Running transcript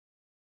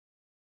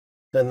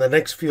In the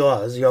next few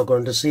hours, you're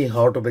going to see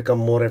how to become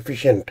more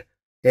efficient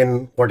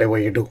in whatever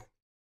you do.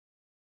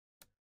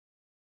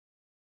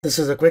 This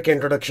is a quick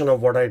introduction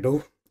of what I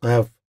do. I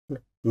have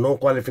no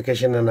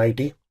qualification in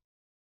IT.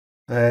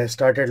 I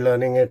started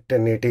learning it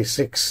in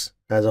 '86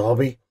 as a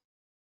hobby.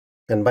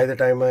 And by the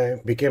time I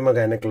became a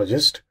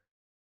gynecologist,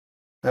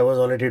 I was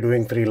already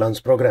doing freelance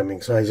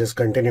programming. So I just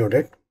continued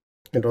it.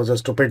 It was a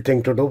stupid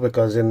thing to do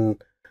because in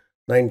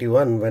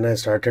 '91, when I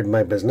started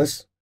my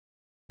business,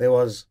 there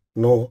was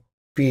no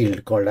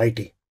field called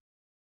IT.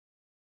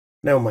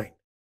 Never mind.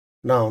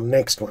 Now,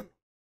 next one.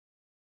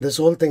 This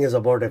whole thing is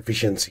about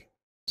efficiency.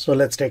 So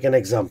let's take an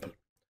example.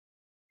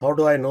 How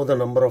do I know the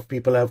number of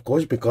people I have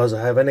coached? Because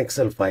I have an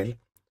Excel file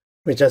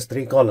which has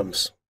 3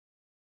 columns.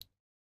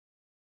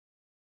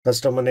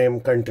 Customer name,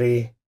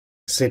 country,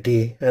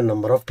 city, and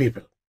number of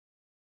people.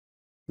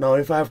 Now,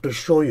 if I have to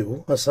show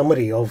you a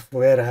summary of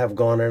where I have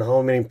gone and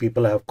how many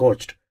people I have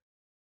coached,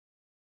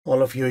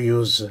 all of you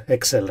use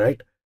Excel,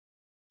 right?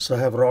 So I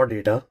have raw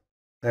data.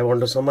 I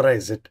want to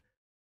summarize it.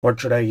 What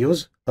should I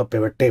use? A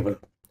pivot table.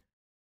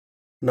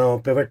 Now,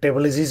 pivot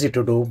table is easy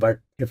to do, but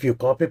if you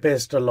copy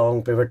paste a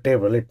long pivot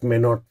table, it may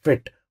not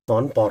fit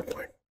on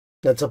PowerPoint.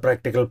 That's a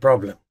practical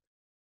problem.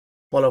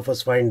 All of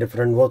us find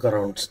different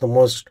workarounds. The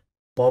most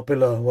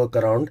popular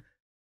workaround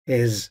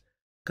is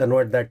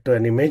convert that to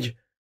an image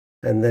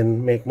and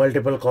then make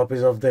multiple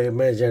copies of the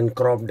image and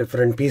crop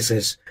different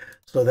pieces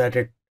so that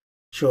it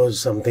shows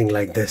something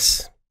like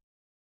this.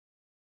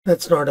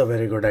 That's not a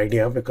very good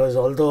idea because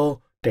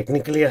although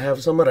technically I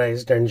have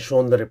summarized and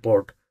shown the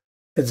report,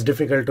 it's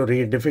difficult to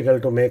read,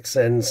 difficult to make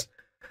sense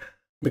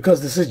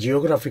because this is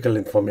geographical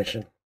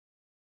information,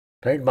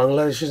 right?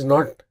 Bangladesh is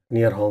not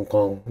near Hong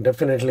Kong,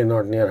 definitely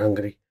not near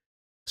Hungary.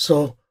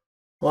 So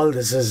all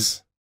this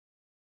is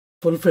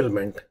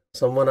fulfillment.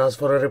 Someone asked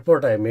for a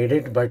report, I made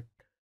it, but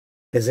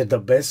is it the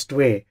best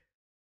way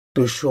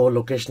to show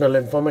locational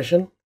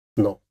information?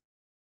 No.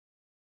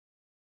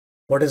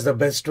 What is the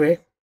best way?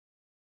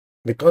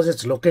 Because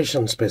it's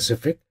location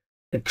specific,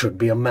 it should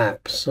be a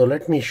map. So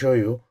let me show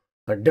you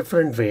a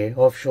different way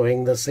of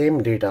showing the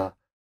same data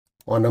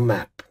on a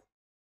map.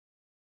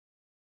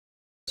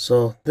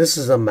 So this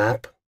is a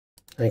map.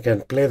 I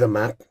can play the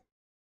map.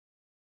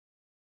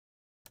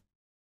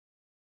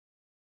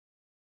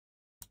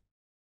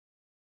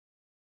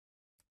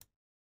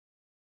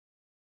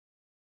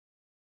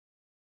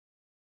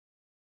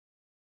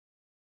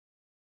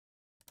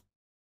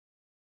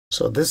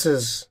 So this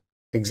is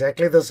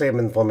exactly the same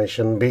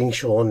information being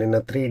shown in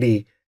a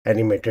 3D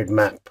animated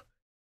map.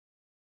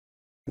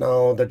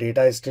 Now the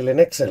data is still in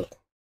Excel.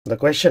 The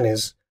question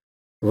is,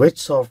 which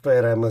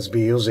software I must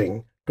be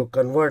using to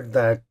convert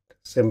that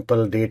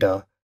simple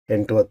data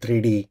into a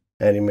 3D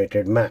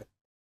animated map?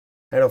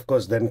 And of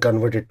course, then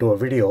convert it to a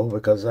video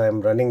because I am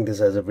running this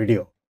as a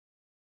video.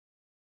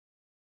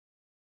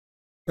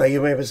 Now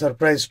you may be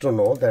surprised to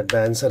know that the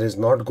answer is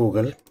not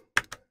Google.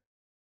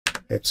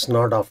 It's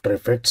not After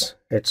Effects.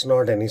 It's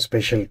not any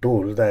special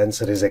tool. The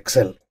answer is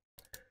Excel.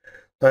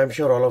 So I'm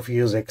sure all of you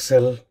use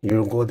Excel.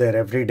 You go there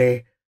every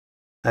day.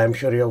 I'm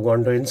sure you have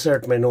gone to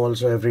insert menu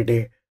also every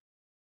day.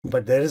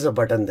 But there is a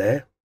button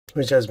there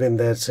which has been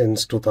there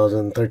since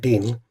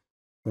 2013,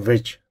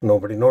 which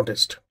nobody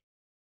noticed.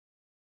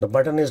 The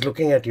button is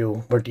looking at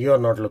you, but you are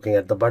not looking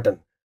at the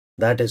button.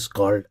 That is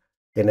called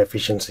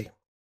inefficiency.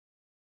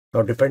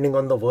 Now, depending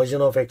on the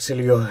version of Excel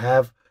you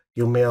have,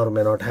 you may or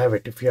may not have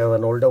it. If you have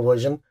an older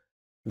version,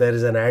 there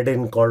is an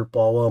add-in called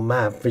Power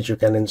Map, which you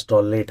can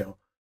install later.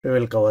 We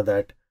will cover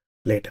that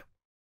later.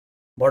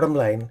 Bottom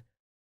line,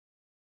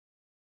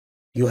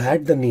 you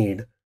had the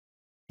need,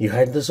 you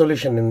had the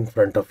solution in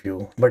front of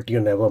you, but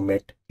you never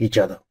met each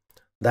other.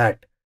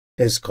 That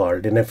is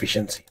called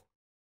inefficiency.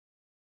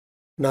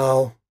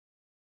 Now,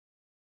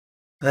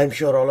 I'm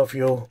sure all of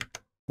you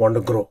want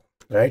to grow,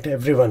 right?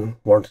 Everyone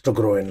wants to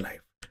grow in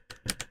life.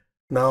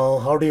 Now,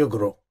 how do you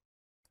grow?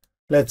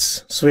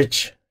 Let's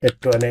switch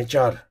it to an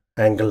HR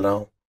angle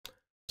now.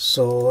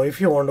 So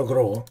if you want to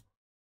grow,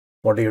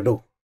 what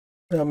do?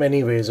 There are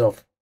many ways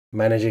of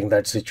managing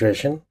that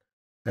situation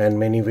and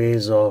many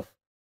ways of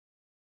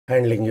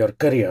handling your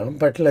career,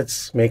 but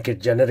let's make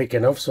it generic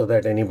enough so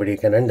that anybody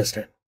can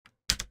understand.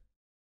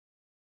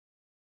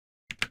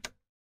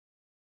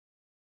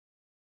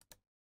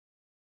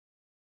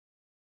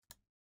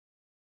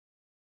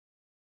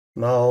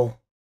 Now,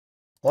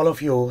 all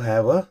of you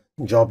have a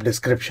job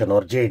description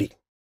or JD.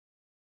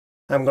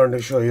 I'm going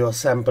to show you a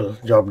sample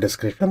job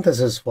description. This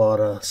is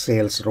for a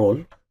sales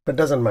role, but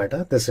doesn't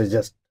matter. This is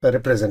just a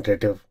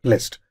representative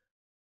list.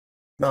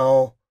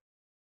 Now,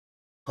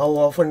 how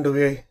often do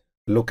we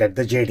look at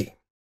the JD?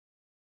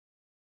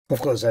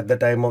 Of course, at the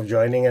time of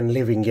joining and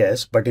leaving,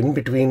 yes, but in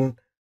between,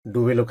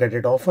 do we look at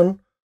it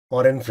often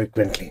or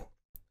infrequently?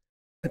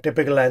 The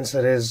typical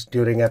answer is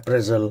during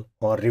appraisal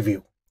or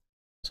review.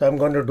 So I'm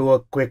going to do a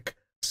quick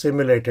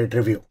simulated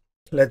review.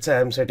 Let's say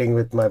I'm sitting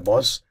with my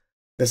boss.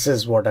 This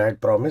is what I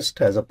had promised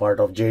as a part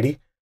of JD.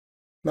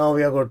 Now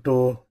we are going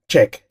to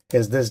check.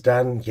 Is this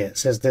done?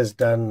 Yes. Is this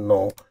done?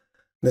 No.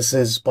 This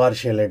is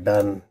partially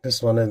done.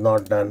 This one is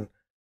not done.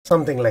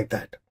 Something like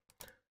that.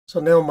 So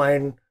never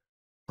mind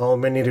how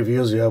many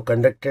reviews you have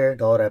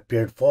conducted or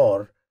appeared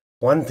for.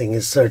 One thing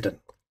is certain.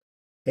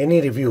 Any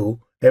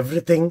review,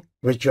 everything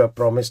which you have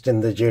promised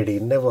in the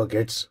JD never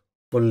gets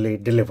fully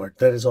delivered.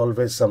 There is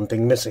always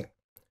something missing.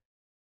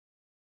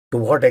 To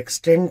what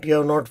extent you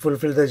have not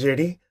fulfilled the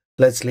JD,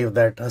 let's leave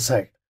that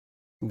aside.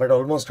 But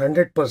almost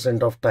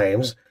 100% of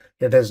times,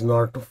 it is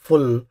not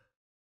full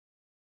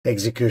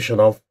execution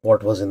of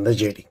what was in the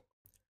JD.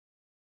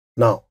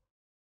 Now,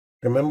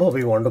 remember,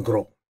 we want to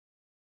grow.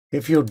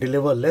 If you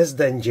deliver less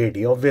than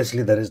JD,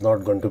 obviously there is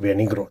not going to be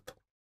any growth.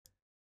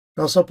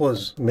 Now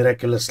suppose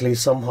miraculously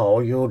somehow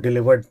you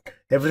delivered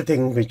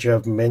everything which you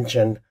have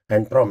mentioned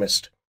and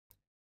promised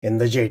in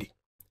the JD.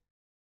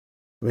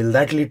 Will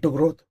that lead to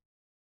growth?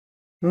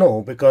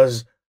 No,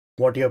 because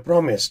what you have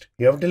promised,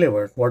 you have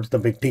delivered. What's the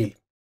big deal?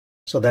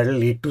 So that will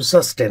lead to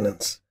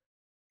sustenance.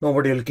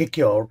 Nobody will kick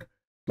you out,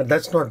 but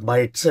that's not by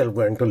itself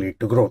going to lead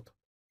to growth.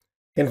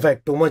 In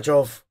fact, too much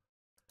of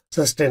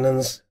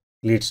sustenance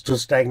leads to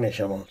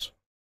stagnation also.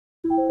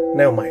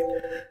 Never mind.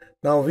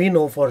 Now we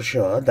know for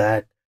sure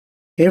that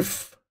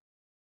if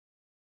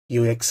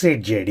you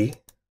exceed JD,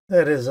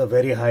 there is a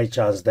very high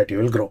chance that you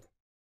will grow.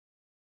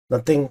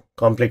 Nothing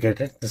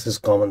complicated. This is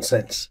common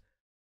sense.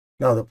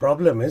 Now the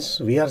problem is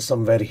we are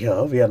somewhere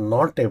here. We are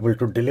not able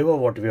to deliver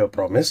what we have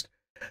promised,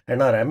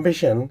 and our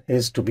ambition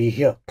is to be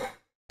here.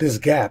 This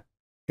gap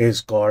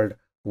is called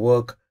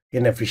work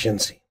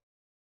inefficiency.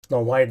 Now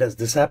why does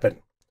this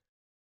happen?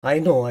 I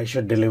know I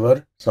should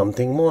deliver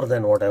something more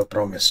than what I have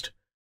promised.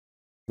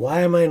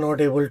 Why am I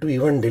not able to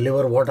even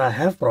deliver what I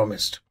have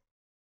promised?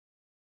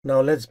 Now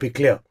let's be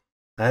clear.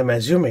 I am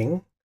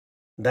assuming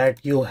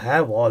that you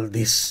have all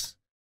this,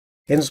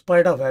 in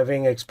spite of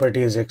having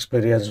expertise,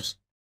 experience,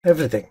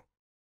 everything.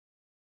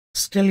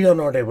 Still you are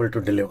not able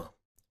to deliver.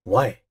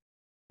 Why?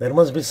 There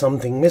must be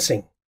something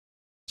missing.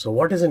 So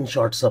what is in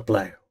short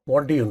supply?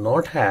 What do you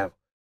not have?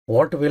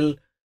 What will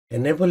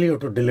enable you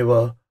to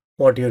deliver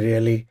what you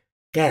really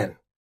can?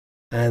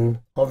 And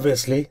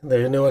obviously the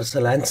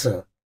universal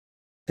answer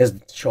is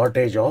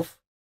shortage of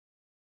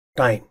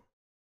time.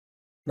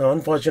 Now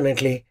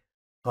unfortunately,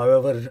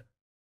 however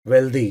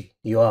wealthy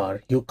you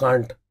are, you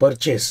can't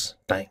purchase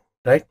time,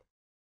 right?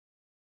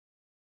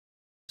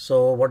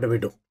 So what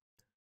do?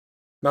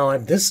 Now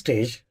at this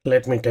stage,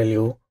 let me tell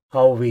you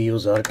how we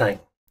use our time.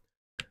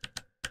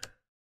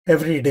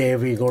 Every day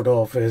we go to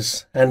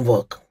office and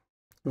work.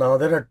 Now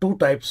there are two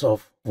types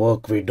of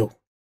work we do.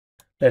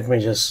 Let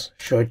me just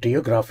show it to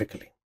you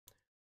graphically.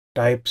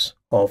 Types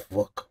of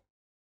work.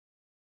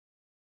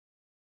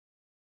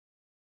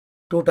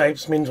 Two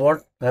types means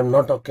what? I am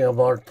not talking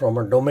about from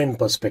a domain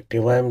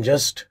perspective. I am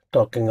just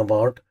talking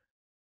about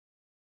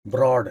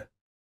broad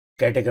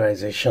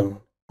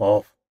categorization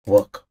of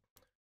work.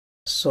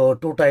 So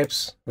two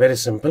types, very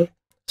simple,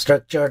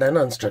 structured and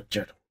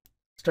unstructured.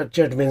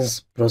 Structured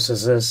means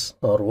processes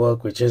or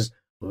work which is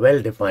well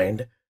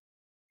defined.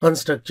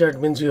 Unstructured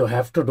means you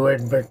have to do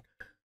it, but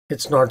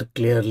it's not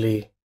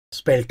clearly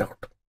spelled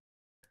out.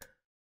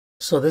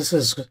 So this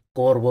is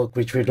core work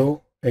which we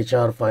do.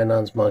 HR,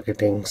 finance,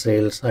 marketing,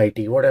 sales,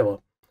 IT, whatever.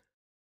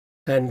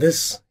 And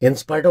this, in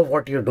spite of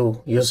what you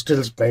do, you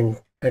still spend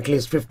at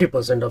least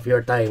 50% of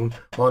your time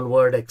on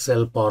Word,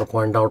 Excel,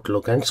 PowerPoint,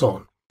 Outlook, and so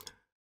on.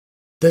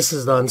 This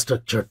is the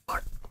unstructured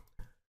part.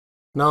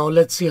 Now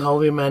let's see how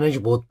we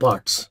manage both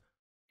parts.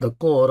 The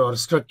core or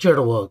structured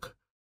work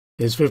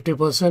is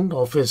 50%,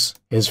 office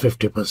is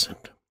 50%.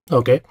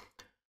 Okay.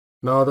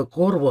 Now the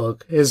core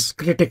work is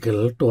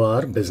critical to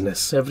our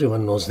business.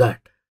 Everyone knows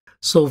that.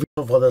 So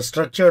for the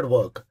structured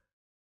work,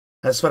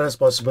 as far as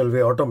possible, we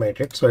automate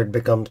it so it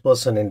becomes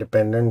person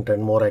independent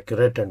and more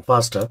accurate and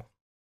faster.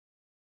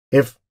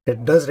 If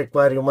it does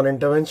require human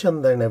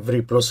intervention, then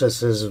every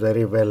process is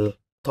very well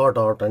thought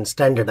out and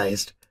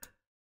standardized.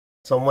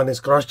 Someone is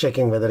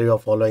cross-checking whether you are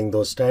following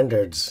those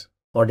standards.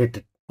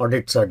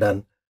 Audits are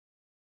done.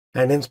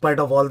 And in spite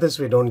of all this,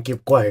 we don't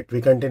keep quiet.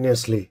 We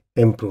continuously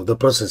improve the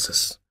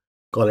processes.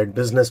 Call it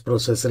business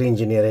process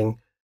re-engineering.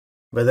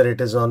 Whether it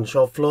is on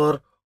shop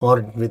floor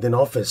or within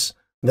office,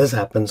 this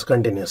happens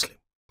continuously.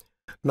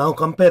 Now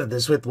compare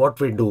this with what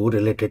we do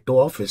related to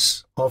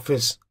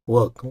office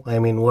work. I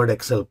mean Word,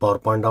 Excel,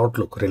 PowerPoint,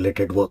 Outlook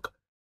related work.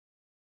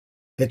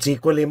 It's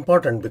equally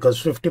important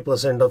because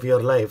 50% of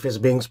your life is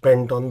being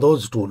spent on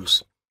those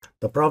tools.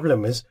 The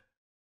problem is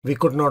we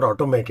could not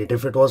automate it.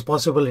 If it was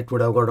possible, it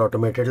would have got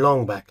automated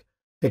long back.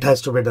 It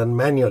has to be done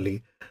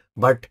manually,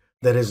 but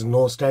there is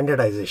no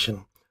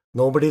standardization.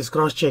 Nobody is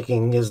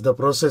cross-checking is the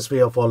process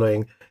we are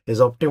following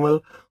is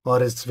optimal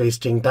or it's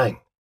wasting time.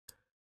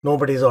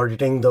 Nobody is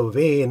auditing the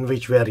way in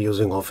which we are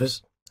using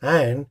Office,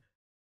 and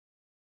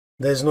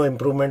there is no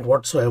improvement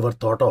whatsoever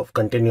thought of,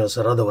 continuous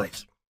or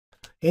otherwise.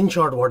 In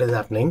short, what is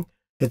happening?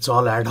 It's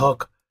all ad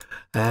hoc,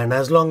 and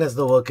as long as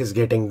the work is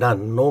getting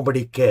done,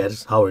 nobody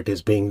cares how it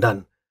is being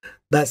done.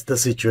 That's the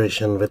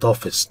situation with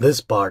Office.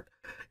 This part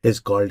is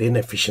called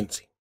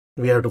inefficiency.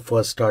 We have to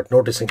first start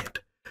noticing it.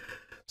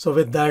 So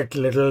with that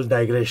little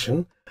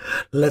digression,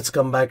 let's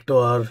come back to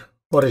our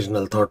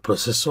original thought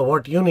process. So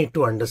what you need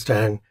to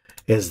understand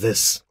is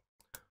this.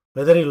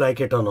 whether you like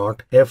it or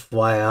not,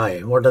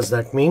 FYI. What does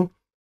that mean?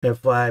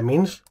 FYI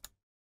means,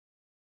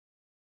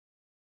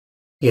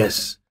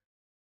 yes,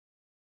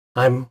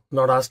 I'm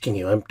not asking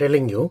you, I'm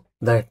telling you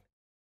that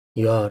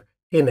you are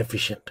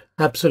inefficient,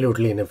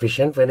 absolutely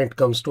inefficient when it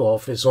comes to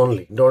office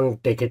only.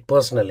 Don't take it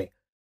personally.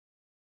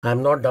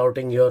 I'm not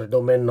doubting your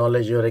domain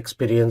knowledge, your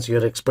experience,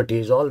 your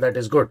expertise, all that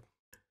is good.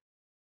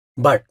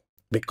 But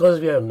because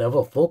we have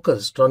never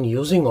focused on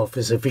using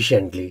Office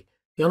efficiently,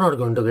 you're not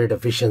going to get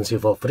efficiency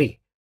for free.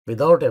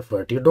 Without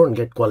effort, you don't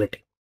get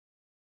quality.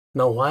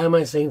 Now, why am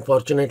I saying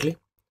fortunately?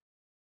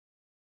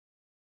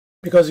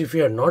 Because if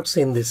you had not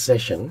seen this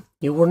session,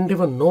 you wouldn't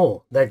even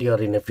know that you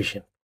are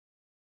inefficient.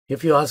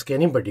 If you ask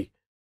anybody,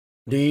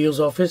 do you use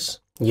Office?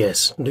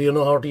 Yes. Do you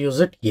know how to use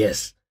it?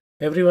 Yes.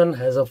 Everyone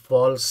has a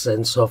false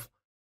sense of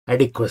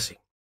adequacy.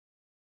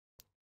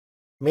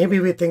 Maybe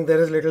we think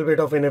there is a little bit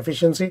of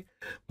inefficiency,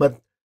 but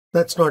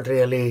that's not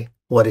really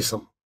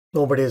worrisome.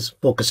 Nobody is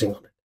focusing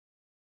on it.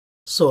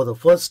 So the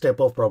first step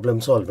of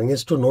problem solving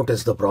is to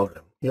notice the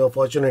problem. You are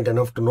fortunate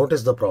enough to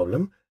notice the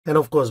problem, and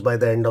of course by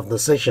the end of the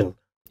session,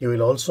 you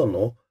will also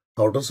know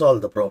how to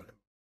solve the problem.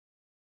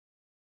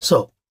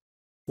 So,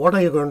 what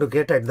are you going to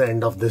get at the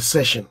end of this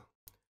session?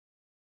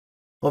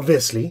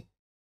 Obviously,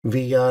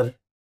 we are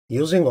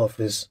using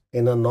Office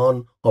in a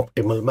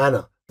non-optimal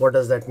manner. What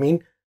does that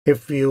mean?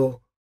 If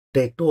you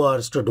take 2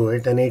 hours to do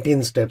it and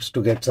 18 steps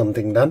to get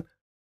something done,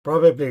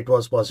 probably it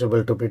was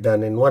possible to be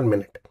done in 1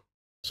 minute.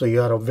 So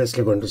you are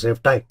obviously going to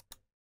save time.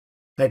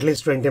 At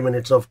least 20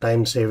 minutes of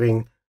time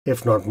saving,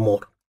 if not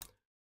more.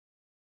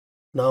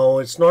 Now,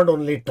 it's not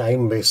only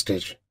time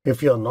wastage.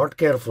 If you are not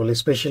careful,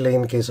 especially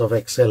in case of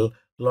Excel,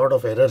 a lot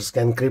of errors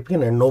can creep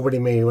in and nobody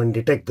may even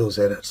detect those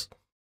errors.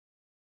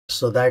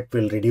 So that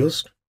will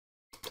reduce.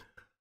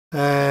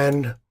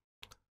 And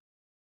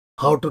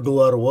how to do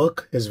our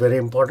work is very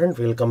important.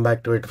 We'll come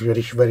back to it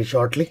very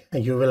shortly,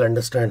 and you will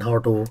understand how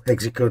to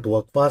execute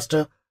work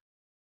faster.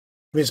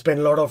 We spend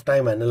a lot of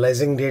time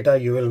analyzing data.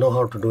 You will know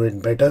how to do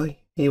it better,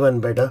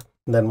 even better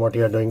than what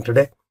you are doing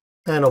today.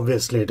 And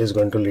obviously it is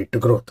going to lead to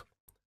growth.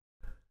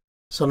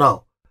 So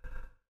now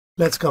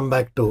let's come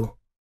back to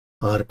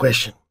our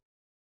question.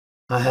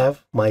 I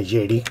have my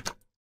JD.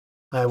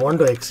 I want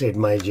to exceed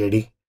my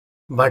JD,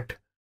 but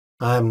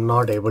I am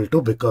not able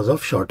to because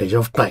of shortage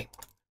of time.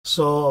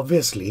 So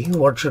obviously,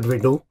 what should we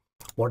do?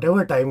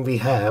 Whatever time we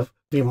have,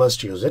 we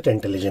must use it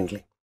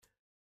intelligently.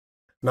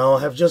 Now,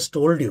 I have just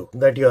told you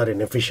that you are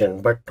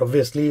inefficient, but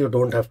obviously you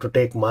don't have to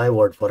take my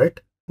word for it.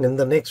 In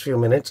the next few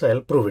minutes,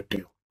 I'll prove it to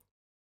you.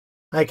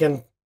 I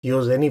can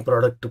use any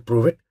product to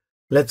prove it.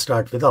 Let's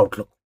start with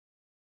Outlook.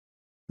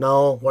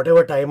 Now,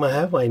 whatever time I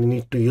have, I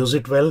need to use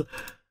it well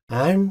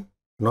and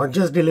not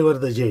just deliver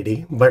the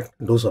JD, but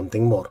do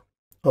something more.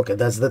 Okay,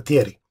 that's the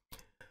theory.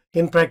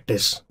 In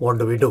practice, what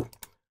do we do?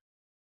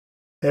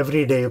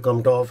 Every day you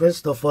come to office,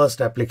 the first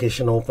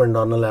application opened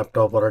on a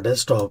laptop or a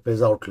desktop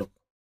is Outlook.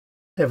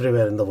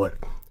 Everywhere in the world.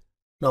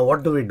 Now,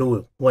 what do we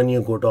do when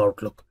you go to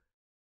Outlook?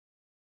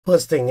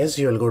 First thing is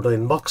you will go to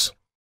Inbox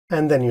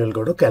and then you will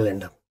go to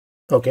Calendar.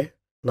 Okay.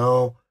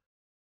 Now,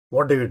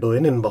 what do you do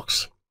in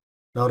Inbox?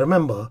 Now,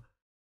 remember,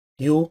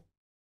 you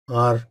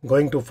are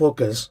going to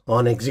focus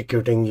on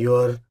executing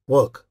your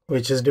work,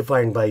 which is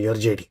defined by your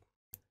JD.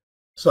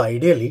 So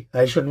ideally,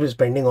 I should be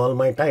spending all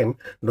my time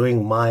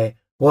doing my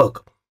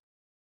work.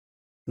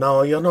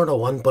 Now, you're not a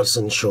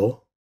one-person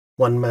show,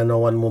 one man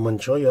or one woman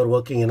show. You're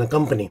working in a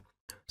company.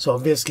 So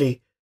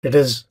obviously, it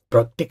is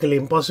practically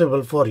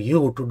impossible for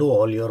you to do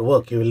all your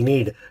work. You will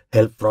need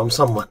help from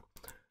someone.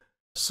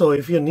 So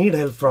if you need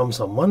help from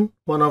someone,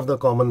 one of the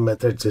common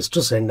methods is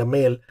to send a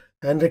mail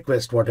and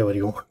request whatever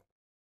you want.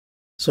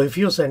 So if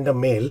you send a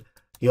mail,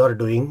 you are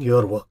doing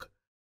your work.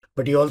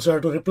 But you also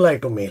have to reply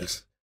to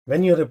mails.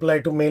 When you reply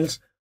to mails,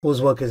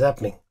 whose work is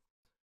happening?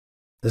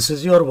 This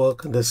is your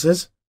work. This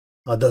is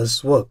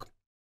others' work.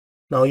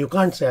 Now you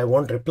can't say I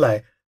won't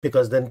reply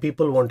because then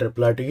people won't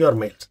reply to your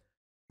mails.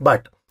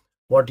 But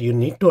what you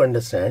need to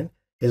understand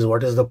is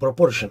what is the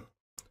proportion.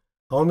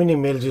 How many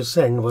mails you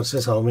send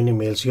versus how many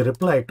mails you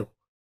reply to.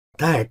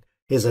 That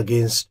is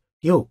against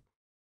you.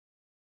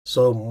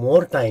 So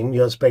more time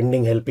you are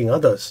spending helping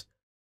others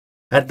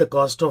at the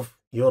cost of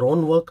your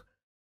own work,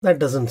 that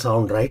doesn't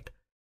sound right.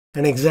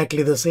 And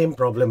exactly the same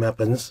problem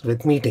happens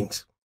with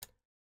meetings.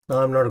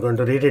 Now I'm not going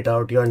to read it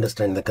out, you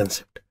understand the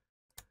concept.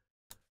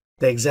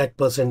 The exact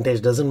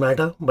percentage doesn't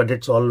matter, but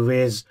it's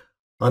always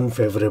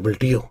unfavorable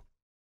to you.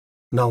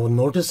 Now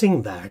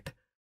noticing that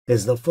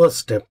is the first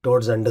step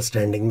towards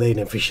understanding the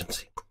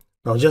inefficiency.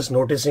 Now just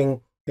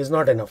noticing is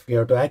not enough, you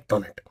have to act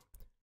on it.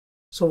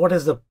 So what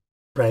is the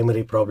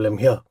primary problem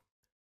here?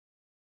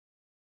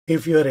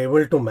 If you are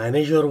able to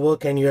manage your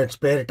work and you had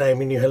spare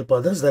time and you help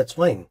others, that's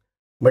fine.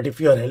 But if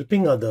you are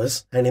helping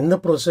others and in the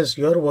process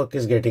your work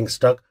is getting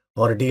stuck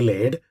or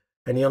delayed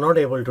and you're not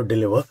able to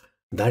deliver,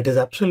 that is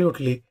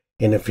absolutely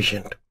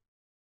inefficient.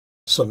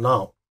 So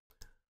now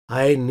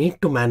I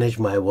need to manage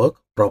my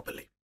work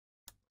properly.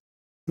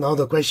 Now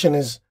the question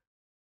is,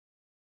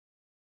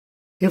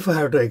 if I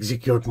have to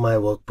execute my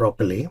work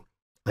properly,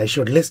 I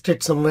should list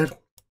it somewhere.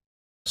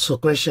 So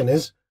question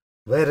is,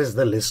 where is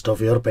the list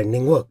of your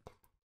pending work?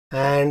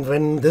 And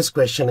when this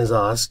question is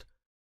asked,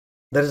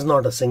 there is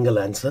not a single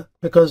answer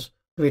because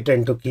we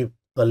tend to keep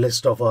a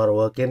list of our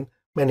work in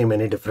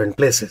many different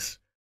places.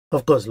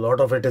 Of course, a lot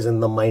of it is in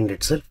the mind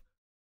itself.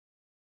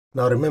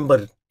 Now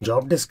remember,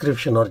 job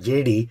description or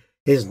JD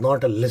is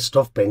not a list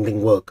of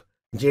pending work.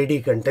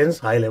 JD contains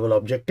high-level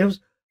objectives.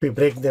 We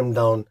break them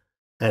down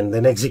and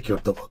then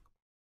execute the work.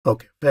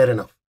 Okay, fair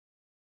enough.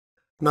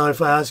 Now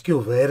if I ask you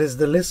where is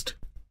the list,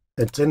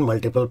 it's in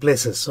multiple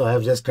places. So I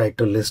have just tried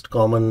to list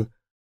common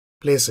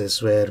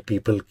places where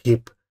people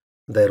keep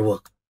their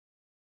work.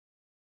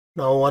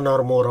 Now one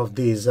or more of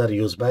these are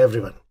used by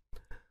everyone.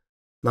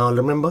 Now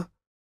remember,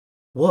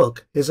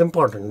 work is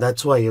important.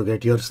 That's why you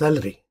get your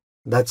salary.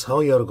 That's how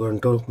you're going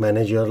to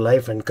manage your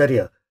life and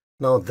career.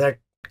 Now that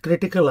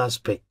critical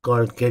aspect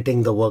called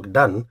getting the work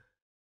done,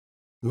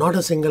 not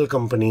a single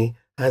company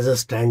has a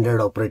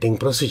standard operating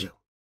procedure.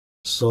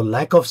 So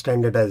lack of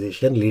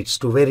standardization leads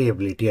to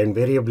variability, and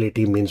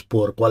variability means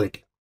poor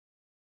quality.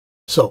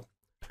 So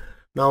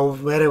now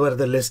wherever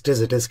the list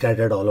is, it is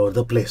scattered all over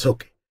the place.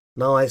 Okay.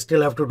 Now I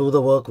still have to do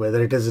the work,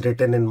 whether it is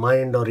written in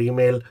mind or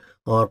email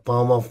or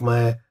palm of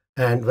my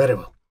hand,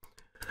 wherever.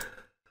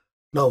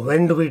 Now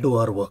when do we do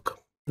our work?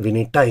 We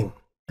need time,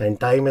 and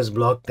time is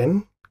blocked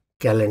in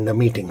calendar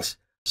meetings.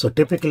 So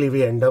typically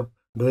we end up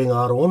doing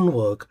our own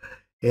work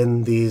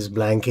in these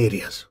blank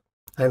areas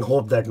and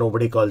hope that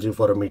nobody calls you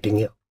for a meeting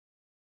here.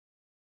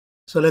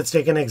 So let's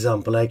take an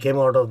example. I came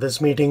out of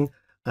this meeting.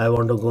 I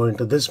want to go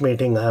into this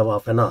meeting. I have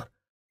half an hour.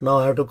 Now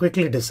I have to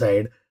quickly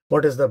decide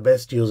what is the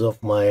best use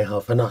of my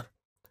half an hour.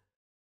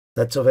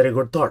 That's a very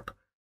good thought.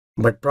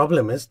 But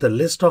problem is the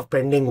list of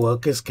pending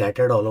work is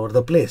scattered all over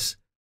the place.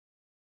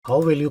 How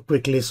will you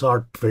quickly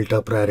sort,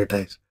 filter,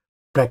 prioritize?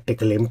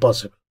 Practically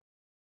impossible.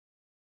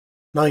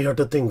 Now you have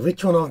to think,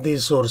 which one of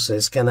these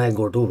sources can I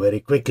go to very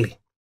quickly?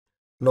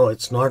 No,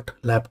 it's not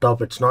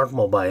laptop, it's not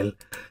mobile.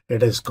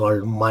 It is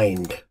called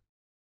mind.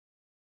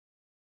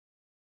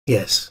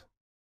 Yes.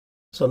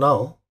 So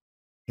now,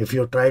 if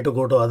you try to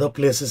go to other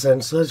places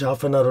and search,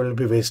 half an hour will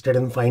be wasted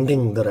in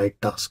finding the right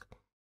task.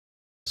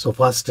 So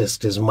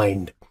fastest is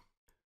mind.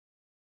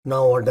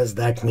 Now what does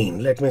that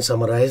mean? Let me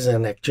summarize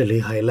and actually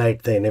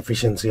highlight the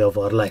inefficiency of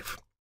our life.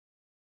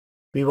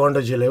 We want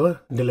to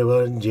deliver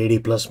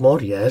JD plus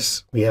more.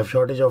 Yes, we have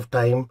shortage of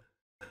time.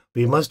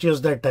 We must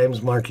use that time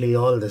smartly.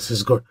 All this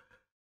is good.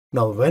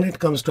 Now when it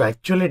comes to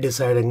actually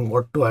deciding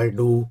what do I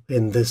do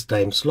in this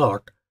time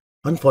slot,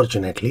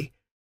 unfortunately,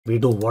 we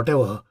do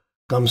whatever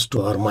comes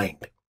to our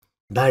mind.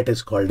 That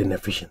is called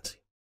inefficiency.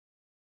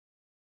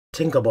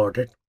 Think about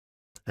it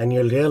and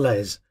you'll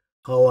realize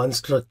how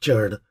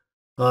unstructured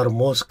our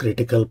most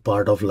critical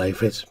part of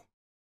life is.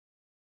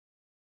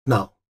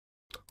 Now,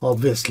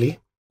 obviously,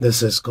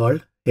 this is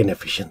called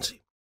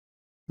inefficiency.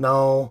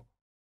 Now,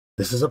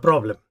 this is a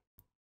problem.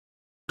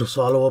 To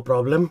solve a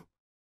problem,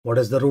 what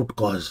is the root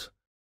cause?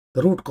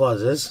 The root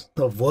cause is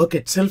the work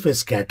itself is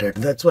scattered.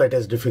 That's why it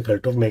is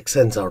difficult to make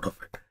sense out of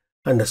it.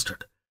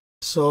 Understood.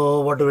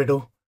 So what do we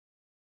do?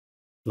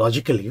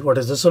 Logically, what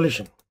is the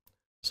solution?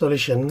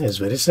 Solution is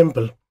very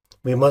simple.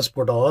 We must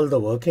put all the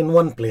work in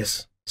one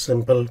place.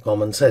 Simple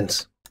common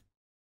sense.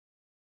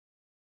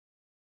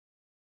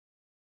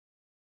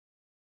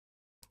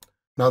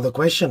 Now the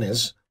question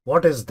is,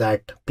 what is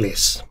that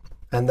place?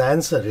 And the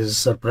answer is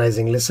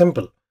surprisingly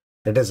simple.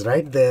 It is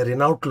right there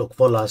in Outlook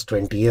for last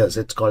 20 years.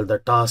 It's called the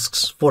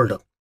tasks folder.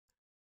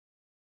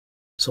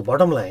 So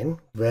bottom line,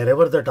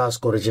 wherever the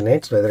task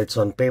originates, whether it's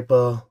on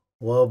paper,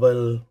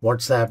 verbal,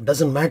 WhatsApp,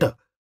 doesn't matter.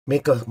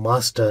 Make a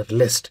master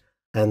list,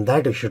 and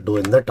that you should do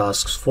in the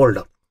tasks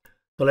folder.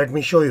 So let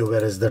me show you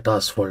where is the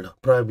task folder.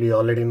 Probably you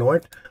already know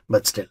it,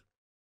 but still.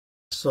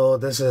 So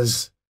this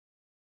is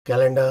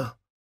calendar.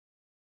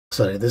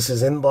 Sorry, this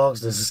is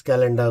inbox, this is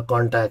calendar,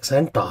 contacts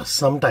and tasks.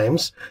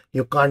 Sometimes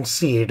you can't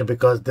see it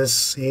because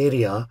this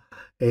area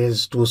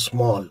is too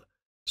small.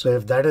 So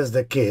if that is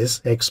the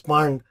case,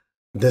 expand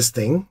this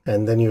thing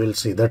and then you will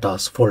see the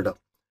task folder.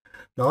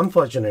 Now,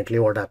 unfortunately,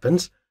 what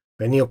happens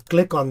when you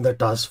click on the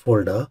task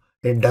folder,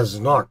 it does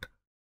not,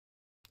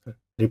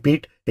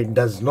 repeat, it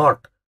does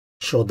not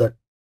show the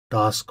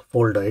task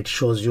folder. It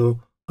shows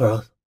you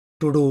a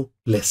to-do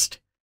list.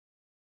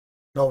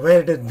 Now,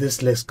 where did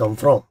this list come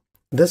from?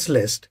 This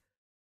list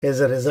is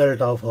a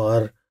result of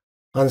our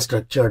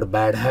unstructured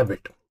bad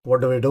habit. What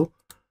do?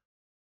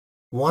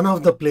 One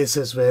of the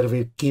places where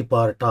we keep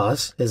our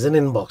tasks is an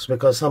inbox,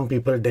 because some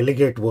people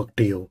delegate work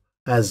to you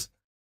as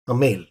a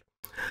mail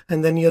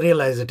and then you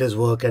realize it is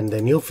work and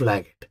then you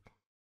flag it.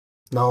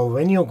 Now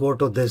when you go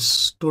to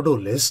this to-do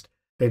list,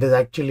 it is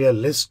actually a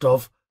list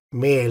of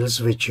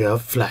mails which you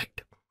have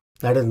flagged.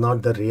 That is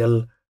not the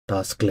real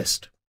task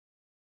list.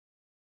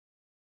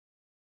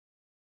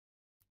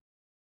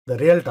 The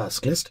real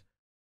task list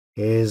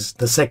is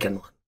the second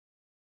one.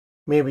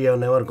 Maybe you've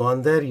never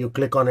gone there, you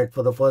click on it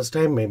for the first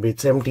time, maybe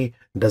it's empty,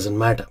 doesn't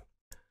matter.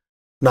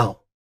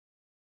 Now,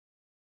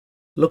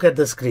 look at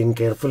the screen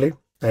carefully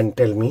and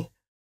tell me,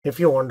 if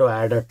you want to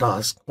add a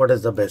task, what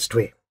is the best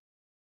way?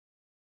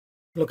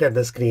 Look at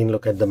the screen,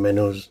 look at the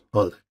menus,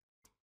 all that.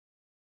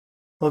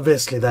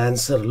 Obviously, the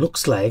answer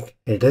looks like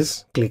it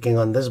is clicking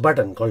on this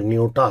button called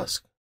New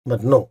Task.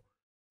 But no.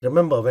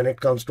 Remember, when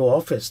it comes to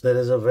Office, there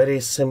is a very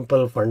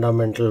simple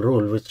fundamental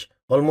rule which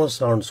almost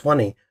sounds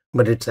funny,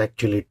 but it's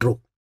actually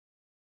true.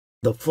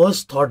 The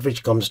first thought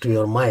which comes to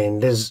your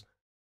mind is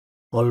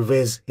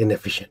always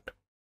inefficient.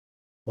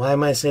 Why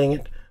am I saying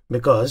it?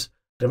 Because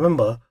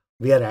remember,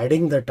 we are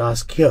adding the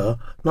task here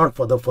not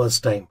for the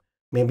first time.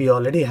 Maybe you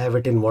already have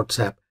it in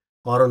WhatsApp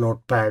or a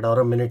notepad or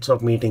a minutes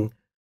of meeting.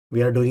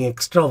 We are doing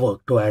extra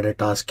work to add a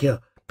task here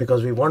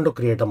because we want to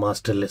create a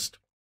master list.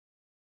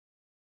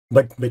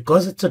 But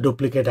because it's a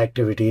duplicate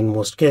activity in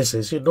most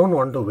cases, you don't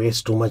want to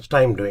waste too much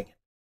time doing it.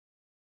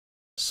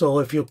 So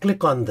if you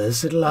click on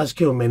this, it'll ask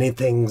you many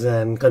things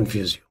and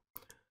confuse you.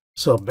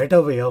 So a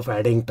better way of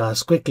adding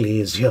tasks quickly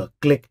is here.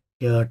 Click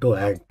here to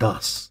add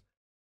tasks.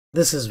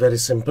 This is very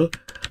simple.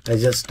 I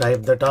just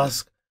type the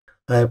task,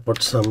 I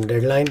put some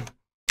deadline,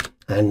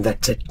 and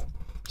that's it.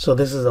 So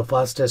this is the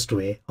fastest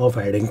way of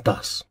adding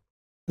tasks.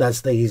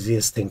 That's the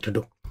easiest thing to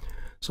do.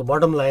 So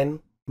bottom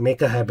line,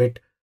 make a habit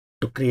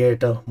to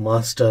create a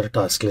master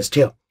task list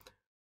here.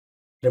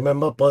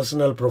 Remember,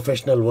 personal,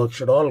 professional work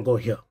should all go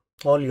here.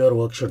 All your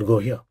work should go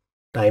here.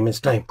 Time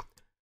is time.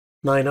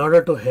 Now, in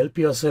order to help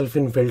yourself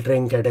in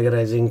filtering,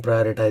 categorizing,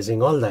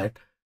 prioritizing, all that,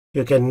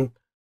 you can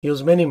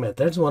use many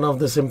methods. One of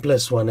the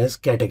simplest one is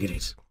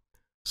categories.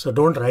 So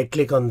don't right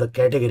click on the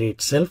category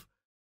itself.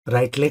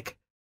 Right click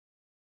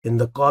in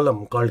the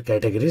column called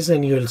categories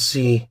and you will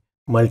see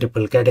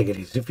multiple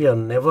categories. If you have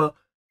never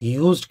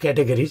used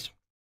categories,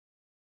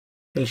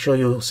 it'll show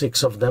you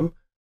 6 of them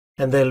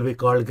and they'll be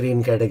called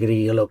green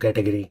category, yellow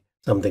category,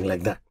 something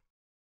like that.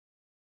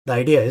 The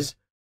idea is,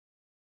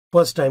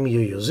 first time you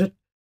use it,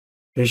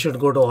 you should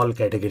go to all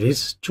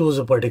categories, choose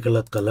a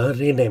particular color,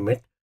 rename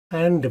it,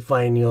 and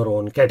define your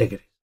own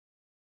category.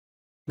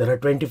 There are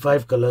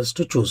 25 colors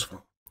to choose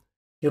from.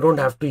 You don't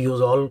have to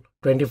use all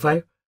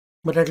 25,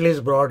 but at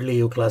least broadly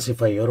you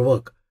classify your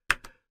work.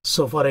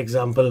 So for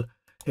example,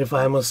 if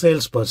I am a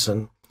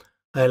salesperson,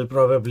 I'll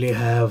probably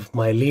have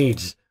my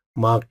leads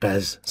marked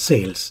as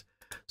sales.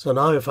 So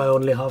now if I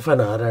only half an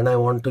hour and I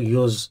want to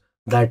use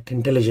that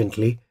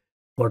intelligently,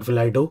 what will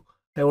I do?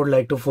 I would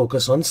like to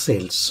focus on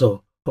sales.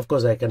 So of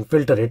course I can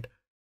filter it.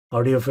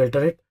 How do you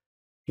filter it?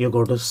 You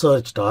go to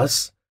search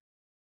tasks.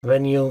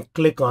 When you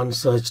click on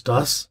search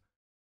tasks,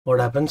 what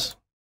happens?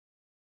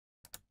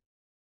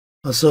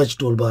 A search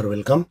toolbar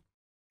will come.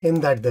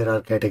 In that there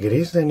are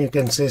categories and you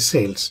can say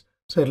sales.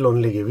 So it will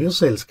only give you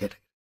sales category.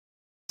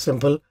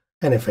 Simple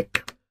and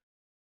effective.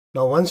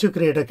 Now once you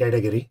create a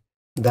category,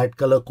 that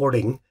color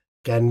coding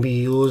can be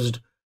used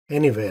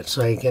anywhere.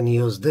 So I can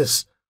use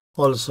this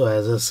also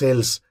as a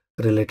sales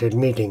related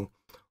meeting,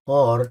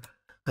 or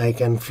I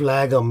can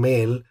flag a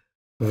mail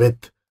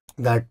with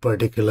that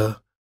particular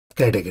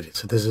category.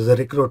 So this is a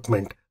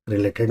recruitment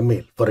related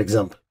mail, for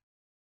example.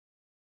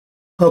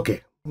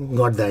 Okay,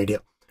 got the idea.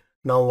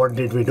 Now what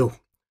did we do?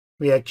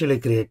 We actually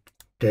created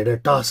a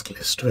task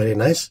list. Very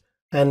nice.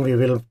 And we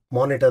will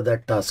monitor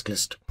that task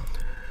list.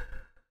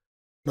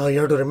 Now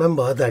you have to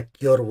remember that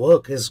your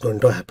work is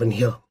going to happen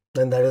here.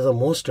 And that is the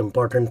most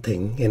important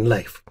thing in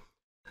life.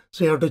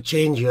 So you have to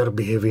change your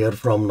behavior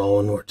from now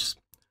onwards.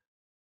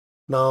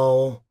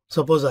 Now,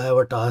 suppose I have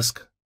a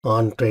task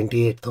on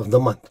 28th of the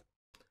month.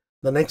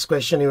 The next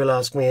question you will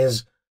ask me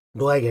is,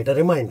 do I get a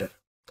reminder?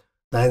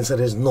 The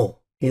answer is no,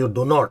 you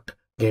do not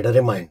get a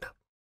reminder.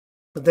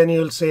 But then you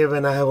will say,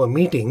 when I have a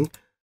meeting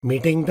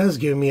does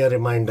give me a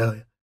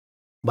reminder.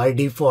 By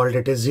default,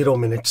 it is 0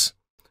 minutes.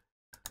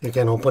 You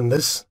can open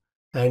this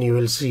and you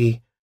will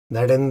see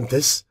that in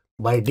this,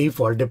 by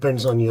default,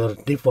 depends on your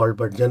default,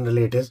 but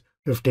generally it is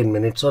 15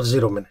 minutes or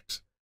 0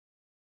 minutes.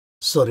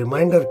 So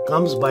reminder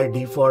comes by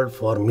default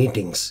for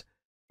meetings,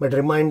 but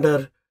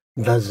reminder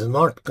does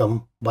not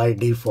come by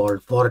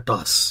default for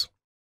tasks.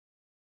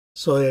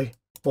 So I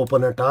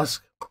open a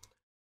task.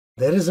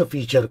 There is a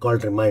feature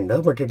called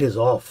reminder, but it is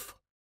off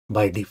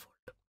by default.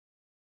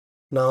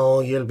 Now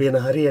you'll be in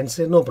a hurry and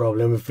say, no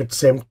problem. If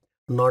it's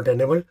not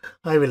enabled,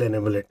 I will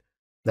enable it.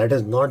 That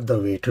is not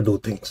the way to do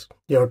things.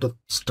 You have to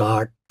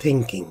start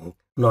thinking,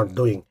 not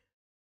doing.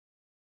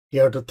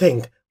 You have to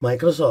think.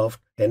 Microsoft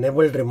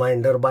enabled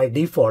reminder by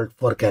default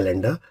for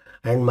calendar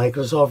and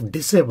Microsoft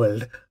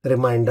disabled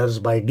reminders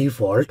by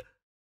default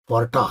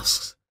for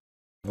tasks.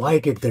 Why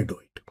did they do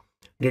it?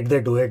 Did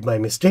they do it by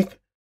mistake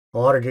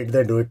or did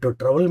they do it to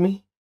trouble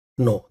me?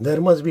 No,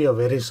 there must be a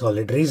very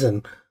solid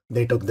reason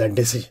they took that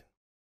decision.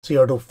 So you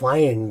have to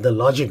find the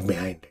logic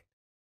behind it.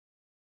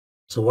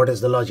 So what is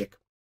the logic?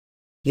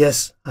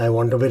 Yes, I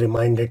want to be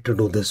reminded to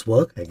do this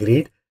work,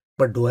 agreed.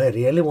 But do I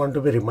really want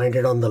to be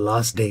reminded on the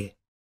last day?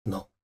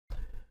 No.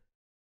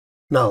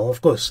 Now,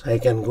 of course, I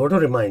can go to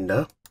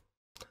reminder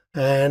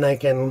and I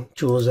can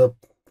choose a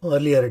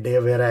earlier day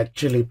where I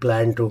actually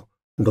plan to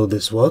do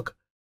this work.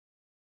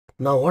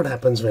 Now, what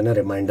happens when a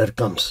reminder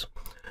comes?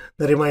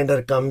 The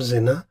reminder comes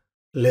in a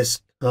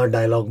list, a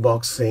dialog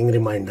box saying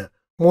reminder.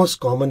 Most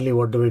commonly,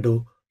 what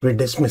do? We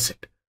dismiss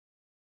it.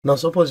 Now,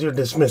 suppose you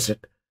dismiss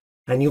it.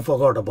 and you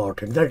forgot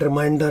about it, that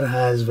reminder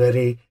has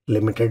very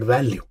limited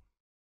value.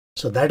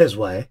 So that is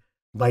why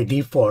by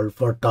default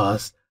for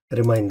tasks,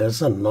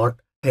 reminders are not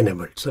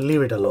enabled. So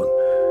leave it alone.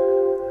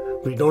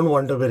 We don't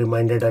want to be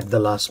reminded at the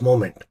last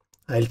moment.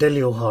 I'll tell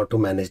you how to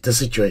manage the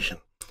situation.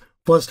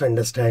 First,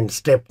 understand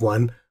step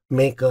 1,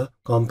 make a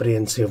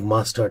comprehensive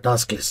master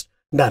task list.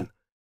 Done.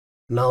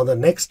 Now the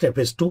next step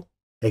is to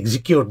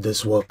execute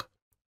this work.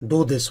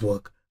 Do this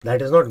work.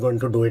 That is not going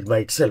to do it by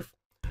itself.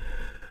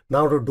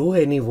 Now to do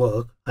any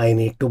work, I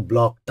need to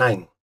block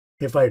time.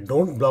 If I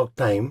don't block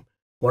time,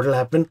 what will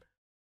happen?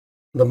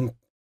 The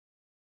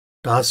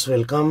tasks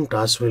will come,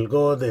 tasks will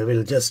go, they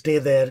will just stay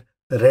there.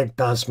 The red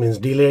task means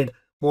delayed.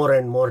 More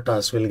and more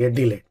tasks will get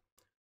delayed.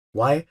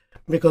 Why?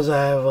 Because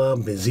I have a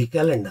busy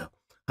calendar.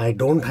 I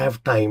don't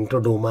have time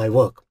to do my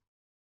work.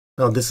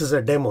 Now this is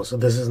a demo, so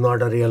this is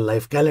not a real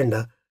life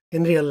calendar.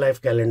 In real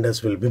life,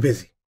 calendars will be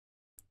busy.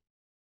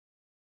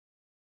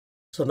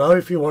 So now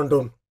if you want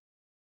to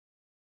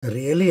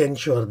really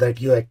ensure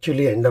that you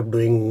actually end up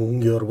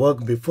doing your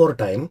work before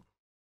time,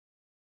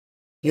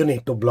 you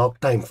need to block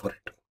time for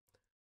it.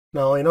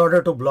 Now in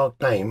order to block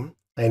time,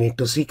 I need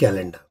to see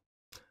calendar.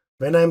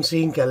 When I'm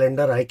seeing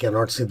calendar, I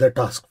cannot see the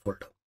task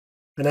folder.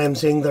 When I'm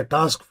seeing the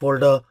task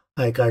folder,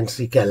 I can't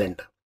see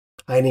calendar.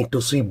 I need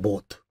to see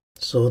both.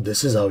 So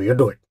this is how you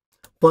do it.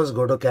 First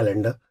go to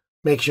calendar,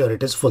 make sure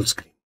it is full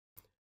screen.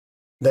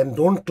 Then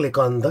don't click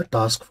on the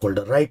task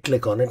folder, right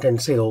click on it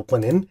and say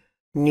open in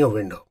new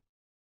window.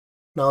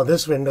 Now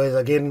this window is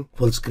again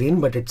full screen,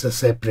 but it's a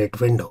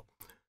separate window.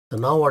 So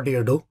now what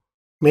do?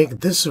 Make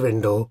this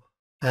window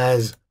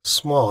as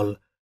small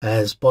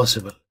as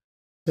possible.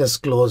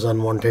 Just close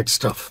unwanted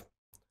stuff.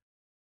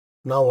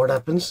 Now what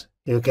happens?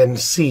 You can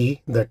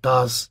see the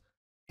tasks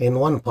in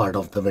one part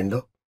of the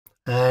window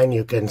and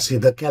you can see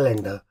the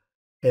calendar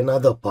in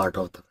other part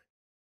of the window.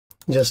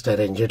 Just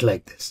arrange it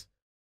like this.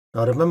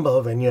 Now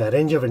remember, when you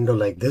arrange a window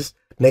like this,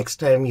 next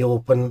time you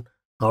open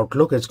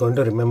Outlook, it's going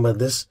to remember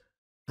this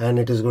and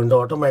it is going to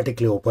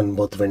automatically open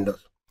both windows.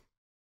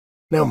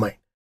 Never mind.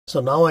 So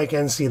now I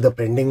can see the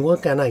pending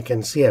work and I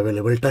can see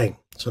available time.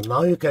 So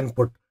now you can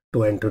put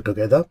 2 and 2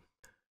 together.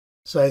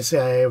 So I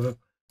say I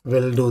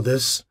will do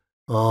this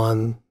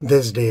on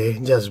this day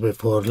just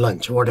before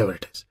lunch, whatever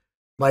it is.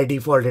 By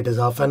default, it is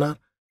half an hour.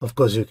 Of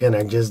course, you can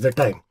adjust the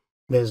time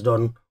based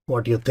on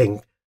what you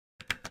think.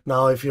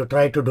 Now, if you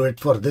try to do it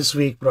for this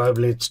week,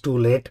 probably it's too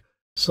late.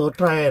 So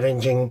try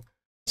arranging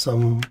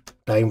some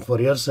time for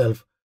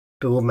yourself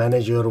to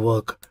manage your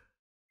work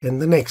in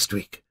the next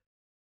week.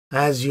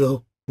 As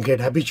you get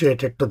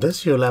habituated to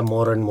this, you'll have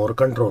more and more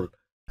control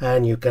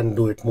and you can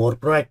do it more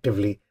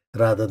proactively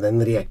rather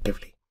than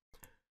reactively.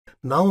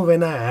 Now,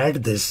 when I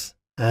add this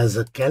as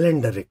a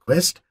calendar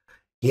request,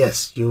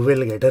 yes, you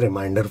will get a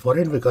reminder for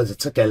it because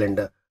it's a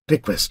calendar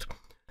request.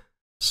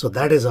 So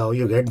that is how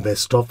you get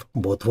best of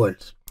both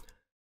worlds.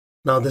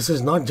 Now, this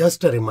is not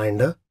just a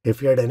reminder.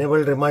 If you had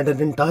enabled reminder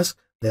in task,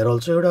 there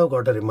also you would have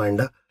got a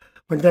reminder,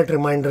 but that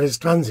reminder is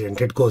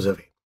transient, it goes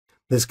away.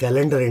 This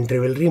calendar entry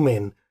will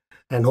remain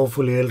and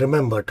hopefully you'll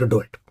remember to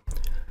do it.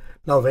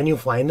 Now, when you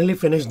finally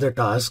finish the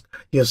task,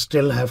 you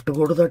still have to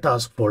go to the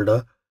task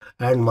folder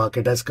and mark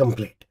it as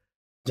complete.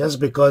 Just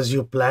because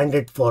you planned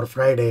it for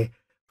Friday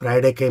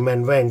came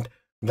and went,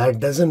 that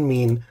doesn't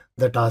mean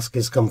the task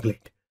is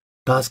complete.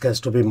 Task has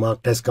to be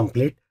marked as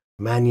complete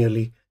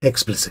manually,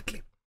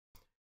 explicitly.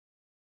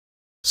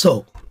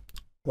 So,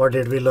 what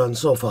did we learn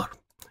so far?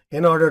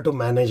 In order to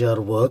manage our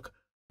work,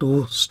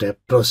 two-step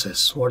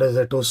process. What is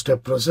the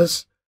two-step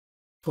process?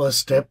 First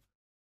step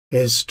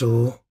is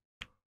to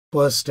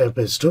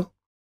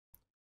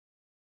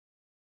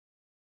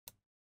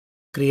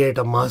create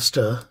a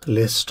master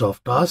list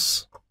of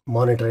tasks,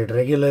 monitor it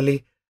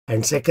regularly,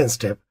 and second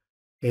step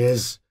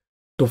is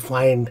to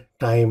find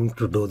time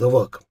to do the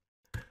work.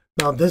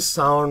 Now this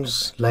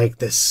sounds like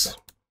this.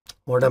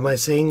 What am I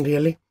saying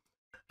really?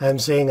 I'm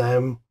saying I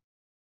am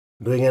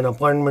doing an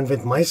appointment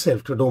with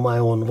myself to do my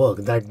own work.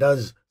 That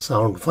does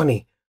sound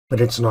funny, but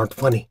it's not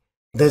funny.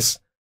 This,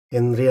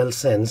 in real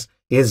sense,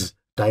 is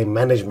time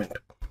management.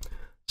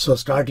 So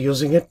start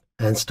using it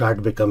and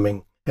start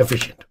becoming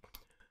efficient.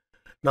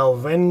 Now,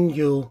 when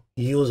you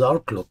use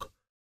Outlook,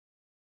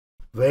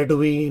 where do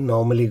we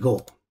normally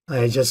go?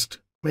 I just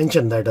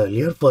mentioned that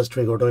earlier. First,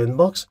 we go to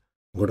Inbox,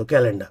 go to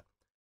Calendar.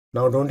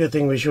 Now, don't you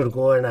think we should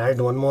go and add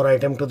one more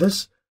item to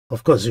this?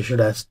 Of course, you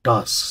should add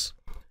Tasks.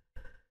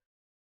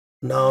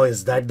 Now,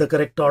 is that the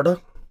correct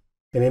order?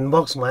 In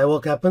Inbox, my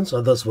work happens,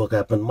 others' work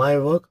happen. My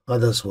work,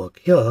 others' work.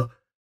 Here,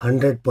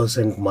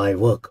 100% my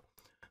work.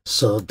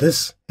 So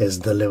this is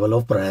the level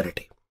of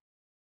priority.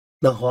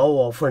 Now, how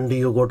often do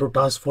you go to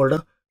task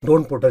folder?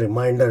 Don't put a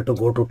reminder to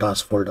go to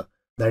task folder.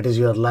 That is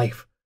your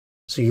life.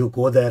 So you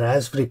go there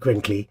as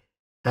frequently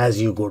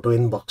as you go to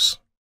Inbox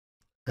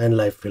and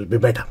life will be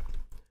better.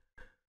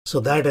 So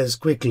that is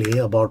quickly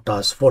about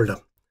task folder.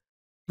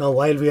 Now,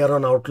 while we are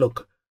on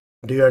Outlook,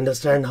 do you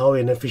understand how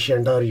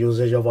inefficient our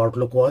usage of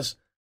Outlook was?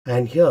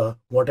 And here,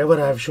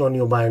 whatever I have shown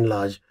you by and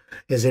large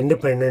is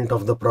independent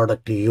of the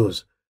product you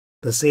use.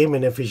 The same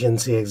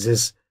inefficiency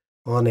exists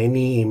on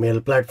any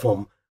email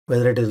platform,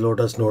 whether it is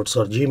Lotus Notes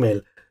or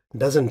Gmail,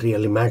 doesn't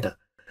really matter.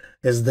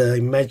 It's the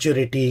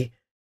immaturity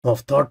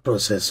of thought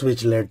process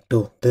which led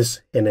to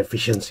this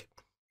inefficiency.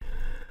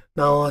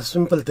 Now, a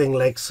simple thing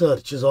like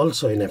search is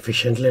also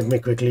inefficient. Let me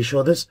quickly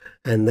show this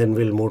and then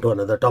we'll move to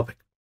another topic.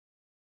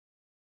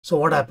 So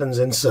what happens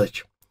in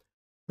search?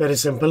 Very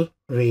simple.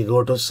 We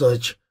go to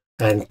search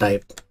and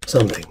type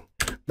something.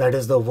 That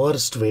is the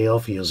worst way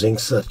of using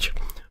search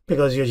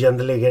because you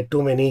generally get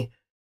too many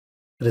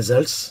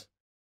results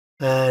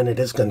and it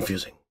is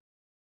confusing.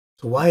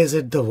 So why is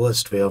it the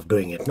worst way of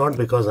doing it? Not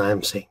because I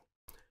am saying.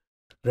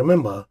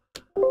 Remember,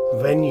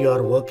 when you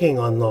are working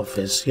on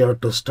Office, you have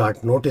to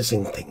start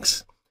noticing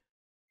things.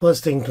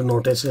 First thing to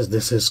notice is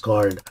this is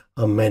called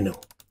a menu,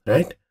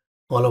 right?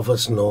 All of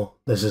us know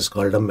this is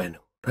called a menu,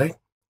 right?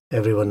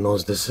 Everyone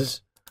knows this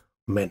is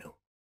menu.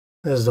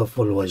 This is the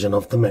full version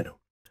of the menu.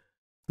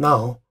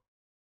 Now,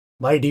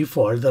 by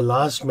default, the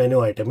last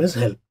menu item is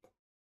help.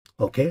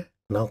 Okay,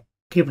 now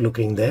keep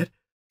looking there.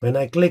 When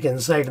I click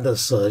inside the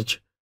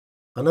search,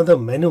 another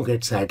menu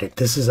gets added.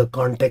 This is a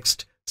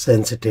context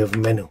sensitive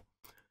menu.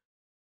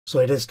 So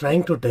it is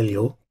trying to tell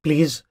you,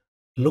 please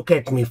look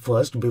at me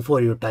first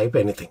before you type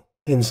anything,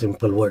 in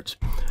simple words.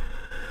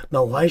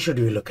 Now, why should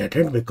we look at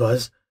it?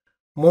 Because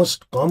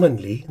most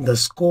commonly, the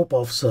scope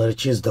of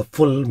search is the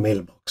full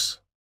mailbox.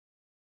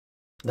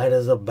 That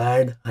is a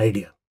bad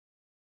idea.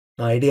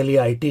 Now, ideally,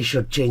 IT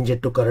should change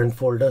it to current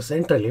folder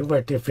centrally,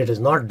 but if it is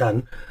not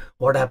done,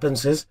 what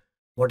happens is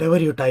whatever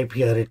you type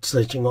here, it's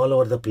searching all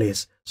over the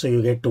place, so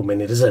you get too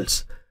many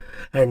results.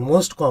 And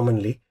most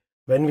commonly,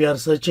 when we are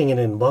searching in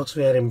inbox,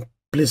 we are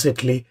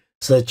implicitly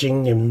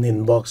searching in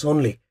inbox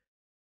only.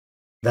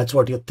 That's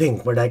what you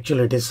think, but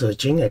actually it is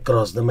searching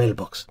across the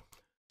mailbox.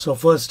 So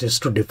first is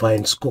to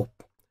define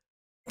scope.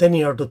 Then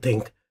you have to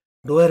think,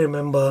 do I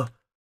remember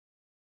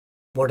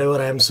whatever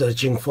I am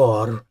searching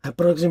for,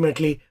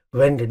 approximately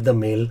when did the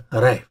mail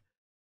arrive?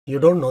 You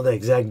don't know the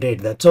exact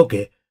date, that's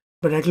okay,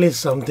 but at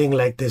least something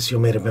like this you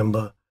may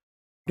remember.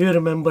 Do you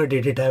remember,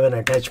 did it have an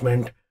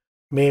attachment?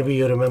 Maybe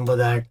you remember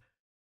that.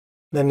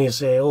 Then you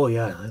say, oh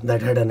yeah,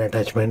 that had an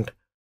attachment.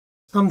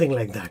 Something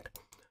like that.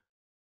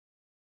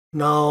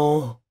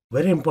 Now,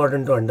 very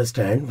important to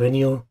understand, when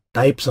you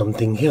type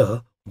something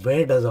here,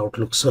 where does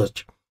Outlook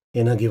search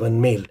in a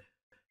given mail?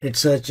 It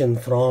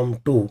searches from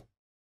to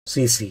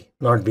CC,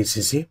 not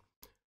BCC.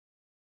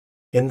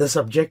 In the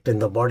subject, in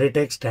the body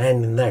text,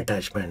 and in the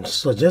attachments.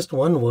 So just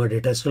one word,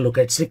 it has to look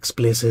at 6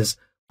 places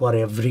for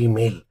every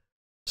mail.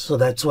 So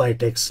that's why it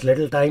takes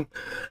little time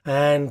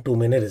and too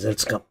many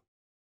results come.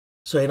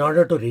 So in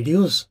order to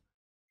reduce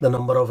the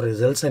number of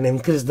results and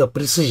increase the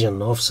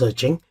precision of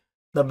searching,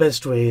 the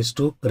best way is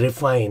to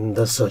refine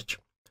the search.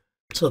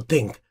 So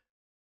think,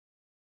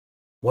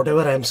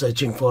 whatever I'm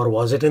searching for,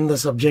 was it in the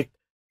subject?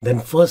 Then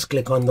first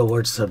click on the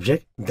word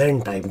subject,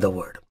 then type the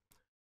word.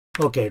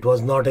 Okay, it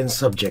was not in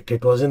subject,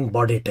 it was in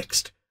body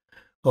text.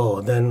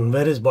 Oh, then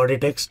where is body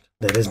text?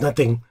 There is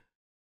nothing.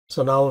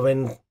 So now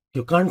when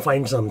you can't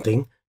find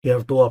something, you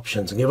have two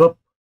options, give up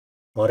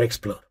or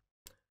explore.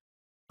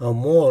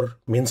 More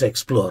means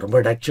explore,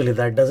 but actually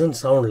that doesn't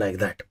sound like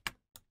that.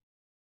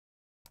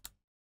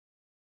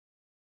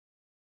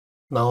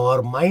 Now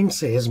our mind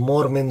says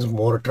more means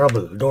more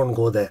trouble. Don't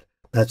go there.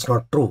 That's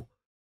not true.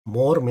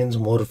 More means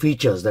more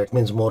features. That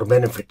means more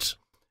benefits.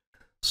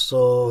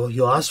 So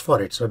you ask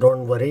for it. So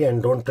don't worry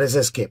and don't press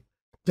escape.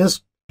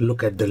 Just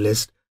look at the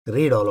list.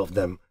 Read all of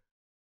them.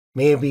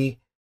 Maybe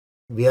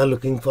we are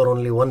looking for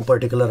only one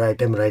particular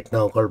item right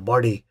now called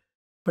body.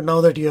 But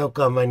now that you have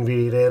come and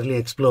we rarely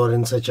explore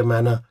in such a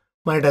manner,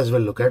 might as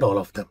well look at all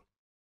of them.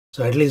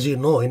 So at least you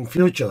know in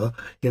future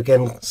you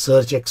can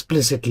search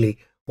explicitly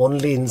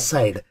only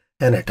inside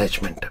an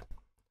attachment.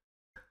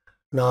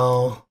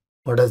 Now,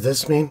 what does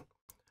this mean?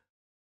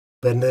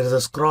 When there is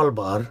a scroll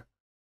bar,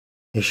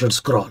 you should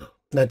scroll.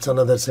 That's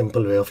another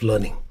simple way of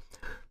learning.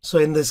 So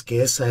in this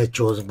case, I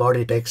chose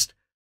body text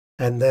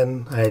and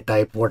then I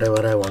type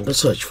whatever I want to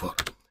search for.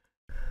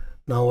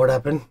 Now what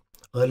happened?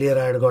 Earlier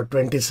I had got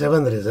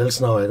 27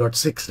 results, now I got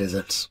 6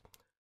 results.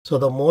 So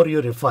the more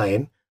you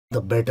refine,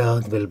 the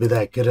better will be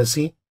the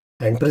accuracy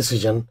and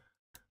precision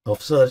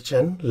of search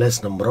and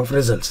less number of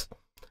results.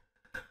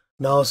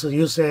 Now, so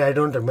you say, I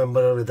don't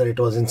remember whether it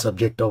was in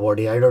subject or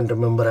body. I don't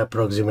remember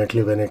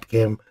approximately when it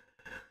came.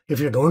 If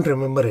you don't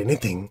remember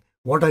anything,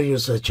 what are you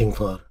searching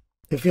for?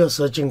 If you're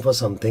searching for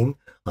something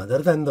other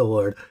than the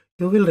word,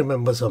 you will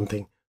remember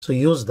something. So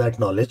use that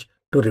knowledge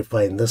to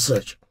refine the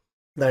search.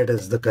 That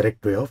is the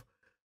correct way of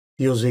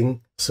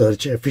using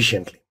search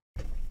efficiently.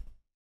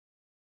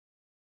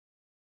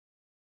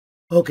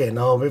 Okay,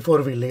 now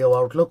before we leave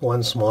Outlook,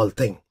 one small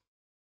thing.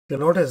 You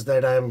notice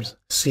that I'm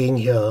seeing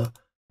here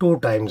 2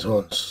 time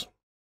zones.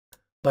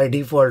 By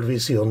default, we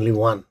see only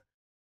one.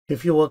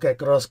 If you work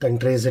across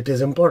countries, it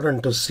is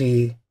important to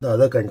see the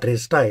other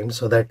country's time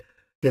so that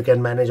you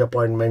can manage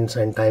appointments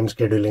and time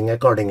scheduling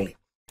accordingly.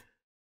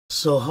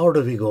 So how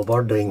do we go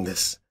about doing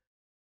this?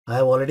 I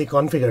have already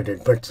configured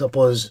it, but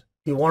suppose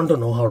you want to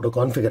know how to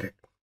configure it.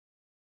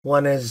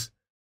 One is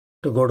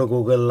to go to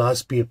Google,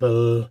 ask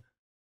people,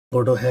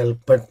 go to help,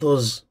 but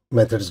those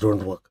methods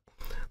don't work.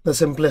 The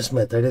simplest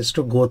method is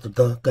to go to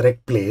the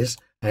correct place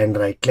and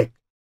right click.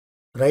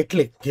 Right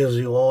click gives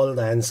you all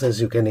the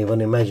answers you can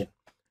even imagine.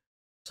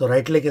 So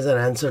right click is an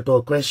answer to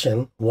a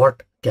question,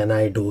 what can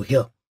I do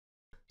here?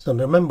 So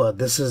remember,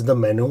 this is the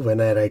menu when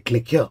I right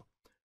click here.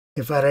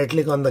 If I right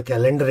click on the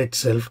calendar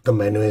itself, the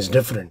menu is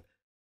different.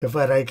 If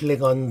I right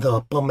click on the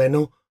upper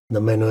menu,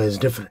 the menu is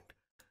different.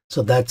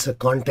 So that's a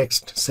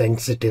context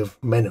sensitive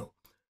menu.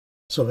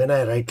 So when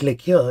I right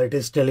click here, it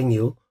is telling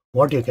you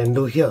what you can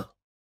do here.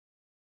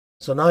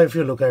 So now if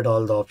you look at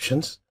all the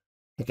options,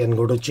 you can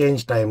go to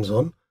change time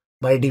zone.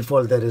 By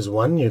default, there is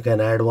one. You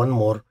can add one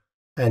more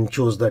and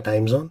choose the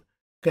time zone.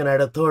 You can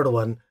add a third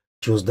one,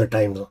 choose the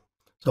time zone.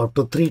 So up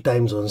to 3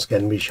 time zones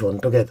can be shown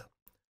together.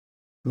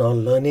 Now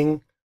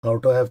learning how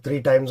to have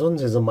 3 time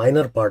zones is a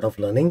minor part of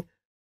learning.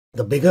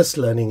 The biggest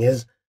learning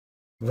is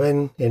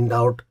when in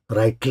doubt,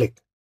 right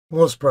click.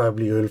 Most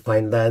probably you will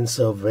find the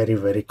answer very,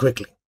 very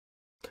quickly.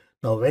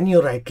 Now when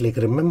you right click,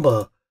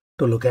 remember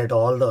to look at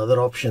all the other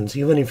options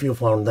even if you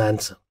found the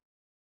answer.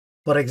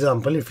 For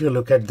example, if you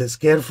look at this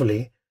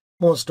carefully,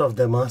 most of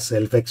them are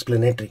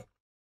self-explanatory.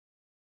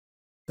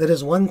 There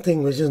is one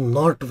thing which is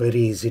not very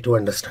easy to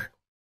understand.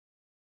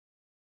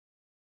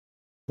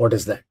 What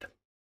is that?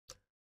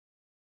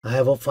 I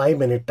have a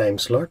 5-minute time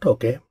slot,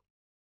 okay.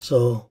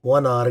 So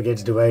 1 hour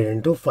gets divided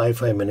into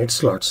 5-5-minute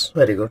slots.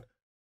 Very good.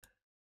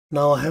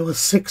 Now I have a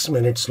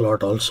 6-minute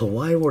slot also.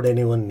 Why would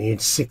anyone need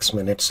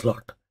 6-minute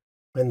slot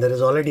when there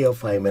is already a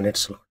 5-minute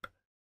slot?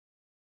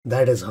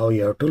 That is how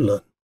you have to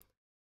learn.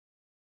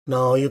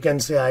 Now you can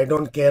say, I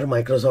don't care,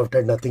 Microsoft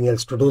had nothing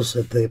else to do,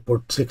 so they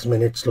put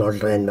 6-minute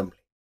slot randomly.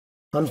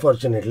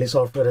 Unfortunately,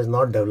 software is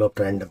not developed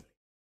randomly.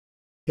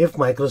 If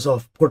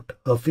Microsoft put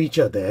a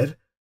feature there,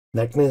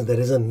 that means there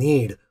is a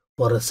need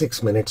for a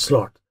 6-minute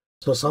slot.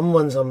 So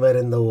someone somewhere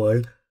in the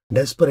world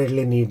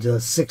desperately needs a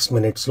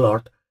 6-minute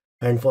slot,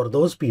 and for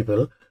those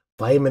people,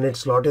 5-minute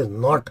slot is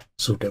not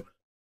suitable.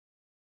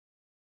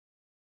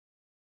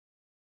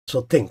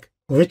 So think,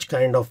 which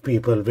kind of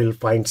people will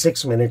find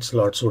 6-minute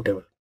slot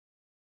suitable?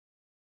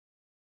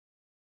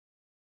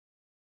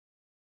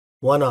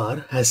 1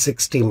 hour has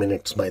 60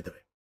 minutes, by the way.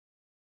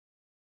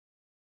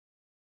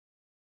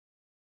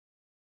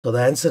 So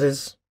the answer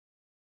is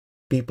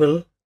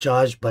people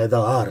charged by the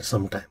hour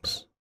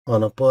sometimes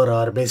on a per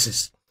hour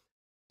basis.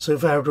 So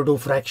if I have to do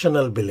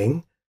fractional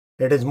billing,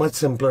 it is much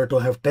simpler to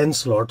have 10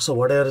 slots. So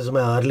whatever is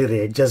my hourly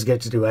rate just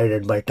gets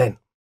divided by 10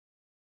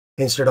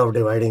 instead of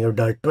dividing it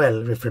by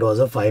 12 if it was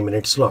a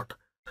 5-minute slot.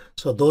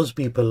 So those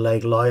people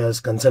like lawyers,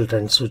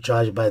 consultants who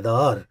charge by the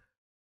hour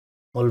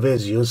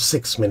always use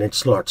 6-minute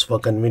slots for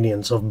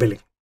convenience of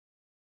billing.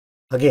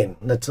 Again,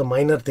 that's a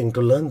minor thing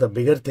to learn. The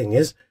bigger thing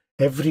is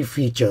every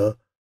feature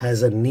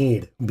has a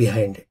need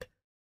behind it.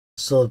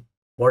 So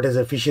what is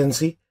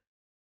efficiency?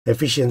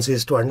 Efficiency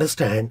is to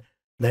understand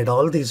that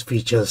all these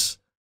features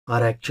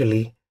are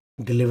actually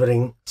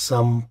delivering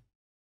some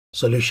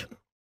solution.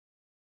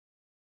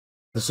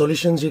 The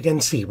solutions you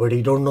can see, but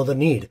you don't know the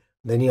need,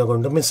 then you're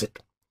going to miss it.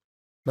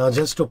 Now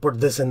just to put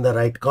this in the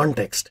right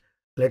context,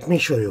 let me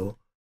show you.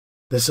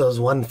 This was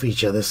one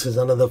feature, this is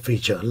another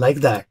feature. Like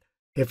that,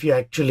 if you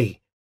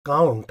actually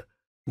count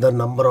the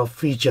number of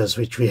features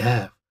which we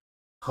have,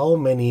 how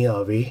many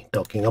are we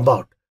talking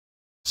about?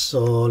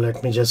 So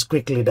let me just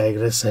quickly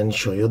digress and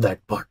show you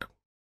that part.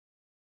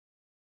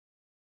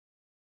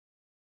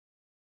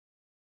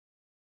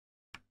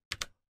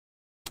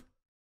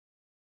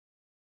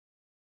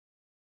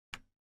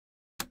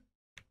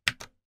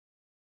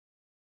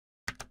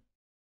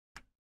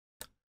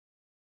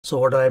 So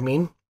what do I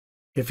mean?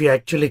 If you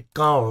actually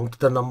count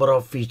the number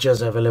of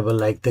features available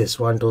like this,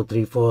 1, 2,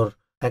 3, 4,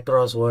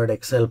 across Word,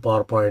 Excel,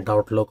 PowerPoint,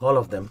 Outlook, all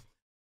of them,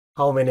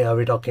 how many are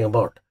we talking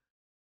about?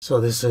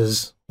 So this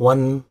is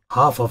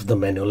 1/2 of the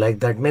menu. Like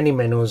that, many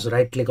menus,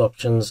 right click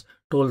options,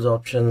 tools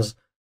options,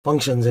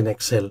 functions in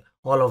Excel,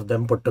 all of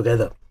them put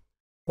together.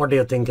 What do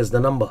you think is the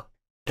number?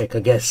 Take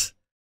a guess.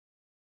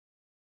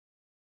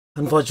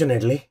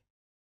 Unfortunately,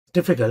 it's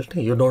difficult.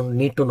 You don't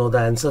need to know the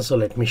answer, so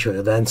let me show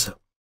you the answer.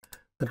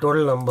 The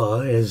total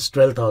number is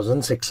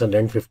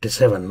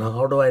 12,657. Now,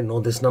 how do I know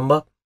this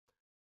number?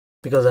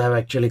 Because I have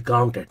actually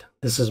counted.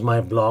 This is my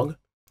blog.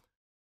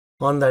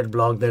 On that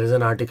blog, there is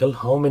an article,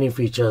 how many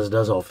features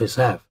does Office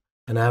have?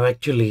 And I have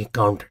actually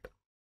counted.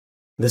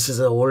 This is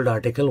an old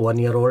article, 1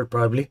 year old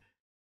probably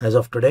as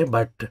of today,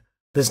 but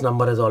this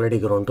number has already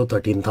grown to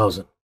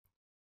 13,000.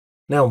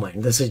 Never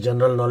mind, this is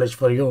general knowledge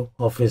for you.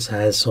 Office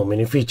has so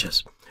many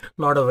features.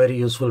 Not a very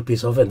useful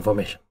piece of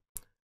information.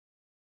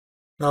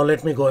 Now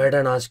let me go ahead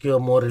and ask you a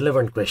more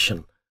relevant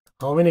question.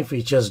 How many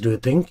features do you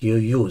think you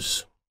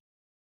use?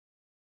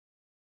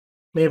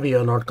 Maybe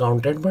you're not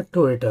counted, but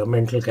do it a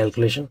mental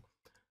calculation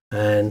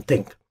and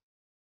think.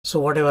 So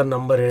whatever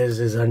number is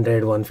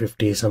 100,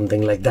 150,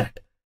 something like that.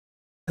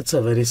 That's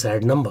a very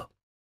sad number.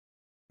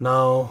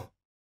 Now,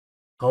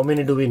 how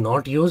many do we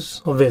not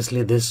use?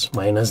 Obviously this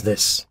minus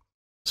this.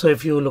 So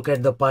if you look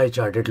at the pie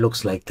chart, it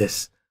looks like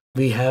this.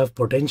 We have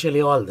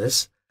potentially all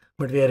this,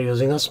 but we are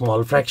using a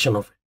small fraction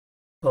of it.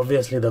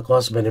 obviously the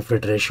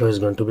cost-benefit ratio is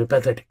going to be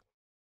pathetic.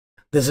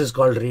 This is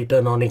called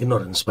return on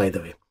ignorance, by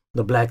the way.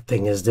 The black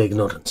thing is the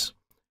ignorance.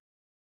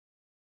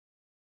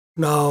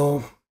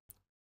 Now,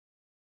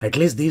 at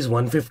least these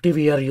 150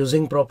 we are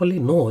using properly?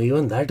 No,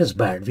 even that is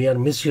bad. We are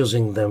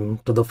misusing them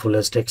to the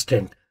fullest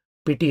extent.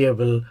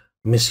 Pitiable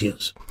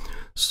misuse.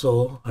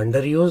 So,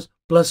 underuse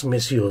plus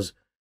misuse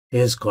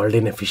is called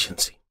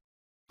inefficiency.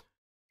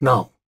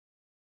 Now,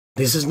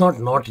 this is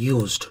not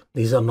used.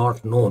 These are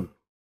not known.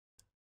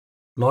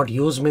 Not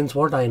used means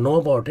what? I know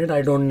about it,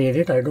 I don't need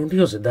it, I don't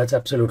use it. That's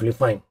absolutely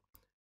fine.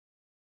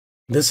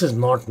 This is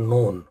not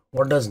known.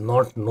 What does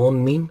not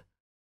known mean?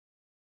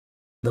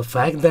 The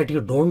fact that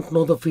you don't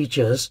know the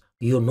features,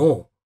 you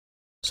know.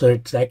 So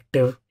it's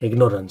active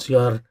ignorance. You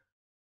are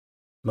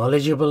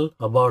knowledgeable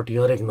about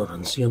your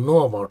ignorance. You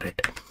know about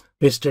it.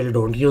 We still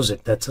don't use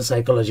it. That's a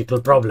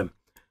psychological problem.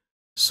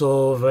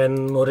 So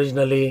when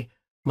originally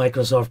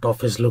Microsoft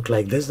Office looked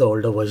like this, the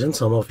older version,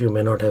 some of you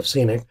may not have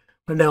seen it,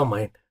 but never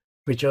mind.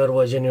 Whichever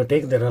version you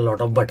take, there are a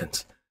lot of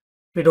buttons.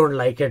 We don't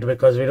like it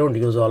because we don't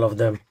use all of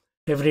them.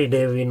 Every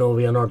day we know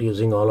we are not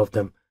using all of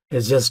them.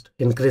 It's just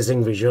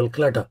increasing visual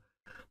clutter.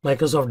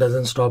 Microsoft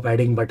doesn't stop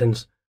adding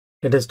buttons.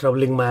 It is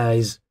troubling my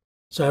eyes.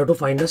 So I have to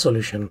find a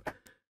solution.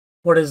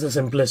 What is the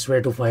simplest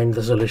way to find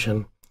the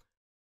solution?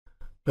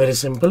 Very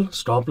simple.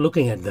 Stop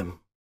looking at them.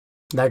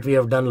 That we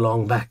have done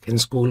long back. In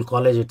school,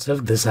 college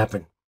itself, this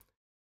happened.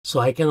 So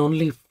I can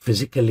only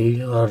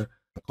physically or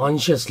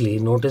consciously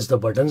notice the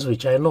buttons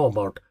which I know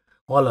about.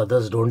 All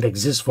others don't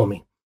exist for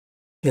me.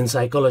 In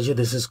psychology,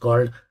 this is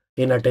called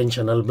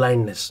inattentional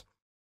blindness.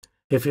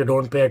 If you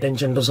don't pay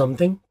attention to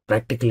something,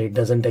 practically it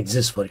doesn't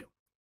exist for you.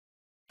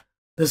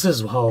 This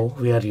is how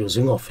we are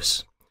using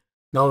Office.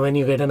 Now, when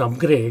you get an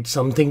upgrade,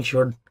 something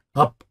should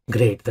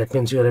upgrade. That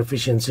means your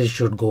efficiency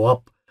should go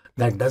up.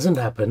 That doesn't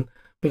happen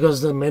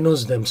because the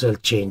menus themselves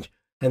change.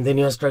 And then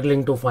you are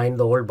struggling to find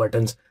the old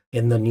buttons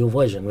in the new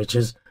version, which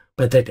is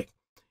pathetic.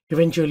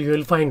 Eventually, you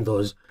will find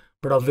those,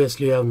 but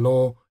obviously you have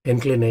no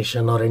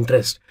inclination or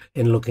interest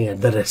in looking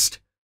at the rest.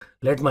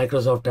 Let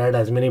Microsoft add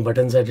as many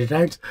buttons as it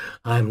adds.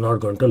 I am not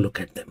going to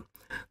look at them.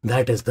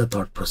 That is the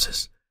thought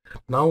process.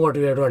 Now what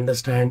we have to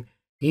understand,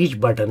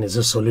 each button is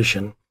a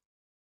solution.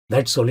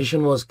 That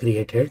solution was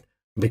created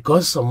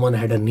because someone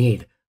had a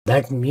need.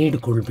 That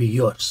need could be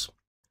yours.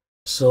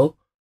 So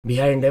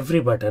behind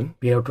every button,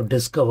 we have to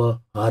discover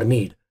our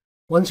need.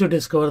 Once you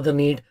discover the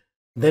need,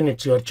 then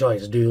it's your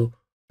choice. Do you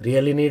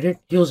really need it?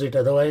 Use it.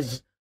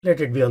 Otherwise, let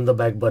it be on the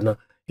back burner.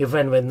 If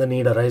and when the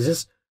need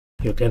arises,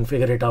 you can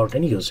figure it out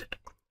and use it.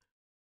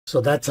 So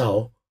that's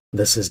how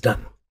this is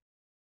done.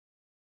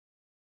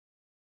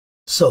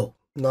 So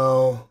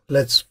now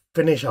let's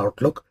finish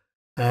Outlook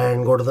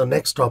and go to the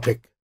next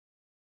topic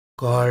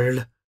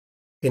called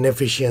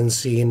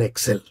inefficiency in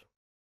Excel.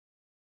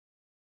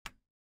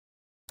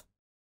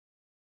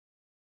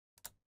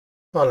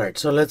 Alright,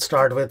 so let's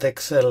start with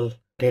Excel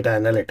data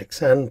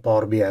analytics and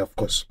Power BI, of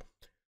course.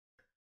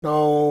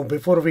 Now,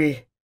 before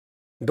we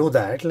do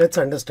that, let's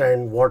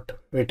understand what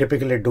we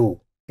typically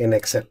do in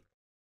Excel.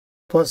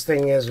 First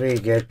thing is we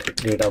get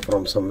data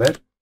from somewhere,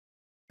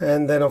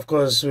 and then of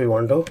course we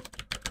want to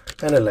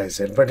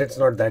analyze it, but it's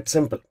not that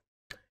simple.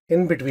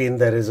 In between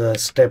there is a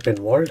step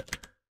involved.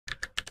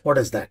 What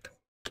is that?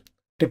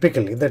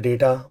 Typically the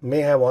data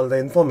may have all the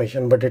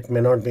information, but it may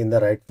not be in the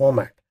right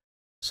format.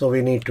 So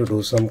we need to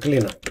do some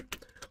cleanup.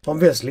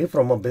 Obviously,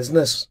 from a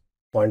business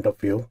point of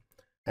view,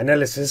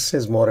 analysis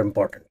is more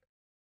important.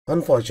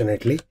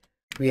 Unfortunately,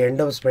 we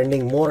end up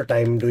spending more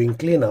time doing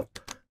cleanup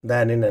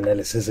than in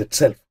analysis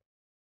itself.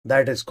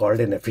 That is called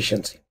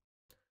inefficiency.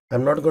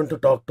 I'm not going to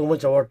talk too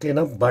much about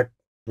cleanup, but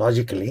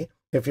logically,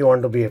 if you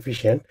want to be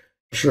efficient,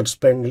 you should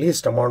spend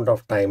least amount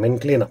of time in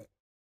cleanup.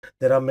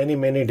 There are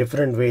many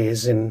different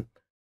ways in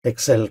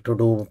Excel to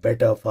do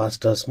better,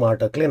 faster,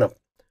 smarter cleanup.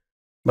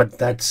 But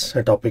that's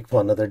a topic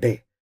for another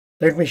day.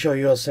 Let me show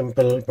you a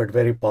simple but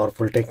very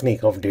powerful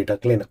technique of data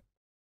cleanup.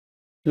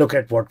 Look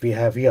at what we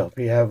have here.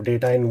 We have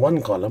data in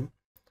one column.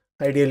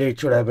 Ideally, it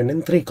should have been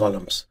in 3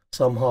 columns.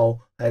 Somehow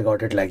I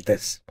got it like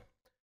this.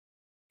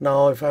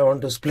 Now, if I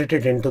want to split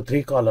it into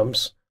 3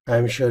 columns,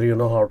 I'm sure you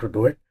know how to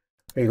do it.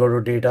 We go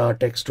to data,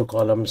 text to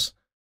columns,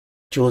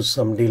 choose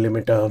some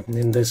delimiter.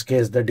 In this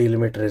case, the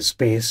delimiter is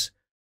space.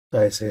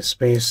 So I say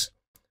space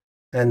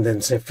and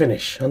then say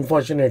finish.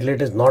 Unfortunately,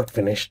 it is not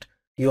finished.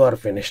 You are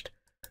finished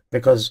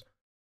because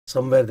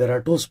somewhere there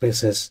are 2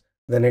 spaces,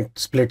 then it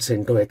splits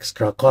into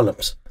extra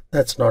columns.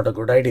 That's not a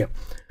good idea.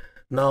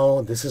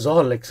 Now this is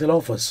all Excel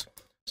offers.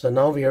 So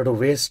now we have to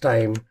waste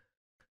time.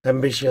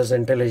 Ambitious,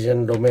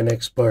 intelligent domain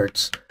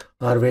experts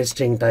are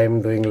wasting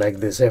time doing like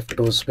this: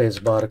 F2 space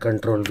bar,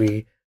 Control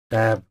V,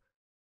 tab,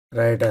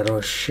 right arrow,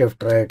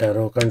 shift right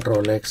arrow,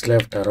 Control X,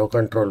 left arrow,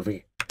 Control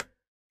V.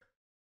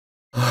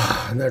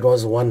 That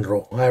was 1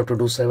 row. I have to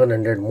do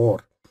 700 more.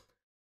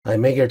 I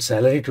may get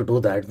salary to do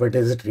that, but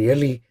is it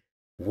really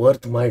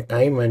worth my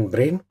time and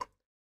brain?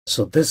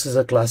 So this is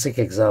a classic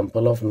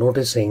example of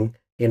noticing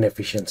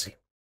inefficiency.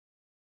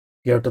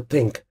 You have to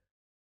think,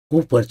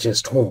 who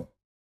purchased whom?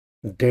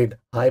 Did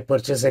I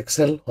purchase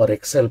Excel or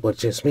Excel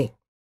purchase me?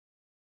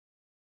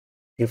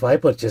 If I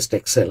purchased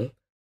Excel,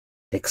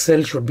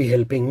 Excel should be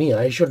helping me.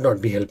 I should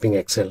not be helping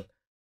Excel.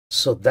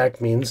 So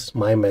that means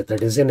my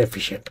method is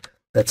inefficient.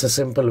 That's a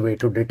simple way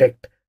to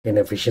detect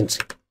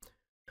inefficiency.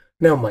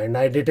 Never mind,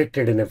 I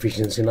detected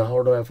inefficiency. Now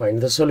how do I find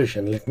the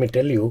solution? Let me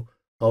tell you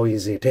how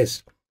easy it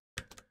is.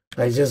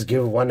 I just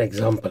give one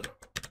example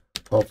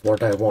of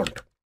what I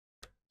want.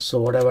 So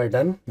what have I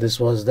done? This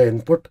was the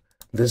input.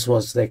 This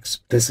is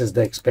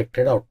the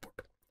expected output.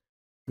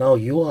 Now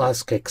you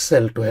ask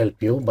Excel to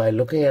help you by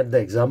looking at the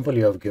example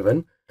you have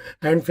given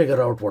and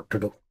figure out what to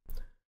do.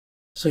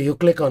 So you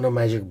click on a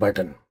magic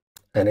button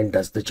and it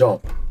does the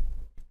job.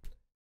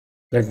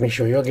 Let me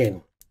show you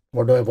again.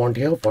 What do I want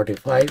here?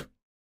 45.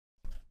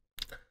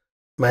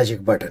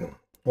 Magic button.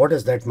 What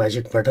is that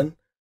magic button?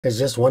 It's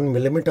just 1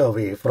 millimeter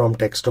away from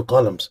text to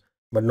columns,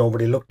 but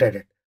nobody looked at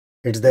it.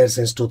 It's there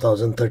since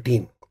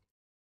 2013.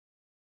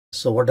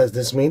 So what does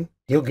this mean?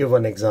 You give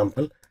an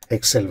example,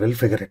 Excel will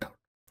figure it out.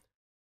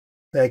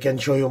 I can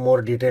show you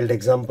more detailed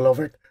example of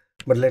it,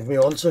 but let me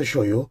also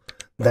show you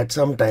that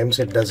sometimes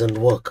it doesn't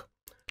work.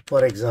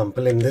 For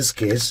example, in this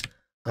case,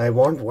 I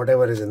want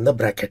whatever is in the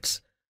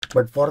brackets,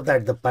 but for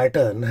that the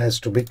pattern has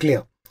to be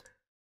clear.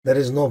 There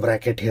is no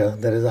bracket here,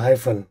 there is a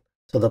hyphen,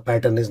 so the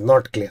pattern is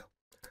not clear.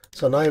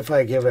 So now if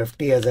I give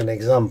FT as an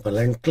example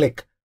and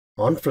click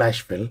on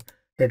flash fill,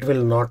 it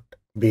will not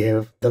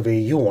behave the way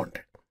you want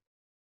it.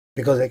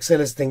 Because Excel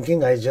is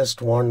thinking I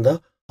just want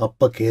the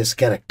uppercase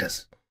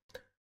characters.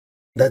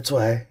 That's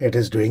why it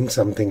is doing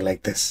something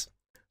like this.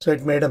 So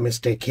it made a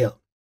mistake here.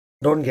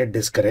 Don't get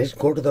discouraged.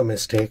 Go to the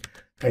mistake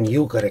and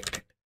you correct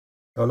it.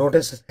 Now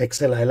notice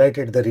Excel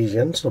highlighted the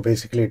region. So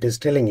basically it is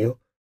telling you,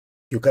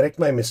 you correct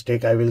my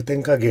mistake, I will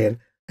think again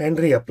and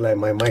reapply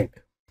my mind.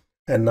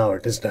 And now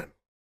it is done.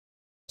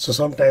 So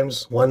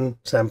sometimes one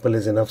sample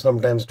is enough,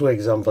 sometimes 2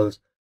 examples,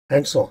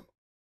 and so on.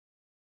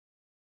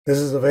 This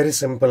is a very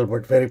simple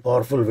but very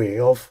powerful way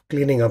of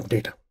cleaning up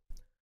data.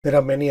 There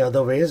are many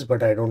other ways,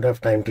 but I don't have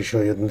time to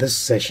show you in this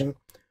session.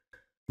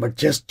 But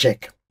just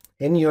check.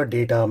 In your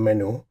data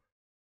menu,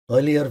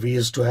 earlier we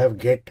used to have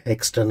get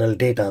external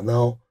data.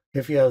 Now,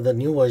 if you have the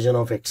new version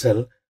of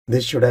Excel,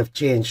 this should have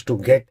changed to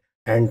get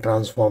and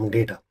transform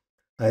data.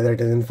 Either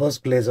it is in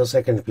first place or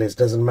second place,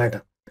 doesn't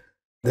matter.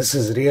 This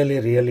is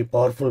really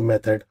powerful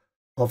method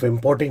of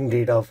importing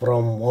data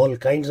from all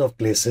kinds of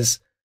places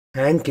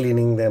and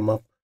cleaning them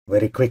up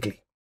very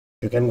quickly.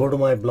 You can go to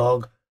my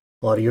blog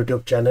or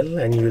YouTube channel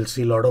and you will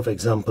see a lot of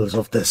examples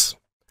of this.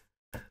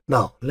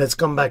 Now let's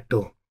come back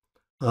to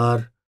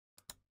our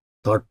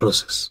thought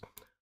process.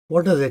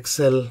 What does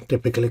Excel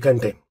typically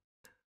contain?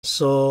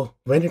 So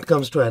when it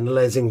comes to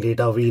analyzing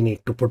data, we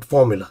need to put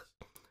formulas.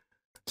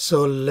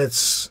 So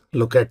let's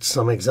look at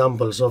some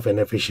examples of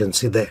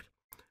inefficiency there.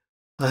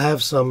 I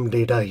have some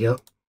data here.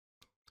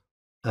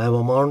 I have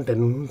amount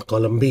in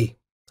column B.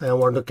 I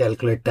want to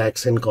calculate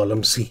tax in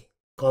column C.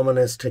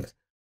 Commonest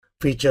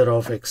feature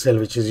of Excel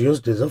which is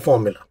used is a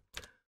formula.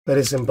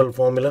 Very simple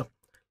formula.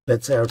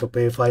 Let's say I have to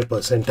pay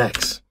 5%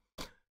 tax.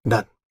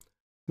 Done.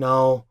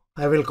 Now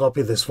I will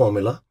copy this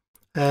formula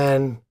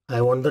and I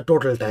want the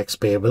total tax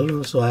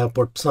payable. So I have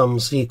put sum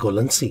C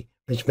colon C,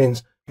 which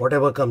means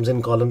whatever comes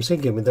in column C,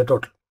 give me the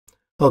total.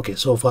 Okay,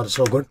 so far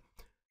so good.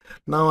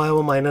 Now I have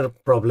a minor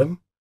problem.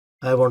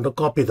 I want to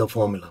copy the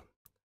formula.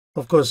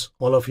 Of course,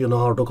 all of you know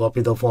how to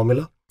copy the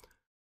formula.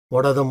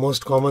 What are the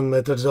most common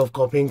methods of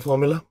copying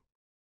formula?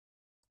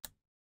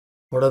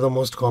 What are the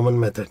most common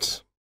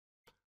methods?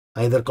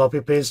 Either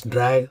copy paste,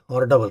 drag,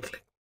 or double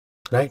click,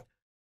 right?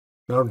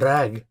 Now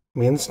drag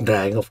means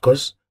drag, of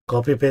course.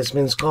 Copy paste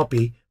means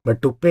copy,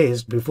 but to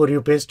paste, before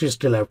you paste, you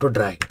still have to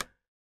drag.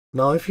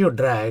 Now if you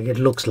drag, it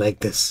looks like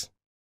this.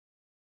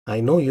 I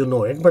know you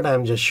know it, but I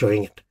am just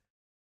showing it.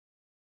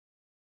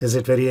 Is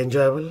it very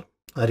enjoyable?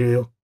 Are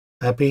you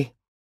happy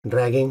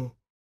dragging?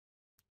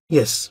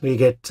 Yes, we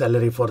get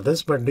salary for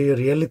this, but do you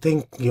really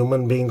think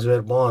human beings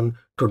were born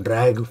to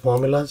drag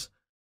formulas?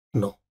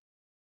 No.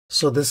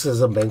 So this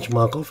is a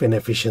benchmark of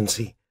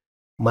inefficiency.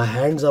 My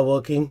hands are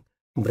working,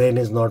 brain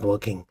is not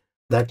working.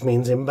 That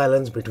means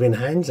imbalance between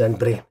hands and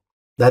brain.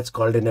 That's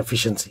called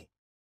inefficiency.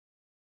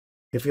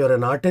 If you're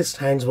an artist,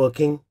 hands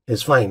working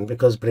is fine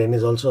because brain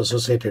is also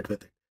associated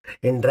with it.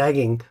 In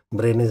dragging,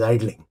 brain is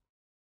idling.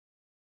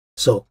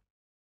 So,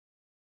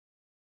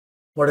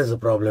 what is the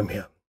problem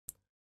here?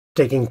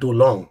 Taking too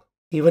long.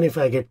 Even if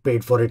I get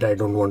paid for it, I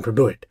don't want to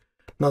do it.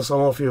 Now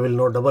some of you will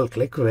know double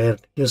click, where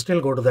you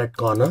still go to that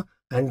corner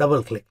and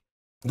double click.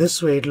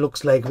 This way it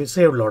looks like we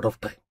saved a lot of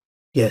time.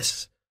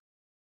 Yes,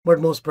 but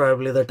most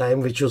probably the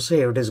time which you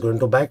saved is going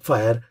to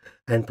backfire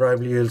and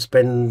probably you'll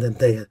spend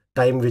the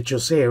time which you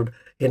saved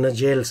in a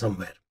jail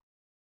somewhere.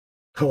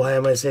 Why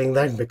am I saying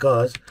that?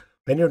 Because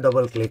when you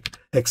double click,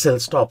 Excel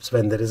stops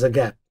when there is a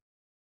gap.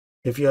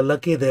 If you're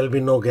lucky, there'll be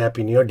no gap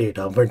in your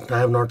data, but I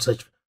have not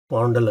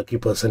found a lucky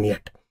person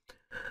yet.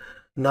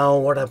 Now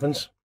what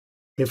happens?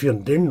 If you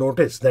didn't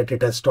notice that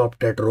it has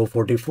stopped at row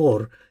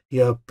 44,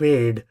 you have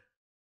paid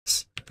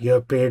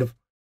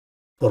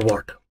for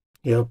what?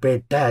 You have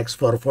paid tax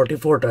for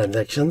 44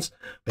 transactions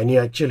when you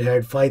actually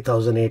had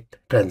 5008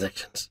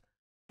 transactions.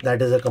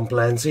 that is a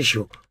compliance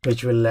issue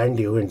which will land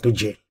you into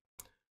jail.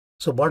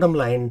 So bottom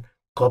line,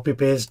 copy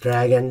paste,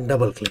 drag and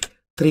double click.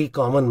 3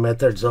 common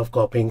methods of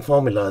copying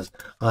formulas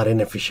are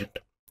inefficient.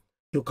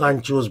 You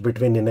can't choose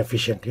between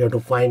inefficient. You have to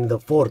find the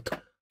 4th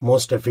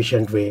most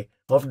efficient way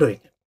of doing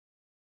it.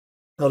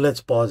 Now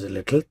let's pause a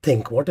little.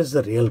 Think, what is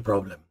the real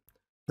problem?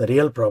 The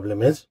real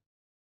problem is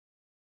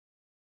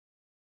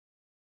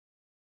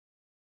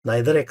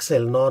neither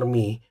Excel nor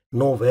me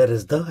know where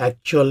is the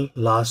actual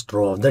last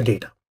row of the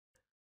data.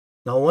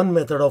 Now one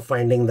method of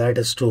finding that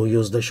is to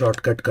use the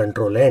shortcut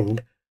Control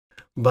End,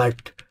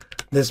 but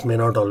this may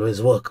not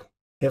always work.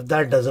 If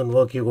that doesn't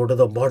work, you go to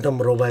the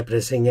bottom row by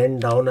pressing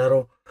End down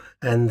arrow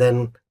and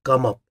then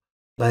come up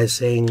by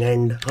saying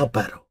End up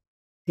arrow.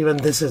 Even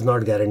this is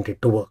not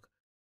guaranteed to work.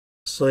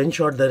 So in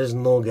short, there is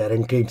no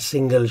guaranteed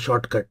single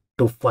shortcut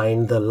to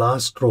find the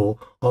last row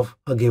of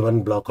a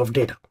given block of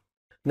data.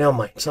 Never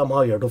mind,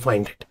 somehow you have to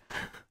find it.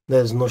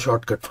 There is no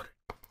shortcut for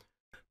it.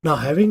 Now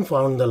having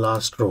found the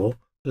last row,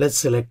 let's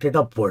select it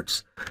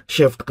upwards.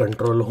 Shift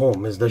Control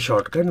Home is the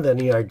shortcut, then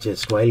you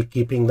adjust while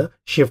keeping the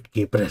Shift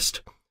key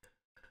pressed.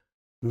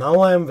 Now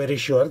I am very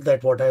sure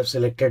that what I have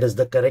selected is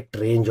the correct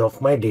range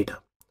of my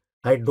data.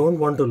 I don't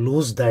want to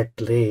lose that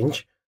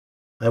range.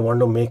 I want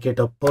to make it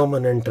a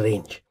permanent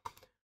range.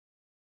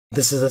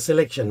 This is a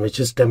selection which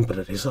is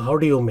temporary. So how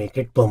do you make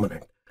it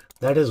permanent?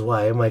 That is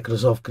why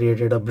Microsoft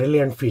created a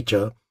brilliant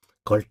feature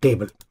called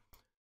Table.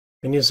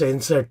 When you say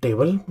Insert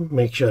Table,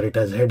 make sure it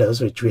has headers,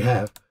 which we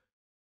have.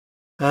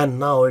 And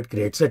now it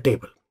creates a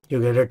table. You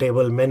get a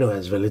table menu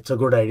as well. It's a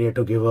good idea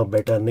to give a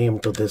better name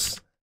to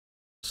this,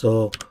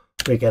 so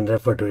we can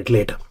refer to it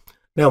later.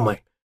 Never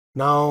mind.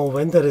 Now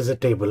when there is a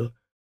table,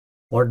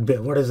 what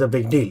is the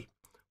big deal?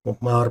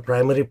 Our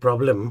primary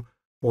problem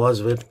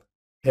was with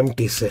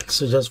empty cells.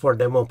 So just for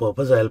demo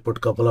purpose, I'll put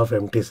a couple of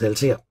empty cells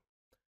here.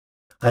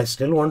 I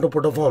still want to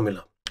put a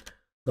formula.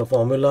 The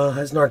formula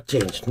has not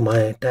changed.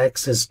 My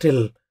tax is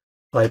still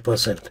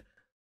 5%.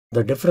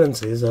 The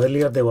difference is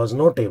earlier there was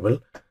no table.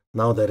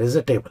 Now there is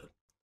a table.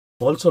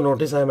 Also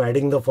notice I'm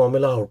adding the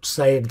formula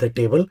outside the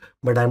table,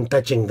 but I'm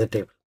touching the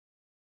table.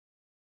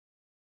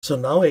 So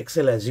now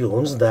Excel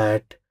assumes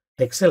that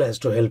Excel has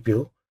to help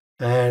you,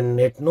 and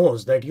it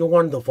knows that you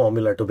want the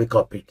formula to be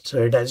copied.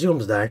 So it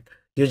assumes that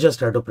you just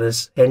have to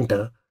press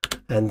Enter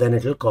and then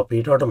it will copy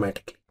it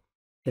automatically.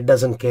 It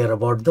doesn't care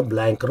about the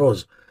blank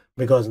rows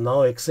because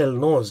now Excel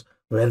knows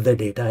where the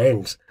data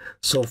ends.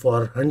 So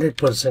for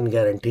 100%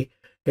 guarantee,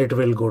 it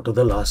will go to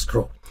the last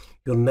row.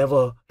 You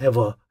never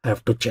ever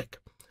have to check.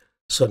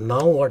 So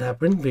now what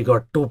happened? We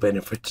got 2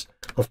 benefits.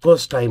 Of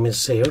course, time is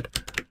saved,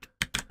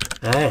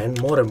 and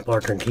more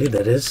importantly,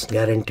 there is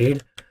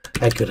guaranteed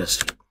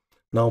accuracy.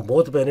 Now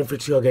both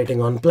benefits you are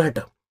getting on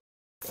platter.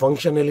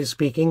 Functionally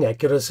speaking,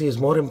 accuracy is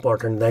more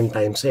important than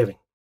time saving.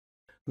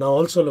 Now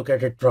also look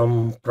at it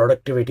from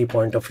productivity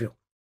point of view.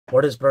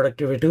 What is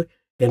productivity?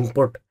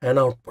 Input and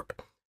output.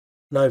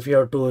 Now if you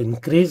have to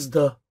increase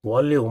the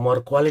volume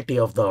or quality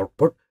of the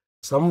output,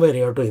 somewhere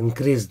you have to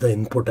increase the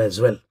input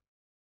as well.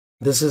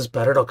 This is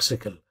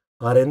paradoxical.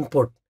 Our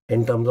input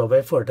in terms of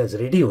effort has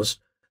reduced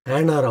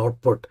and our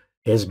output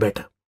is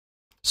better.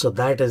 So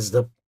that is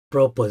the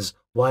purpose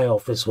why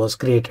Office was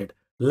created.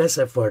 Less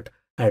effort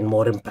and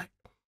more impact.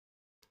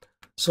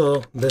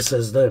 So this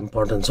is the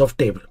importance of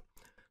table.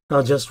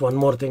 Now just one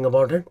more thing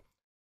about it.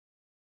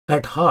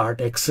 At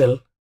heart,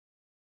 Excel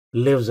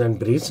lives and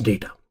breathes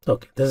data.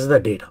 Okay, this is the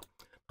data.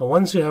 Now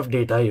once you have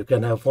data, you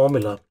can have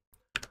formula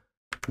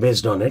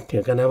based on it.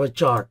 You can have a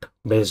chart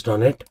based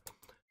on it.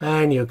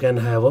 And you can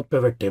have a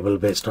pivot table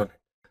based on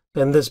it.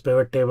 In this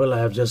pivot table, I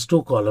have just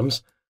 2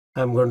 columns.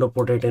 I'm going to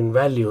put it in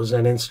values,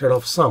 and instead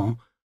of sum,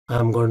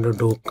 I'm going to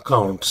do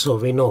count. So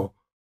we know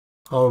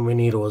how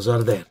many rows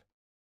are there.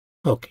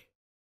 Okay.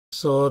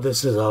 So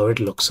this is how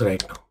it looks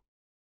right now.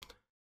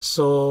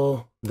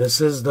 So this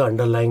is the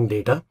underlying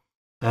data,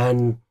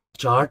 and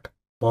chart,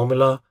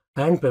 formula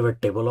and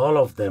pivot table, all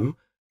of them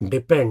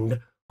depend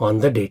on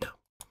the data.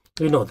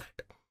 We know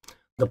that.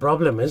 The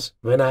problem is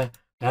when I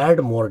add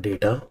more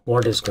data,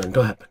 what is going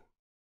to happen?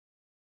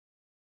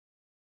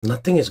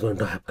 Nothing is going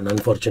to happen,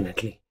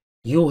 unfortunately.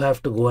 You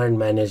have to go and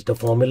manage the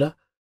formula.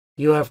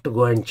 You have to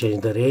go and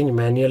change the range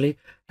manually,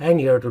 and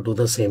you have to do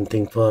the same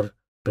thing for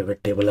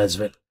pivot table as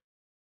well.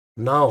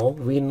 Now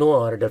we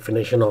know our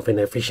definition of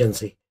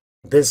inefficiency.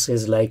 This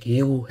is like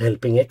you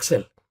helping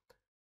Excel.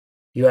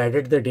 You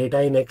added the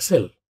data in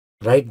Excel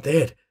right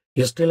there.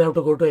 You still have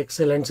to go to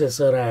Excel and say,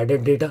 sir, I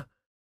added data.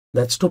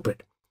 That's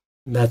stupid.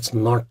 That's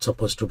not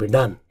supposed to be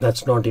done.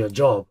 That's not your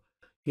job.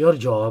 Your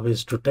job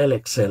is to tell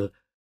Excel,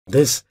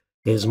 this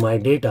is my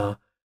data,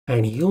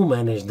 and you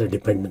manage the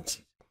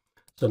dependencies.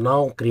 So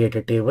now create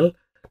a table.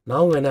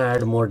 Now when I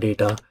add more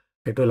data,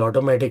 it will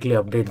automatically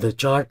update the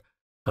chart,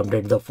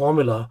 update the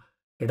formula.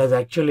 It has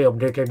actually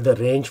updated the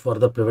range for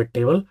the pivot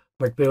table,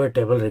 but pivot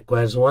table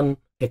requires one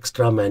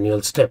extra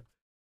manual step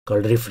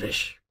called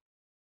refresh.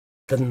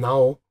 Then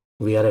now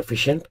we are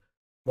efficient.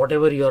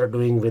 Whatever you are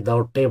doing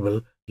without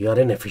table, you are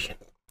inefficient.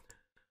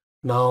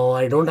 Now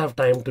I don't have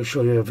time to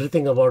show you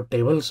everything about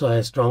table, so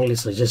I strongly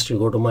suggest you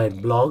go to my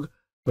blog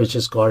which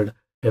is called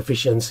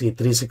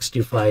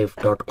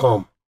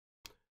efficiency365.com.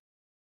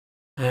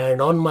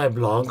 And on my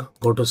blog,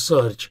 go to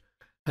search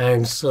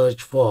and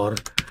search for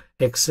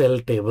Excel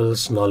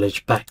Tables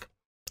Knowledge Pack.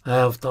 I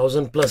have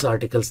 1000+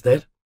 articles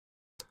there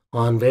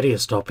on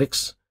various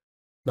topics.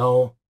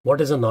 Now,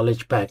 what is a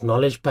knowledge pack?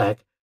 Knowledge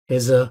pack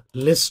is a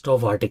list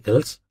of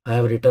articles I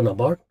have written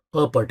about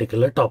a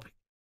particular topic.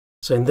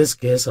 So in this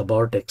case,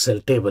 about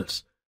Excel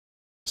tables.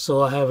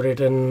 So I have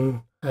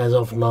written as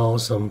of now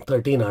some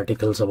 13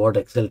 articles about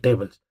Excel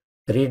tables.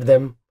 Read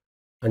them,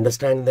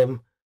 understand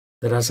them.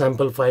 There are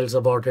sample files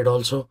about it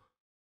also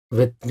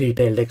with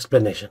detailed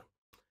explanation.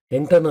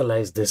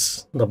 Internalize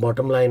this. The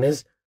bottom line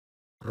is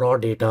raw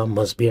data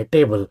must be a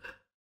table.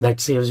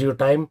 That saves you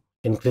time,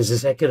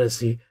 increases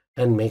accuracy,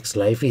 and makes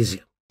life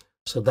easier.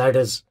 So that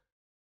is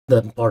the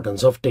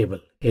importance of table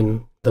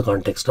in the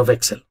context of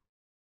Excel.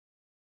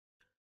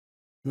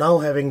 Now,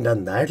 having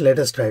done that, let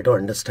us try to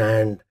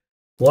understand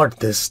what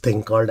this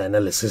thing called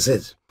analysis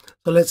is.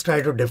 So let's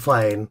try to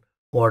define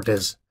what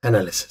is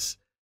analysis.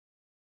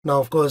 Now,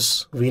 of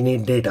course, we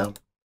need data.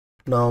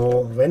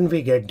 Now, when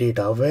we get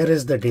data, where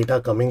is the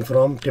data coming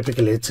from?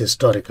 Typically, it's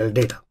historical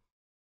data.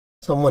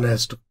 Someone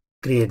has to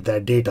create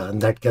that data,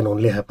 and that can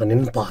only happen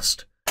in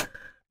past.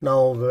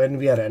 Now, when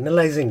we are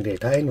analyzing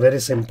data in very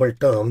simple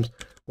terms,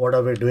 what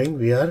are we doing?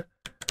 We are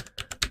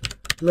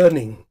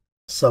learning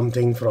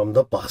something from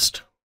the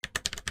past.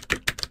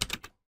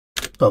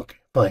 Okay,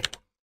 fine.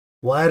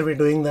 Why are we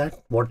doing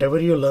that? Whatever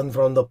you learn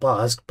from the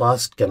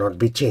past cannot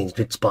be changed.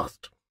 It's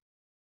past.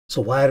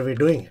 So why are we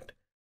doing it?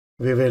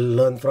 We will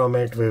learn from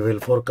it, we will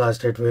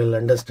forecast it, we will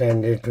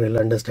understand it, we will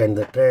understand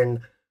the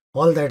trend.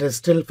 All that is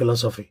still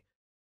philosophy.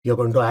 You're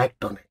going to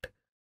act on it.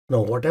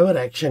 Now, whatever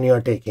action you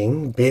are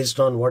taking based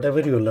on whatever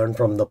you learned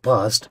from the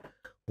past,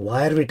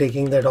 why are we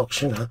taking that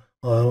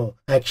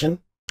action?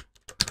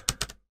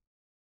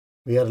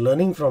 We are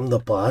learning from the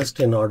past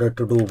in order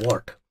to do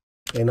what?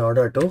 In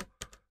order to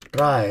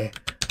try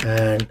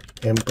and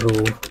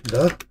improve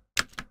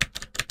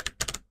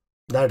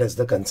that is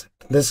the concept.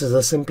 This is a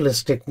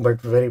simplistic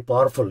but very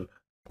powerful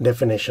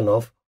definition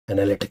of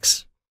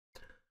analytics.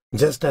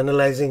 Just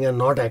analyzing and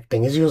not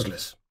acting is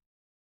useless.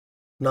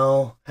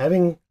 Now,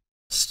 having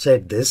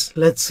said this,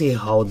 let's see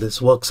how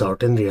this works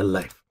out in real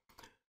life.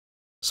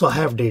 So I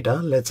have data.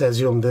 Let's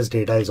assume this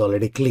data is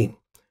already clean.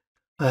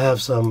 I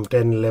have some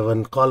 10,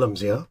 11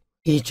 columns here.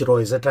 Each row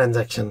is a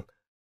transaction.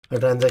 A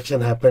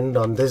transaction happened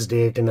on this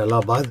date in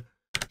Allahabad.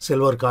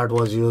 Silver card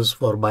was used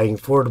for buying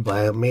food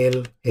by a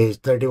male, age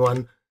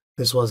 31.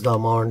 This was the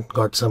amount,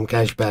 got some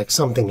cash back,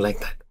 something like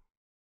that.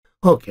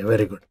 Okay,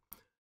 very good.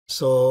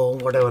 So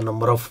whatever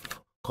number of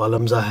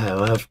columns I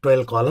have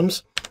 12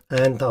 columns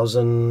and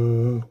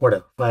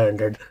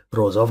 500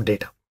 rows of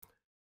data.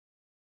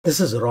 This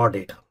is raw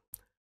data.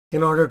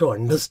 In order to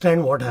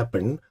understand what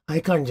happened, I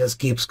can't just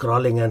keep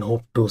scrolling and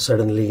hope to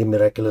suddenly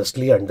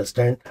miraculously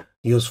understand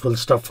useful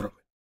stuff from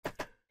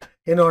it.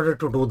 In order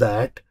to do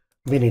that,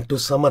 we need to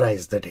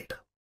summarize the data.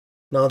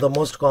 Now, the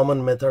most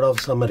common method of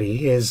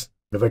summary is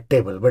pivot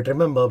table. But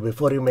remember,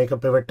 before you make a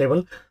pivot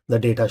table, the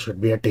data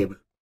should be a table.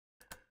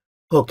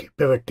 Okay,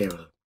 pivot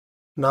table.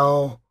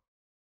 Now,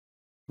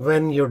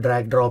 when you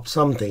drag drop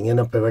something in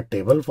a pivot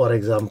table, for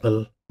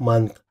example,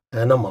 month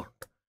and amount,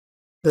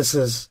 this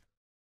is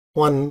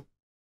one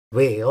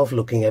way of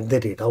looking at the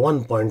data,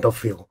 one point of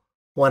view,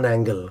 one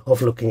angle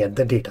of looking at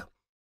the data.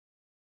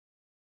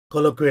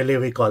 Colloquially,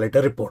 we call it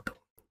a report.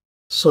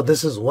 So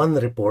this is one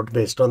report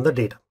based on the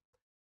data.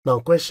 Now,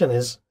 question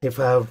is, if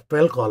I have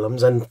 12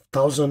 columns and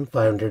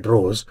 1500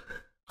 rows,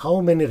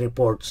 how many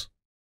reports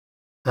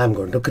I'm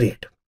going to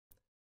create?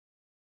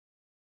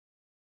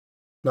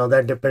 Now,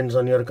 that depends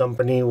on your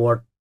company,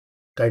 what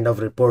kind of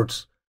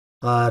reports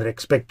are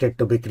expected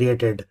to be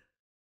created.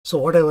 So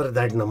whatever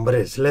that number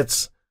is,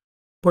 let's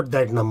put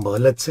that number.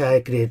 Let's say I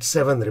create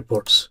 7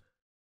 reports.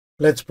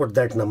 Let's put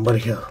that number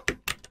here.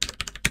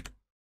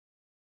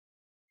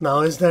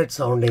 Now, is that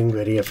sounding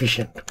very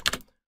efficient?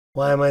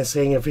 Why am I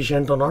saying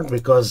efficient or not?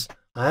 Because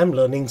I am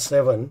learning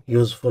 7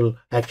 useful,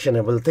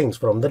 actionable things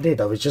from the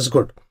data, which is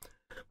good.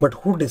 But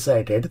who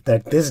decided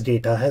that this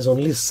data has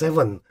only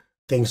 7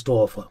 things to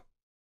offer?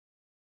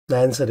 The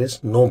answer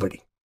is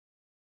nobody.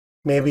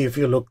 Maybe if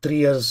you look 3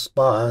 years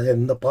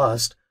in the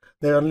past,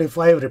 there are only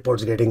 5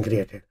 reports getting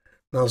created.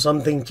 Now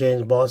something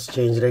changed, boss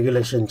changed,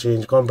 regulation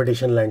changed,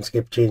 competition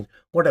landscape changed,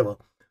 whatever.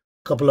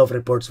 Couple of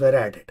reports were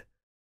added.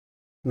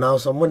 Now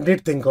someone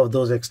did think of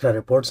those extra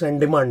reports and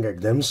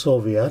demanded them, so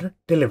we are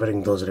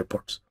delivering those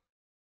reports.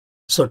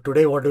 So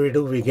today what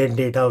do? We get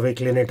data, we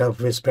clean it up,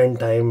 we spend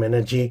time,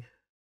 energy,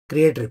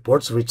 create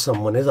reports which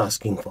someone is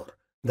asking for.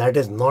 That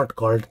is not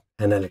called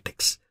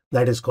analytics.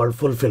 That is called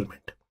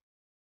fulfillment.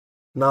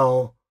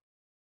 Now,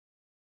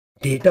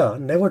 data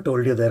never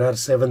told you there are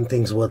 7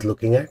 things worth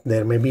looking at.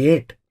 There may be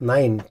 8,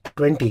 9,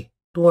 20,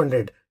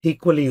 200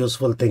 equally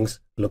useful things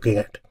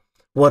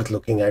worth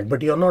looking at,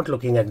 but you're not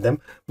looking at them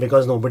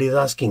because nobody is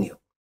asking you.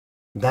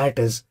 That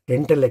is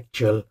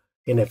intellectual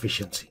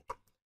inefficiency.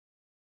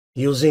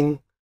 Using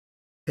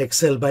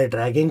Excel by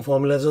dragging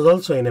formulas is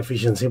also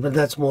inefficiency, but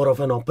that's more of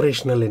an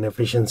operational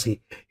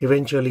inefficiency.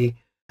 Eventually,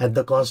 at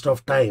the cost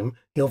of time,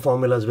 your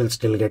formulas will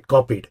still get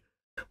copied.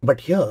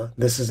 But here,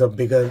 this is a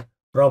bigger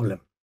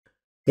problem.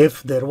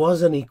 If there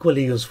was an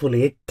equally useful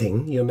 8th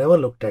thing, you never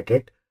looked at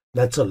it,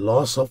 that's a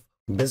loss of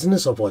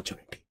business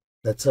opportunity.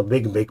 That's a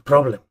big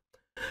problem.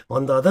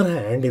 On the other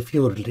hand, if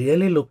you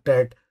really looked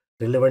at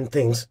relevant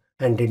things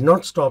and did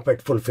not stop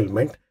at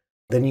fulfillment,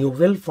 then you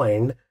will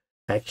find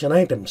action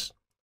items.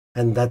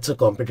 And that's a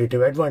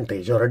competitive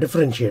advantage or a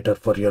differentiator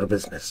for your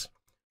business.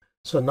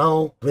 So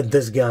now with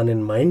this Gyan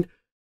in mind,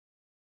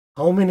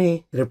 how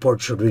many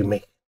reports should we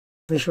make?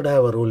 We should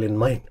have a rule in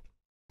mind.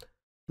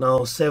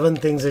 Now 7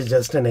 things is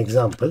just an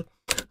example.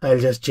 I'll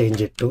just change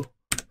it to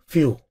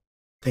few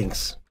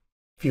things,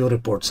 few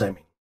reports I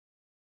mean.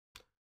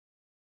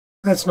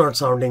 That's not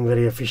sounding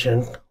very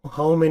efficient.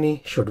 How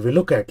many should we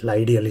look at,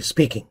 ideally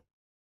speaking?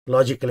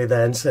 Logically, the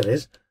answer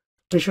is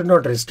we should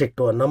not restrict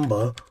to a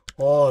number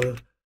all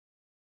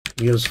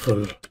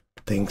useful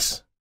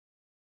things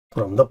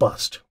from the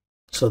past.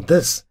 So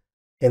this,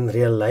 in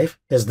real life,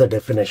 is the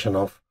definition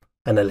of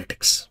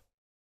analytics.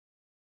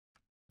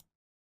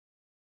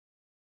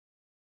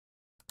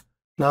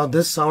 Now,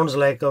 this sounds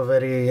like a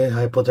very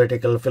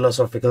hypothetical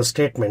philosophical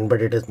statement,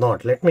 but it is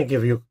not. Let me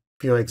give you a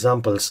few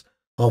examples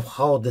of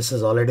how this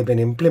has already been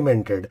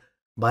implemented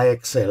by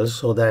Excel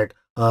so that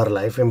our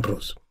life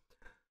improves.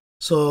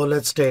 So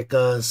let's take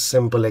a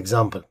simple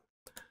example.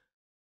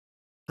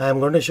 I am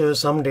going to show you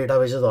some data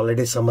which is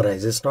already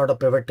summarized. It's not a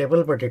pivot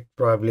table, but it's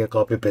probably a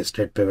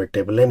copy-pasted pivot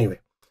table anyway.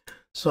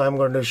 So I'm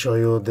going to show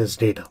you this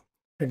data.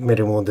 Let me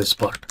remove this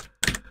part.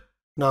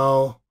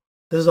 Now,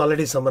 this is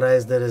already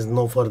summarized. There is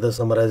no further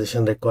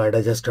summarization required.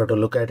 I just have to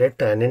look at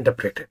it and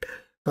interpret it.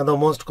 Now, the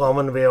most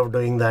common way of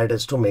doing that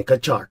is to make a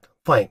chart.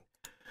 Fine.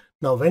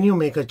 Now, when you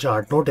make a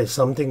chart, notice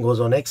something goes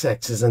on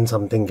x-axis and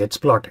something gets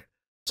plotted.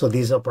 So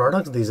these are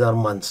products, these are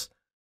months.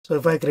 So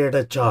if I create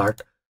a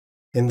chart,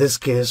 in this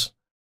case,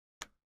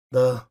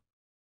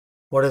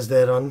 what is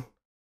there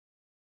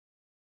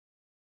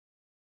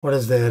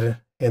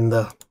in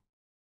the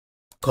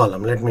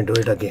column? Let me do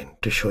it again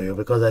to show you,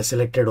 because I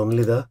selected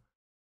only the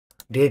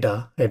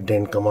data, it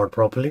didn't come out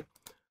properly.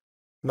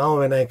 Now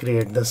when I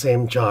create the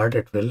same chart,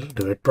 it will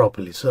do it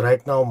properly. So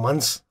right now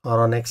months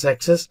are on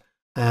x-axis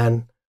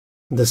and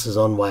this is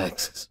on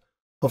y-axis.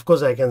 Of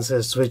course, I can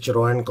say switch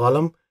row and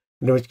column,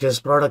 in which case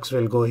products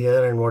will go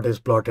here and what is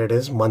plotted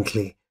is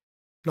monthly.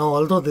 Now,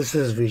 although this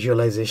is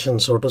visualization,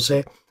 so to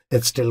say,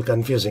 it's still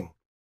confusing.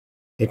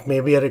 It may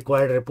be a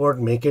required report,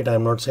 make it,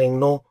 I'm not saying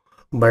no,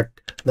 but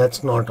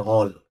that's not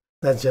all.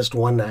 That's just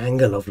one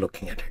angle of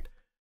looking at it.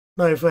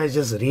 Now, if I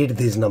just read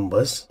these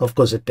numbers, of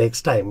course it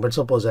takes time, but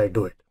suppose I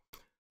do it.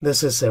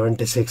 This is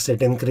 76,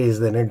 it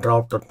increased, then it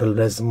dropped until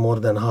less more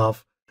than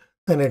half,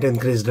 then it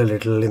increased a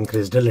little.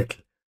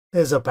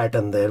 There's a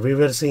pattern there. We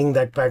were seeing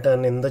that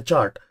pattern in the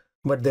chart,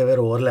 but they were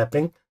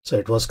overlapping, so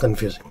it was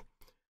confusing.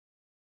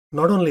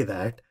 Not only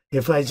that,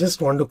 if I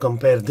just want to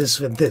compare this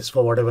with this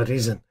for whatever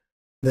reason,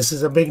 this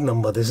is a big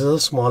number, this is a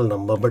small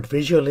number, but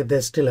visually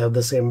they still have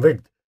the same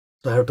width.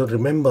 So I have to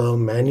remember,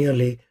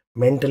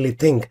 mentally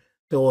think,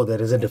 oh,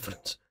 there is a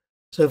difference.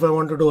 So if I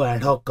want to do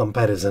ad hoc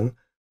comparison,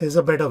 there's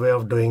a better way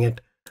of doing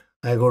it.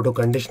 I go to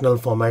conditional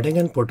formatting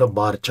and put a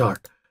bar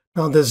chart.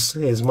 Now this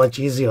is much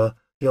easier.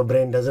 Your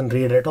brain doesn't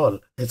read at all.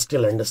 It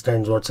still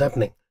understands what's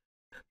happening.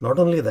 Not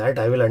only that,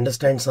 I will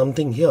understand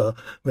something here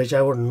which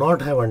I would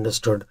not have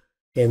understood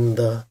in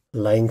the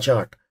line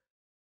chart.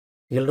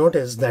 You'll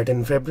notice that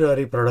in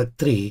February product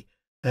 3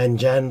 and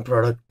Jan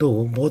product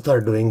 2 both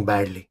are doing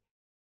badly.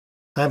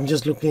 I'm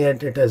just looking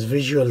at it as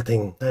visual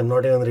thing. I'm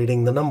not even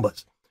reading the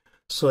numbers.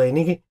 So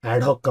any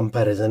ad hoc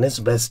comparison is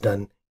best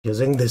done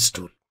using this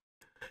tool.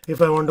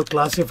 If I want to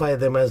classify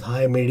them as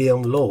high,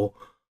 medium, low,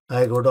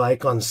 I go to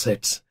icon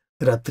sets.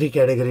 There are 3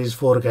 categories,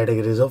 4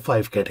 categories, or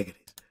 5 categories.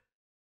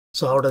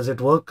 So how does it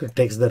work? It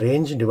takes the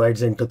range,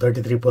 divides into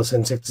 33%,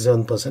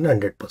 67%,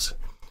 100%.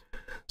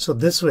 So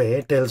this way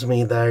it tells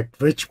me that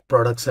which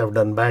products have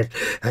done bad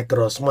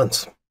across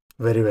months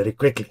very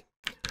quickly.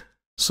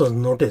 So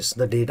notice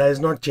the data is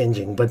not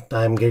changing, but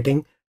I am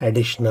getting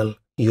additional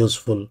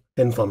useful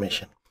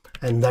information.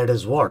 And that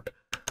is what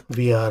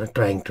we are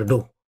trying to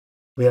do.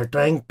 We are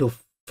trying to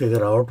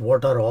figure out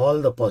what are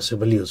all the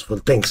possible useful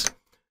things.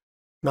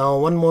 Now,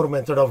 one more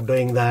method of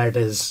doing that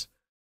is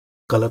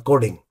color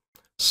coding.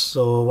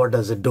 So what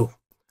does it do?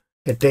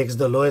 It takes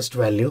the lowest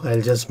value.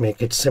 I'll just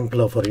make it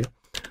simpler for you.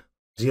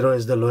 0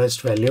 is the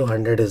lowest value,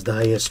 100 is the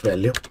highest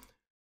value.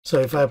 So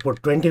if I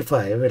put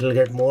 25, it'll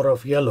get more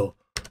of yellow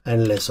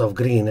and less of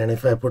green. And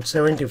if I put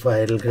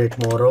 75, it'll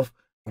get more of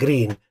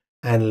green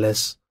and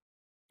less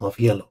of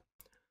yellow.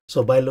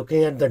 So by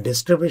looking at the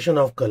distribution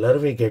of color,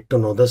 we get to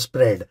know the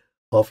spread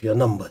of your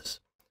numbers.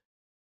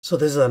 So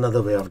this is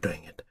another way of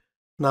doing it.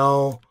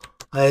 Now,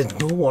 I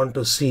do want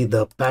to see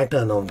the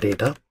pattern of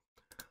data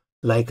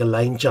like a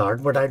line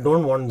chart, but I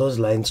don't want those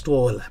lines to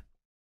overlap.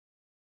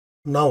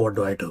 Now what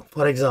do I do?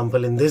 For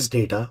example, in this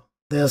data,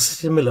 they are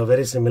similar,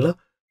 very similar,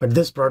 but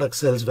this product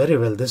sells very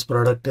well. This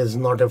product is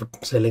not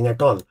selling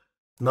at all.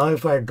 Now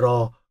if I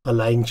draw a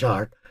line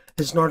chart,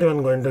 it's not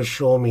even going to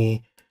show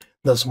me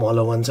the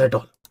smaller ones at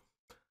all.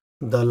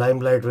 The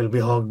limelight will be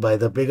hogged by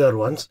the bigger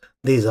ones.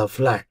 These are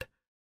flat.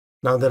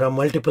 Now there are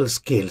multiple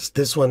scales.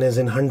 This one is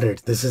in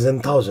hundreds, this is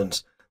in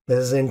thousands, this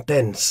is in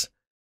tens.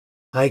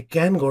 I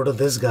can go to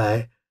this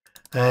guy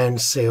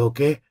and say,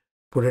 okay,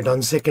 put it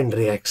on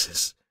secondary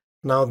axis.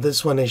 Now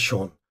this one is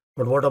shown,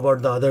 but what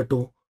about the other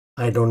two?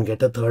 I don't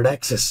get a third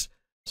axis.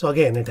 So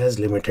again, it has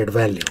limited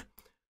value.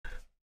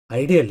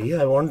 Ideally,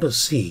 I want to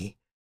see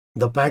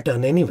the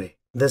pattern anyway.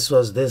 This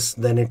was this,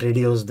 then it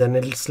reduced, then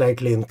it'll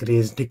slightly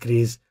increase,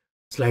 decrease,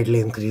 slightly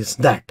increase,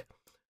 that.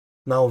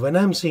 Now when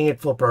I'm seeing it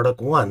for product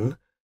 1,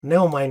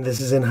 never mind this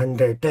is in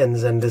 100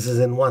 tens and this is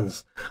in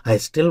ones. I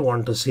still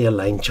want to see a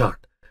line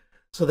chart.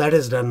 So that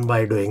is done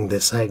by doing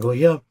this. I go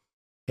here,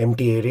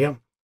 empty area.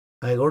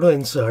 I go to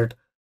insert.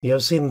 You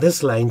have seen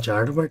this line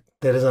chart, but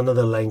there is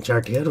another line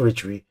chart here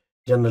which we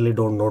generally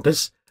don't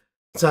notice.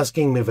 It's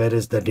asking me where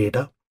is the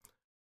data.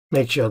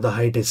 Make sure the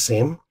height is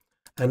same.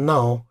 And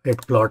now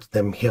it plots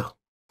them here.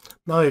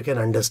 Now you can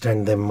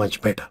understand them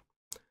much better.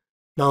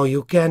 Now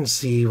you can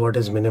see what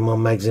is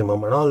minimum,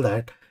 maximum and all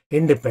that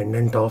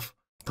independent of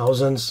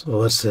thousands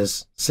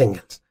versus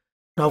singles.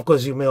 Now of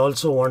course you may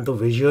also want to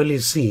visually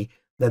see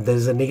that there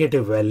is a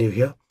negative value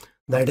here.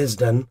 That is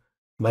done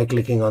by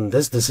clicking on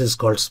this. This is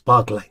called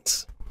spark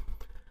lines.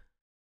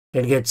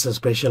 It gets a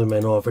special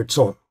menu of its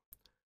own.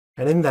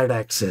 And in that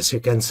axis, you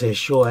can say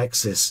show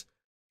axis,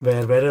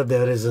 where wherever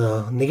there is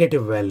a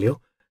negative value,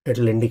 it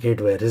will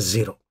indicate where is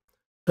 0.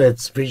 So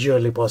it's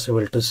visually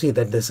possible to see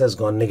that this has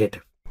gone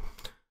negative.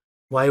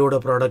 Why would a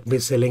product be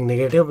selling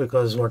negative?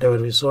 Because whatever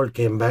we sold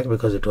came back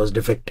because it was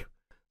defective.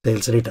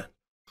 Sales return.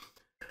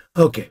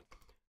 Okay.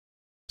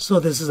 So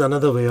this is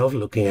another way of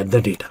looking at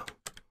the data.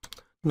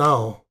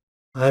 Now,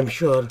 I'm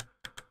sure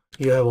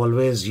you have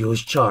always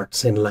used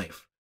charts in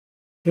life.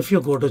 If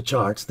you go to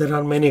charts, there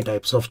are many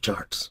types of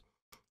charts.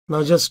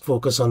 Now just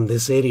focus on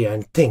this area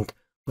and think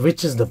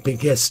which is the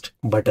biggest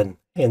button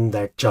in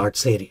that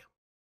charts area.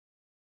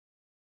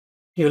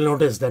 You'll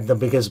notice that the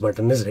biggest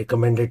button is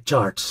recommended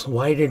charts.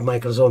 Why did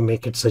Microsoft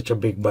make it such a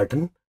big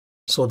button?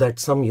 So that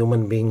some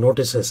human being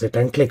notices it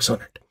and clicks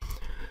on it.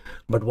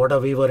 But what are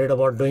we worried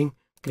about doing?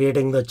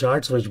 Creating the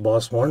charts which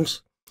boss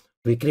wants.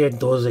 We create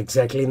those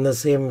exactly in the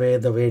same way,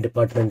 the way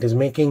department is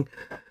making,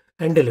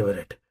 and deliver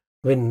it.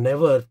 We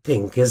never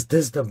think, is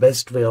this the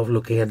best way of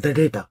looking at the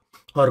data?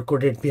 Or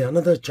could it be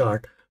another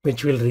chart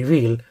which will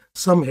reveal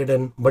some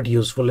hidden but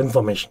useful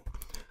information?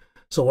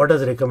 So what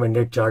does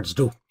recommended charts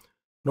do?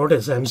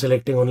 Notice I'm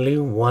selecting only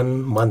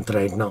 1 month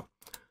right now.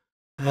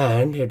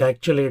 And it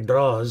actually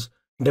draws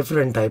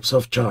different types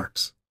of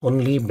charts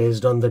only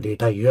based on the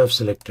data you have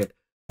selected.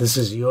 This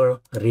is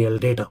your real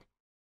data.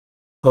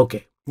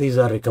 Okay, these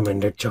are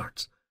recommended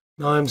charts.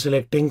 Now I'm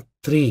selecting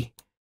 3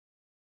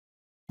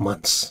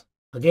 months.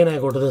 Again, I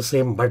go to the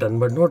same button,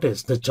 but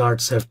notice the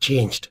charts have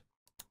changed.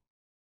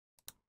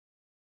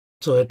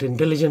 So it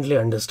intelligently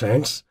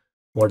understands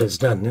what is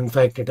done. In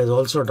fact, it has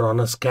also drawn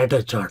a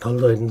scatter chart,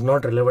 although it's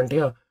not relevant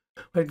here.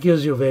 It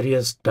gives you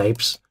various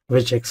types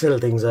which Excel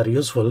thinks are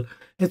useful.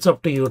 It's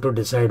up to you to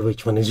decide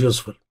which one is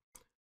useful.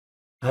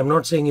 I'm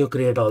not saying you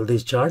create all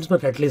these charts,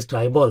 but at least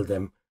eyeball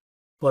them.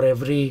 For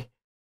every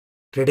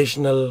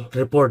traditional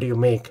report you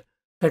make,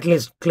 at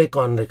least click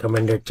on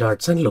recommended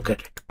charts and look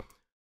at it.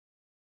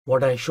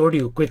 What I showed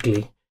you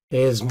quickly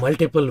is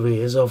multiple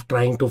ways of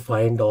trying to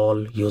find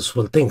all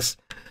useful things.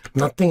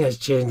 Nothing has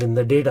changed in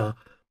the data,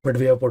 but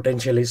we have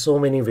potentially so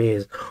many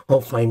ways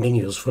of finding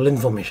useful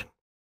information.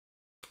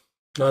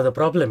 Now the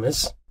problem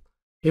is,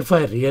 if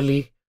I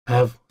really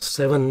have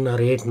 7 or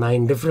 8,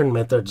 9 different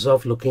methods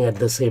of looking at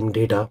the same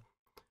data,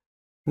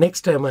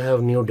 next time I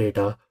have new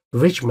data,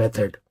 which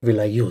method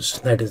will I use?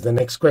 That is the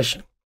next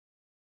question.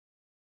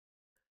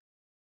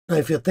 Now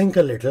if you think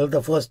a little,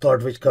 the first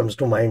thought which comes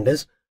to mind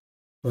is,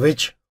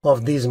 which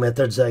of these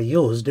methods I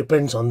use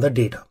depends on the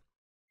data.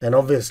 And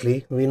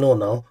obviously, we know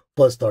now,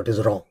 first thought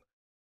is wrong.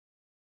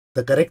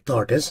 The correct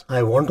thought is,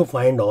 I want to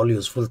find all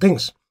useful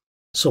things.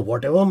 So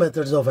whatever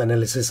methods of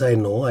analysis I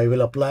know, I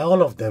will apply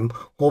all of them,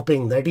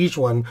 hoping that each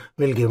one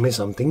will give me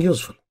something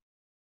useful.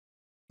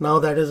 Now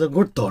that is a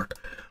good thought,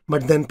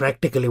 but then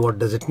practically what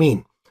does it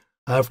mean?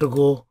 I have to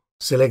go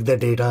select the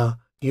data,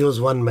 use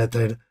one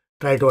method,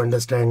 try to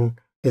understand,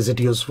 is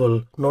it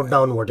useful, note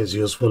down what is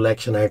useful,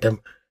 action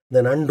item,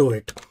 then undo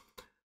it,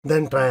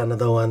 then try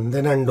another one,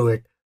 then undo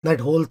it. That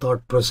whole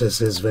thought process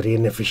is very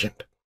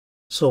inefficient.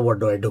 So what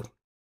do I do?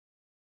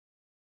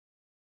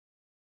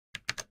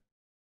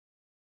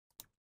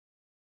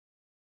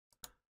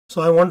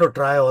 So I want to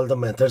try all the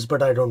methods,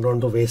 but I don't want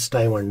to waste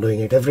time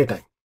undoing it every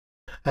time.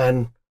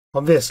 And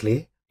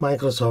obviously,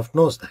 Microsoft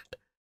knows that.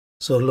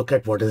 So look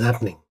at what is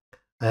happening.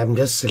 I am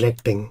just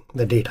selecting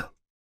the data.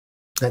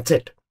 That's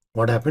it.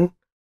 What happened?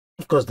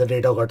 Of course, the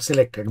data got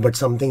selected, but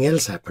something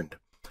else happened.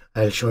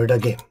 I'll show it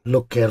again.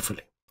 Look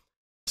carefully.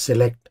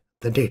 Select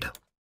the data.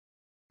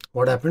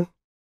 What happened?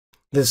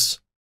 This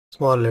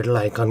small little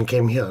icon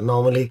came here.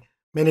 Normally,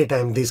 many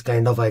times these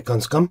kind of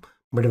icons come,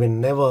 but we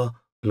never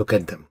look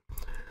at them.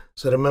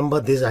 So remember,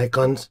 these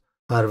icons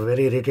are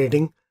very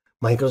irritating.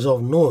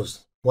 Microsoft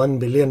knows 1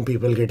 billion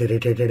people get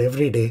irritated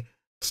every day.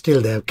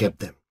 Still, they have kept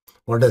them.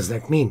 What does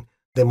that mean?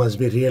 They must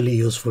be really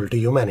useful to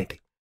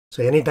humanity.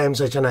 So anytime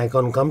such an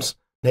icon comes,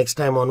 next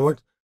time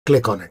onwards,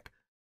 click on it.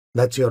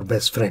 That's your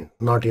best friend,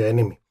 not your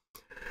enemy.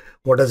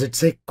 What does it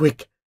say?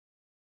 Quick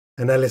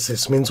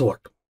analysis means what?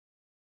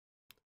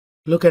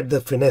 Look at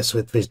the finesse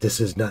with which this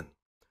is done.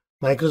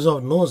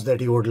 Microsoft knows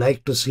that you would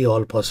like to see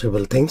all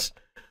possible things,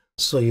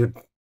 so you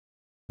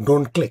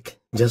don't click,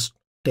 just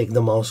take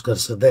the mouse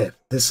cursor there.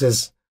 This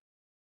is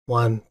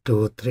 1,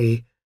 2,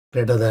 3,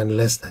 greater than,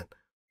 less than,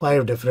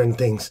 5 different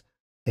things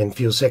in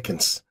few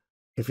seconds.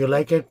 If you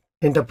like it,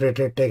 interpret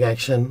it, take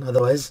action,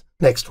 otherwise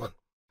next one.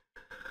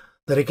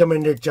 The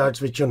recommended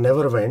charts which you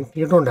never went,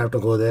 you don't have to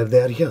go there,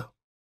 they are here.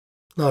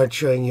 Now it's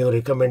showing you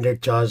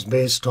recommended charts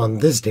based on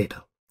this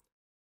data.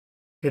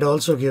 It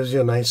also gives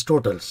you nice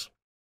totals.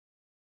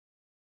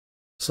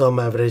 Sum,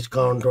 average,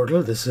 count,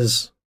 total. This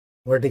is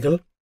vertical.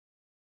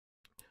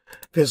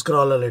 If you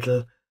scroll a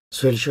little,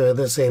 this will show you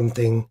the same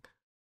thing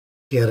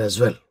here as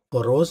well,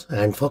 for rows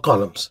and for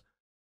columns.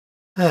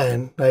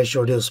 And I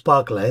showed you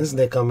spark lines.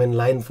 They come in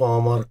line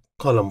form or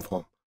column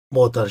form.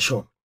 Both are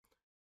shown.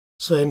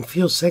 So in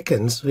few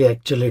seconds, we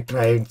actually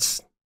tried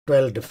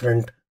 12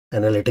 different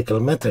analytical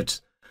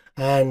methods.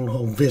 And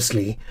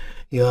obviously,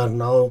 you are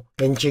now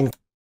inching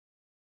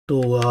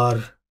to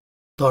our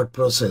thought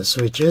process,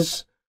 which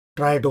is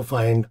try to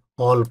find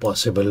all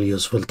possible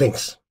useful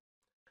things.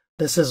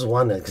 This is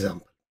one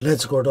example.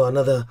 Let's go to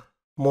another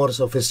more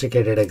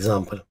sophisticated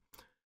example.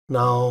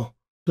 Now,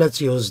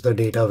 let's use the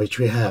data which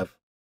we have.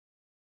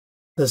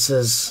 This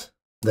is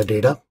the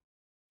data.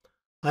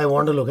 I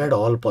want to look at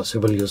all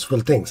possible useful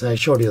things. I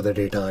showed you the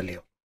data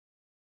earlier.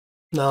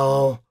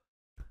 Now,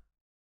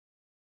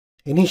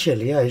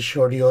 initially, I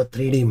showed you a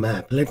 3D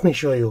map. Let me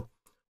show you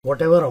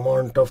whatever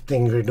amount of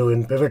thing we do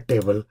in pivot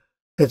table,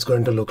 it's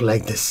going to look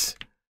like this.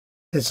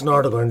 It's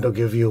not going to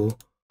give you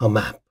a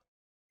map.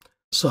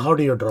 So how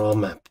do you draw a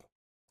map?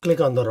 Click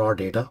on the raw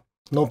data.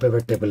 No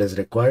pivot table is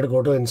required.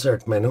 Go to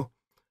insert menu.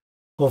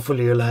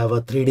 Hopefully you'll have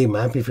a 3D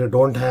map. If you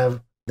don't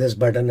have this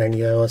button and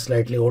you have a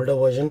slightly older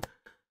version,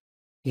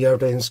 you have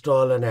to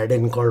install an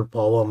add-in called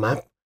Power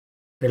Map.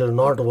 It will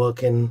not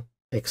work in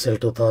Excel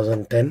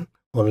 2010,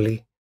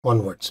 only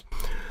onwards.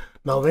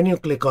 Now when you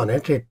click on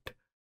it, it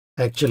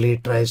actually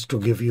tries to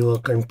give you a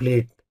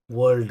complete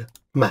world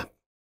map.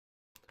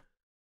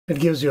 It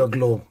gives you a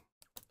globe.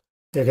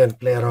 You can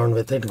play around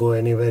with it, go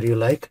anywhere you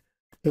like.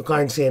 You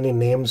can't see any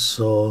names,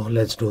 so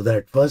let's do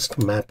that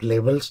first. Map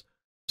labels.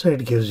 So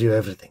it gives you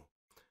everything.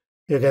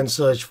 You can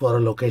search for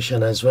a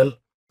location as well,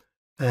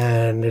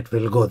 and it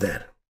will go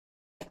there.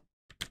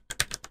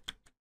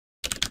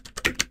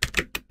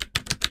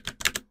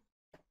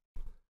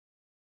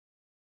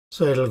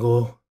 So it'll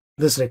go.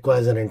 This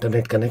requires an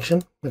internet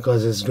connection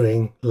because it's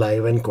doing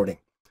live encoding.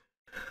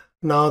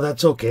 Now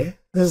that's okay.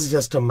 This is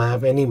just a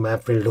map. Any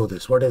map will do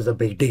this. What is the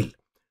big deal?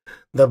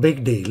 The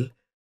big deal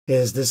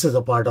is this is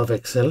a part of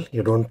Excel.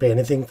 You don't pay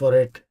anything for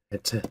it.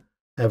 It's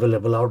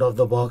available out of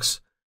the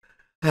box.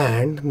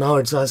 And now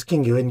it's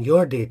asking you in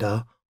your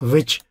data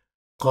which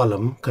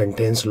column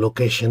contains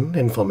location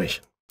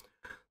information.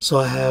 So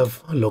I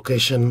have a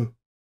location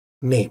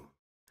name.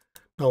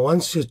 Now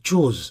once you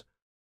choose,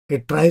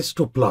 it tries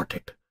to plot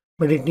it,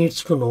 but it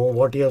needs to know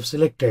what you have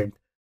selected.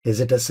 Is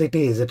it a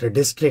city? Is it a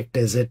district?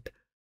 Is it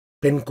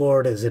pin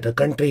code? Is it a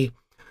country?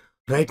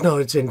 Right now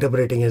it's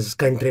interpreting as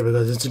country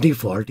because it's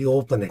default. You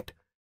open it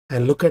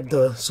and look at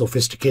the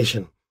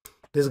sophistication.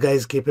 This guy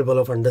is capable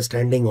of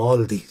understanding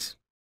all these.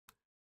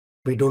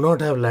 We do not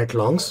have lat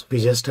longs,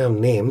 we just have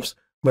names,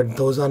 but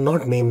those are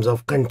not names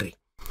of country.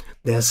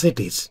 They are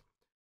cities.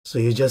 So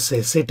you just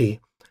say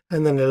city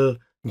and then it'll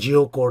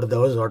geocode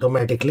those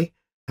automatically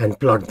and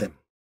plot them.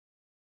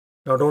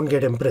 Now don't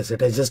get impressed,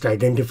 it has just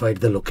identified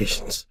the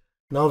locations.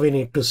 Now we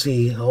need to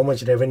see how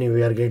much revenue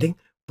we are getting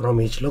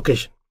from each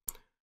location.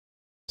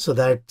 So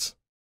that's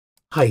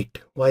height.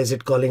 Why is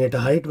it calling it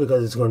a height?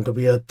 Because it's going to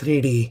be a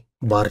 3D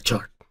bar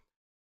chart.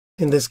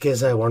 In this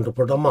case, I want to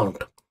put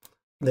amount.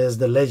 There's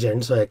the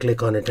legend, so I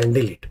click on it and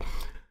delete.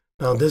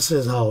 Now this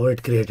is how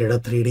it created a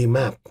 3D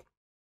map.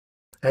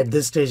 At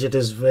this stage, it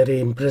is very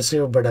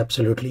impressive, but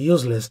absolutely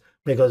useless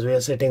because we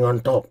are sitting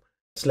on top.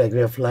 It's like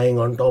we are flying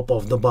on top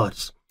of the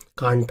bars.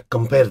 Can't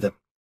compare them.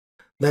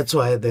 That's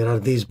why there are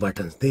these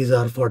buttons. These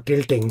are for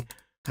tilting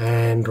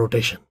and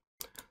rotation.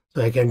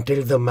 So I can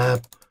tilt the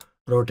map,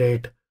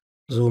 rotate,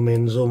 zoom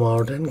in, zoom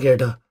out, and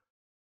get a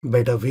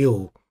better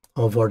view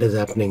of what is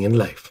happening in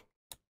life.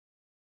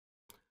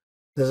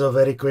 This is a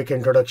very quick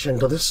introduction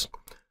to this.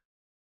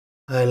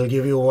 I'll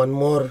give you one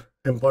more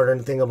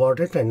important thing about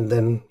it, and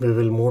then we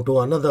will move to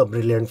another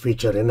brilliant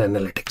feature in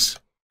analytics.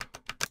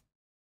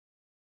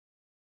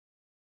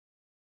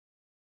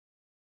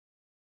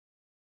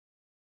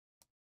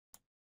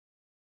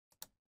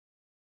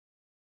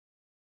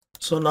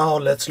 So now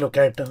let's look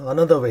at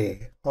another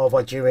way of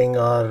achieving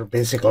our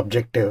basic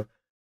objective,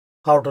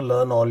 how to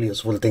learn all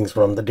useful things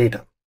from the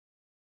data.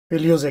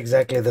 We'll use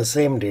exactly the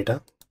same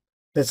data.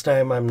 This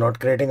time I'm not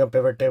creating a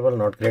pivot table,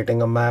 not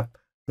creating a map,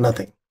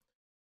 nothing.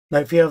 Now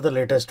if you have the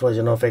latest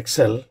version of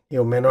Excel,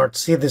 you may not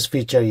see this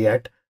feature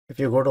yet. If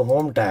you go to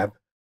Home tab,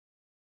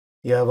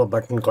 you have a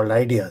button called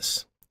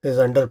Ideas. It is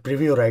under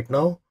preview right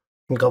now.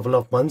 In a couple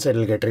of months it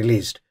will get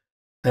released.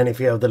 And if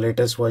you have the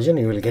latest version,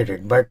 you will get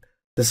it. But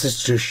this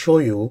is to show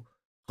you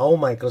how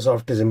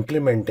Microsoft is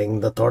implementing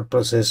the thought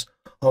process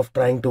of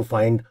trying to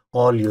find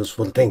all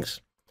useful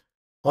things.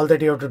 All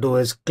that you have to do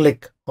is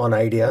click on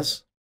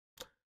Ideas.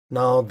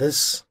 Now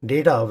this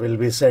data will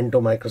be sent to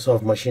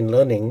Microsoft Machine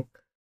Learning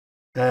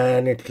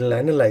and it will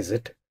analyze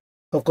it.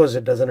 Of course,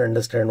 it doesn't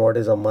understand what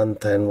is a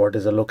month and what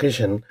is a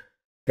location.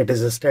 It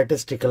is a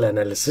statistical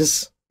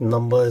analysis,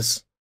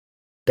 numbers,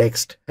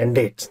 text and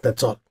dates.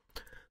 That's all.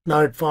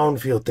 Now it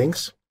found few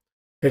things.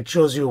 It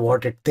shows you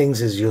what it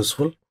thinks is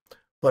useful.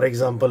 For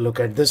example, look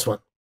at this one.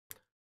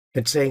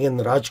 It's saying in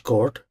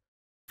Rajkot,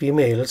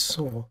 females,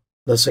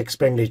 this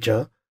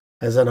expenditure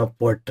has an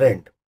upward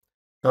trend.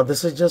 Now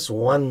this is just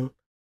one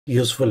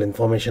useful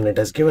information it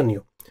has given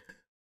you.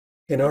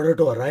 In order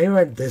to arrive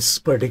at this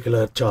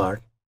particular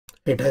chart,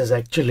 it has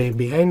actually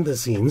behind the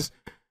scenes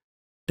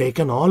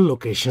taken all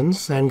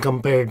locations and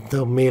compared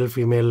the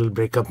male-female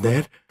breakup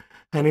there.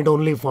 And it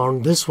only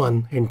found this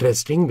one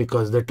interesting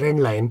because the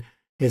trend line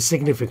is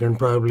significant.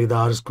 Probably the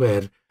R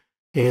square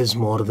is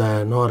more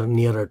than or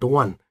nearer to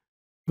 1,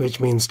 which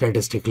means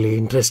statistically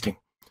interesting.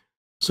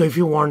 So if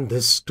you want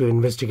this to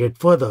investigate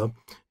further,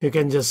 you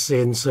can just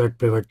say insert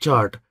pivot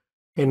chart,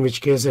 in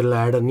which case it'll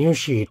add a new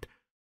sheet,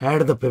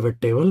 add the pivot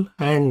table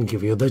and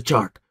give you the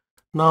chart.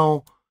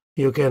 Now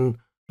you can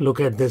look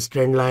at this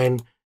trend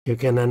line, you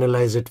can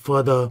analyze it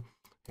further,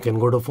 you can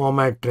go to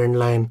format trend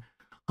line,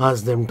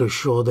 ask them to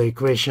show the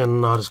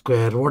equation or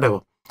square,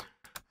 whatever.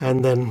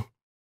 And then,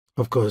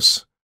 of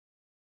course,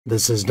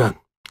 this is done.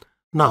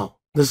 Now,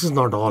 this is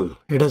not all.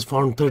 It has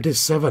found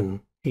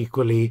 37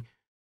 equally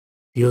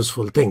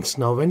useful things.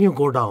 Now, when you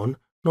go down,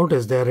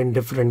 notice they are in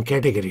different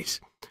categories.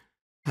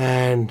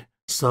 And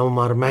some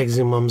are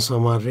maximum,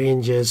 some are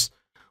ranges.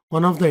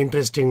 One of the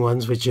interesting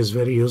ones, which is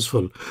very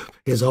useful,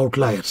 is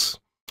outliers.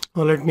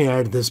 Now, let me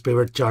add this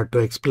pivot chart to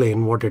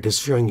explain what it is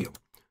showing you.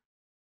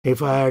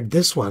 If I add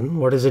this one,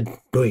 what is it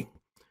doing?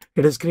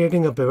 It is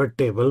creating a pivot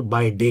table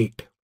by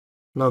date.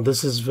 Now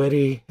this is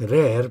very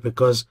rare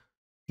because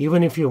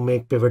even if you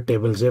make pivot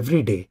tables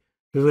every day,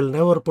 you will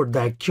never put the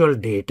actual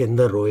date in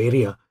the row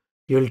area.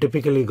 You will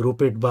typically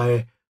group it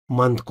by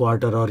month,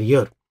 quarter or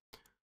year.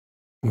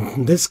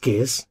 In this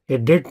case,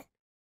 it did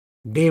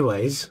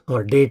day-wise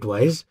or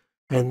date-wise,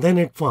 and then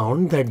it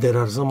found that there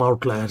are some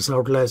outliers.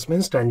 Outliers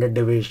means standard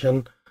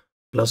deviation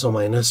plus or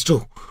minus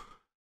 2.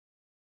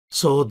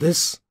 So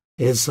this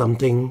is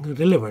something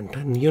relevant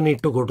and you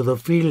need to go to the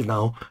field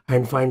now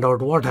and find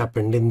out what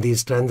happened in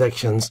these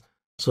transactions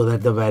so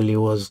that the value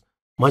was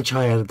much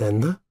higher than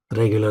the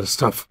regular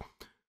stuff.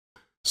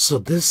 So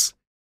this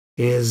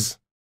is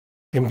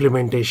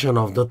implementation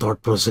of the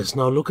thought process.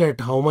 Now look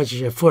at how much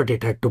effort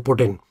it had to put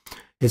in.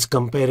 It's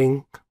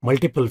comparing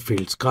multiple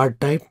fields,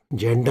 card type,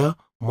 gender,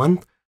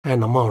 month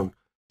and amount.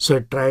 So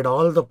it tried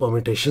all the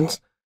permutations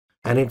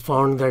and it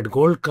found that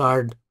gold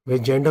card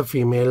with gender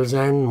females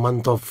and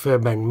month of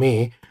Feb and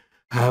May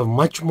have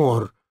much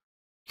more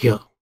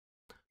here.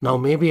 Now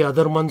maybe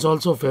other months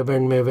also Feb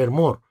and May were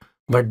more,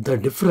 but the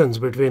difference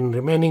between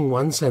remaining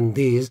ones and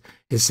these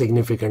is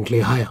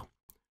significantly higher.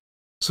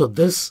 So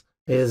this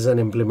is an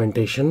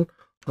implementation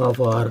of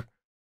our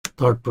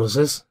thought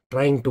process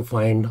trying to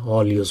find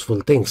all useful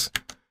things.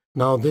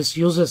 Now this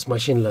uses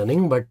machine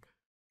learning, but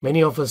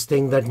many of us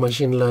think that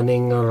machine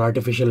learning or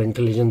artificial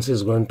intelligence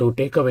is going to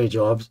take away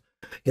jobs.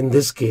 In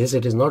this case,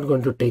 it is not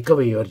going to take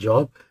away your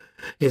job.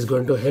 Is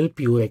going to help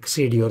you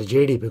exceed your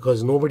JD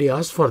because nobody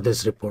asked for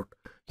this report.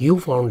 You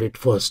found it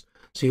first,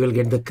 so you will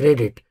get the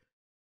credit.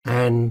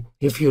 And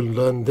if you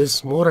learn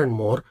this more and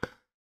more,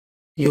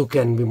 you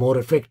can be more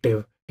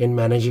effective in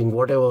managing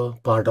whatever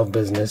part of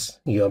business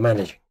you are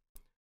managing.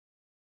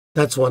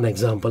 That's one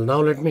example.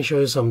 Now let me show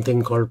you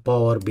something called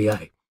Power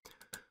BI.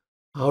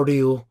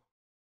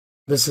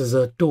 This is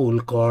a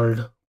tool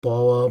called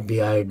Power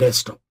BI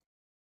Desktop.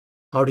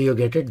 How do you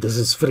get it? This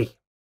is free.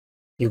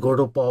 You go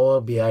to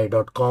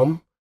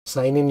powerbi.com,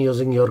 sign in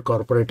using your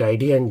corporate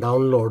ID and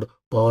download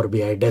Power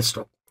BI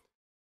Desktop.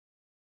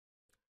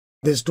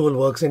 This tool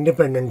works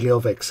independently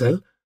of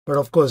Excel, but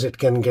of course it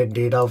can get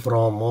data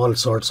from all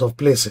sorts of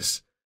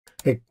places.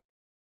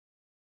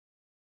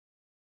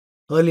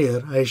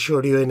 Earlier I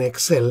showed you in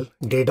Excel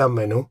data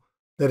menu,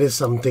 there is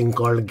something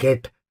called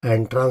get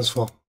and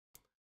transform,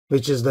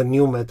 which is the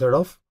new method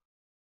of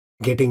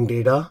getting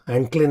data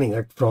and cleaning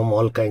it from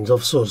all kinds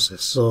of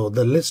sources. So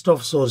the list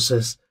of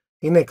sources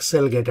in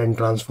Excel get and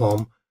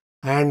transform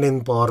and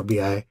in Power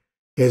BI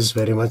is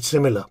very much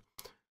similar.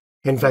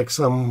 In fact,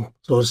 some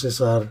sources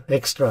are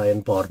extra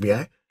in Power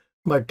BI,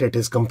 but it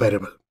is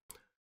comparable.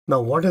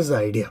 Now, what is the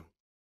idea?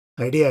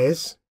 Idea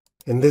is,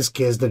 in this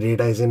case, the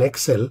data is in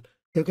Excel.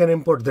 You can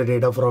import the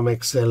data from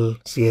Excel,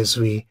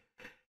 CSV.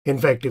 In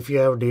fact, if you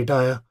have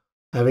data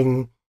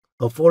having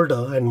a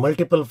folder and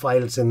multiple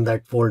files in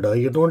that folder,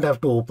 you don't have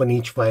to open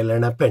each file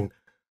and append.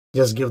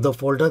 Just give the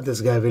folder.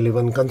 This guy will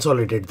even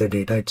consolidate the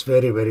data. It's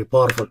very, very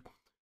powerful.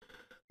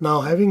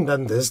 Now, having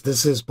done this,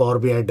 this is Power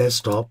BI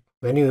desktop.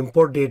 When you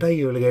import data,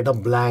 you will get a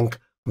blank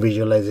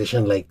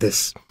visualization like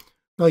this.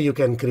 Now you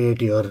can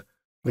create your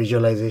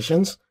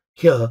visualizations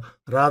here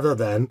rather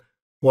than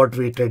what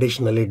we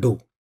traditionally do.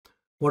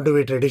 What do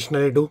we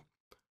traditionally do?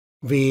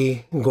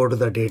 We go to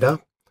the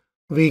data,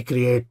 we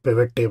create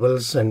pivot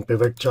tables and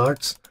pivot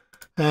charts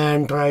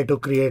and try to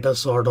create a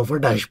sort of a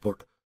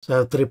dashboard. So I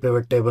have 3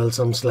 pivot tables,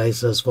 some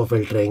slices for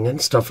filtering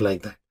and stuff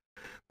like that.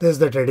 This is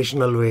the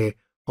traditional way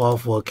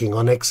of working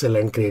on Excel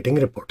and creating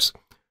reports.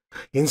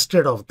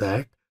 Instead of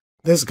that,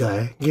 this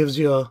guy gives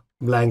you a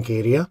blank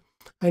area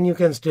and you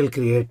can still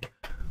create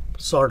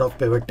sort of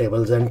pivot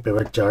tables and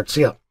pivot charts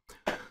here.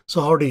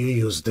 So how do you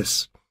use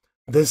this?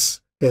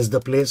 This is the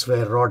place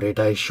where raw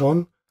data is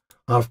shown.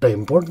 After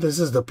import, this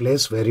is the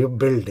place where you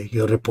build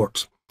your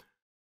reports.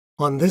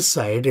 On this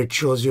side, it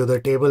shows you the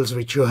tables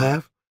which you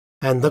have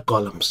and the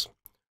columns.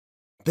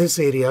 This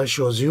area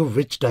shows you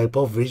which type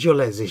of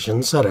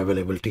visualizations are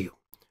available to you.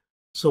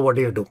 So what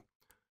do?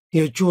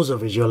 You choose a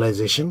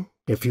visualization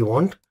if you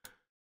want.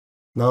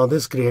 Now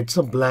this creates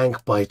a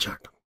blank pie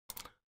chart.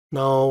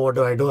 Now what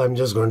do? I'm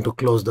just going to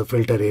close the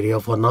filter area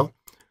for now.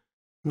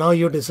 Now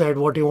you decide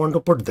what you want to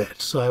put there.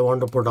 So I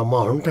want to put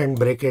amount and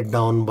break it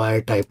down by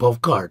type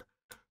of card.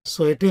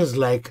 So it is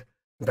like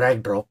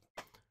drag drop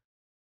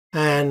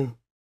and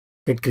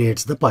it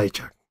creates the pie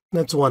chart.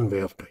 That's one way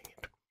of doing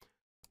it.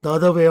 The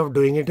other way of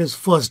doing it is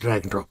first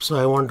drag drop. So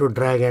I want to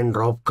drag and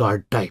drop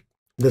card type.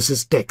 This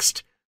is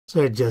text.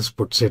 So it just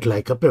puts it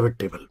like a pivot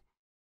table.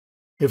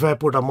 If I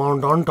put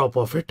amount on top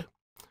of it,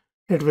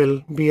 it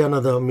will be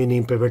another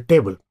mini pivot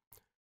table.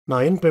 Now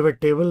in pivot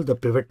table, the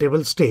pivot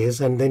table stays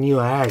and then you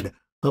add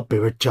a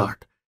pivot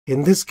chart.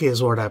 In this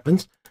case, what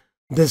happens?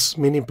 This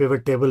mini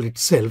pivot table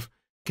itself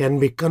can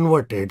be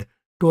converted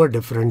to a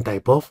different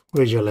type of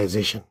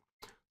visualization.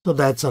 So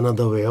that's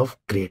another way of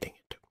creating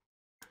it.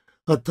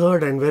 A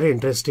third and very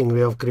interesting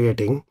way of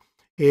creating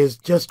is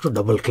just to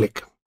double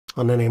click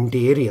on an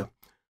empty area.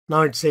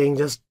 Now it's saying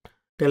just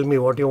tell me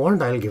what you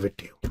want, I'll give it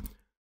to you.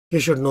 You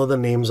should know the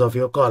names of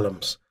your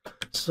columns.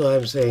 So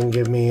I'm saying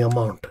give me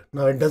amount.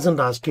 Now it doesn't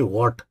ask you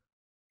what.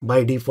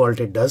 By default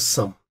it does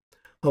sum.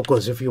 Of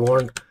course, if you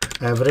want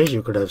average,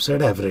 you could have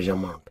said average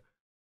amount.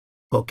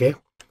 Okay.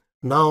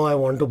 Now I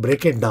want to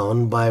break it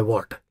down by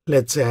what?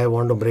 Let's say I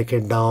want to break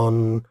it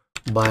down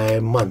by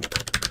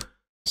month.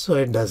 So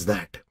it does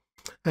that.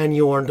 And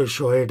you want to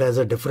show it as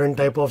a different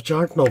type of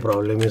chart? No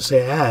problem. You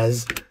say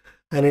as,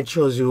 and it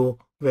shows you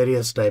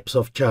various types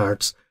of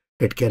charts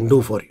it can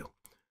do for you.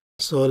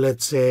 So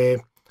let's say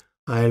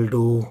I'll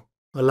do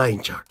a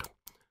line chart.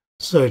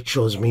 So it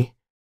shows me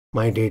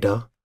my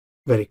data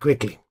very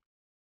quickly.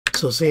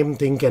 So same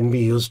thing can be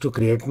used to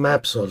create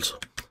maps also.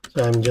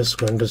 So I'm just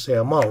going to say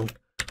amount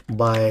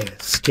by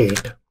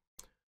state,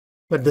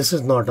 but this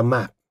is not a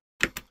map.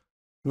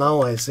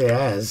 Now I say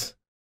as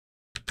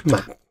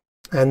map,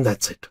 and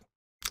that's it.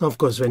 Of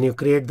course, when you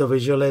create the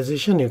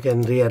visualization, you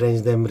can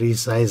rearrange them,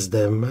 resize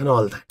them, and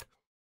all that.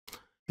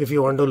 If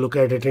you want to look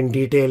at it in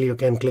detail, you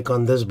can click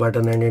on this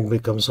button and it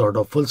becomes sort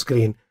of full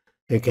screen.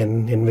 You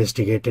can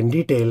investigate in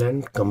detail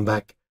and come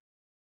back.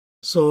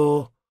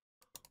 So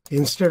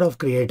instead of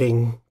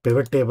creating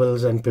pivot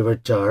tables and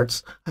pivot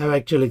charts, I've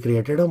actually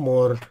created a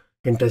more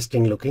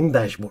interesting looking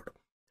dashboard.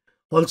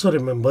 Also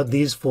remember,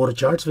 these 4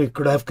 charts we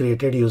could have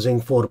created using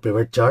 4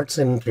 pivot charts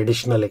in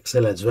traditional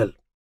Excel as well.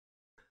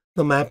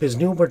 The map is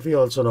new, but we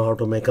also know how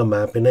to make a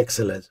map in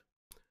Excel as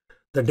well.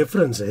 The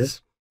difference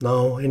is,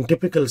 now in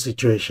typical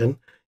situation,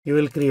 you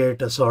will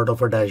create a sort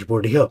of a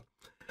dashboard here.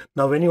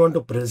 Now when you want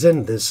to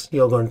present this,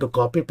 you're going to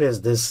copy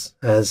paste this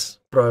as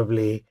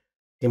probably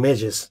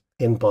images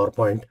in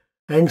PowerPoint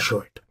and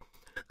show it.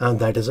 And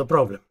that is a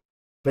problem.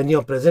 When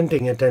you're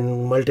presenting it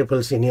and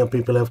multiple senior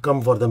people have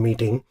come for the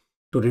meeting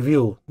to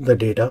review the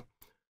data,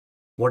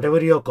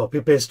 whatever you have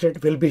copy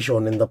pasted will be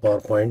shown in the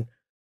PowerPoint.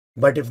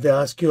 But if they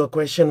ask you a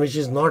question which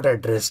is not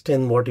addressed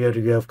in what you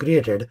have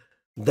created,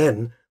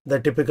 then the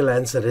typical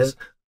answer is,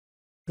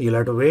 you'll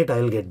have to wait,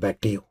 I'll get back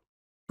to you.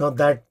 Now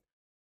that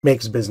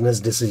makes business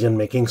decision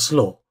making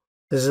slow.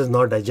 This is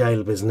not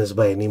agile business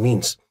by any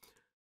means.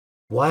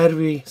 Why are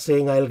we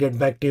saying I'll get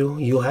back to you?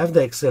 You have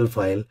the Excel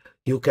file,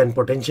 you can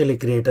potentially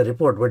create a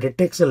report, but it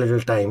takes a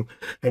little time,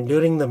 and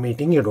during the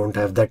meeting you don't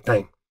have that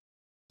time.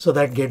 So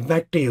that get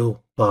back to you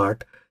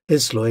part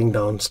is slowing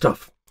down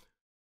stuff.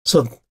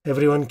 So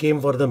everyone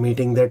came for the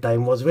meeting, their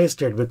time was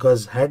wasted,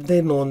 because had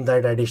they known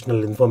that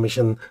additional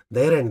information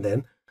there and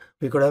then,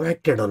 we could have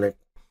acted on it.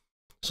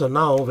 So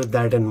now with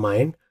that in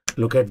mind,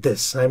 look at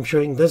this. I'm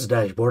showing this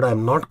dashboard.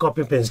 I'm not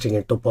copy pasting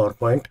it to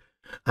PowerPoint.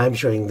 I'm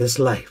showing this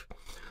live.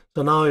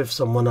 So now if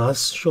someone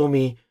asks, show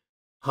me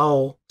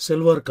how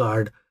Silver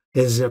Card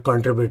is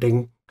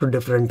contributing to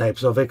different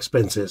types of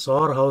expenses,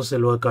 or how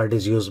Silver Card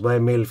is used by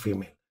male,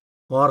 female,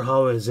 or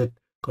how is it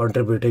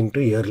contributing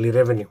to yearly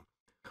revenue.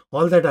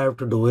 All that I have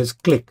to do is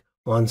click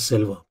on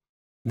Silver.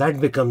 That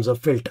becomes a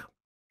filter.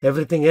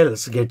 Everything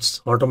else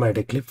gets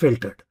automatically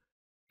filtered.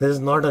 This is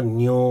not a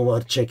new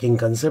or checking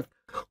concept.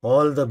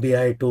 All the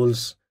BI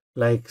tools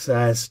like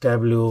SAS,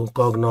 Tableau,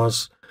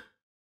 Cognos,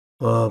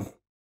 all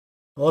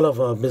of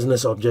our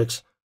business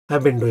objects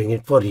have been doing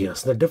it for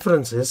years. The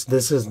difference is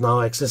this is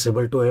now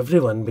accessible to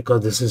everyone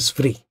because this is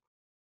free.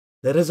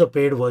 There is a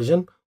paid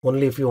version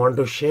only if you want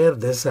to share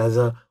this as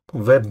a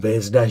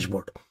web-based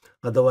dashboard.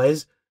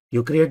 Otherwise,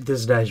 you create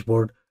this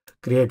dashboard,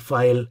 create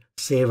file,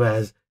 save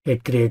as,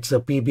 it creates a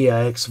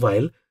PBIX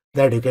file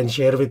that you can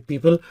share with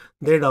people.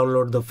 They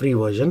download the free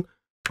version.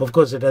 Of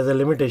course, it has a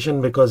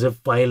limitation because if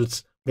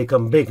files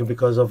become big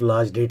because of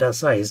large data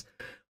size,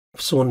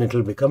 soon it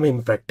will become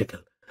impractical.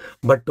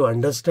 But to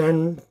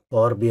understand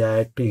Power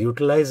BI, to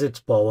utilize its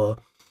power,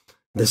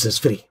 this is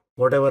free.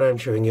 Whatever I'm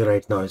showing you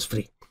right now is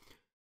free.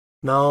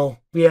 Now,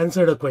 we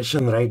answered a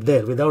question right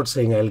there without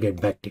saying I'll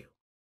get back to you.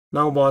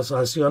 Now, boss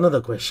asks you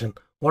another question.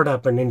 What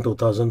happened in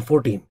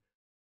 2014?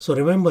 So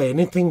remember,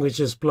 anything which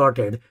is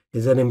plotted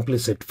is an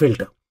implicit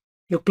filter.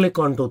 You click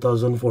on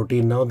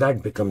 2014, now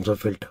that becomes a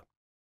filter.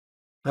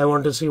 I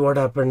want to see what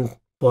happened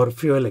for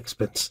fuel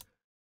expense.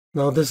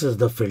 Now this is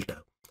the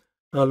filter.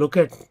 Now look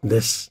at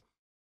this.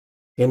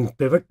 In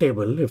pivot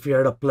table, if you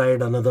had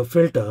applied another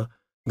filter,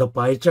 the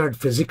pie chart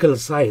physical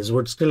size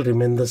would still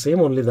remain the same,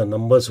 only the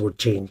numbers would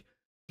change.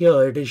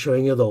 Here it is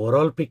showing you the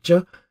overall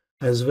picture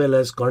as well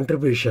as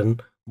contribution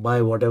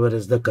by whatever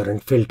is the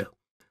current filter.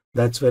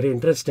 That's very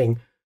interesting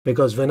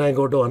because when I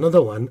go to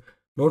another one,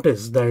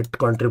 notice that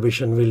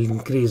contribution will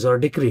increase or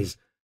decrease,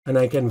 and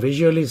I can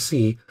visually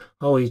see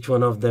how each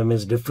one of them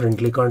is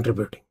differently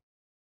contributing.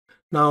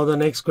 Now the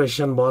next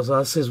question boss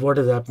asks is what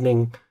is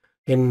happening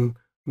in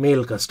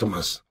mail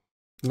customers.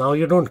 Now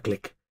you don't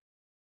click.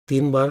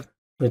 3 bar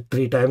with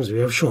 3 times we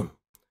have shown.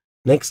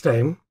 Next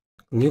time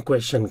new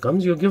question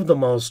comes, you give the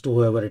mouse to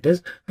whoever it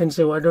is and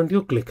say, why don't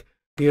you click?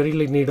 Do you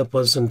really need a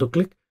person to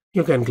click?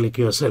 You can click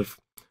yourself.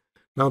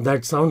 Now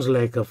that sounds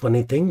like a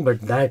funny thing,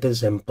 but that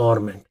is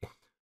empowerment.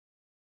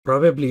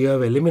 Probably you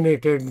have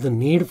eliminated the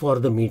need for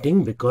the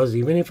meeting, because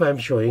even if I'm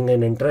showing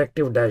an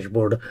interactive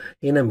dashboard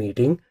in a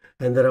meeting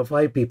and there are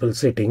 5 people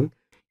sitting,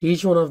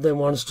 each one of them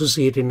wants to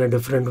see it in a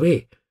different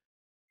way.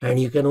 And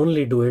you can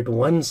only do it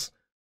once.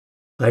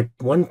 At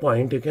one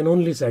point, you can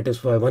only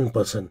satisfy one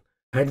person.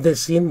 Had they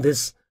seen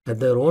this at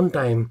their own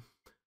time,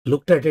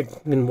 looked at it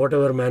in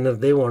whatever manner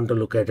they want to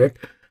look at it,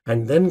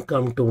 and then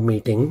come to a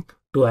meeting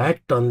to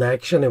act on the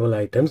actionable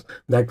items,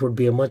 that would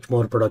be a much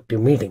more productive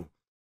meeting.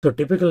 So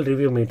typical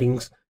review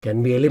meetings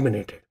can be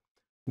eliminated.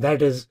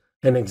 That is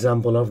an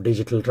example of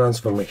digital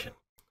transformation.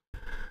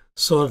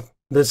 So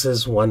this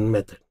is one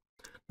method.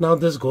 Now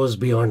this goes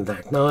beyond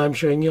that. Now I'm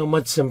showing you a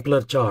much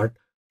simpler chart,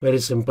 very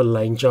simple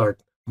line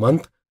chart,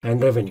 month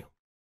and revenue.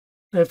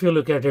 Now if you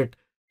look at it,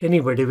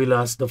 anybody will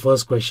ask the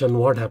first question,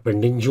 what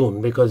happened in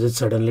June, because it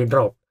suddenly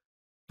dropped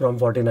from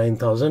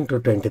 49,000 to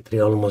 23,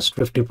 almost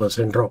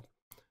 50% drop.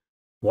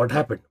 What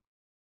happened?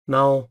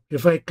 Now,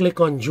 if I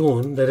click on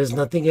June, there is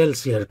nothing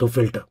else here to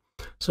filter.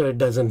 So it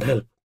doesn't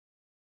help,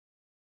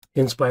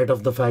 in spite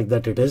of the fact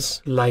that it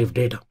is live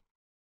data.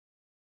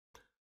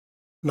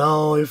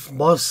 Now, if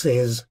boss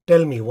says,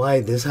 tell me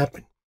why this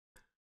happened.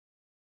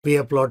 We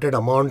have plotted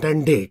amount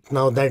and date.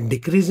 Now that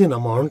decrease in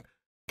amount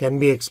can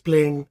be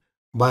explained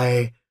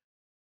by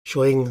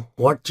showing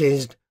what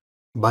changed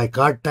by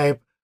card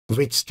type,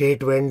 which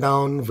state went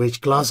down,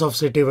 which class of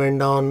city went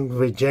down,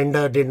 which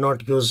gender did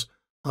not use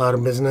our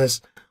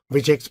business,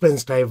 which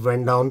expense type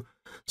went down.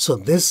 So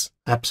this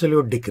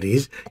absolute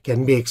decrease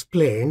can be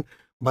explained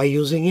by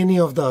using any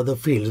of the other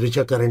fields which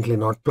are currently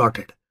not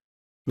plotted.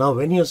 Now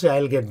when you say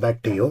I'll get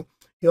back to you,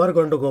 you are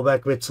going to go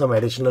back with some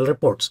additional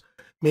reports.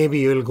 Maybe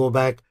you will go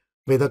back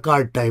with a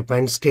card type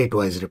and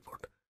state-wise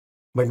report.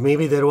 But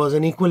maybe there was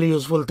an equally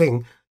useful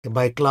thing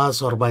by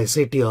class or by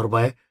city or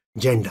by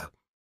gender.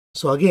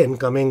 So again,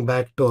 coming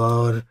back to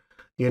our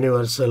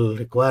universal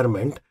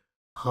requirement,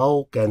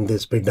 how can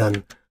this be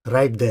done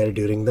right there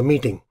during the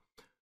meeting?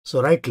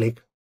 So right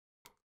click,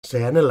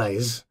 say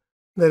analyze.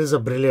 There is a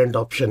brilliant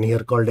option here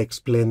called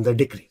explain the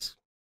decrease.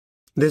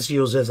 This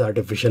uses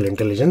artificial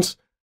intelligence.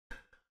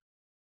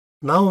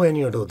 Now when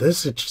you do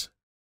this, it's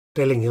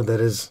telling you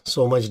there is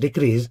so much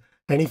decrease.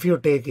 And if you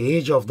take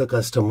age of the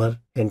customer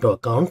into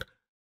account,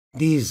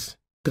 these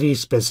 3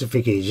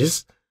 specific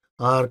ages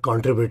are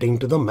contributing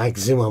to the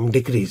maximum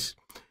decrease.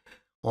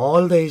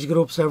 All the age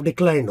groups have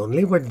declined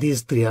only, but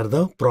these 3 are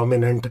the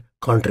prominent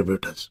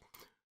contributors.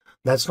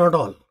 That's not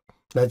all.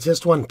 That's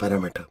just one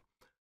parameter.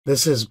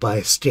 This is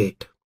by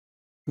state.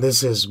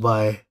 This is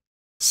by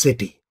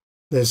city.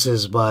 This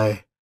is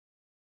by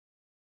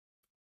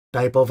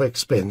type of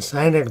expense,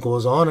 and it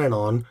goes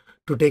on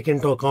to take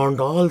into account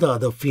all the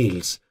other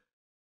fields.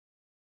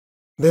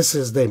 This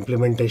is the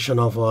implementation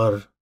of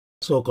our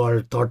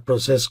so-called thought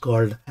process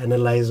called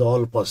analyze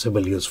all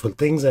possible useful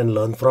things and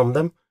learn from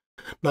them.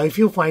 Now, if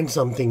you find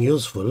something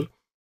useful,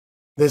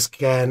 this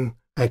can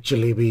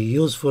actually be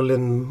useful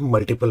in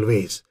multiple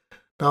ways.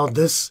 Now,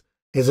 this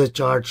is a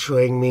chart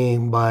showing me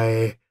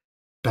by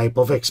type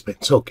of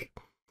expense. Okay,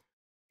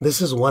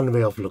 this is one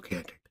way of looking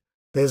at it.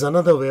 There's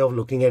another way of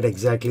looking at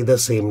exactly the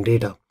same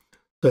data.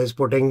 So it's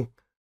putting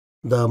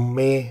the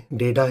May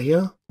data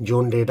here,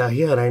 June data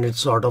here, and it's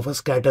sort of a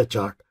scatter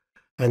chart.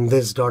 And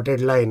this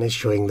dotted line is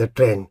showing the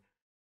trend.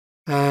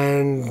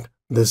 And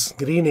this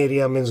green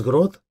area means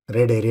growth,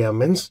 red area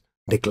means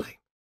decline.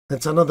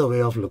 That's another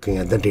way of looking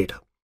at the data.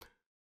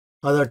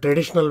 Other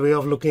traditional way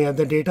of looking at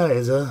the data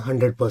is a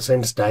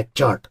 100% stack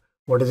chart.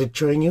 What is it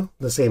showing you?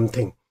 The same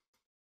thing.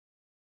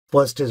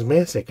 First is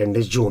May, second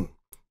is June.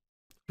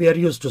 We are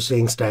used to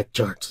seeing stack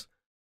charts.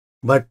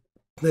 But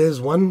there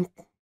is one.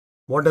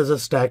 What does a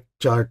stack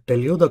chart tell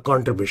you? The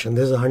contribution.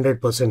 This is a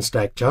 100%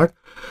 stack chart.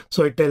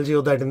 So it tells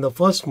you that in the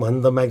first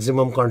month, the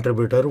maximum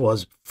contributor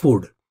was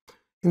food.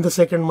 In the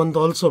second month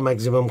also,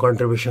 maximum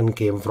contribution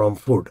came from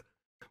food.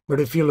 But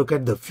if you look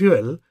at the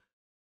fuel,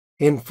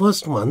 in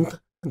first month,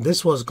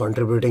 this was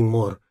contributing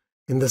more.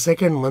 In the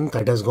second month,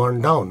 that has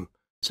gone down.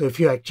 So if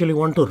you actually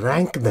want to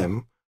rank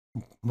them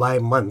by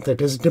month,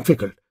 it is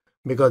difficult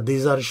because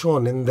these are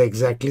shown in the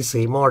exactly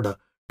same order.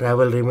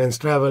 Travel remains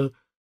travel,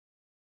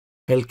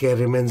 healthcare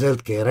remains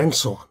healthcare, and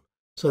so on.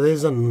 So there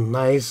is a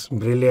nice,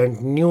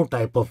 brilliant new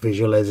type of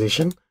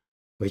visualization,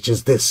 which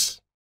is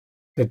this.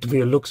 It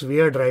looks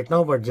weird right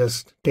now, but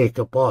just take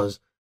a pause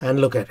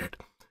and look at it.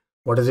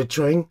 What is it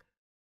showing?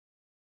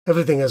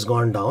 Everything has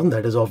gone down.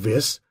 That is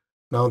obvious.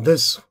 Now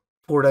this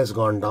food has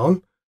gone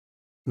down.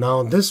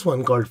 Now this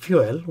one called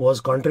fuel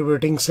was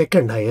contributing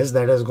second highest.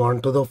 That has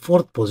gone to the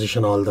fourth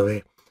position all the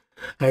way.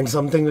 And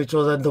something which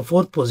was at the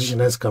fourth position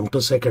has come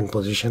to second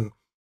position.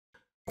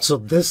 So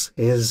this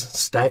is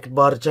stacked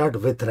bar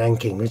chart with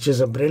ranking, which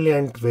is a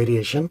brilliant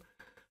variation.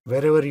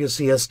 Wherever you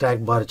see a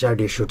stacked bar chart,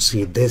 you should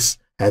see this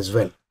as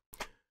well.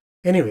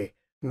 Anyway,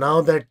 now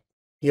that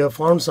you have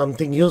found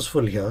something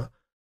useful here,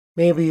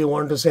 maybe you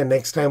want to say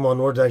next time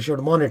onwards I should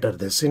monitor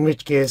this, in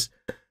which case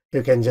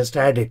you can just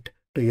add it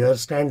to your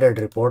standard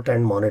report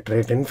and monitor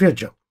it in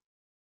future.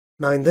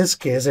 Now in this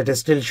case, it is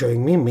still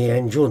showing me May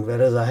and June,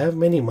 whereas I have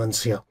many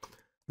months here.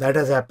 That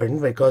has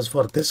happened because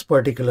for this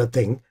particular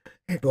thing,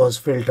 it was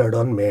filtered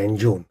on May and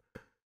June.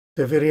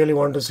 So if you really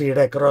want to see it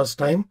across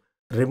time,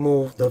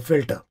 remove the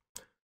filter.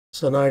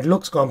 So now it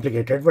looks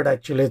complicated, but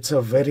actually it's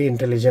a very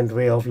intelligent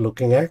way of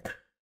looking at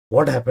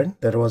what happened.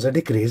 There was a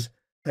decrease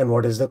and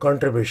what is the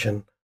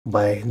contribution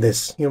by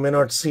this. You may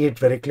not see it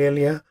very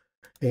clearly here.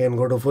 You can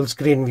go to full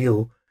screen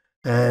view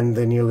and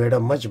then you get a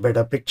much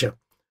better picture.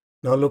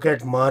 Now look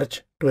at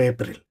March to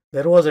April.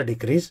 There was a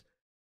decrease,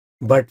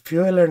 but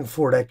fuel and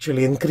food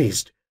actually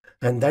increased,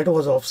 and that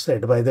was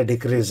offset by the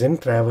decrease in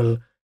travel,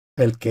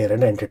 healthcare,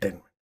 and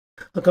entertainment.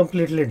 A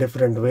completely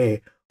different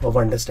way of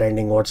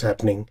understanding what's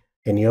happening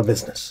in your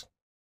business.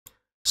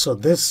 So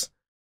this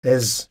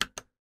is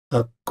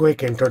a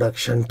quick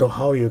introduction to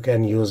how you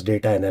can use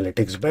data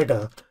analytics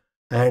better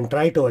and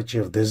try to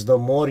achieve this. The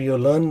more you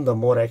learn, the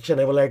more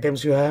actionable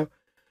items you have,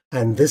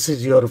 and this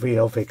is your way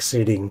of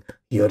exceeding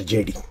your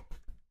JD.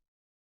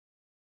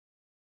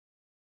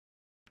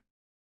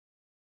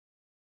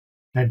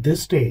 At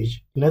this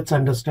stage, let's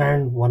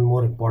understand one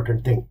more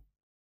important thing.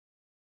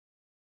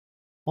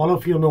 All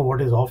of you know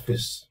what is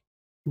Office,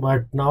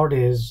 but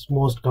nowadays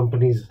most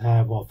companies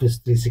have Office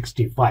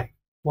 365.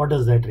 What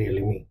does that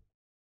really mean?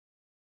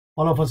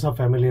 All of us are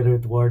familiar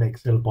with Word,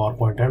 Excel,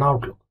 PowerPoint, and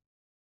Outlook.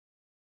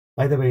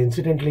 By the way,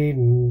 incidentally,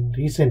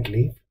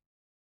 recently,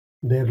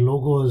 their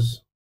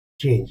logos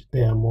changed.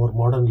 They are more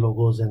modern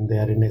logos and they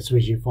are in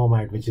SVG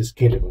format, which is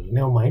scalable.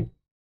 Never mind.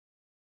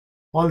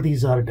 All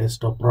these are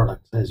desktop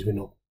products, as we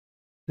know.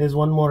 There's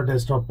one more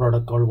desktop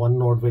product called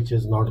OneNote, which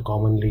is not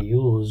commonly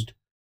used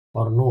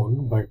or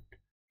known, but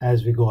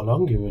as we go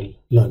along, you will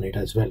learn it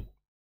as well.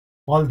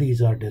 All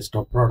these are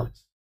desktop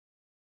products.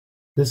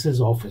 This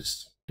is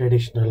Office,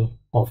 traditional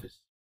Office.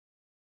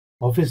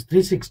 Office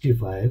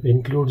 365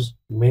 includes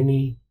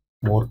many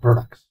more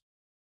products.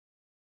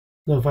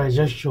 So if I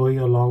just show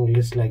you a long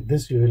list like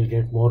this, you will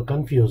get more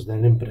confused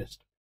than impressed.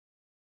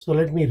 So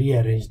let me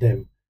rearrange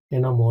them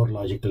in a more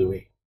logical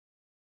way.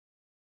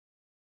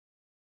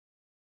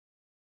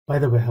 By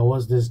the way, how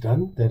was this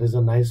done? There is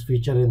a nice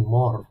feature in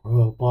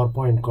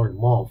PowerPoint called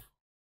Morph,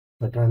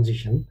 the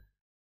transition,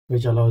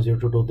 which allows you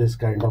to do this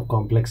kind of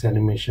complex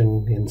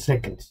animation in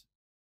seconds.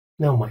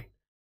 Never mind.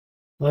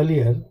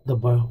 Earlier,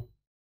 the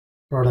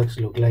products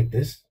look like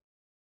this,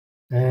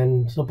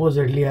 and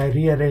supposedly I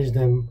rearrange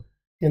them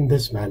in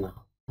this manner.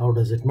 How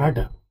does it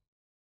matter?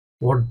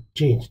 What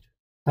changed?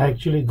 I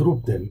actually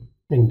grouped them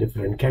in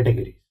different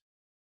categories.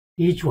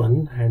 Each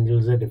one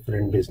handles a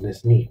different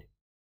business need.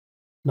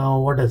 Now,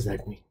 what does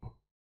that mean?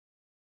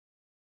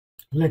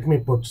 Let me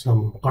put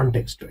some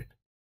context to it.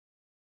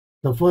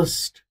 The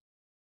first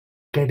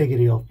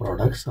category of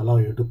products allow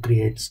you to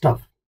create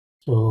stuff.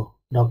 So,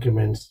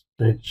 documents,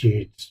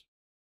 spreadsheets,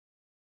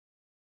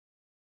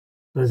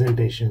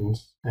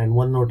 presentations, and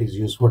OneNote is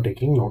used for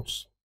taking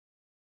notes.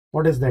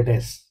 What is that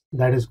S?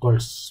 That is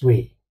called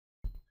Sway.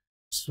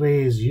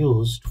 Sway is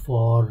used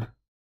for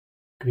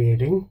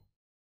creating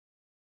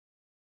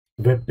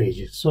web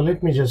pages. So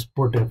let me just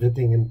put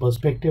everything in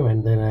perspective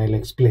and then I'll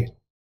explain.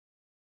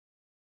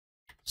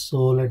 So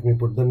let me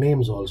put the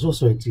names also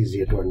so it's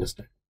easier to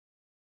understand.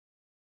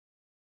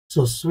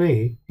 So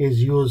Sway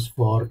is used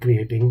for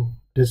creating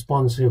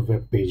responsive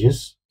web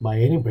pages by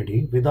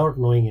anybody without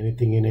knowing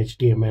anything in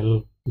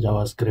HTML,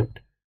 JavaScript,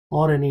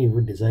 or any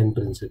design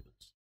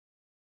principles.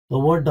 A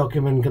Word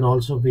document can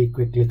also be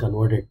quickly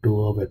converted to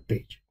a web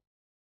page.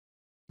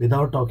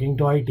 Without talking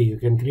to IT, you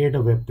can create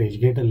a web page,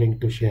 get a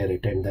link to share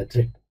it, and that's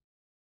it.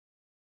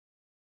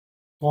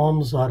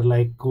 Forms are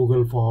like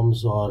Google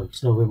Forms or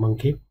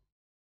SurveyMonkey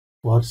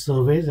for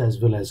surveys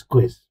as well as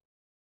quiz.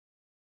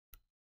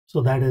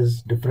 So that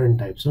is different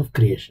types of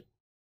creation.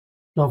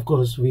 Now, of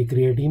course, we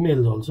create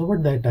emails also,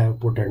 but that I have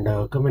put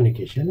under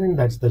communication, and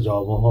that's the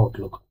job of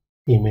Outlook.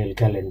 Email,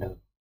 calendar,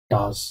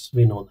 tasks,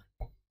 we know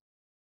that.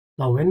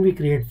 Now, when we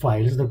create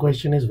files, the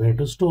question is where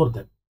to store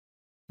them.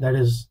 That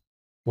is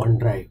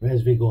OneDrive.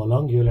 As we go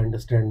along, you will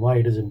understand why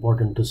it is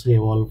important to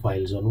save all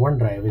files on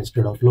OneDrive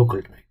instead of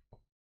local drive.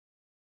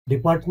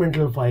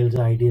 Departmental files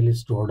are ideally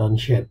stored on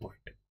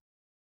SharePoint.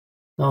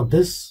 Now,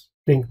 this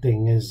pink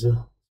thing is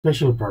a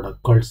special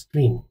product called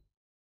Stream.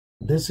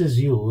 This is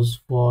used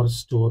for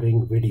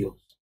storing videos.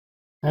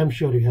 I'm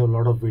sure you have a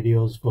lot of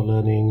videos for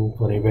learning,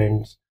 for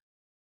events,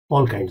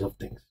 all kinds of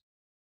things.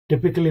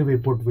 Typically, we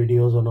put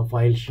videos on a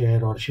file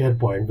share or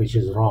SharePoint, which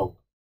is wrong.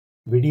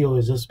 Video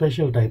is a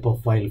special type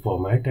of file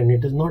format and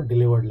it is not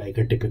delivered like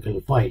a typical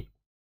file.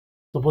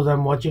 Suppose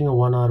I'm watching a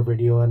 1-hour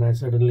video and I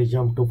suddenly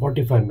jump to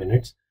 45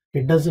 minutes.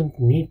 It doesn't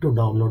need to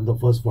download the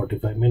first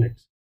 45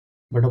 minutes,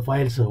 but a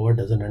file server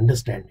doesn't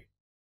understand it.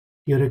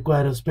 You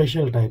require a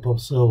special type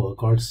of server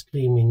called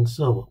streaming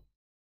server.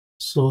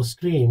 So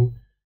Stream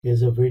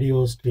is a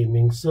video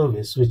streaming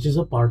service which is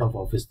a part of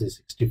Office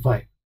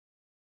 365.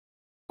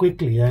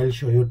 Quickly, I'll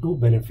show you two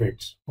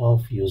benefits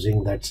of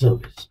using that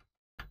service.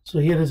 So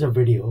here is a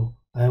video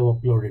I have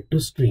uploaded to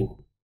Stream.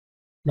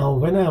 Now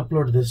when I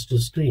upload this to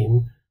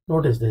Stream,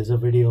 notice there's a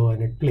video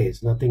and it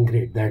plays. Nothing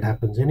great, that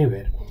happens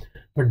anywhere.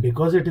 But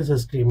because it is a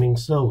streaming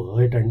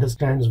server, it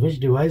understands which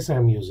device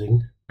I'm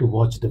using to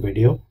watch the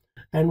video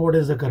and what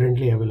is the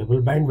currently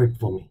available bandwidth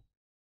for me.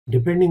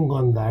 Depending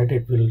on that,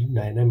 it will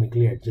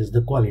dynamically adjust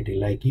the quality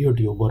like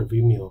YouTube or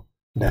Vimeo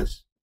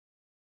does.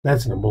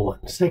 That's number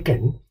one.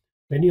 Second,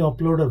 when you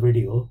upload a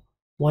video,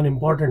 one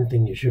important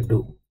thing you should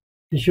do.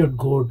 You should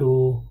go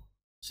to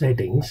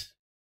Settings,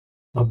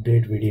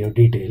 Update Video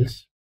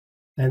Details,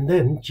 and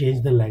then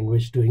change the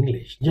language to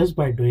English. Just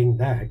by doing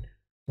that,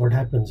 what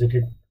happens is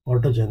it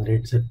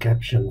auto-generates a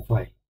caption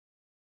file.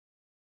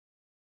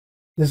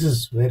 This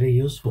is very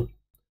useful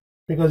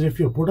because if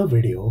you put a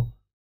video,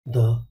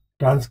 the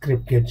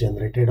transcript gets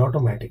generated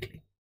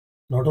automatically.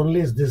 Not only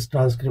is this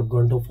transcript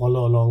going to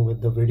follow along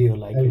with the video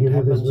like it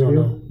happens on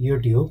a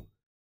YouTube,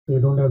 so you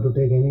don't have to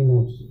take any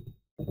notes,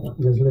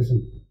 just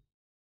listen.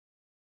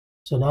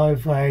 So now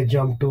if I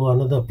jump to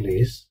another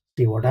place,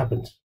 see what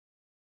happens.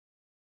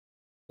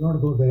 Not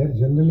go there.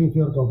 Generally, if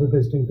you are copy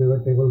pasting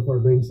pivot table for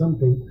doing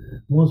something,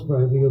 most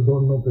probably you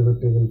don't know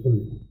pivot table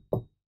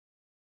fully.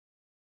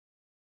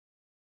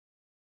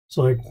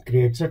 So it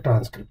creates a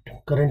transcript.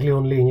 Currently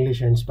only English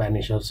and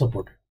Spanish are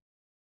supported.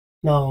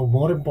 Now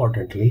more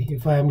importantly,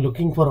 if I am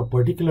looking for a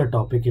particular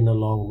topic in a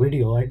long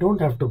video, I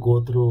don't have to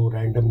go through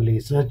randomly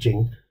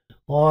searching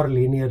or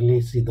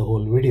linearly see the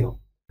whole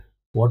video.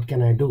 What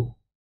can I do?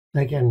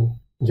 I can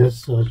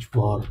just search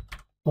for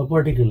a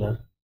particular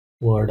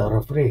word or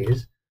a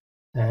phrase,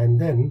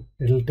 and then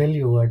it'll tell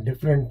you at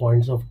different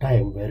points of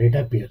time where it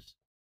appears.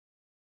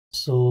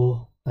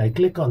 So I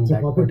click on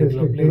that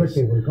particular place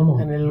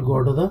and it'll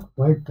go to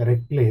the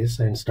correct place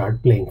and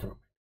start playing from it.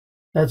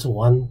 That's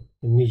one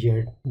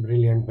immediate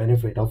brilliant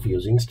benefit of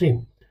using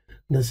Stream.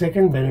 The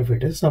second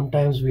benefit is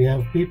sometimes we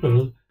have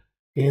people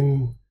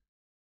in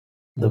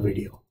the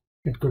video.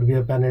 It could be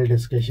a panel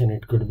discussion,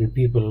 it could be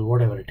people,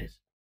 whatever it is.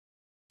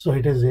 So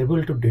it is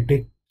able to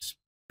detect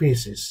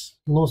spaces.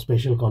 No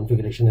special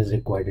configuration is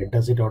required. It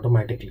does it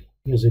automatically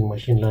using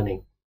machine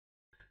learning.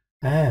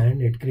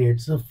 And it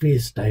creates a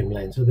face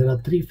timeline. So there are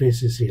 3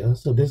 faces here.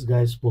 So this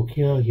guy spoke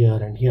here, here,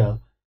 and here,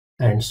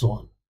 and so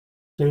on.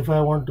 So if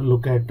I want to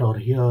look at or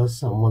hear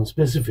someone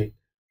specific,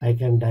 I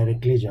can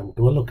directly jump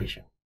to a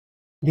location.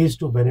 These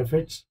two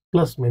benefits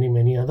plus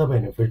many other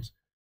benefits.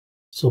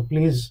 So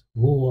please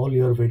move all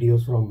your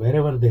videos from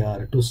wherever they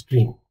are to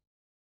Stream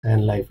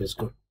and life is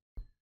good.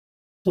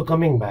 So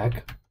coming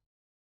back,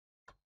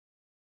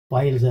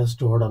 files are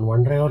stored on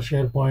OneDrive or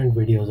SharePoint,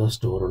 videos are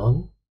stored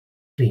on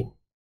Stream.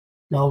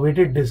 Now we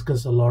did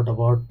discuss a lot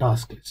about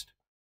task list.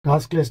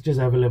 Task list is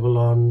available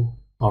on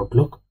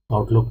Outlook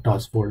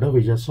task folder,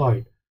 we just saw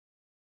it.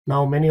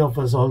 Now many of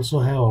us also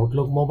have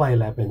Outlook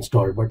mobile app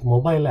installed, but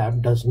mobile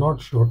app does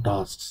not show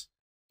tasks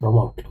from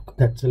Outlook.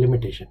 That's a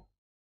limitation.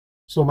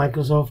 So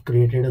Microsoft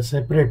created a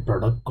separate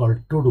product called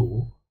To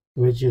Do,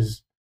 which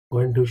is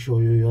going to show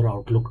you your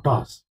Outlook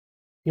tasks.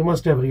 You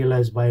must have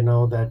realized by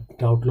now that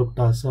Outlook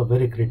tasks are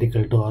very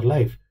critical to our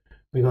life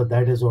because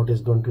that is what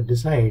is going to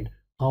decide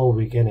how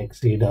we can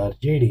exceed our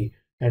JD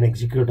and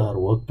execute our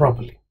work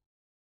properly.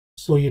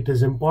 So it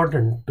is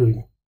important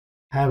to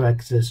have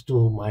access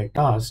to my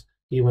tasks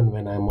even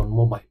when I'm on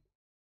mobile.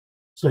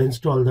 So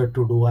install the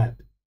To Do app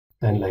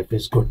and life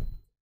is good.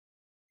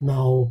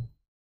 Now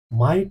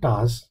My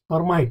tasks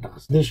are my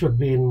tasks. They should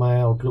be in my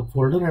Outlook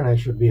folder and I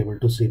should be able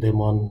to see them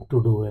on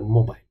To Do and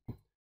mobile.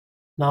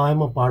 Now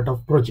I'm a part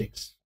of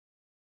projects.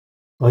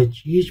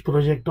 Each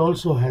project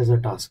also has a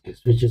task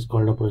list, which is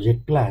called a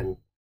project plan.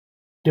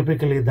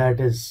 Typically that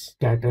is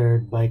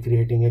scattered by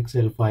creating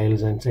Excel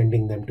files and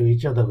sending them to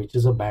each other, which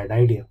is a bad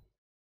idea.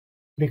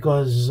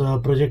 Because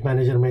project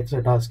manager makes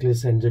a task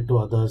list, sends it to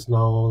others.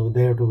 Now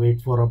they have to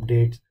wait for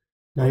updates.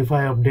 Now if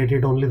I update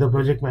it, only the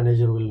project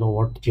manager will know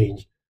what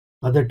changed.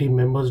 Other team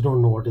members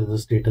don't know what is the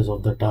status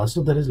of the task,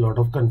 so there is a lot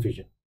of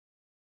confusion.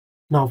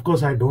 Now, of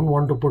course, I don't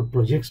want to put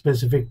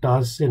project-specific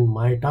tasks in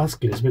my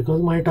task list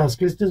because my task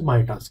list is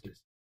my task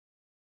list.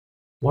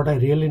 What I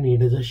really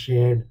need is a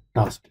shared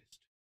task list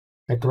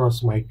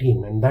across my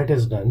team, and that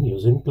is done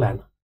using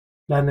Planner.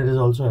 Planner is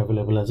also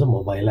available as a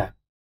mobile app.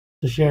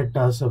 The shared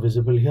tasks are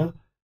visible here,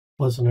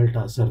 personal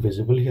tasks are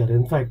visible here.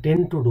 In fact,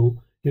 in To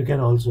Do, you can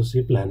also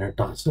see Planner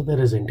tasks, so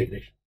there is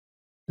integration.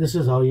 This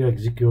is how you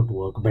execute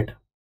work better.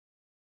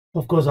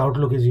 Of course,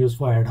 Outlook is used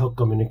for ad hoc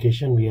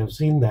communication. We have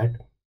seen that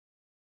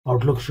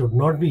Outlook should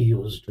not be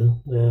used.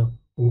 The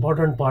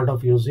important part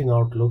of using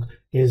Outlook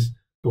is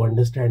to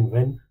understand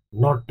when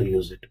not to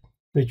use it,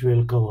 which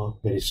we'll cover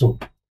very soon.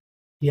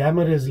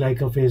 Yammer is like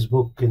a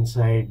Facebook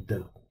inside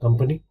the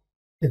company.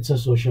 It's a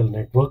social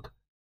network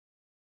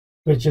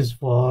which is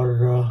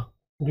for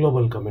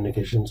global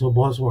communication. So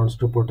boss wants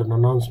to put an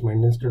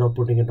announcement. Instead of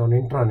putting it on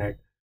intranet,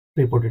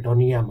 we put it on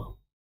Yammer.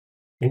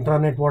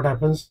 Intranet, what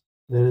happens?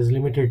 There is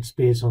limited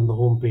space on the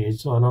home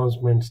page, so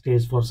announcement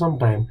stays for some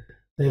time.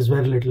 There is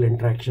very little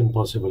interaction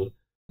possible.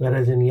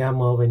 Whereas in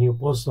Yammer, when you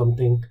post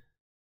something,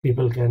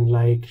 people can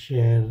like,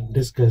 share,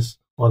 discuss,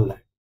 all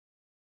that.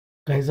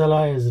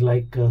 Kaizala is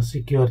like a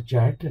secure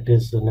chat. It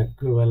is an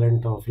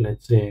equivalent of,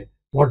 let's say,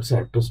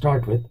 WhatsApp to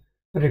start with,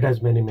 but it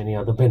has many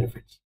other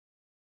benefits.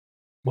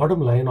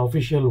 Bottom line,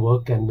 official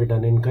work can be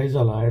done in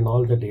Kaizala and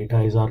all the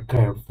data is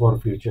archived for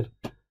future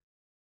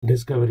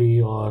discovery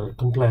or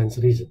compliance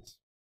reasons.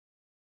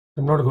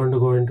 I'm not going to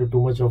go into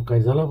too much of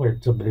Kaizala, but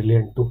it's a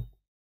brilliant tool.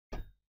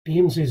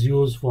 Teams is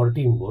used for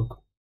teamwork,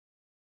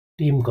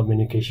 team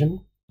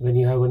communication. When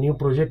you have a new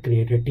project,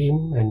 create a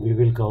team, and we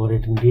will cover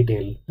it in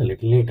detail a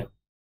little later.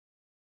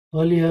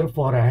 Earlier,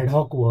 for ad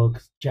hoc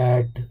work,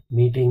 chat,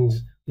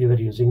 meetings, we were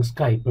using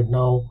Skype, but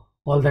now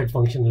all that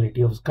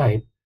functionality of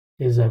Skype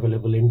is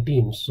available in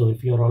Teams. So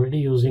if you're already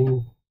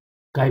using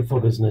Skype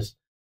for business,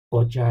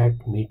 for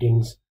chat,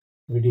 meetings,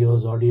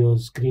 videos,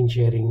 audios, screen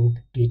sharing,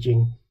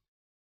 teaching,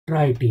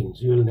 try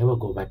Teams. You will never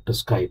go back to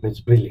Skype. It's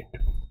brilliant.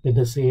 With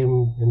the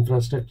same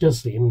infrastructure,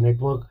 same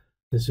network,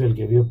 this will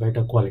give you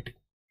better quality.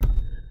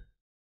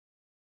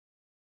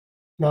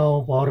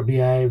 Now, Power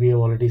BI, we have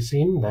already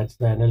seen. That's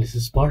the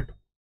analysis part.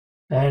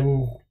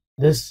 And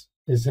this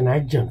is an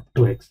adjunct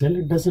to Excel.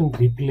 It doesn't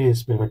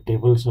replace pivot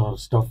tables or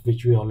stuff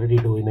which we already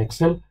do in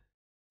Excel,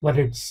 but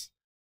it's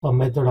a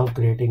method of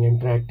creating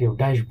interactive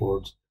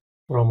dashboards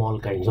from all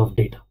kinds of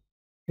data.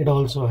 It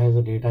also has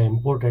a data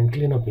import and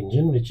cleanup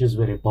engine, which is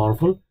very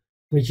powerful,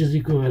 which is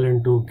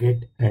equivalent to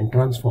get and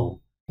transform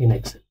in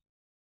Excel.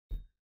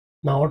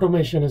 Now,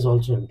 automation is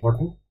also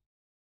important.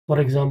 For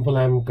example,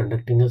 I'm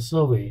conducting a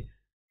survey,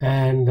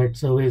 and that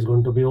survey is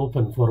going to be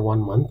open for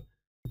 1 month.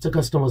 It's a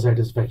customer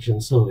satisfaction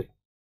survey.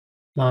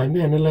 Now, I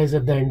may analyze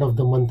at the end of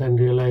the month and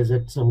realize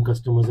that some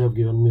customers have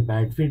given me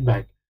bad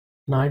feedback.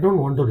 Now, I don't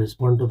want to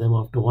respond to them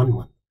after 1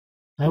 month.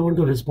 I want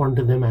to respond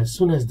to them as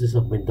soon as they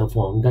submit the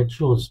form that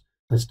shows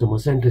customer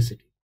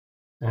centricity,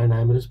 and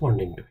I'm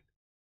responding to it.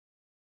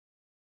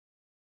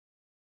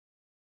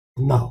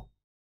 Now,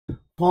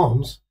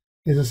 Forms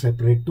is a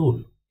separate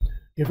tool.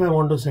 If I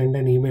want to send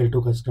an email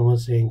to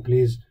customers saying,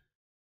 please,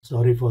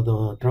 sorry for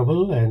the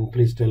trouble and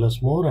please tell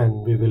us more,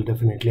 and we will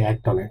definitely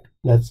act on it.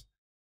 That's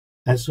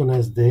as soon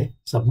as they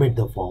submit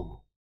the form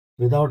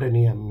without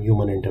any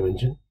human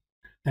intervention.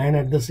 And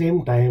at the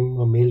same time,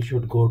 a mail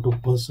should go to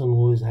person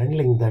who is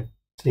handling that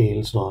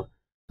sales or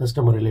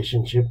customer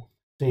relationship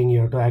saying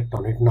you have to act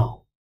on it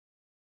now.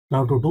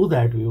 Now, to do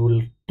that, we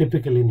will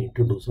typically need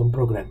to do some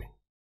programming.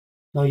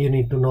 Now, you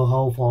need to know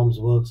how Forms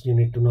works. You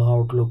need to know how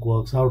Outlook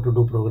works, how to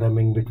do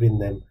programming between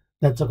them.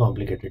 That's a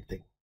complicated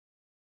thing.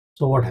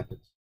 So what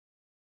happens?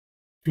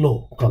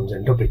 Flow comes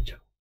into picture.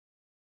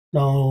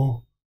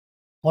 Now,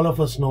 all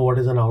of us know what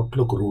is an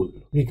Outlook rule.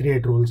 We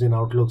create rules in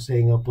Outlook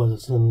saying a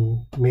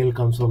person, mail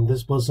comes from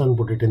this person,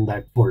 put it in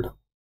that folder.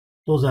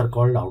 Those are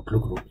called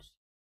Outlook rules.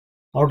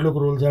 Outlook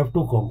rules have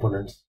two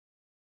components.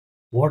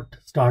 What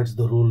starts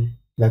the rule?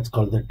 That's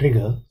called the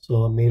trigger.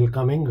 So a mail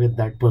coming with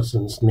that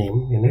person's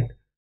name in it.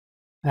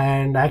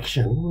 And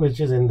action, which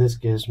is in this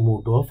case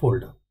move to a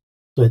folder.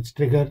 So it's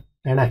trigger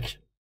and action.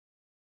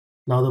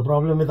 Now the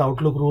problem with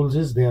Outlook rules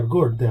is they are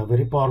good. They are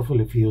very powerful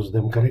if you use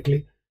them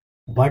correctly,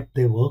 but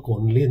they work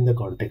only in the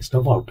context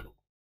of Outlook.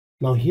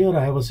 Now here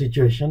I have a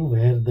situation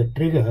where the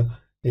trigger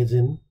is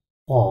in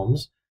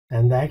Forms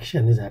and the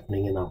action is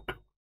happening in Outlook.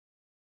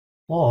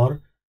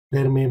 Or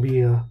there may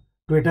be a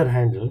Twitter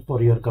handle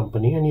for your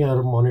company and you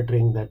are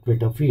monitoring that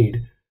Twitter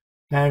feed.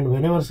 And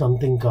whenever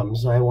something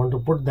comes, I want to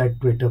put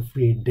that Twitter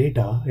feed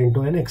data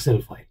into an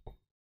Excel file.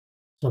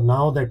 So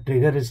now that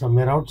trigger is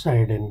somewhere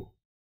outside in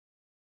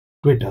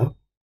Twitter,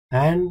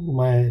 and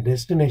my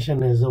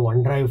destination is a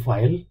OneDrive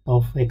file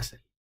of Excel.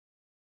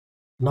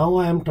 Now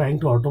I am trying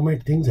to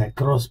automate things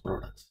across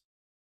products.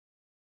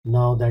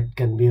 Now that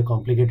can be a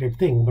complicated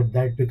thing, but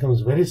that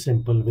becomes very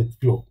simple with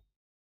Flow.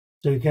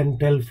 So you can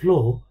tell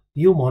Flow,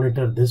 you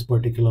monitor this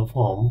particular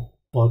form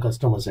for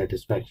customer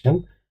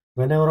satisfaction.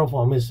 Whenever a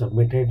form is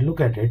submitted, look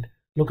at it,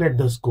 look at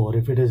the score.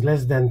 If it is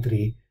less than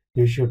 3,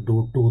 you should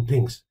do 2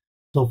 things.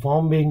 So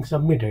form being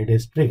submitted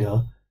is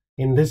trigger.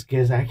 In this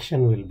case,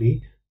 action will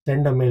be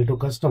send a mail to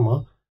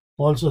customer,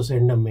 also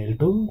send a mail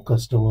to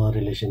customer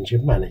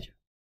relationship manager.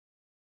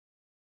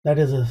 That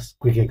is a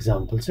quick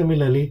example.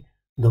 Similarly,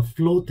 the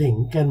Flow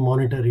thing can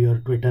monitor your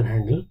Twitter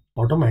handle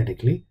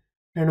automatically,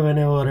 and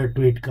whenever a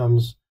tweet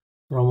comes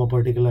from a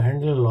particular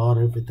handle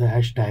or with a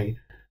hashtag,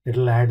 it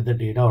will add the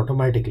data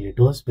automatically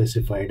to a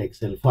specified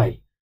Excel file.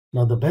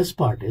 Now the best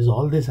part is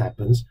all this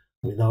happens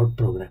without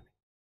programming.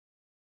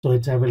 So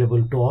it's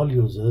available to all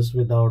users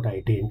without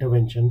IT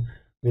intervention,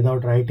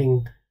 without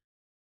writing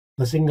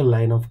a single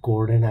line of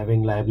code and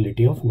having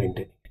liability of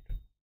maintaining it.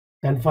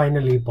 And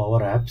finally, Power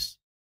Apps,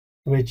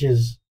 which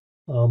is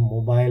a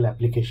mobile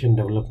application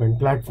development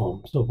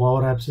platform. So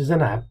Power Apps is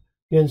an app.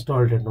 You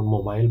installed it on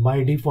mobile.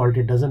 By default,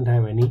 it doesn't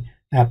have any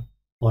app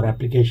or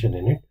application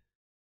in it.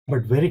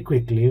 But very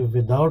quickly,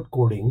 without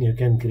coding, you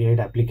can create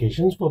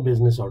applications for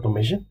business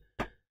automation.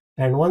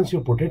 And once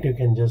you put it, you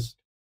can just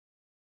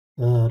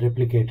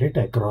replicate it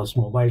across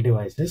mobile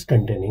devices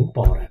containing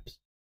Power Apps.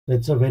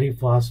 It's a very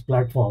fast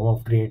platform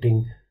of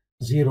creating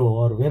zero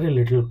or very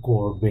little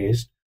code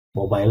based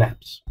mobile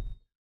apps.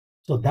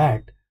 So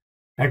that,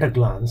 at a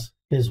glance,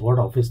 is what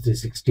Office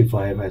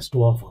 365 has to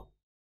offer.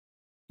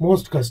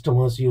 Most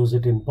customers use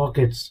it in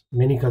pockets.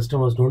 Many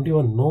customers don't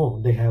even know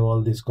they have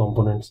all these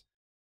components.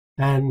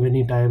 And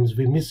many times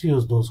we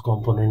misuse those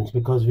components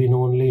because we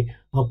know only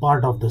a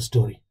part of the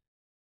story.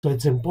 So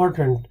it's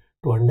important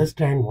to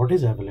understand what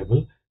is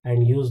available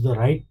and use the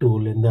right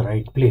tool in the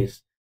right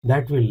place.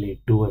 That will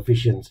lead to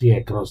efficiency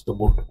across the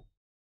board.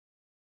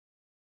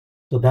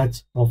 So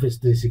that's Office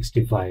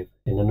 365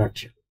 in a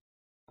nutshell.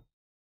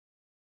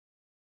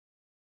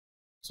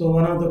 So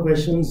one of the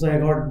questions I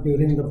got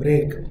during the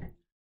break,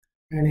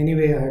 and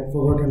anyway I had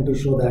forgotten to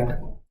show that,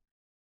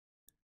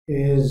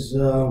 is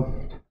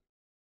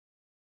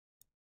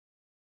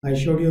I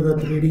showed you the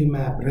 3D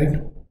map, right?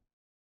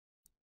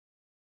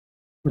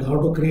 But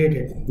how to create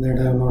it, that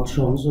I have not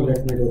shown, so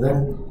let me do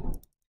that.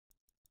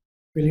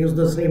 We'll use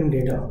the same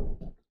data.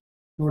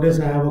 Notice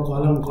I have a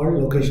column called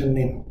location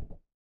name.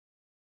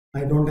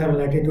 I don't have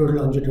latitude,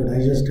 longitude, I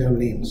just have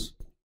names.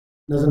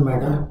 Doesn't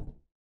matter.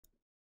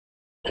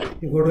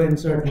 You go to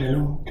insert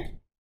menu,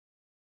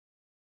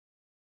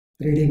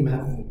 3D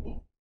map.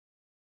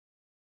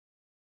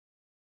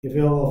 If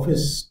you have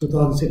Office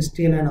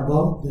 2016 and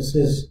above, this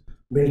is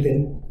built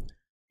in.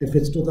 If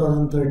it's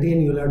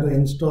 2013, you'll have to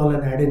install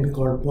an add-in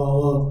called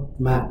Power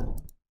Map,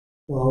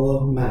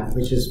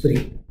 which is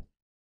free.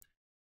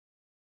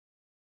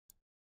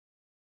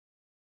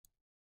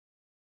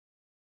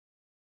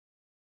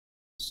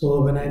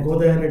 So when I go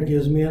there, it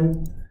gives me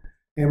an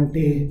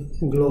empty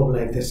globe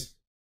like this.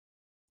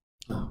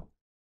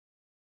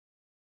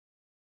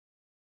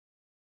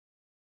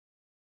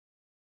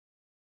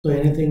 So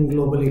anything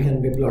globally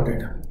can be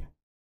plotted.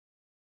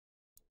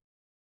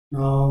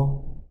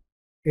 Now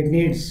it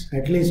needs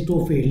at least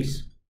 2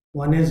 fields.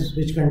 One is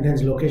which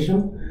contains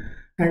location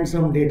and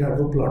some data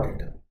to plot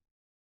it.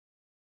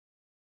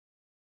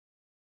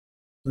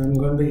 So I'm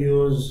going to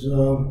use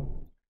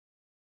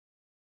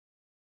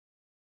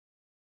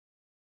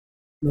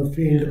the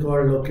field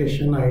called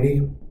location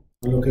ID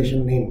or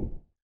location name.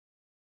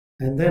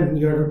 And then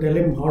you have to tell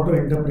him how to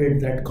interpret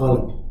that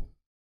column.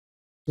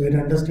 So it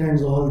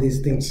understands all these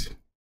things,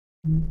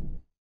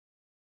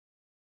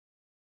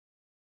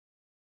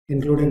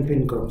 including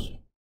pin codes.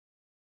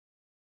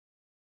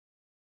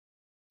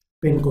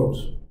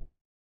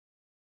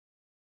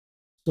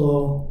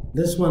 So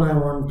this one I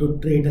want to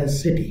treat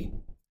as city.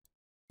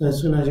 So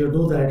as soon as you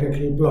do that, it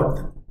will plot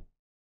them.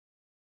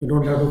 You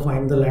don't have to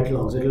find the lat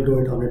longs, it will do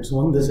it on its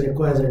own. This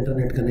requires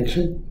internet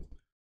connection.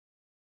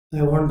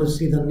 I want to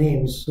see the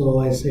names, so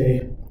I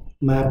say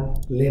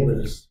map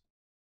labels.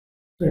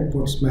 So it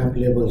puts map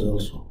labels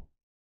also.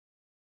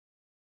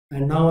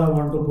 And now I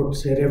want to put,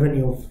 say,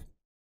 revenue.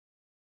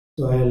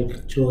 So I'll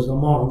choose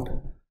amount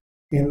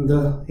in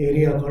the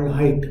area called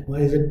height. Why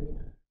is it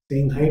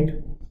saying height?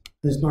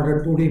 It's not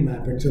a 2D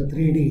map, it's a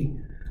 3D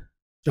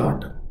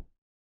chart.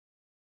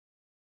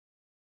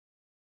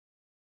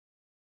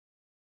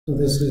 So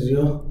this is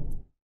your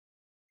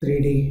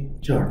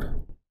 3D chart.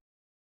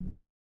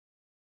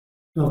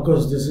 Now, of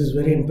course, this is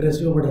very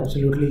impressive but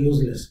absolutely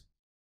useless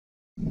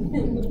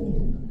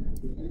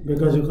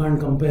because you can't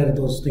compare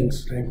those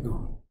things right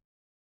now.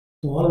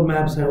 So all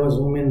maps have a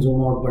zoom in,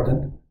 zoom out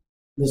button.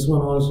 This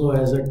one also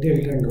has a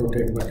tilt and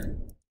rotate button.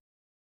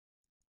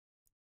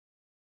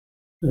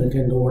 So you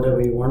can do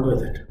whatever you want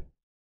with it.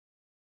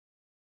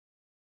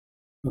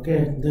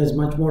 Okay, there's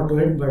much more to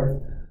it,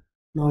 but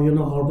Now you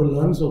know how to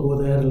learn, so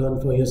go there,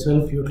 learn for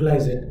yourself,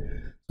 utilize it.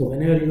 So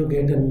whenever you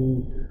get a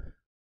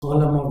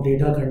column of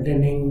data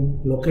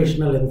containing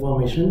locational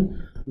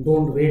information,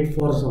 don't wait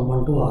for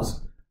someone to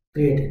ask.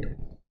 Create it.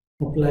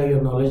 Apply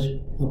your knowledge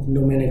of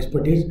domain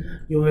expertise.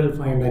 You will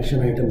find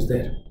action items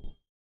there.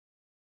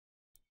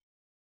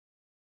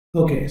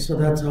 Okay, so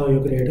that's how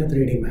you create a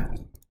 3D map.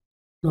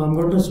 Now I'm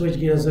going to switch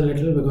gears a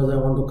little because I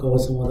want to cover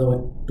some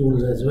other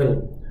tools as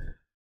well.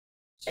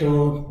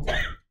 So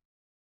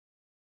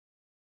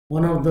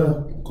one of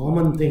the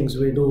common things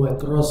we do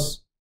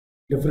across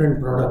different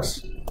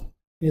products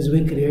is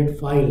we create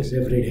files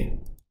every day.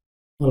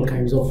 All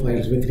kinds of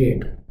files we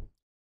create.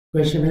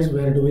 Question is,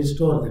 where do we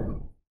store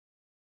them?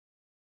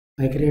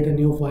 I create a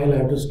new file, I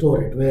have to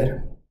store it.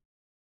 Where?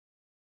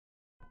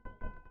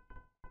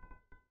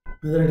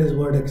 Whether it is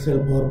Word, Excel,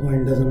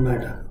 PowerPoint, doesn't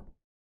matter.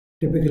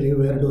 Typically,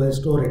 where do I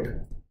store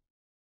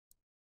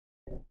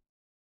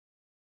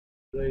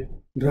it?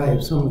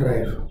 Drive, some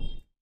drive.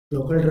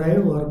 Local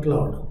drive or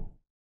cloud?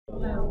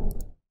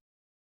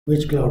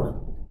 Which cloud?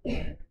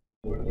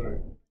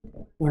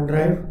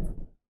 OneDrive.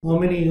 How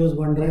many use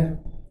OneDrive?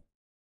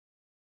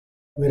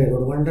 Very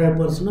good. OneDrive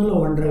personal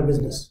or OneDrive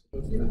business?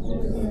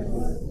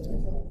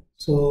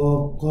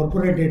 So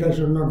corporate data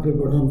should not be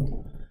put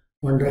on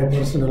OneDrive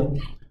personal.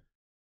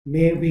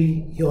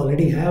 Maybe you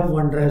already have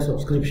OneDrive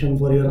subscription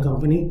for your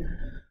company,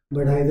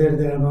 but either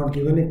they have not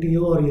given it to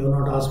you or you have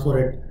not asked for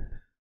it.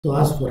 So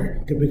ask for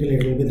it. Typically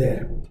it will be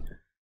there.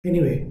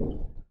 Anyway,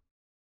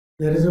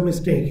 there is a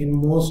mistake in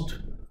most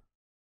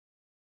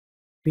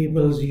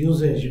people's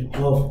usage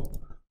of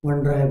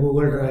OneDrive,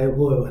 Google Drive,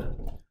 whoever.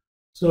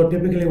 So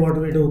typically what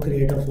we do,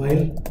 create a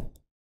file,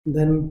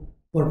 then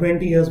for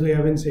 20 years we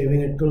have been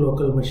saving it to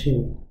local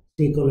machine,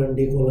 C:,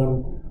 D:,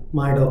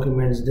 my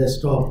documents,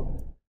 desktop,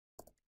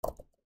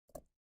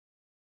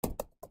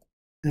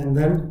 and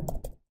then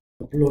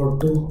upload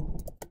to,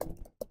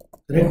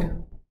 correct?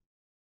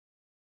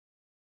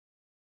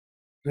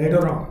 Right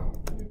or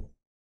wrong?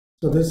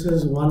 So this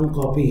is one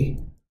copy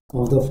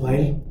of the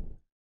file.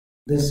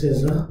 This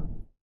is a,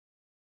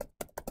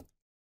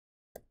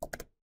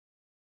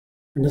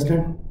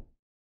 understand?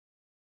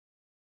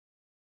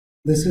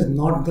 This is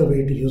not the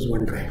way to use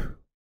OneDrive.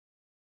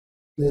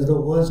 This is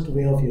the worst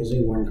way of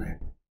using OneDrive.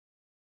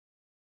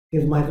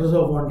 If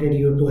Microsoft wanted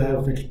you to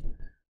have it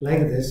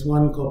like this,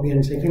 one copy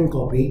and second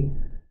copy,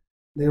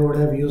 they would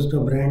have used a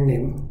brand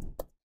name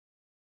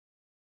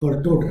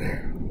called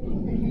ToDrive.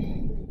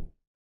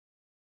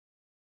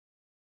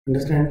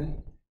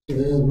 Understand? So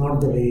this is not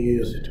the way you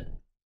use it.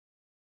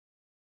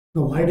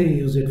 Now why do you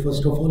use it?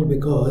 First of all,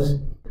 because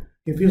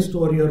if you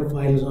store your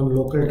files on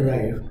local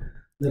drive,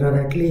 there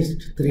are at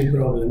least 3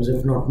 problems,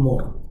 if not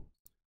more.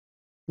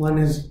 One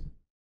is,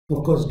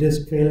 of course,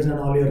 disk fails and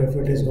all your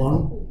effort is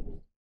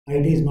gone.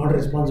 IT is not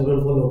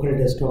responsible for local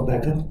desktop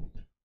backup.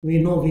 We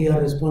know we are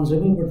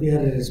responsible, but we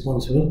are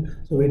irresponsible,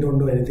 so we don't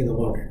do anything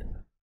about it.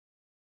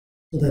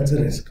 So that's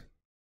a risk.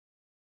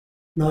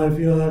 Now, if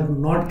you are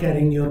not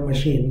carrying your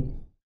machine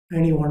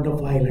and you want a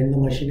file and the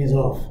machine is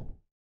off,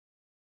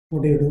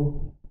 what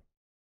do?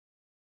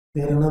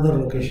 You are another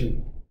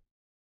location.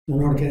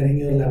 You're not carrying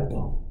your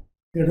laptop.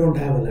 You don't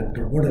have a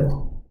laptop,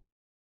 whatever.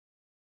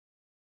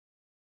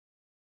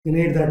 You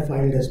need that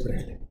file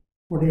desperately.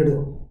 What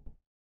do?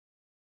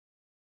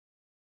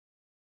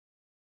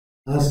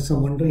 Ask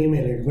someone to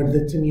email it, but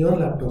it's in your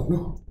laptop,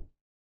 no?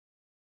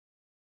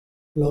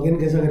 Login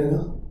कैसा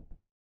करेगा?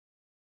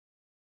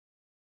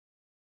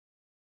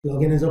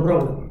 Login is a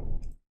problem.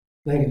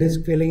 Like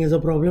disk failing is a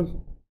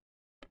problem.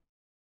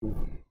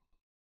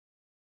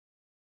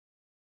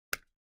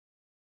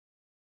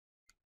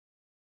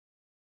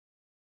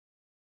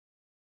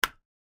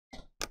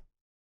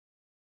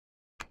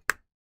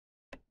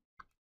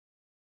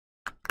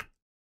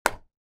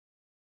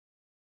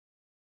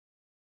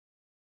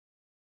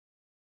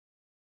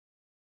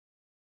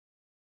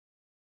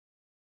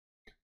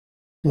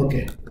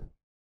 Okay.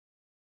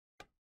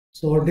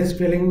 So disk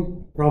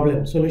failing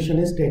problem, solution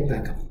is take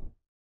backup.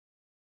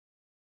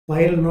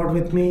 File not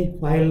with me,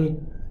 file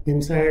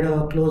inside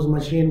a closed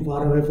machine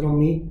far away from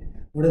me.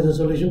 What is the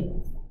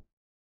solution?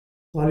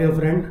 Call your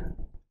friend,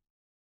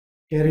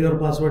 share your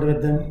password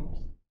with them.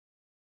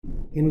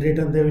 In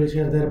return, they will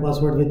share their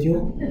password with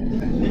you.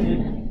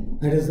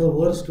 That is the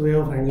worst way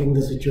of handling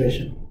the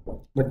situation.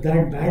 But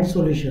that bad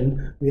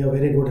solution, we are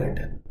very good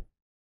at.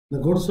 The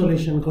good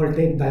solution called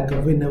take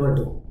backup, we never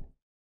do.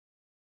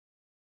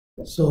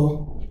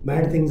 So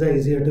bad things are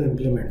easier to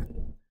implement.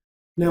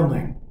 Never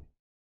mind.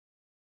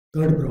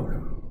 Third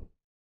problem.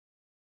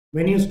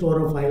 When you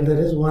store a file, there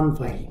is one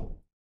file.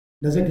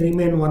 Does it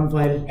remain one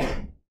file?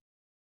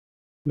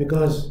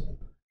 Because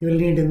you will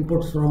need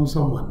inputs from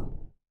someone.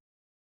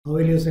 How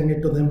will you send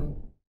it to them?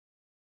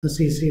 A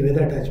CC with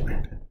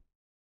attachment.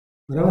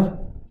 Barabar?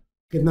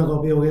 Kitna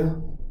copy ho gaya?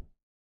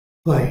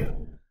 5.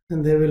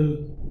 And they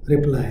will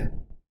reply.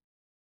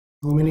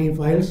 How many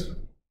files?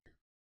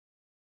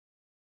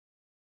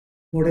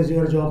 What is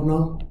your job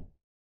now?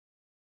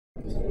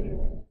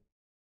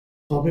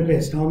 Copy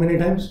paste. How many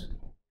times?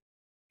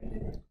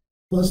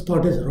 First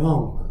thought is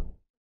wrong.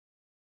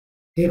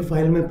 एक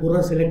file में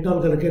पूरा select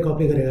all करके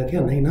copy करेगा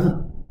क्या? नहीं ना.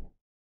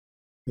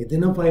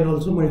 Within a file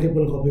also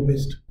multiple copy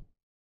paste.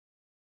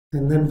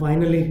 And then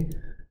finally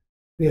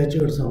we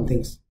achieved some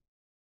things.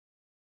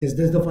 Is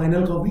this the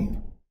final copy?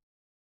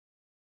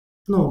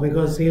 No,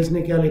 because sales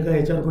ने क्या लिखा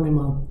HR को नहीं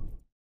मालूम,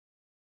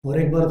 और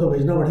एक बार तो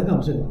भेजना पड़ेगा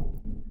कम से कम.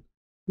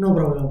 No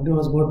problem, अपने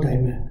पास बहुत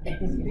टाइम है.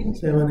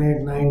 7,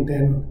 8, 9,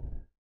 10.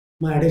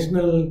 My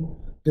additional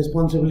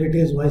responsibility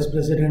is vice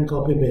president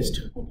copy paste.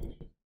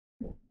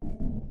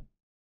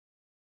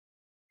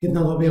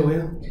 कितना कॉपी हो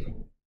गया?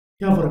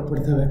 क्या फर्क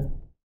पड़ता है?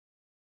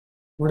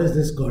 What is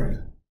this called?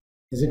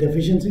 Is it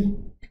efficiency?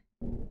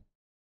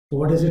 So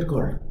what is it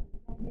called?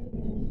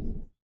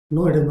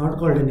 No, it is not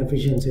called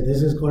inefficiency.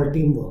 This is called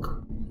teamwork.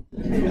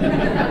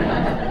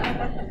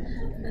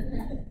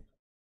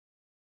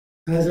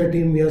 As a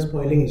team, we are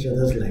spoiling each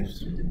other's lives.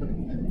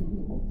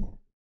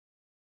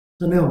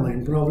 So never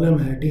mind. Problem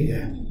है, ठीक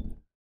है.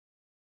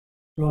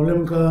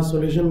 Problem का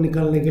solution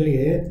निकालने के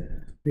लिए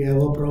we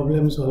have a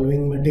problem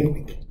solving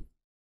technique.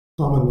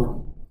 Common one,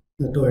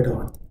 the Toyota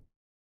one.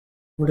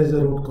 What is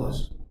the root cause?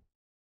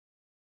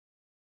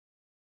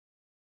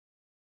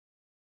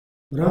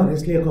 बराबर,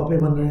 इसलिए copy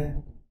बन रहे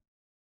हैं.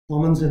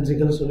 कॉमन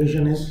सेंसिकल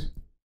सॉल्यूशन इज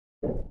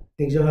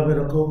एक जगह पे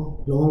रखो,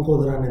 लोगों को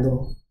उधर आने दो.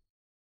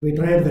 We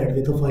tried that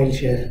with a file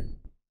share.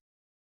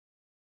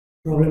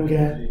 Problem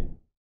क्या है?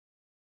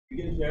 You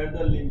can share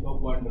the link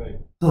of OneDrive.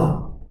 हाँ,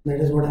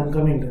 that is what I am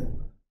coming to.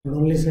 But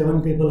only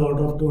 7 people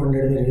out of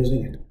 200 were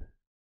using it.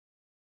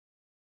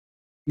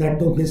 That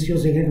too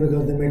misusing it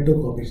because they made 2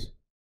 copies.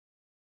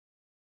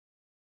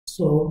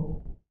 So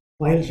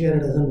file share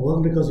doesn't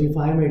work because if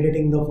I am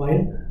editing the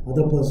file,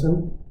 other person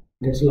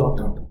gets locked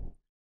out.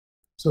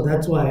 So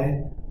that's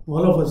why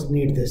all of us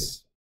need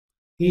this.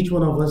 Each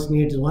one of us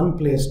needs one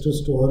place to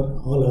store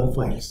all our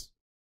files.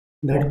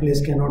 That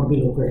place cannot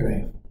be local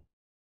drive.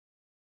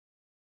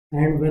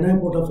 And when I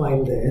put a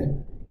file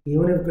there,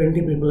 even if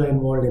 20 people are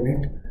involved in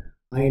it,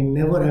 I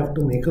never have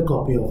to make a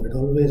copy of it,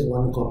 always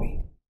one copy.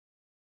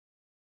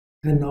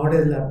 And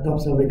nowadays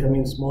laptops are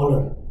becoming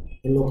smaller,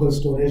 the local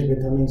storage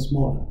becoming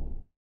smaller.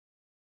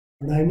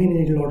 But I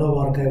need a lot of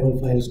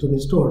archival files to be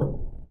stored.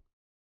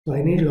 So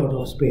I need a lot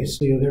of space.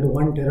 So you get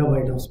 1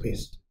 terabyte of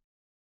space,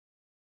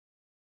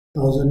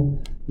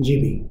 1000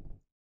 GB.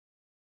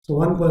 So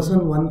one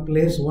person, one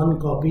place, one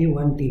copy,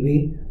 one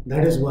TB.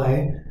 That is why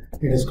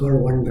it is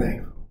called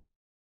OneDrive.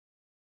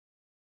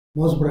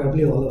 Most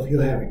probably all of you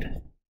have it.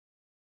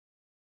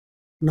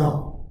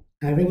 Now,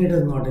 having it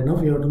is not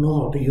enough. You have to know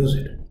how to use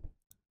it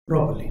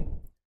properly.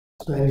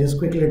 So I'll just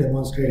quickly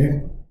demonstrate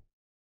it.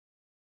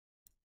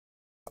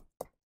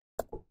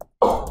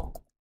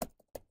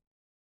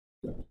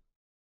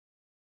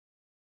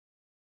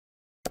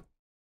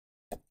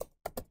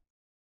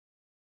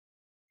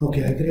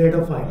 Okay, I create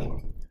a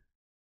file.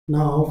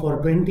 Now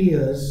for 20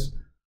 years,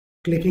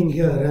 clicking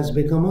here has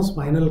become a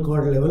spinal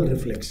cord level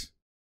reflex.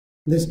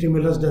 This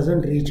stimulus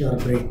doesn't reach our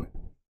brain.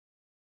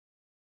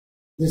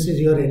 This is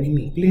your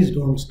enemy. Please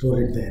don't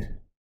store it there.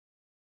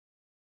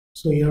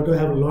 So you have to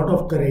have a lot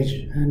of courage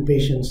and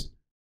patience.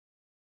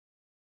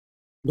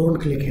 Don't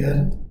click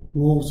here.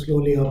 Move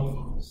slowly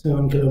up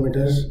 7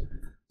 kilometers.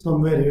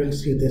 Somewhere you will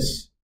see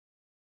this.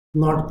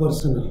 Not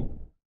personal.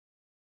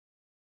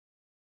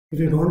 If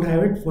you don't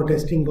have it, for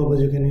testing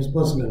purpose you can use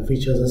personal.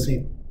 Features the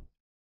same.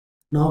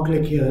 Now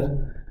click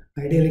here.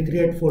 Ideally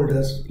create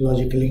folders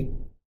logically.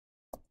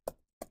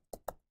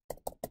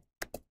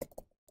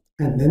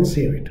 And then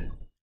save it.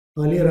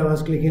 Earlier I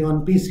was clicking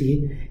on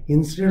PC.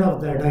 Instead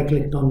of that I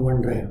clicked on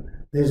OneDrive.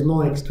 There is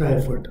no extra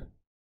effort.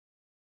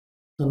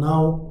 So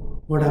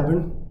now what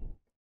happened?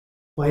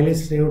 File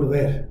is saved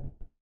where?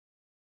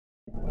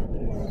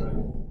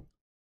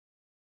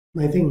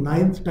 I think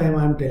 9th time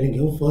I am telling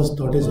you, first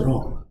thought is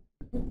wrong.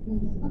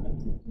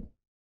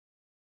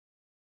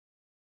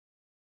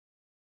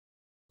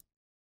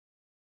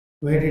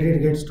 Where did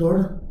it get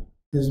stored?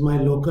 This is my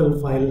local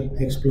file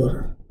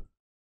explorer.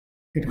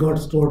 It got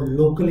stored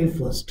locally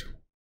first,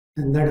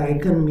 and that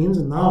icon means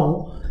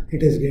now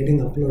it is getting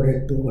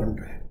uploaded to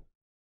OneDrive.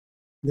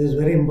 This is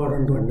very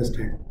important to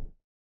understand.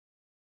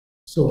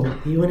 So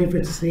even if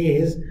it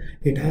says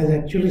it has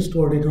actually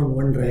stored it on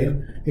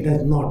OneDrive, it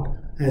has not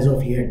as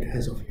of yet.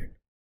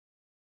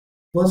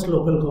 First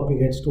local copy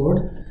gets stored,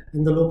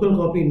 and the local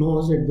copy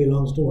knows it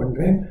belongs to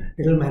OneDrive.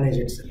 It will manage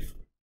itself.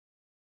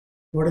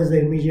 What is the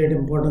immediate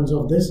importance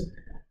of this?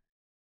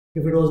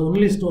 If it was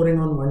only storing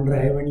on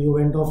OneDrive and you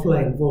went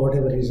offline for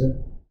whatever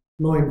reason,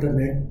 no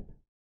internet,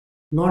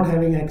 not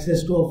having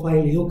access to a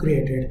file you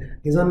created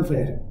is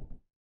unfair.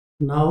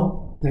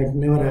 Now that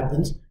never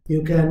happens.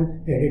 You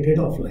can edit it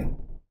offline.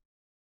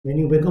 When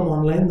you become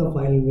online, the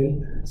file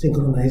will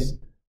synchronize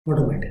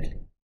automatically.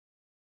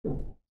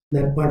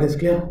 That part is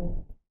clear.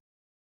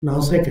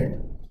 Now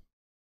second,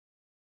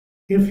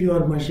 if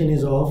your machine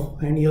is off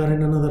and you are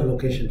in another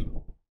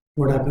location,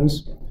 what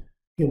happens?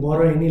 You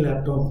borrow any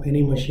laptop,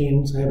 any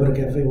machine, cyber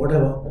cafe,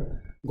 whatever,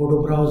 go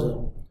to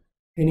browser,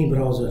 any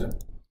browser,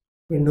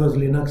 Windows,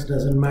 Linux,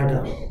 doesn't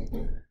matter,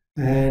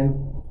 and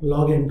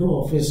log into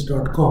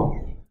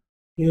office.com.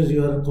 use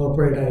your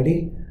corporate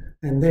ID,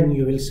 and then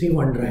you will see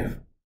OneDrive.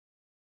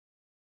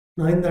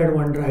 Now in that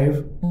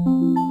OneDrive,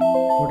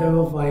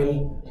 whatever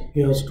file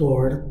you have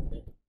stored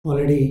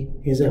already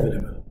is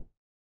available.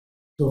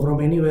 So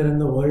from anywhere in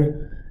the world,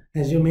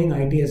 assuming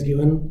IT has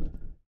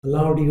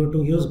allowed you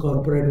to use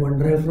corporate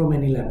OneDrive from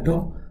any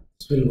laptop,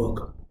 this will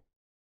work.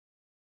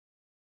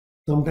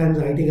 Sometimes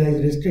IT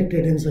guys restrict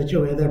it in such a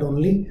way that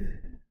only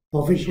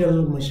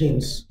official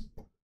machines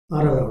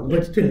are allowed,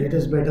 but still it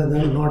is better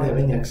than not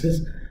having access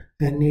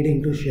and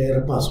needing to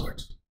share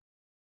passwords.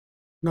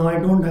 Now I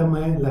don't have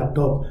my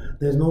laptop,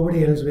 there's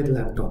nobody else with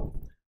laptop.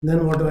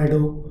 Then what do?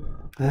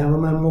 I have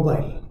my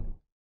mobile.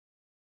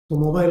 So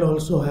mobile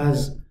also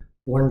has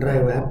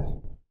OneDrive app.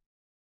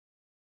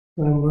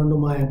 So I'm going to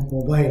my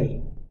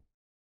mobile,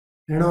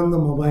 and on the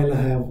mobile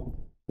I have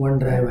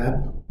OneDrive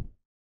app.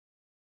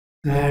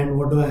 And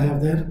what do I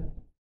have there?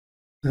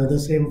 I have the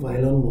same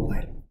file on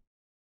mobile.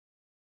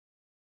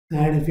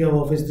 And if you have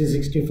Office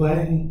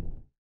 365,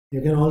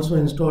 you can also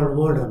install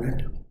Word on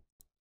it.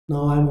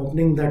 Now I'm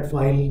opening that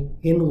file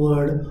in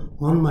Word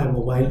on my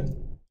mobile,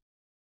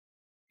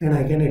 and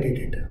I can edit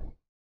it.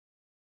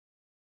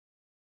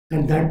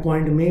 At that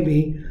point,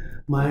 maybe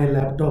my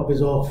laptop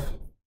is off.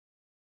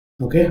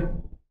 Okay?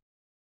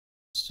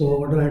 So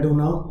what do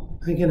now?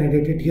 I can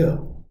edit it here.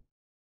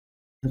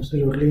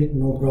 Absolutely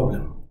no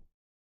problem.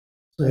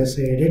 So I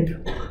say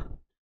edit.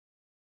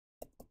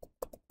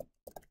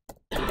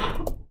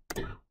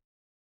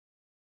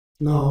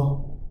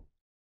 Now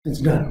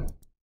it's done.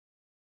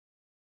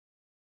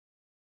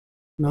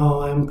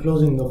 Now I am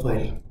closing the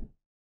file.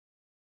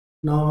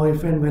 Now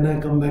if and when I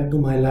come back to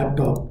my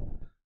laptop,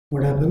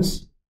 what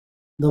happens?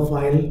 The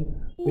file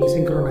will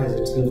synchronize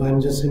itself. I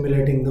am just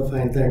simulating the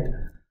fact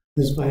that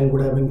this file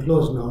would have been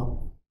closed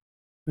now.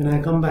 When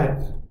I come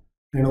back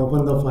and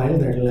open the file,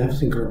 that will have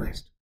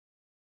synchronized.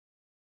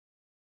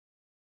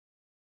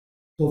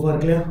 So far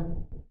clear?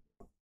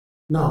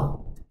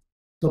 Now,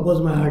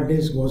 suppose my hard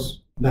disk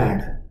goes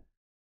bad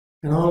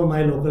and all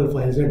my local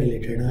files are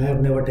deleted. I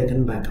have never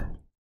taken backup.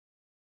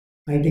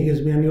 IT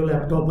gives me a new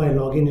laptop, I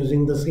log in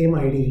using the same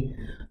ID.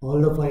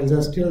 All the files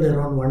are still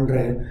there on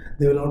OneDrive.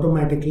 They will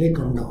automatically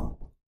come down.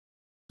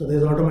 So there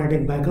is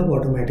automatic backup,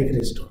 automatic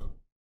restore.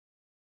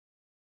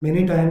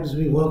 Many times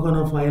we work on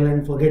a file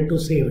and forget to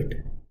save it.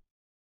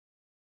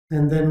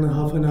 And then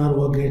half an hour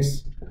work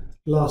gets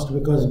lost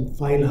because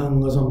file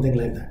hung or something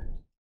like that.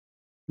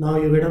 Now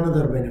you get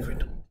another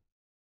benefit.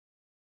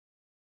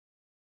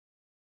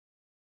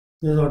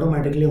 This is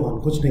automatically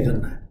on, kuch nahi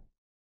karna hai.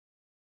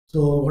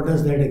 So what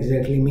does that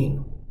exactly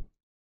mean?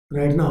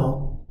 Right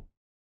now,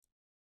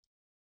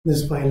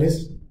 this file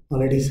is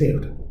already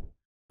saved.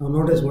 Now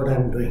notice what I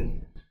am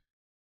doing.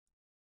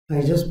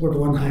 I just put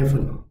one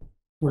hyphen.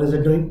 What is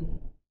it doing?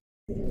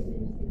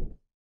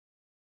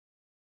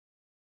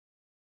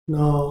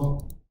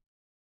 Now,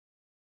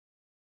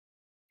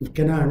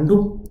 can I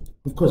undo?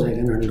 Of course I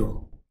can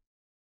undo.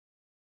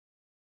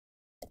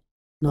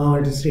 Now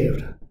it is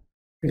saved.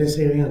 It is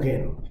saving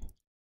again.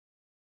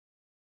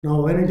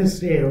 Now when it is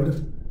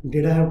saved,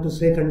 did I have to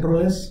say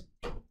Ctrl S?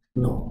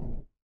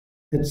 No.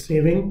 It's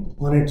saving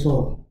on its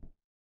own.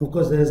 Of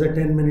course there is a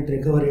 10-minute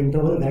recovery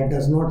interval that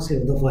does not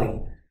save the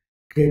file.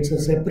 It creates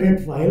a separate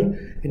file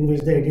in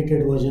which the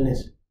edited version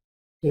is.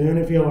 So even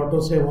if you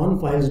autosave on,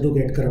 files do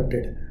get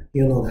corrupted.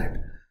 You know that.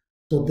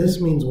 So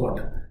this means what?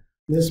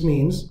 This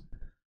means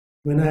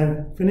when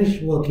I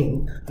finish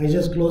working, I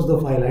just close the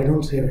file. I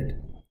don't save it.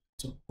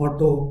 So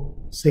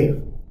auto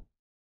save.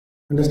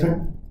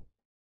 Understand?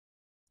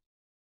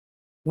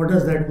 What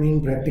does that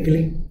mean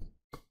practically?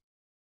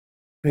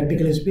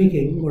 Practically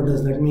speaking, what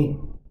does that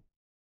mean?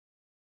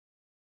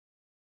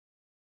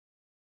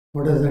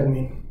 What does that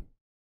mean?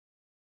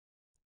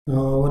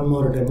 One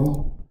more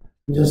demo.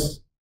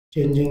 Just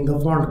changing the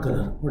font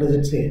color. What does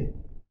it say?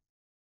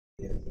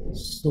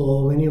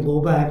 So when you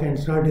go back and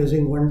start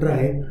using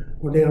OneDrive,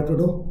 what do you have to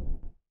do?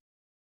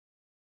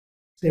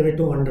 Save it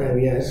to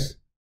OneDrive, yes.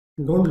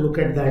 Don't look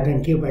at that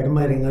and keep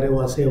admiring, "Arey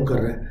waah, save kar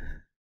raha hai."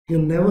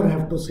 You never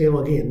have to save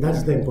again.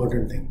 That's the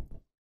important thing.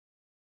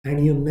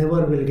 And you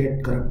never will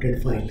get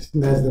corrupted files.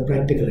 That's the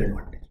practical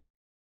advantage.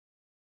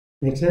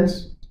 Make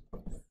sense?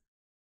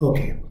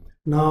 Okay.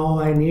 Now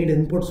I need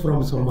inputs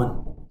from someone.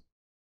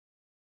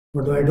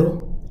 What do?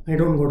 I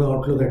don't go to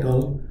Outlook at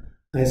all.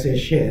 I say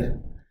share.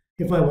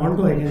 If I want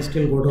to, I can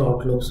still go to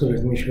Outlook. So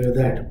let me show you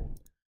that.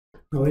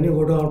 Now when you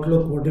go to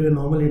Outlook, what do you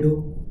normally do?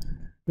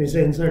 We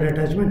say insert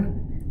attachment.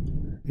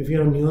 If you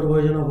have newer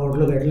version of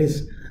Outlook, at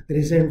least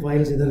recent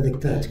files इधर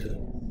दिखता है आजकल.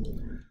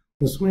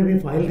 उसमें भी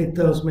file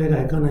दिखता है, उसमें एक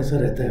आइकन ऐसा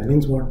रहता है.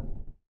 Means what?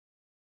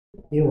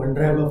 ये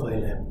OneDrive का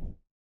फाइल है.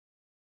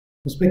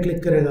 उस पर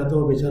क्लिक करेगा तो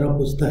वो बेचारा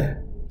पूछता है,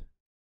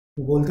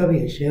 वो बोलता भी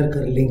है शेयर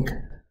कर लिंक,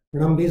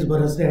 बट हम 20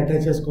 बरस से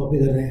अटैचेस कॉपी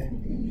कर रहे हैं.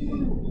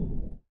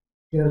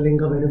 शेयर लिंक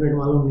का बेनिफिट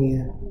मालूम नहीं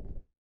है.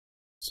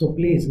 So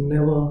please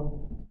never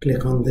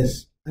click on this.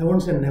 I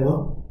won't say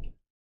never,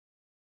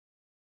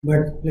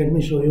 but let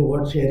me show you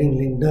what sharing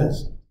link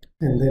does,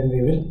 and then we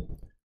will.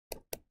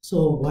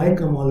 So why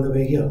come all the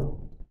way here?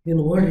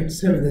 In Word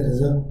itself there is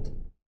a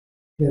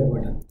share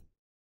button.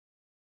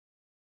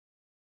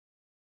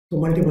 So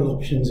multiple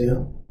options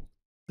here.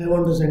 I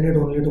want to send it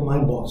only to my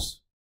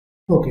boss.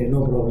 Okay,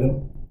 no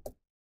problem.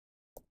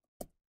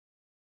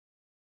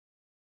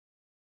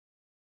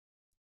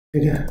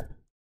 ठीक है.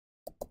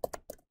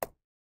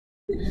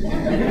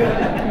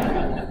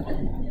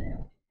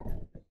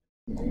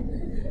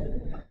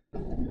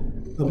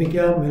 अभी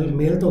क्या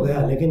mail तो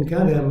गया, लेकिन क्या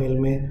गया mail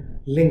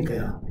में? लिंक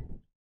गया.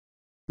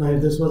 Now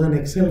if this was an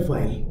Excel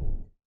file,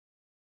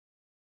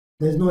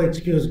 there is no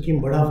excuse कि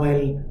बड़ा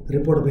फाइल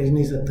रिपोर्ट भेज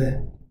नहीं सकते.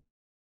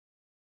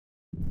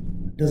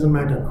 Doesn't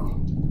matter now.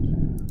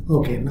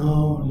 Okay,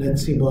 now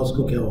let's see boss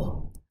को क्या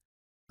हुआ.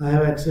 I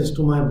have access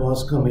to my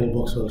boss का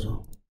mailbox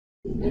also.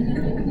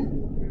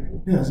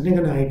 Yeah,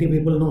 IT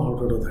people know how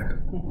to do that.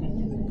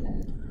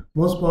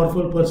 Most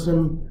powerful person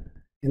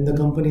in the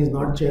company is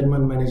not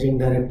chairman, managing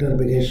director,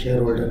 biggest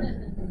shareholder.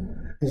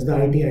 It's the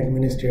IT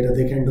administrator.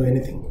 They can do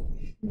anything.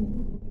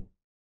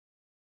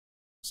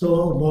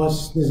 So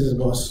boss, this is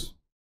boss.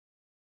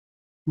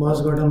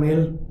 Boss got a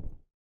mail.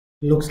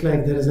 Looks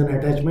like there is an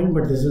attachment,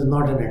 but this is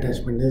not an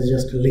attachment. This is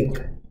just a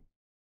link.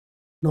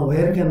 Now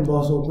where can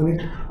boss open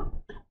it?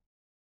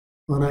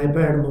 On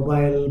iPad,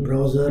 mobile,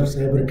 browser,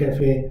 cyber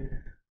cafe.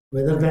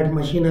 Whether that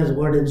machine has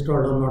Word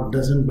installed or not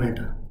doesn't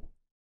matter.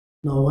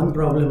 Now one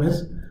problem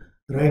is,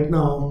 right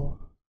now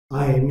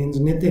I means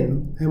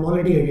Nitin, I'm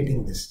already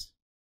editing this.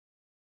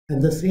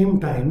 At the same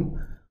time,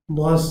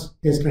 boss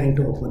is trying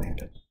to open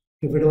it.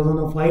 If it was on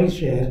a file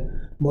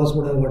share, boss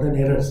would have got an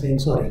error saying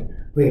sorry,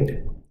 wait.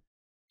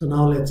 So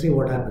now let's see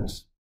what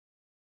happens.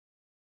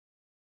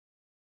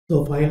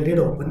 So file did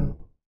open.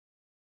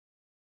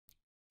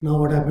 Now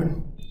what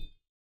happened?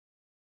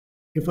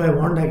 If I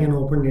want, I can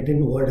open it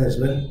in Word as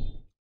well.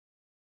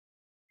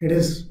 It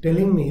is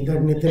telling me that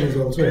Nitin is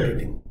also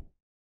editing.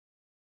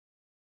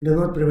 It is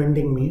not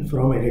preventing me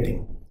from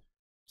editing.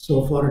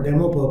 So for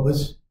demo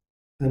purpose,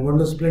 I'm going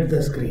to split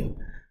the screen.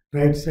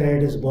 Right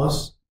side is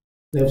boss,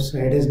 left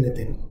side is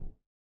Nitin.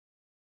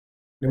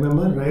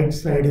 Remember, right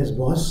side is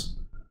boss,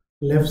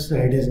 left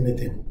side is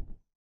Nitin.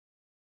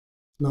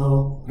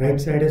 Now right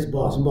side is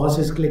boss. Boss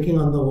is clicking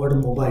on the word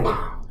mobile.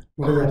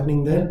 What is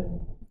happening there?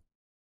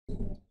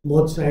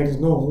 Both sides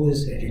know who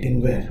is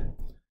editing where.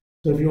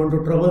 So if you want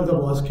to trouble the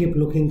boss, keep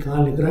looking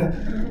कहाँ लिख रहा है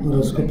और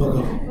उसको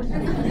पकड़ो.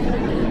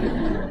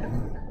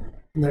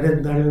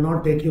 That will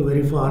not take you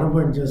very far,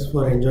 but just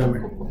for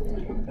enjoyment.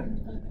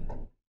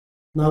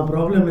 Now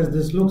problem is,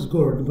 this looks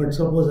good, but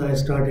suppose I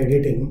start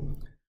editing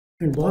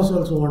and boss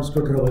also wants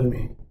to trouble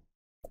me.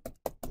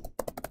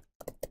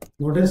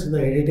 Notice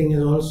the editing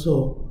is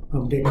also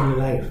updating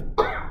live,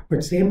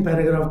 but same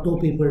paragraph two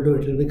people do,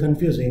 it will be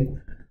confusing.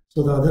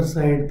 So the other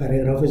side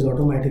paragraph is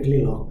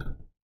automatically locked.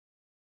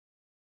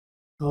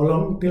 How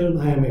long? Till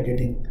I am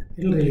editing.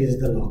 It will release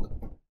the lock.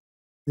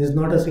 This is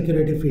not a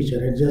security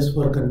feature, it's just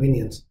for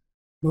convenience.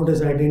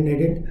 Notice I didn't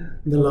edit,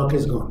 the lock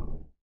is gone.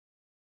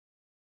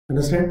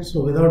 Understand?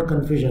 So without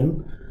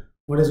confusion,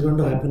 what is going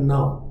to happen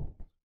now?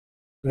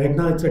 Right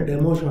now it's a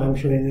demo show, I'm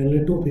showing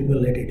only two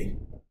people editing.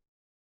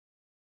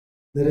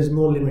 There is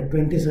no limit.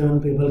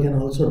 27 people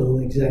can also do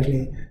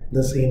exactly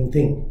the same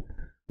thing.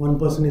 One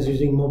person is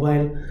using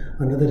mobile,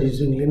 another is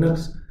using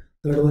Linux,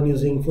 third one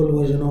using full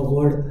version of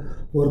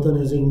Word, fourth one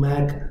using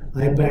Mac,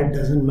 iPad,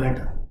 doesn't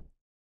matter.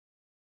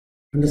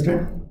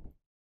 Understand?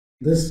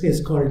 This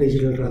is called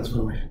digital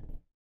transformation.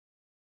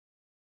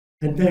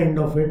 At the end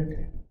of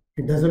it,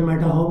 it doesn't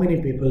matter how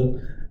many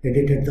people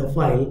edited the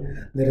file,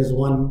 there is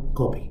one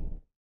copy.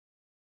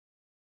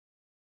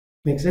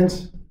 Make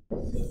sense?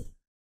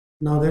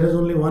 Now there is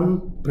only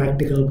one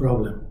practical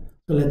problem.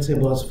 So let's say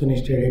boss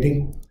finished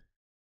editing.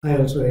 I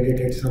also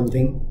edited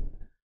something.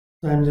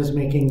 So I'm just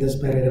making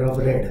this paragraph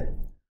red.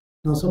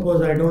 Now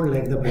suppose I don't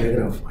like the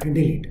paragraph, I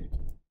delete.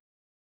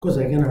 Of course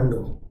I can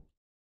undo.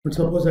 But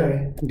suppose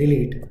I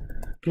delete,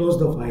 close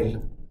the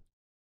file.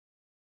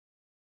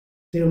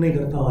 Save नहीं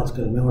करता हूँ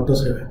आजकल मैं, auto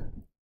save है.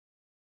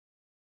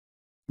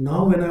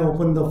 Now when I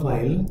open the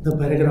file, the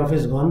paragraph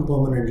is gone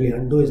permanently.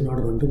 Undo is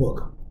not going to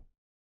work.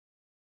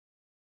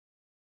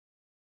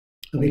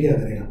 अभी क्या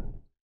करेगा?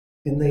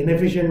 In the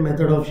inefficient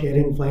method of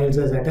sharing files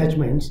as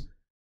attachments,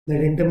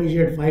 that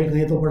intermediate file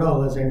कहीं तो पड़ा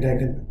होगा sent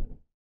item.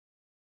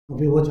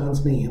 अभी वो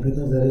chance नहीं है,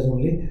 because there is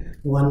only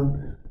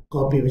one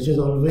copy, which is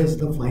always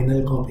the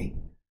final copy.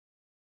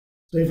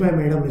 So if I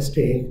made a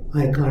mistake,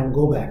 I can't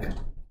go back.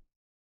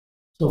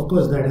 So of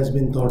course that has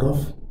been thought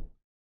of.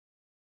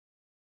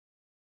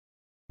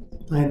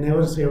 I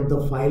never saved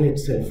the file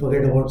itself,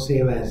 forget about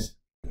save as.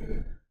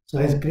 So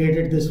I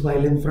created this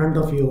file in front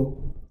of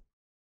you.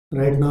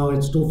 Right now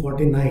it's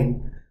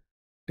 2:49.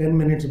 10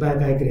 minutes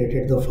back I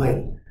created the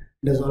file.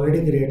 It has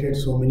already created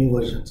so many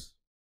versions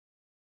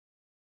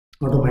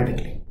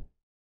automatically.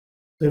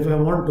 So if I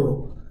want to,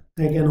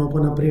 I can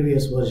open a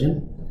previous version.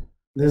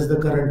 This is the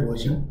current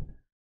version.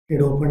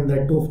 It opened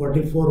that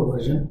 244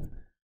 version.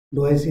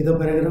 Do I see the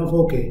paragraph?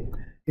 Okay.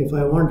 If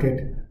I want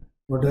it,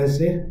 what do I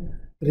say?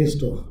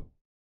 Restore.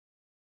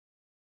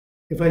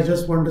 If I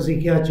just want to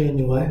see क्या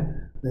change हुआ है,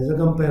 there is a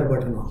compare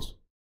button also.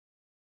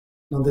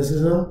 Now this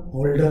is a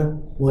older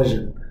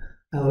version.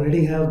 I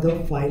already have the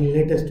file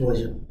latest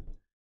version.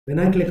 When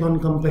I click on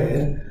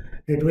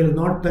compare, it will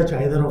not touch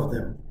either of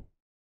them.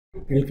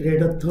 It will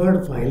create a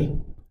third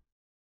file.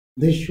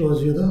 This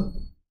shows you the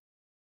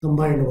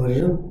combined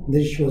version.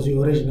 This shows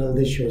you original.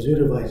 This shows you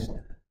revised.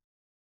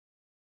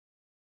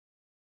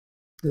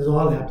 This is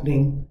all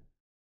happening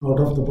out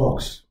of the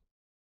box.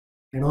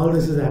 And all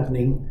this is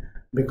happening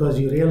because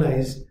you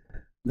realize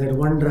that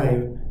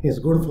OneDrive is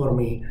good for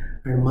me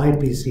and my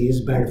PC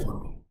is bad for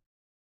me.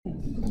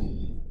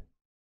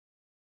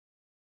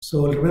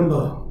 So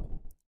remember,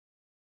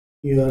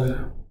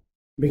 your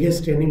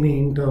biggest enemy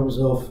in terms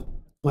of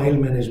file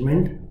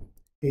management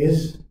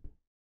is,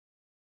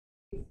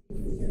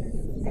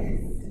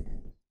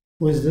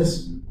 who is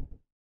this?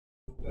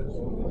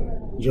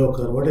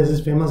 Joker. What is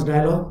his famous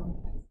dialogue?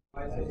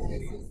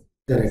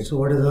 Correct. So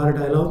what is our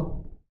dialogue?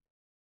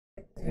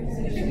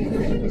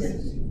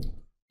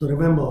 So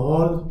remember,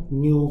 all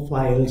new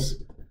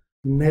files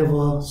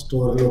never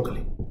store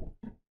locally.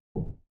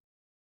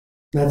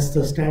 That's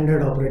the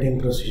standard operating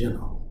procedure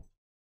now.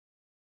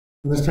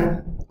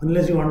 Understand?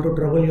 Unless you want to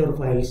trouble your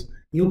files,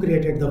 you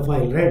created the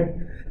file, right?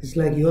 It's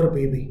like your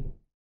baby.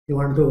 You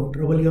want to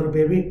trouble your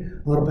baby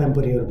or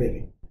pamper your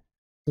baby.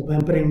 So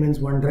pampering means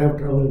OneDrive,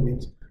 trouble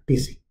means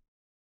PC.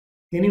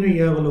 Anyway,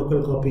 you have a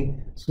local copy,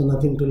 so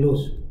nothing to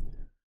lose.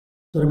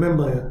 So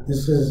remember,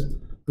 this is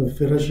a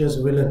ferocious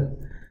villain.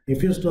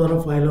 If you store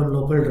a file on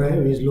local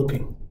drive, he is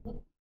looking.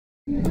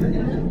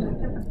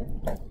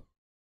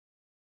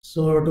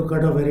 So to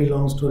cut a very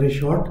long story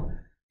short,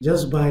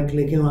 just by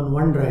clicking on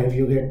OneDrive,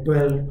 you get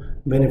 12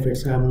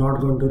 benefits. I am not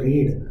going to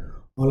read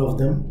all of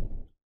them.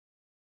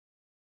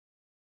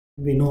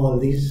 We know all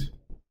these.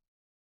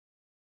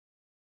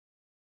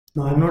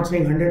 Now, I'm not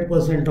saying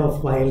 100%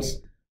 of files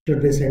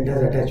should be sent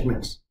as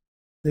attachments.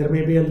 There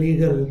may be a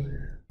legal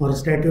or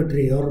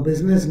statutory or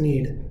business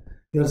need.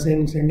 You're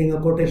saying sending a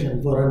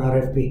quotation for an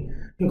RFP.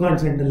 You can't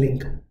send a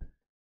link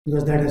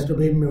because that has to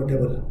be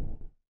immutable.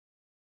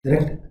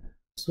 Correct?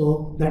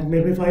 So that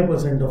may be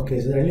 5% of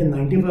cases. Only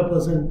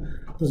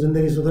 95% to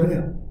zindagi sudhar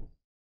gaya.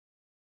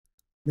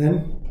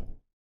 Then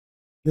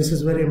this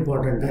is very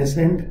important. I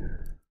send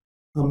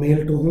a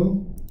mail to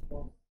whom?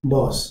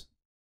 Boss.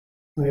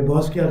 अभी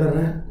boss क्या कर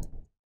रहा है?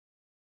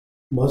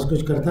 Boss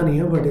कुछ करता नहीं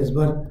है, but इस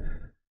बार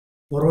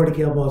फॉरवर्ड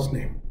किया बॉस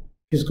ने.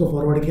 किसको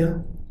फॉरवर्ड किया?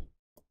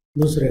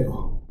 दूसरे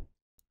को.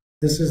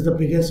 This is the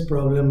biggest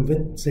problem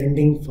with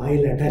sending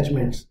file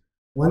attachments.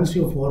 Once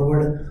you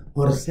forward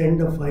or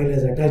send a file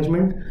as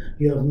attachment,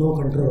 you have no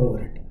control over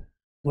it.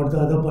 What the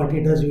other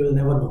party does, you will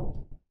never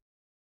know.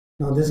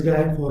 Now this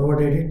guy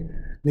forwarded it.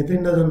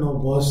 Nitin doesn't know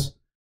boss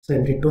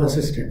sent it to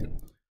assistant.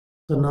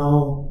 So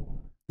now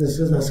this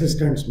is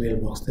assistant's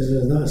mailbox. This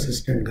is the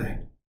assistant guy.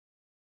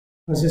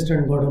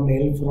 Assistant got a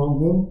mail from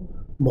whom?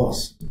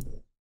 Boss.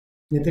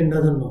 Nitin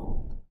doesn't know.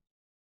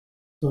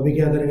 तो अभी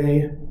क्या करेगा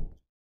ये?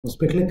 उस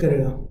पर click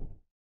करेगा.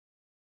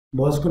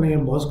 Boss को नहीं है,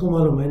 बॉस को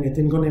मालूम है,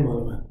 नितिन को नहीं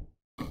मालूम है.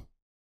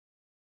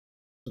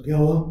 तो क्या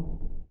हुआ?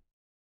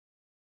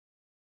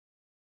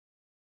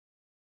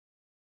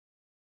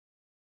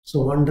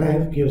 So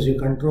OneDrive gives you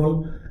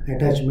control.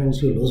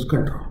 Attachments you lose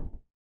control.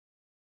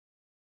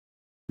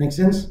 Make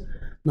sense?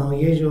 Now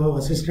ये जो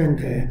असिस्टेंट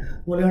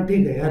है बोले हाँ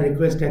ठीक है यार,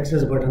 रिक्वेस्ट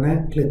एक्सेस बटन है,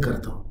 क्लिक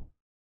करता हूँ.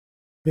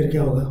 फिर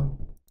क्या होगा?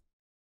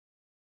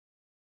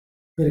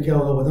 फिर क्या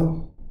होगा बताओ?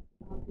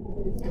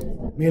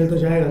 मेल तो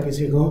जाएगा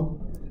किसी को.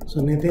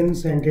 सो Nitin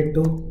sent it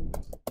to,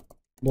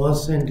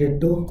 boss sent it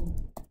to.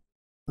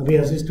 अभी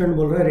असिस्टेंट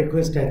बोल रहा है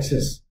रिक्वेस्ट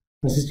एक्सेस.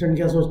 असिस्टेंट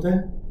क्या सोचता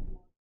है?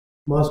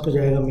 बॉस को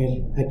जाएगा मेल.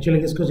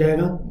 एक्चुअली किसको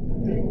जाएगा?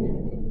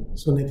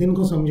 सो नितिन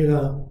को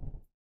समझेगा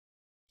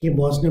कि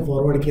बॉस ने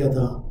फॉरवर्ड किया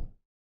था,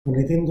 तो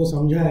नितिन को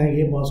समझा है,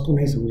 ये बॉस को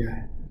नहीं समझा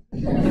है.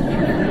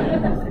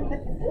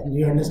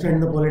 You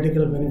understand the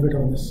political benefit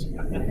of this?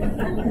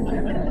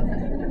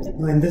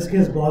 Now in this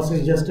case, boss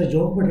is just a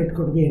joke, but it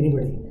could be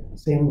anybody.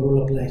 Same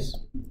rule applies.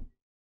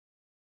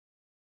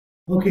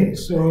 Okay,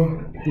 so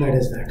that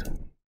is that.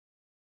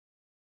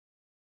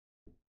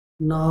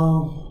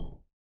 Now,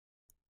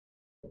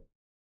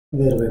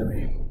 where were we?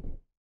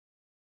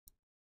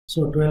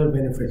 So 12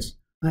 benefits.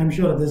 I am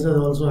sure this has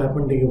also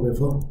happened to you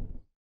before.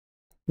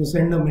 You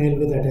send a mail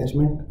with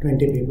attachment,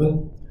 20 people.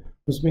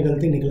 उसमें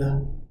गलती निकला,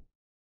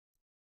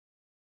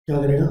 क्या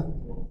करेगा?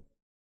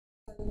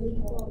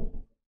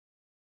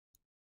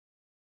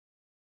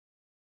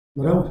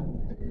 बराबर.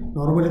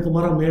 Normally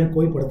तुम्हारा mail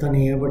कोई पढ़ता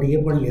नहीं है, बट ये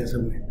पढ़ लिया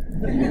सबने.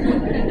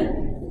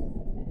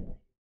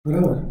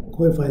 बराबर,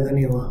 कोई फायदा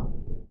नहीं हुआ.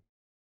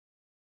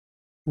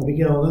 अभी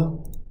क्या होगा?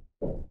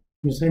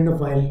 You send a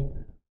file.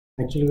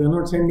 Actually we are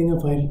not sending a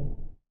file.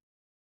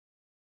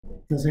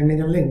 We are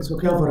sending a link. So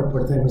क्या फर्क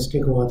पड़ता है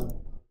मिस्टेक हुआ तो?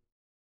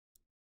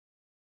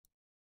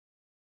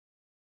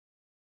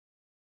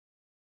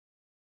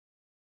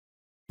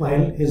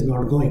 File is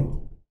not going.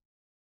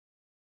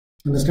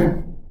 Understand?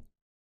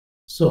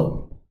 So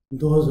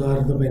those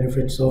are the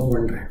benefits of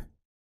OneDrive.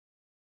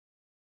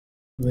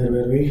 Where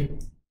were we?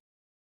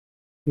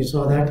 We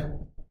saw that.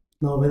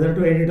 Now whether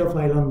to edit a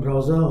file on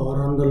browser or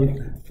on the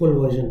full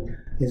version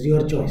is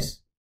your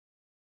choice.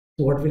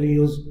 So what will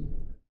you use?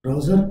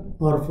 Browser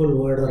or full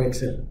Word or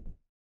Excel?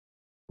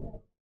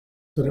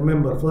 So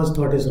remember, first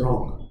thought is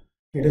wrong.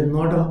 It is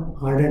not a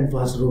hard and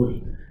fast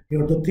rule. You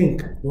have to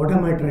think, what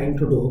am I trying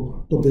to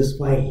do to this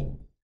file?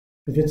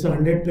 If it's a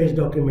 100-page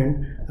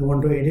document, I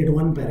want to edit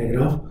one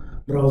paragraph,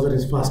 browser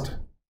is fast.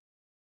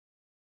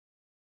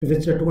 If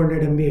it's a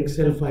 200 MB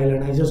Excel file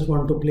and I just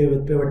want to play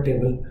with pivot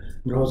table,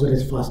 browser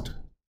is fast.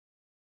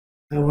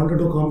 I want to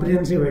do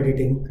comprehensive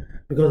editing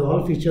because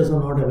all features are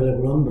not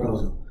available on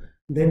browser.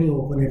 Then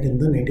you open it in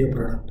the native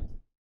product.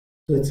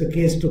 So it's a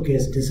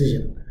case-to-case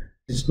decision.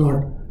 It's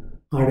not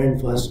hard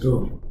and fast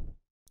rule.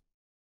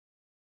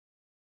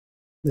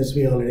 This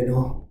we already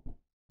know.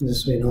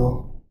 This we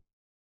know.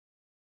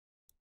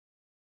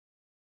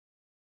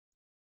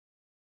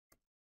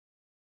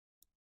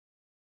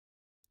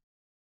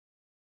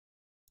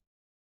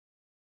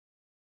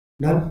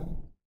 Done.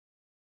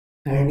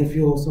 And if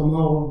you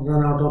somehow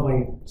run out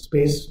of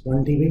space,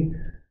 1 TB,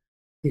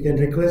 you can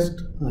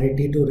request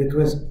IT to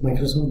request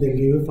Microsoft. They'll give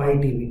you 5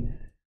 TB,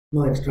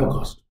 no extra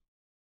cost.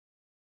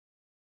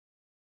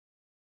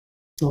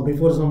 Now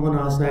before someone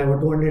asks, I have a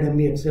 200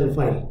 MB Excel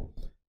file.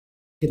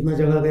 कितना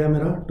जगह गया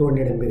मेरा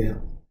 200 MB गया,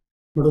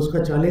 but उसका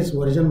 40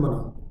 version बना,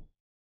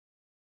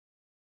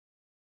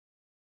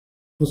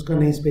 उसका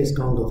नहीं space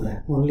count होता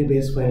है, ओनली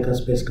बेस फाइल का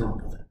स्पेस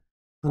काउंट होता है.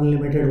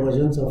 अनलिमिटेड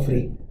वर्जन सब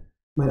फ्री.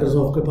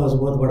 माइक्रोसॉफ्ट के पास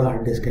बहुत बड़ा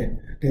हार्ड डिस्क है,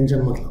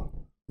 टेंशन मत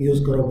लो, यूज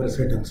करो पर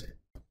से ढंग से.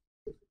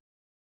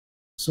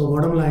 So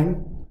bottom line,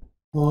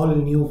 all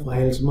new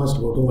files must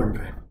go to one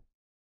drive.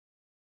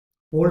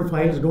 Old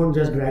files don't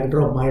just drag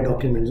drop my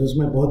documents.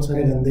 उसमें बहुत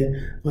सारे गंदे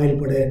फाइल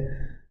पड़े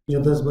जो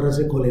 10 बरस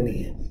से खोले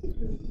नहीं है.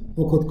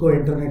 वो खुद को,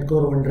 इंटरनेट को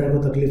और वन ड्राइव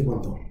को तकलीफ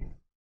मत दो.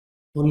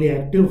 Only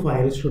active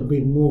files should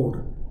be moved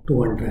to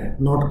one drive,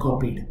 not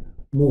copied,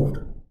 moved.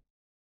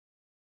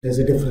 There is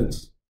a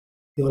difference.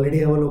 You already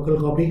have a local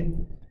copy.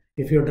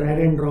 If you drag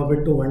and drop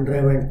it to one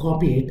drive and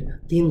copy it,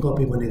 3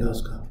 copy बनेगा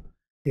उसका.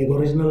 एक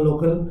original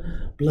local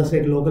plus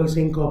एक local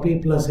sink copy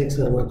plus एक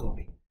server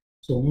copy.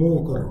 So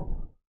move करो,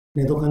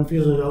 नहीं तो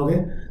confuse हो जाओगे.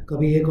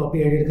 कभी ये कॉपी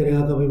एडिट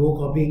करेगा, कभी वो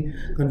कॉपी,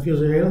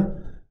 कंफ्यूज हो जाएगा.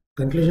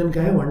 कंक्लूजन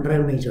क्या है? वन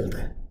ड्राइव नहीं चलता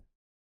है.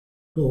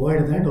 To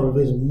avoid that,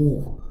 always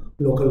move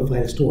local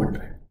files to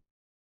OneDrive.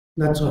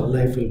 That's all.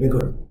 Life will be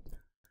good.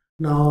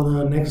 Now the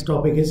next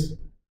topic is,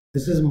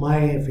 this is my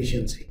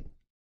efficiency.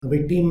 अभी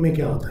टीम में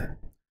क्या होता है?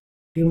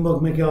 टीम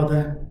वर्क में क्या होता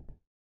है?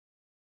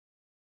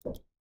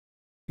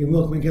 टीम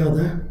वर्क में क्या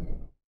होता है?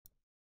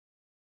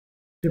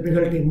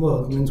 Typical team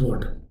work means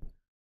what?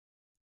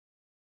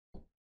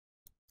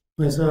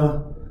 ऐसा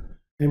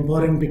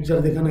एम्पावरिंग पिक्चर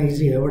दिखाना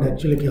इजी है, बट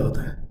एक्चुअली क्या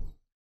होता है?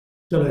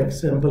 चलो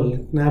एग्जाम्पल,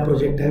 नया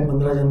प्रोजेक्ट है,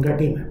 15 जन का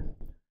टीम है,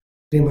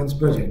 3 months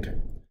project,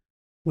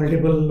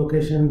 multiple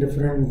location,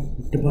 different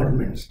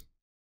departments,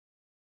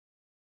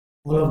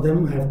 all of them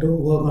have to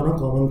work on a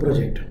common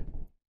project.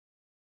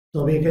 तो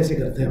अब ये कैसे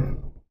करते हैं हम?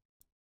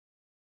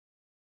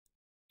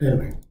 Tell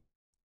me.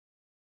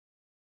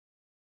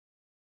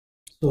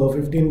 So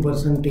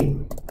 15% team.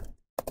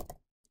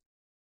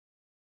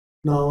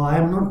 Now I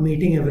am not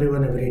meeting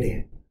everyone every day,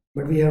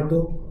 but we have to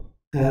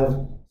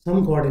have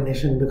some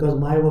coordination because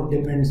my work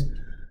depends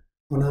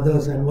on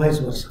others and vice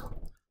versa.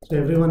 So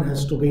everyone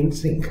has to be in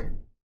sync.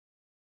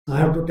 I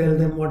have to tell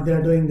them what they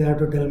are doing, they have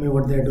to tell me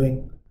what they are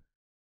doing.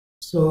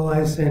 So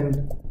I send,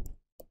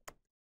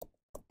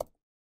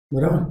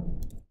 बराबर?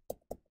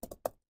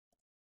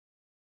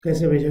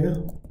 कैसे भेजेगा?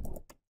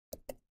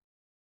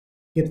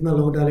 कितना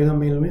लोग डालेगा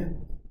mail में?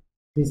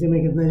 CC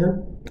में कितने जन?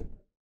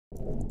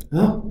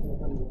 हाँ,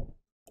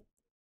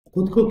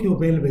 खुद को क्यों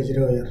मेल भेज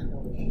रहे हो यार?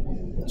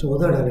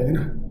 14 डालेंगे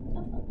ना?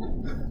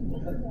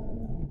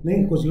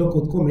 नहीं, कुछ लोग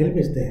खुद को मेल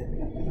भेजते हैं.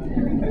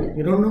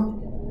 You don't know?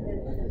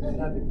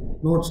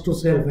 Notes to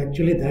self.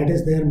 Actually, that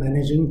is their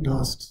managing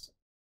tasks.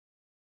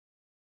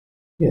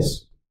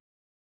 Yes.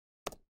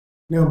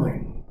 Never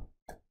mind.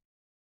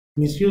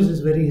 Misuse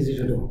is very easy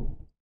to do.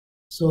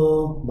 So,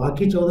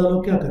 बाकी 14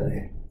 लोग क्या कर रहे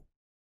हैं?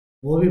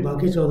 वो भी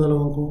बाकी 14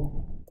 लोगों को,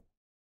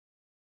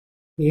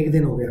 एक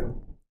दिन हो गया,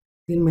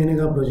 3 महीने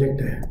का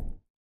प्रोजेक्ट है,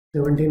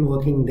 17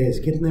 वर्किंग डेज,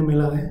 कितने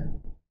मिला है?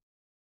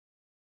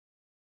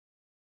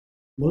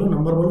 बोलो,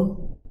 नंबर बोलो.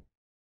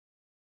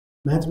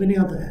 मैथ्स भी नहीं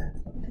आता है,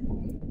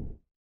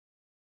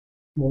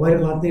 मोबाइल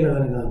को हाथ नहीं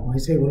लगाने का,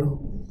 ऐसे ही बोलो.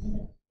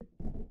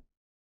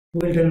 Who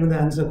will tell me the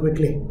answer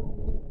quickly?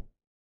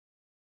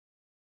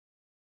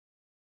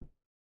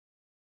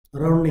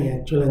 Around नहीं,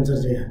 actual answer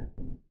चाहिए.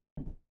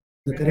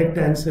 The correct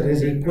answer is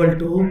equal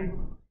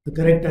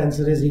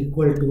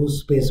to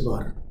space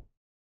bar.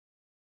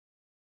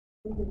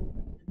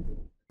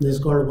 This is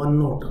called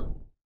OneNote.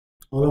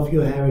 All of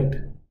you have it.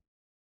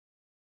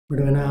 But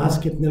when I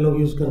ask कितने लोग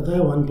use करता है,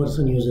 1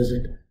 person uses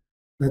it.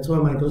 That's why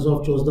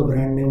Microsoft chose the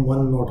brand name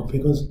OneNote,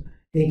 because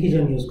एक ही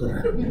जन use कर रहा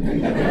है.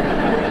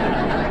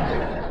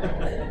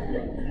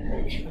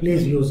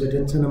 Please use it.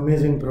 It's an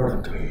amazing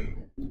product.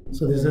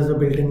 So this has a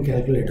built-in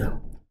calculator.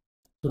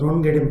 So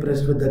don't get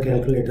impressed with the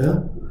calculator.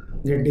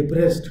 Get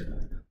depressed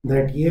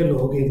that ये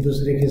लोग एक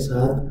दूसरे के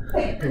साथ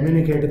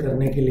communicate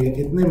करने के लिए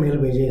कितने मेल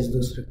भेजे इस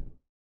दूसरे.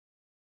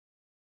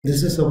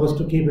 This is supposed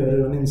to keep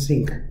everyone in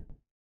sync.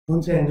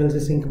 कौन से एंगल से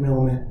सिंक में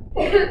हूँ मैं?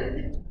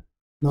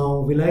 Now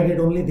will I get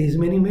only these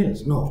many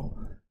mails? No.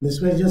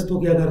 This way just तो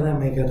क्या कर रहा है,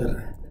 मैं क्या कर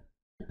रहा है.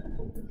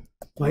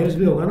 फाइल्स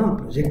भी होगा ना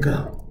प्रोजेक्ट का,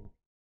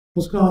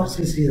 उसका और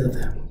सीसी जाता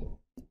है.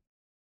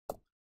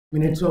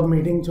 मिनट्स ऑफ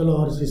मीटिंग चलो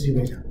और सीसी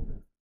भेजा.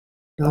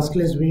 टास्क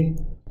लिस्ट भी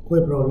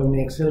कोई प्रॉब्लम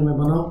नहीं, एक्सेल में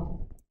बनाओ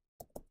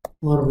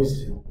और भी.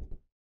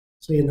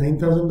 सो ये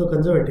 9000 तो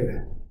कंजर्वेटिव है.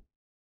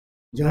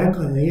 जाए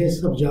कहाँ है ये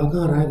सब, जा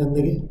कहाँ रहा है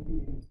गंदगी.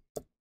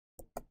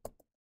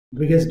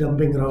 Biggest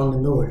dumping ground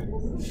in the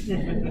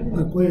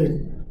world. कोई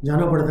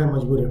जाना पड़ता है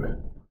मजबूरी में.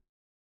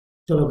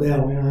 चलो गया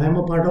मैं. I am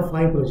a part of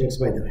 5 projects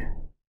by the way.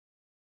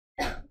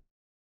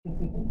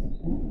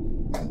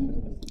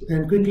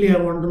 And quickly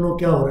I want to know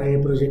क्या हो रहा है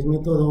ये प्रोजेक्ट में.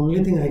 तो the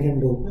only thing I can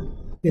do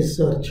is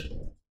search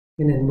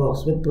in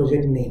inbox with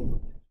project name.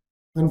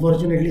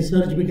 Unfortunately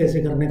search भी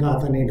कैसे करने का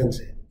आता नहीं ढंग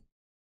से.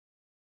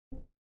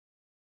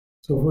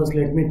 So first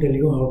let me tell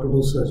you how to do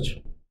search.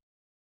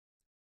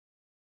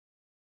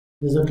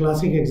 This is a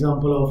classic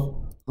example of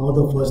how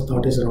the first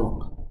thought is wrong.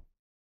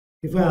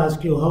 If I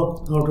ask you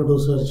how to do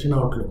search in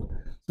Outlook,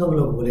 सब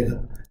लोग बोलेगा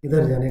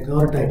इधर जाने का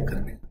और type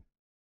करने का.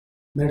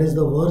 That is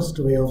the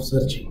worst way of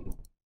searching.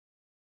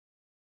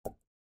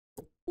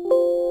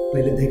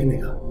 पहले देखने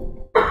का.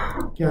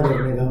 क्या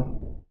देखने का?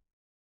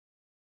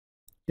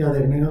 क्या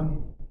देखने का?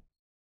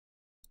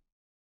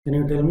 Can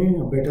you tell me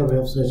a better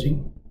way of searching?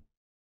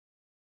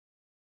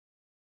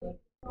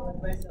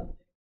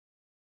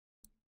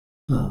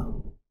 हाँ,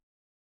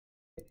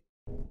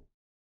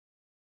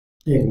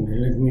 एक minute,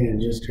 let me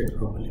adjust it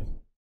properly.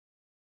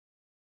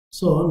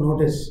 So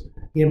notice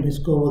ये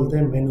इसको बोलते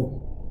हैं मेनू,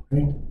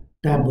 राइट.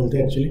 टैब बोलते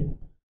हैं actually.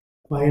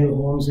 File,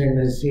 home, send,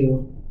 receive,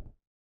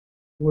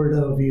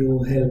 folder, view,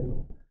 help,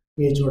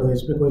 ये छोड़ो,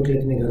 इस पर कोई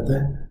क्लिक नहीं करता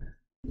है.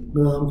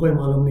 हमको ही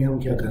मालूम नहीं हम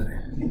क्या कर रहे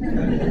हैं.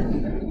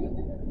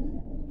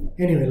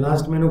 एनीवे,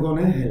 लास्ट मेनू कौन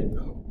है? Help.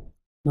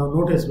 Now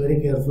notice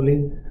very carefully,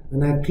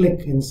 when I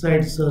click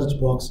inside search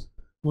box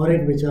और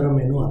एक बेचारा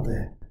मेनू आता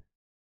है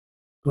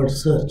but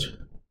search,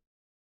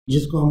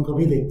 जिसको हम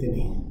कभी देखते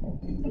नहीं.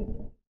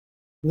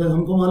 अगर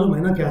हमको मालूम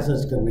है ना क्या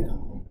सर्च करने का,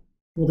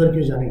 उधर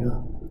क्यों जाने का.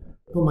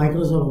 तो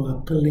माइक्रोसॉफ्ट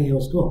अक्ल नहीं है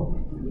उसको.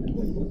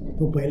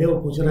 तो पहले वो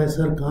पूछ रहा है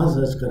सर कहाँ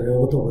सर्च कर रहे हो,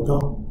 वो तो बताओ.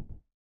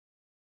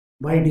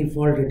 by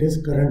default it is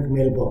current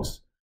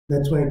mailbox.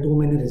 That's why too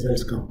many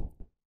results come,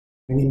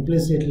 and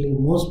implicitly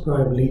most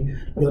probably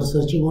you are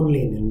searching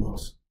only in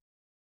inbox.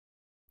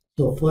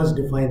 So first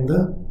define the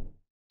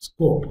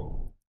scope.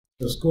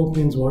 The scope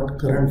means what?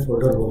 Current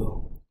folder बोलो.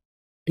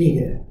 ठीक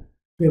है.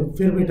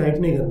 फिर भी type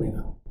नहीं करने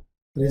का.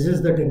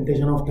 Resist the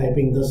temptation of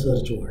typing the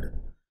search word.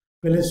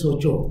 पहले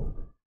सोचो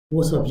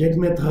वो सब्जेक्ट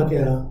में था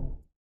क्या.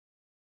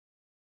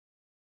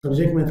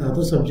 सब्जेक्ट में था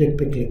तो सब्जेक्ट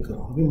पे क्लिक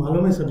करो. अभी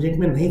मालूम है सब्जेक्ट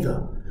में नहीं था,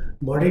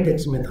 बॉडी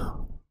टेक्स्ट में था,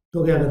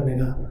 तो क्या करने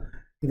का.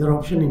 इधर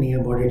ऑप्शन ही नहीं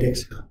है बॉडी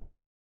टेक्स्ट का,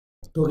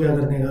 तो क्या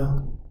करने का.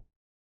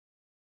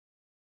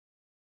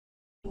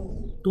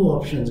 2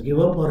 options, give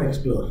up or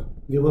explore.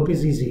 Give up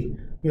is easy.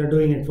 We are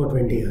doing it for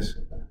 20 years.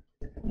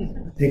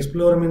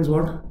 Explore means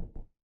what?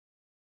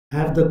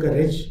 Have the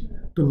courage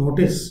to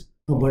notice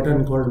a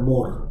button called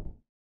more.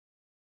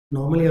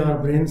 Normally our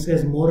brain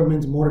says more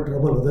means more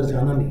trouble. उधर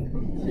जाना नहीं.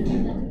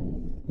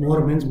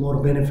 More means more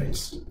benefits.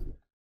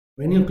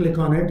 When you click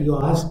on it, you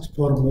ask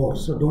for more.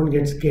 So don't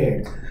get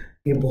scared.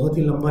 ये बहुत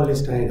ही लंबा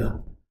list आएगा.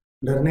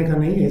 डरने का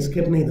नहीं,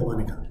 एस्केप नहीं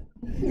दबाने का,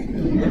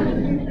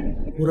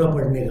 पूरा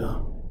पढ़ने का.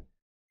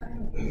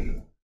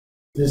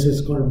 This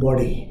is called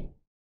body.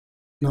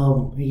 Now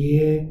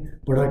ये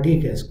पढ़ा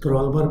ठीक है,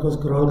 स्क्रॉल बार को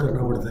स्क्रॉल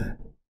करना पड़ता है.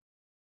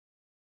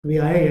 अभी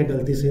आया ये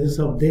गलती से,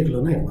 सब देख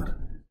लो ना एक बार.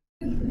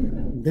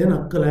 देन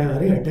अक्कल आया,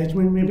 अरे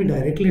अटैचमेंट में भी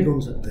डायरेक्टली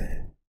ढूंढ सकते हैं.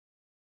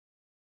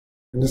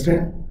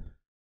 Understand.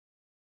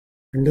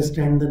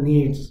 Understand the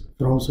needs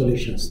from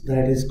solutions.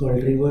 That is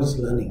called reverse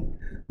learning.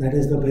 That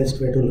is the best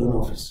way to learn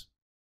Office.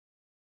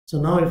 So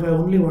now if I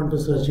only want to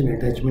search in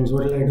attachments,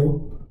 what will I do?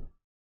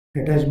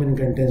 Attachment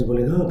contents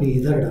बोलेगा, अभी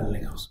इधर डालने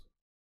का उसको.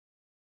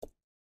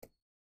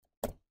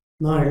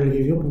 Now it will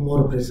give you more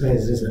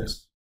precise results.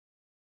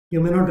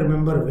 You may not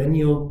remember when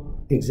you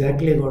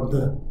exactly got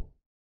the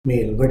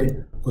mail, but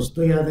कुछ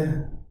तो याद है,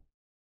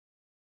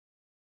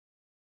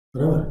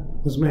 बराबर.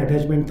 उसमें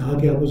अटैचमेंट था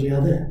क्या, कुछ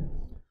याद है.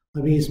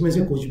 अभी इसमें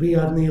से कुछ भी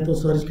याद नहीं है तो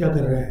सर्च क्या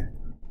कर रहा है.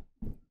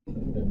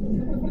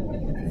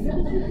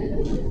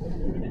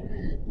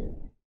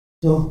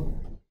 So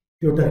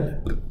futile.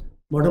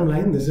 Bottom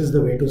line, this is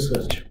the way to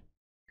search.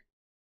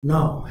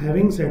 Now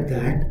having said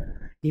that,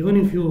 even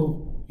if you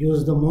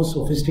use the most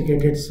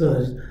sophisticated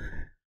search,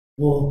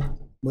 वो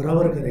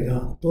बराबर करेगा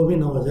तो भी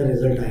 9000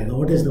 रिजल्ट आएगा.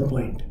 What is the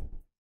point?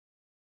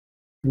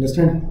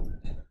 Understand?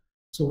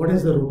 So what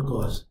is the root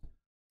cause?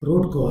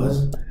 Root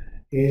cause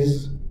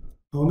is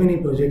how many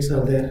projects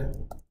are there,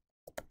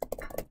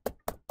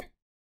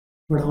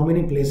 but how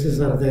many places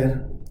are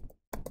there,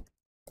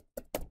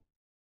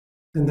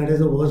 and that is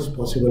the worst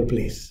possible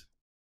place.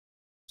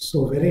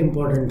 So very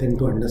important thing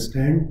to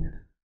understand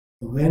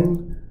when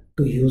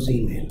to use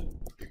email.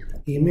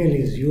 Email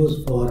is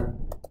used for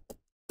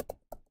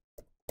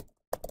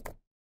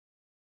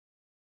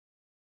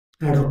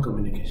ad hoc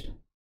communication.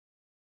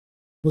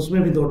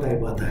 उसमें भी 2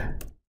 type आता है.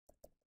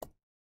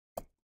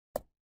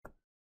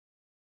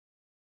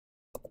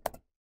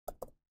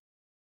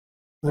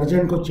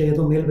 Urgent कुछ चाहिए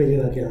तो mail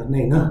भेजेगा क्या?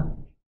 नहीं ना,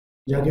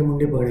 जाके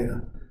मुंडी पकड़ेगा।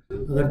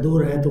 अगर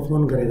दूर है तो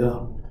फ़ोन करेगा,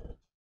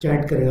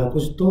 चैट करेगा,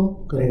 कुछ तो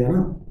करेगा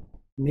ना।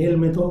 मेल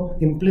में तो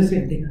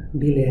इम्प्लिसिट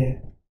डिले है।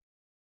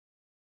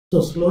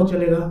 तो स्लो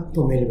चलेगा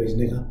तो मेल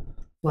भेजने का,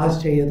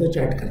 फास्ट चाहिए तो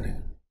चैट करने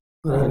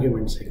का और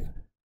आर्ग्यूमेंट से।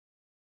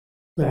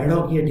 तो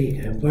एडहॉक ये ठीक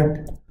है,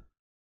 but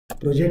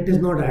project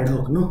is not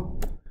ad hoc, no,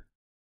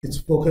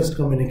 it's focused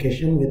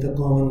communication with a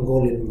common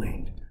goal in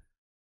mind.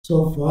 So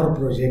for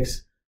projects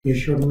you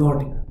should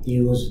not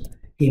use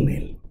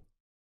email.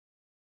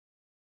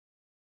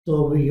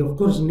 So we of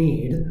course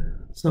need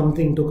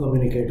something to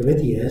communicate with.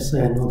 Yes,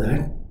 I know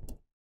that.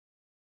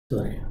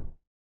 Sorry.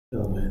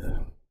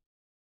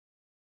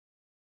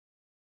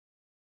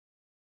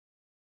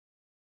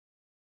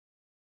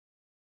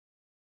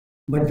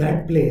 But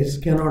that place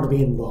cannot be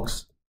in box.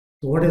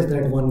 So what is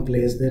that one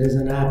place? There is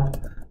an app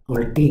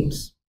called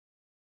Teams.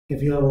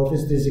 If you have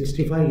Office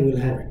 365, you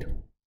will have it.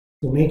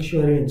 So make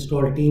sure you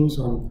install Teams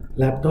on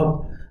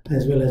laptop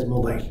as well as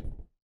mobile.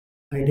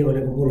 IT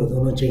वाले को बोलो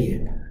दोनों चाहिए.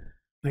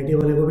 IT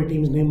वाले को भी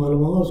Teams नहीं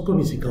मालूम होगा, उसको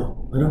भी सिखाओ,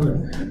 बराबर.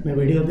 मैं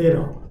वीडियो दे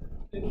रहा हूँ,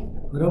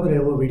 बराबर है.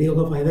 वो वीडियो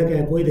का फ़ायदा क्या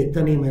है? कोई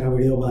देखता नहीं मेरा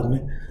वीडियो बाद में,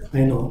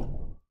 आई नो,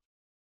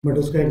 बट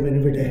उसका एक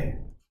बेनिफिट है.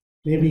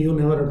 May be you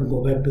never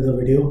go back to the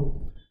video,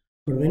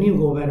 but when you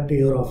go back to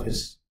your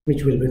office,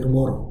 which will be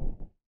tomorrow,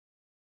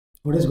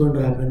 what is going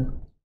to happen?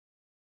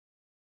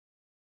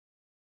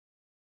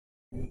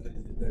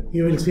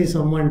 You will see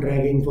someone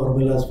dragging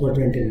formulas for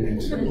 20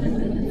 minutes,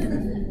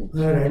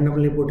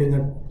 randomly putting a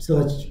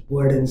search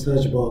word in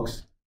search box.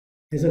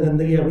 ऐसा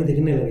गंदगी अभी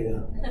दिखने लगेगा.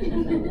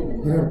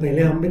 और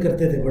पहले हम भी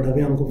करते थे, बट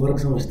अभी हमको फ़र्क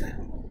समझता है.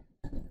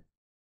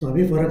 तो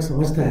अभी फ़र्क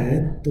समझता है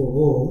तो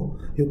वो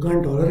you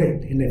can't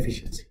tolerate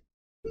inefficiency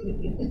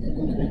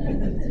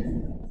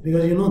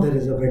because you know there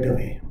is a better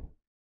way.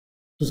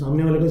 तो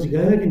सामने वाले को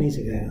सिखाएगा कि नहीं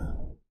सिखाएगा?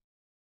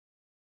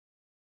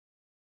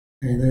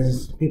 And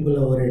there's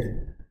people are worried.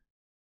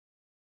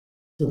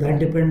 तो दैट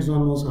डिपेंड्स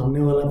ऑन वो सामने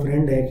वाला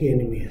फ्रेंड है कि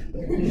एनिमी है.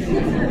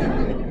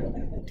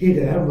 ठीक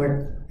है,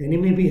 बट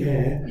एनिमी भी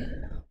है,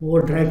 वो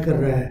ड्रैग कर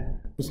रहा है,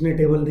 उसने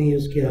टेबल नहीं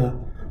यूज़ किया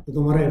तो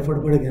तुम्हारा एफर्ट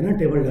बढ़ गया ना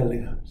टेबल डालने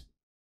का,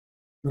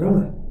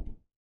 बराबर.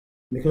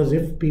 Because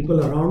if people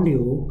around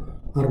you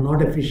are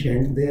not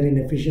efficient, there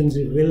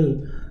inefficiency will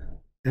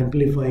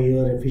amplify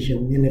your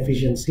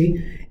inefficiency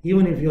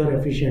even if you are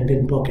efficient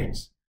in pockets.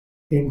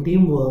 In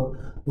teamwork,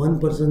 one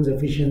person's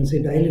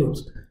efficiency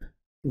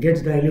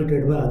gets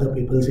diluted by other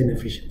people's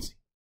inefficiency.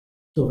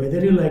 So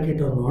whether you like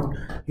it or not,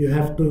 you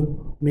have to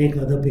make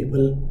other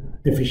people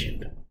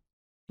efficient.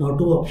 Now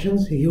two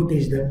options, you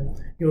teach them,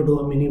 you do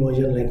a mini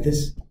version like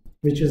this,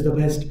 which is the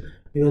best,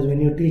 because when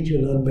you teach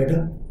you learn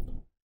better.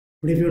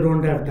 But if you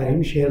don't have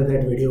time, share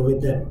that video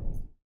with them,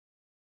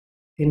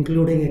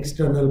 including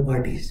external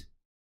parties.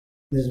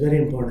 This is very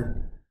important.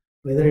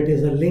 Whether it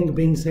is a link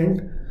being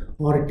sent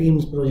or a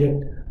Teams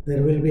project,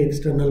 there will be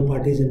external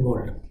parties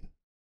involved.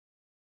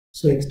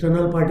 So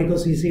external party को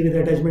CC with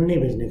attachment नहीं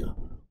भेजने का,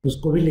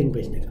 उसको भी link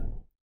भेजने का.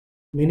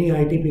 Many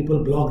IT people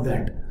block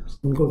that.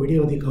 उनको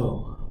video दिखाओ,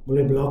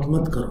 बोले ब्लॉक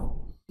मत करो.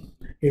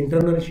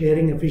 Internal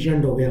sharing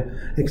efficient हो गया,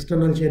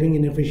 external sharing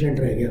inefficient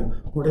रह गया.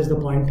 What is the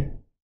point?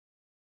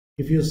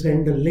 If you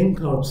send a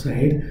link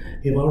outside,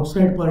 if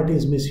outside party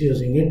is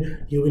misusing it,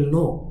 you will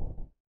know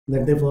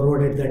that they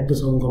forwarded that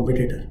to some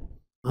competitor.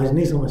 आज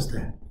नहीं समझता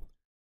है.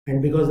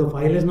 And because the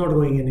file is not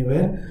going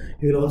anywhere,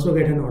 you will also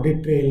get an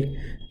audit trail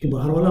कि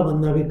बाहर वाला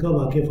बंदा भी कब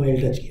आके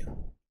फाइल टच किया,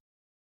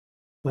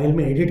 फाइल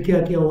में एडिट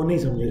क्या किया वो नहीं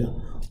समझेगा.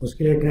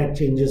 उसके लिए ट्रैक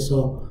चेंजेस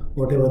हो,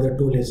 what ever the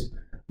tool is,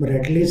 but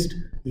at least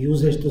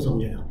usage तो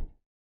समझेगा.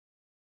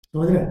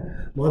 समझ रहे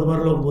हैं? बहुत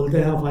बार लोग बोलते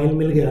हैं हाँ फाइल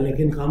मिल गया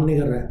लेकिन काम नहीं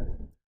कर रहा है.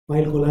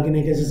 फाइल खोला कि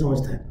नहीं कैसे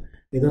समझता है?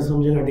 इधर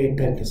समझेगा डेट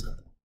टाइम के साथ.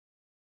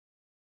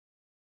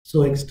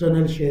 So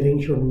external sharing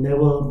should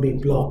never be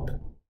blocked.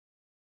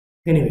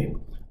 Anyway,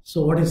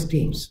 so what is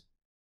Teams?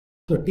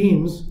 So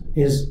Teams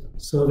is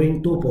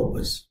serving two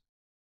purposes.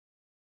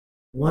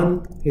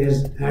 One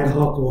is ad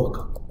hoc work.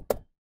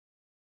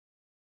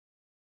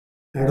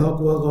 Ad hoc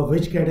work of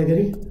which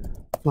category?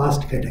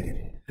 Fast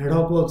category. Ad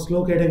hoc work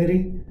slow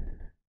category?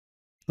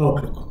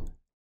 Outlook.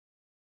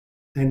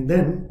 And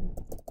then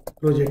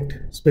project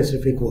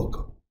specific work.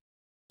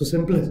 So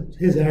simple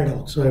is ad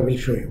hoc, so I will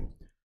show you.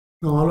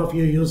 Now all of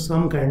you use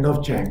some kind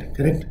of chat,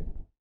 correct?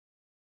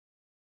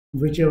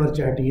 Whichever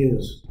chat you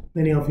use.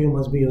 Many of you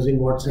must be using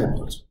WhatsApp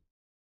also.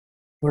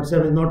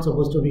 WhatsApp is not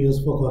supposed to be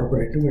used for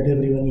corporate, but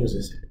everyone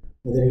uses it,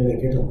 whether you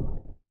like it or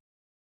not.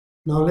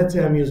 Now let's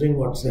say I'm using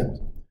WhatsApp.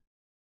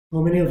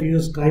 How many of you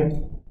use Skype?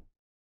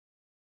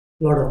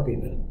 A lot of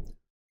people.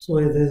 So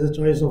there's a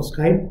choice of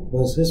Skype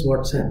versus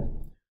WhatsApp.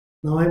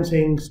 Now I'm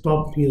saying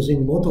stop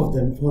using both of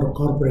them for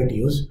corporate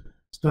use.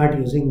 Start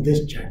using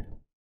this chat.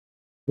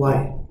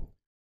 Why?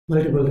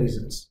 Multiple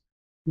reasons.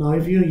 Now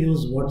if you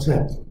use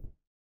WhatsApp,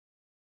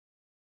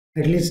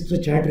 at least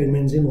the chat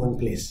remains in one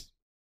place.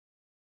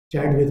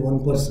 Chat with one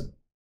person.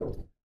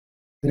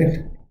 Correct?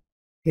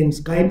 In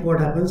Skype what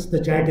happens?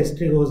 The chat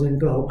history goes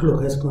into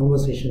Outlook as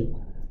conversation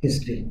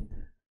history.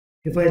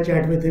 If I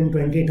chat with him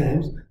 20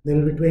 times, there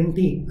will be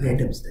 20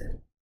 items there.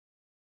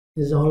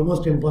 It is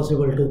almost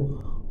impossible to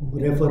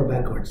refer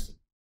backwards.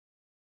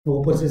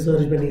 ऊपर से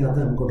search पे नहीं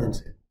आता हमको ढंग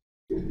से.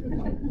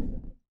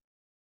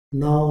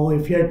 Now,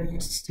 if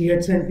he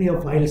had sent me a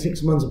file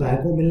 6 months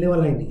back, वो मिलने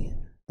वाला ही नहीं है.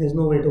 There's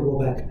no way to go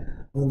back.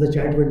 When the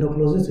chat window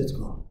closes, it's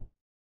gone.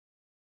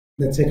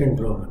 That's second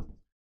problem.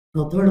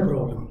 Now, third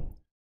problem.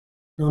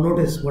 Now,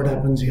 notice what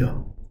happens here.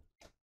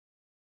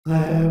 I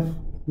have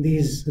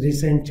these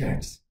recent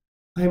chats.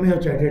 I may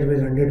have chatted with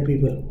 100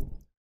 people.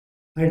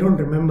 I don't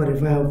remember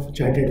if I have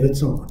chatted with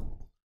someone.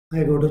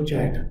 I go to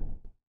chat.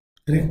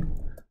 Correct?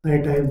 I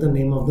type the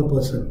name of the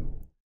person.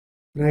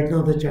 Right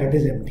now, the chat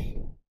is empty.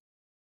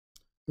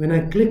 When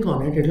I click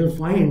on it, it will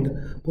find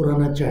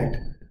Purana chat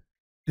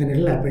and it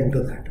will append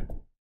to that.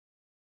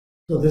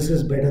 So this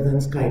is better than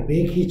Skype.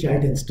 एक ही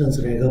chat instance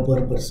रहेगा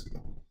per person.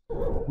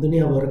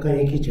 दुनिया भर का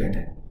एक ही chat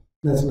है.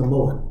 That's number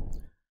one.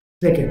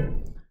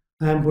 Second,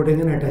 I am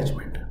putting an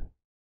attachment.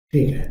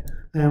 ठीक है.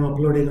 I am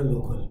uploading a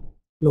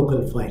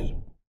local file.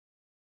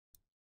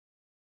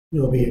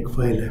 जो भी एक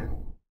file है.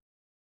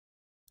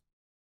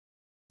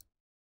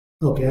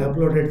 Okay, I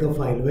uploaded the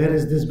file. Where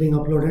is this being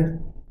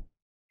uploaded?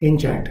 In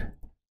chat.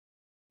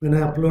 When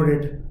I upload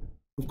it,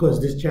 of course,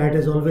 this chat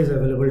is always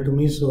available to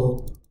me,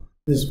 so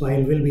this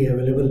file will be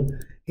available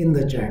in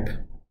the chat.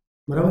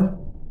 Barabar?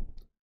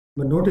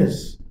 But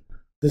notice,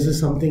 this is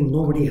something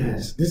nobody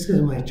has. This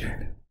is my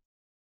chat.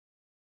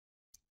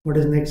 What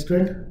is next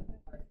to it?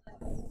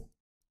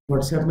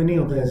 WhatsApp में नहीं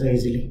होता ऐसा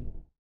easily.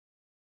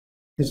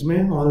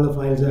 इसमें all the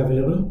files are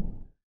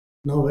available.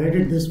 Now, where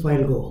did this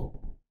file go?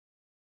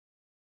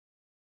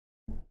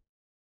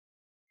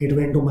 It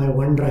went to my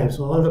OneDrive,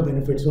 so all the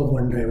benefits of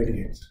OneDrive it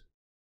gets.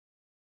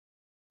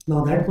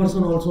 Now that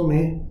person also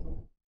may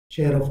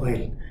share a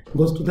file. It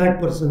goes to that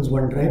person's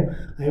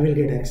OneDrive. I will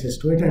get access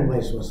to it and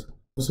vice versa.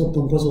 वो सब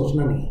तुमको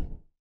सोचना नहीं है.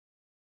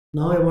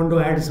 Now I want to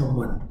add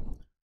someone.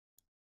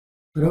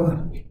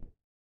 बराबर?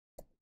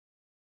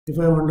 If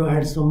I want to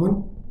add someone,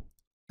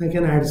 I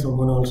can add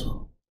someone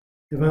also.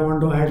 If I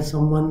want to add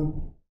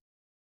someone,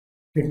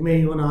 it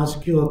may even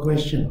ask you a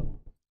question.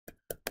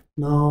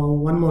 Now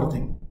one more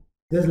thing.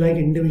 This is like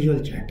individual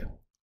chat.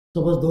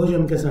 Suppose दो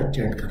जन के साथ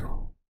chat करो.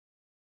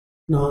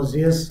 Now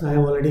yes, I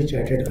have already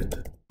chatted with.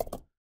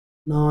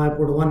 Now I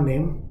put one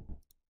name.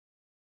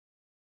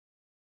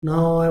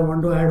 Now I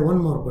want to add one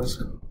more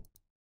person.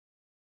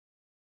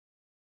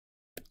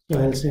 So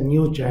I'll say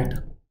new chat.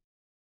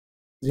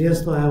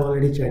 Yes, so I have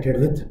already chatted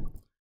with.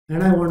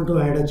 And I want to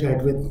add a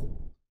chat with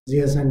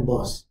ZS and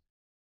boss.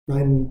 Now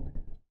in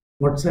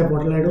WhatsApp,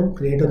 what will I do?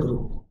 Create a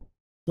group.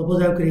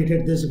 Suppose I have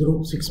created this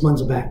group 6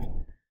 months back.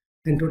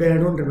 And today I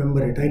don't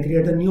remember it. I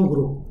create a new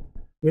group.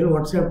 Will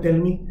WhatsApp tell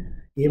me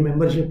ये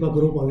membership का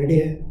group already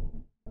है?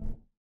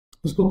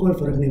 उसको कोई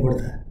फर्क नहीं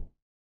पड़ता है.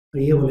 तो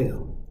ये बोलेगा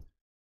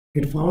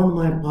it found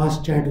my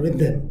past chat with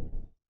them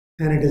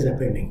and it is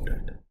appending to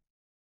it.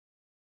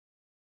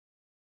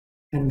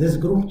 And this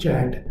group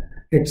chat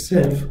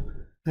itself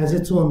has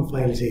its own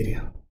files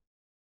area.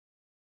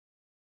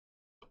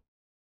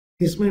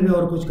 इसमें भी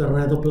और कुछ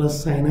करना है तो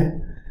प्लस साइन है.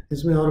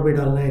 इसमें और भी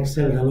डालना है.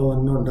 एक्सेल डालो,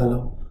 OneNote डालो,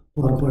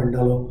 PowerPoint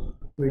डालो,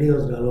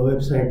 वीडियोस डालो,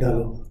 वेबसाइट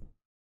डालो.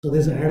 So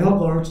this ad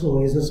hoc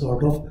also is a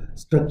sort of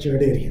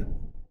structured area.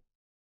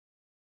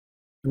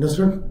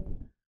 Understood?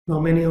 Now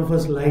many of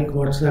us like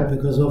WhatsApp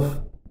because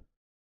of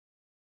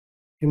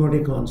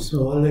emoticons.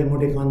 So all the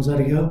emoticons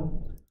are here.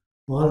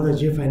 All the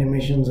GIF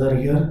animations are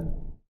here.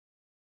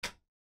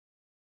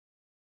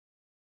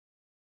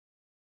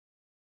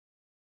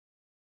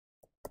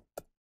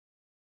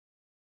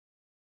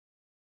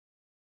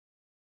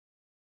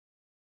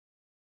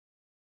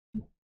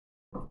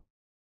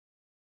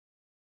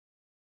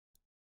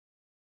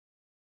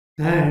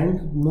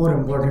 And more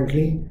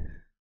importantly,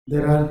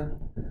 there are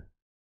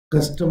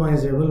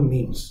customizable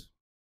memes.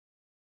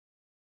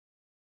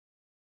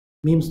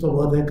 Memes तो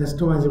बहुत है,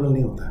 customizable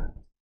नहीं होता.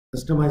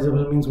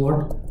 Customizable means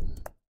what?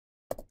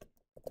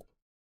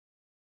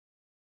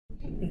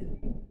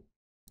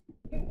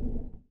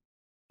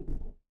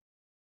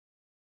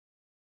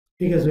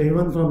 ठीक है, so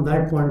even from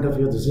that point of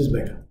view, this is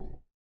better.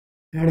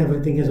 And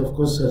everything is of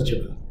course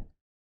searchable.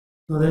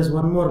 Now there's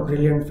one more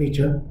brilliant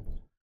feature,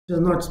 which is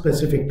not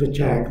specific to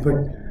chat,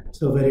 but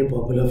it's a very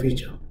popular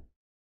feature.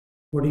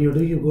 What do?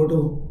 You go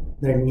to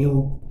that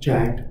new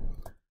chat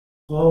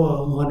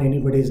or on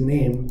anybody's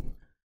name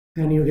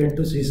and you get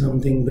to see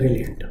something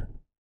brilliant.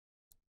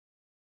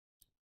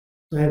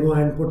 So I go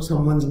and put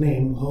someone's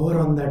name. Hover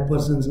on that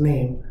person's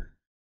name,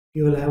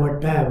 you will have a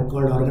tab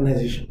called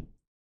organization,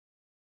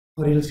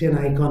 or you'll see an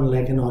icon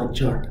like an org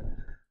chart.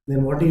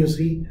 Then what do you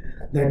see?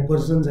 That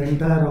person's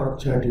entire org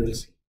chart you will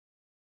see.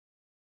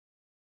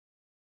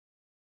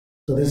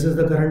 So this is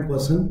the current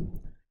person.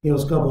 ये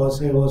उसका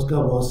boss है, वो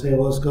उसका boss है,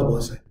 वो उसका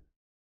boss है.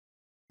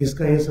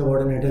 इसका ये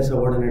सबऑर्डिनेट है,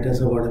 सबऑर्डिनेट है,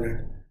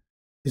 सबऑर्डिनेट.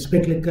 इस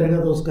पर क्लिक करेगा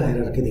तो उसका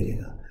हायरार्की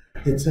दिखेगा.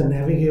 It's a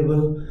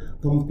navigable,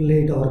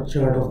 complete org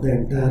chart of the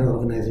entire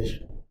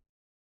organization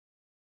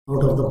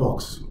out of the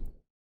box.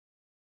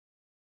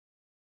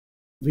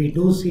 We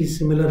do see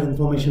similar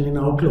information in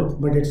Outlook,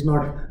 but it's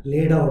not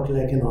laid out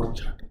like an org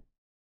chart.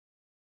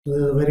 So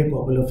this is a very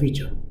popular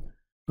feature.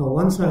 Now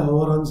once I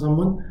hover on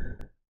someone,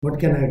 what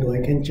can I do?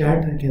 I can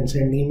chat, I can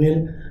send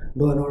email,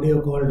 do an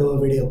audio call, do a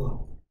video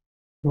call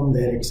from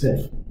there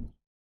itself.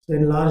 So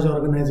in large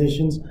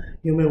organizations,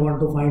 you may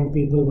want to find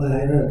people by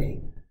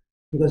hierarchy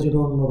because you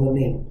don't know the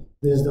name.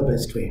 This is the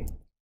best way.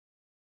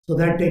 So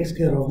that takes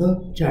care of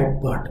the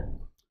chat part.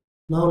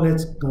 Now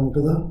let's come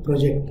to the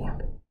project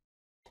part.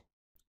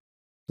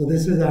 So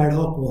this is ad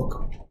hoc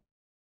work.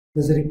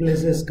 This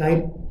replaces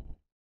Skype,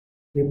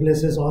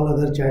 replaces all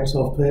other chat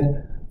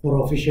software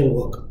for official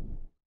work.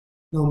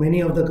 Now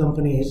many of the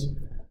companies,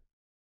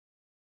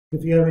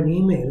 if you have an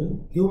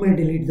email, you may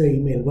delete the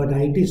email, but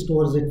IT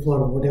stores it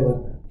for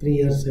whatever, 3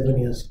 years, 7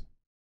 years,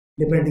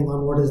 depending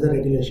on what is the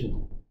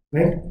regulation,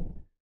 right?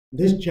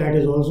 This chat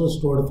is also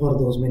stored for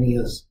those many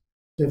years.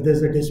 So if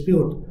there's a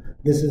dispute,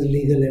 this is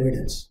legal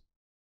evidence.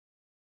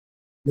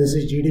 This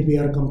is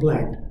GDPR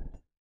compliant.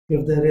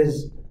 If there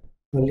is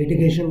a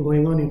litigation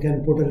going on, you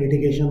can put a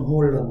litigation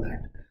hold on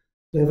that.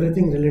 So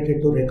everything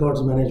related to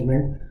records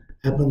management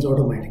happens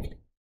automatically,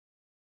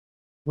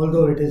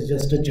 although it is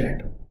just a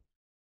chat.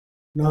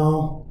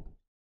 Now,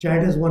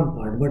 chat is one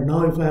part, but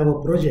now if I have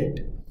a project,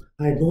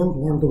 I don't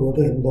want to go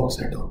to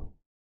inbox at all.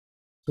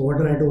 So what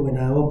do I do when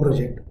I have a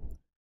project?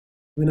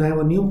 When I have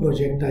a new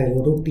project, I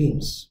go to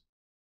Teams,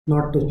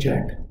 not to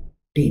chat,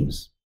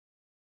 Teams.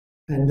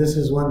 And this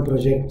is one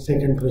project,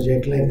 second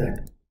project, like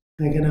that.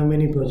 I can have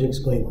many projects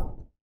going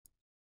on.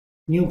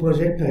 New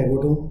project, I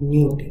go to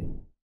new team,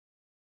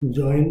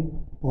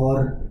 join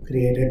or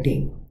create a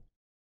team.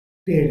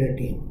 Create a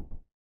team,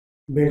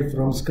 build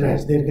from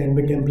scratch. There can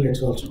be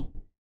templates also.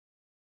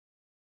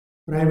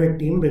 Private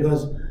team,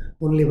 because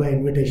only by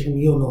invitation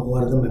you know who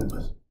are the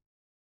members.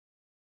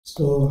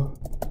 So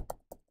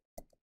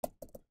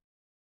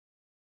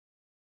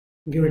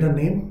give it a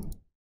name.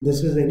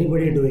 This is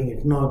anybody doing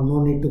it.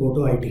 No need to go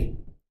to IT.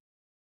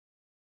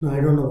 Now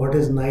I don't know what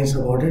is nice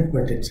about it,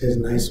 but it says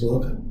nice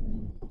work.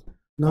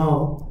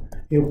 Now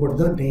you put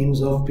the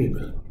names of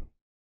people.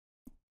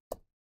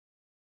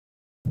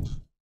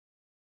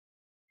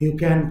 You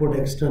can put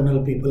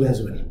external people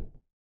as well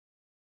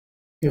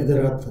if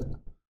there are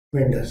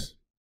vendors.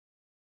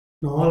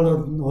 Now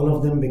all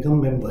of them become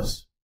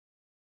members.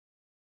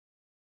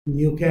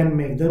 You can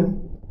make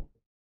them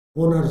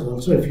owners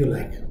also if you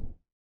like.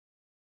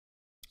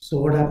 So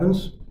what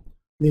happens?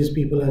 These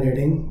people are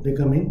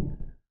becoming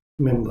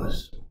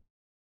members.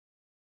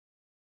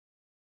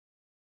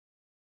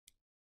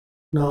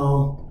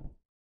 Now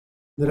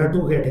there are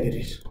two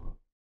categories.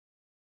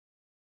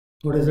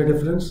 What is the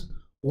difference?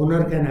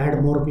 Owner can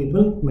add more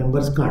people,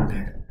 members can't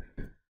add.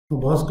 Now,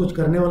 boss कुछ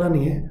करने वाला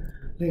नहीं है,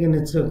 लेकिन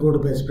it's a good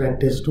best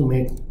practice to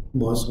make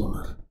boss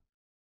owner.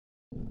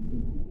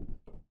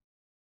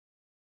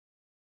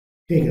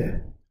 ठीक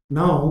है.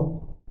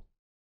 Now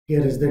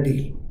here is the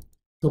deal.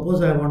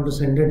 Suppose I want to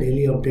send a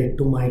daily update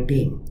to my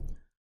team.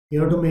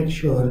 You have to make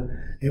sure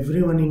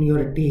everyone in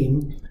your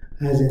team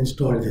has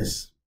installed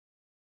this.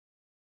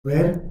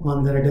 Where?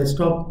 On their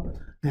desktop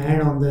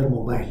and on their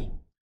mobile.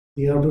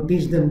 You have to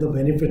teach them the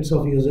benefits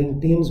of using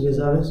Teams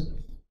vis-a-vis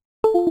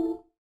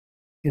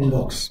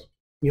inbox.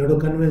 You have to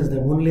convince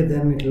them, only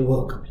then it will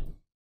work.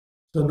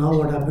 So now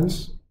what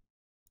happens?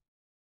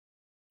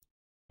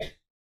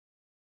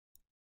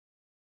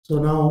 So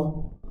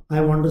now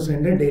I want to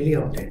send a daily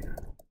update.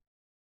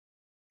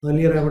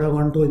 Earlier I would have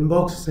gone to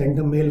inbox, sent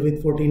a mail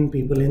with 14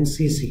 people in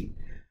CC.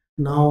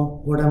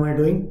 Now what am I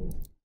doing?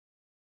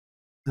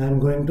 I am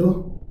going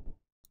to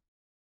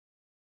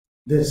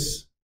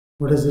this.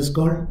 What is this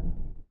called?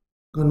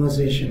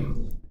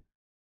 Conversation.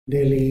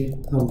 Daily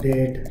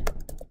update.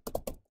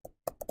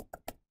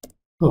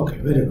 Okay,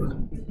 very good.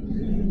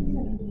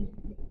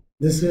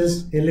 This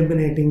is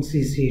eliminating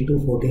CC to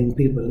 14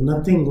 people.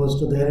 Nothing goes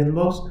to their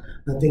inbox,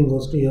 nothing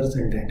goes to your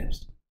sent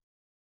items.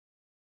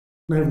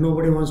 Now if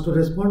nobody wants to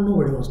respond,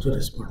 nobody wants to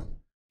respond.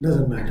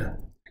 Doesn't matter.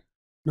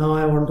 Now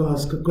I want to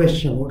ask a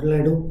question. What will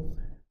I do?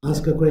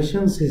 Ask a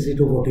question, CC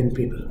to 14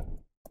 people.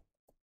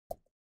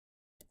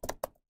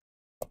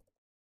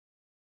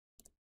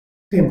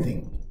 Same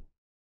thing.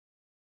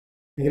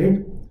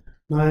 Agreed?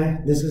 Now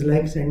this is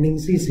like sending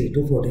CC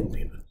to 14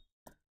 people.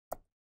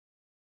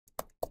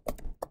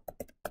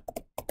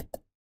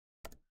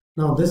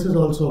 Now this is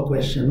also a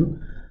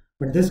question,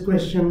 but this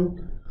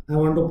question I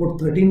want to put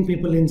 13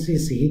 people in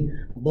CC,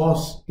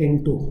 boss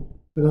in 2,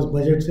 because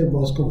budget से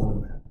boss को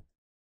मालूम है.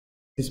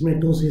 इसमें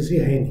 2 CC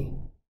है नहीं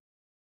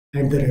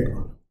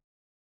 @1.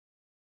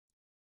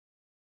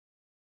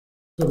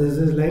 So this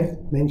is like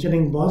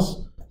mentioning boss.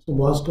 So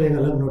boss को एक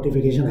अलग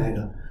नोटिफिकेशन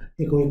आएगा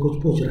कि कोई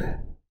कुछ पूछ रहा है.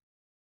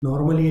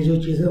 नॉर्मली ये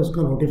जो चीज़ है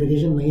उसका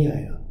नोटिफिकेशन नहीं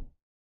आएगा.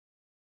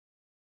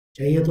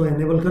 चाहिए तो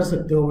एनेबल कर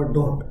सकते हो, बट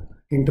डोंट.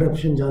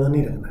 इंटरप्शन ज़्यादा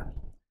नहीं रखना.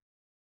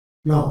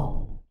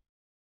 Now,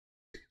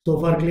 so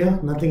far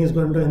clear? Nothing is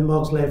going to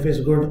inbox, life is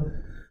good.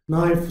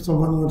 Now if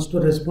someone wants to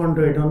respond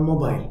to it on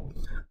mobile,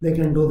 they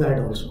can do that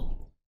also.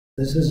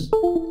 This is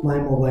my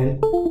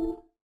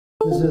mobile.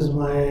 This is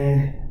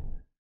my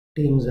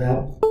Teams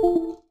app.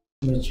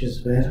 which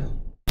is where,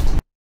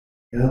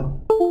 yeah,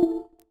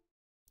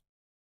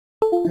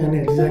 and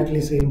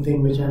exactly same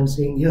thing which I'm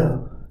seeing here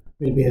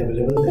will be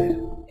available there.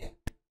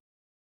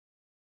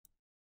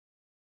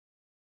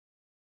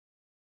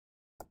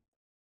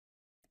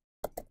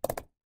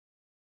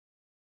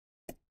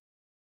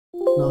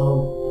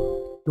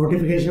 Now,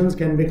 notifications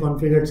can be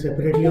configured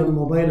separately on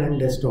mobile and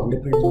desktop,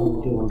 depends on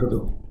what you want to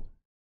do.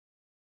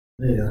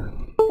 There you are.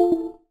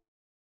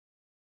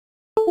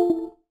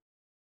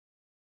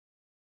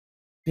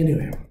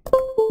 Anyway,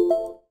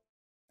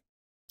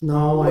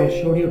 now I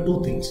showed you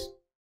two things.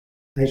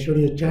 I showed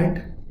you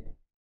chat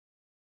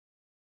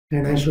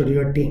and I showed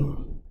you a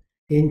team.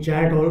 In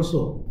chat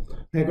also,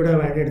 I could have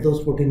added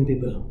those 14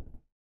 people.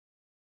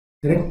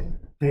 Correct?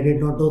 I did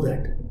not do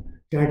that.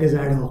 Chat is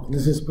ad hoc.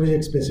 This is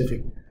project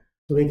specific.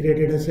 So we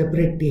created a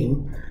separate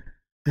team,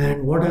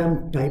 and what I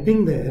am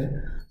typing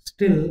there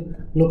still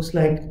looks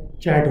like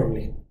chat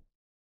only.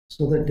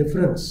 So the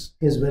difference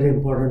is very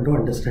important to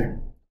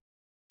understand.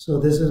 So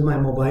this is my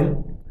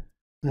mobile.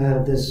 I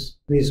have this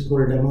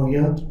vSchool demo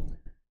here.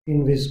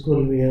 In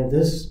vSchool we have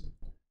this,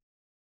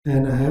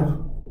 and I have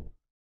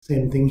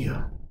same thing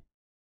here.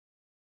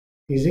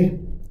 Easy?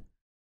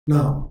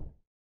 Now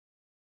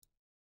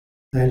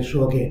I'll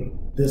show again.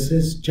 This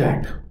is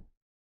chat.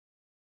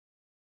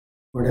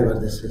 Whatever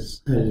this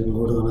is, I'll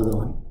go to another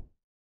one.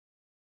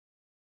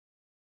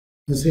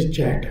 This is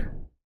chat,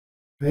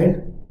 right?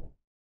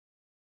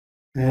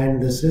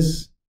 And this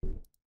is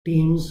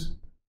Teams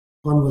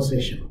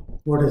conversation.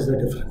 What is the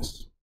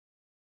difference?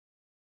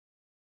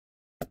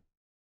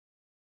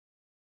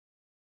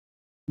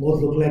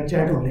 Both look like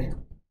chat only.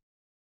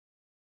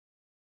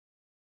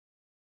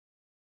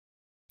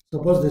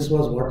 Suppose this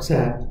was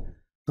WhatsApp.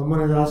 Someone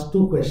has asked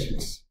two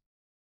questions.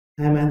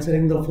 I am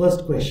answering the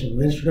first question.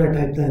 Where should I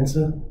type the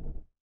answer?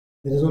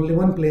 There is only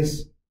one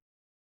place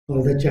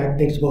called the chat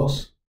text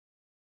box.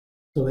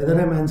 So whether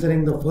I am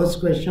answering the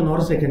first question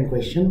or second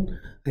question,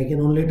 I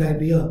can only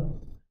type here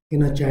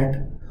in a chat,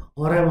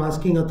 or I am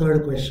asking a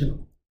third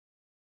question.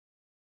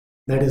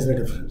 That is the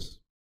difference.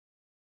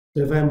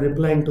 So if I am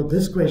replying to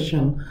this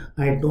question,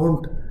 I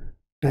don't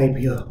type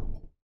here.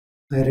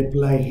 I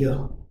reply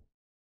here.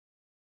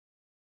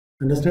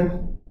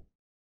 Understand?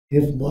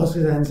 If boss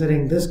is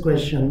answering this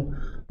question,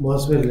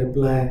 boss will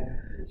reply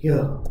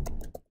here.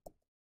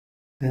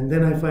 And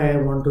then if I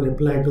want to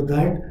reply to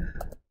that,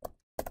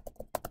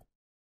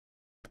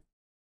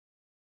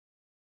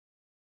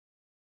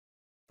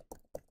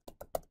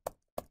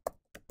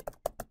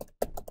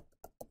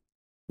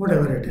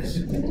 whatever it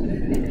is.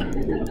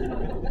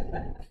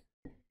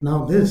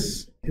 Now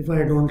this, if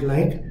I don't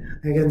like,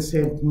 I can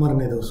say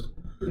marne do usko.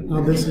 Now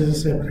this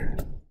is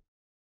separate.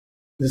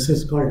 This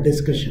is called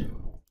discussion.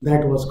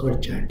 That was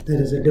called chat.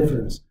 There is a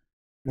difference.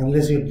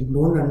 Unless you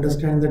don't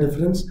understand the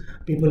difference,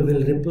 people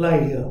will reply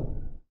here.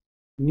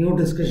 New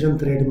discussion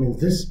thread means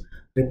this,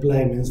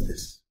 reply means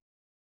this.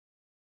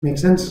 Make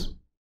sense?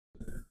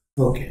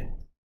 Okay.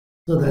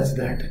 So that's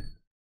that.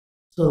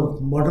 So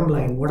bottom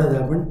line, what has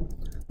happened?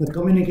 The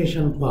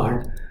communication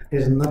part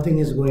is nothing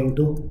is going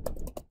to,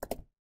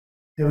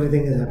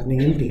 everything is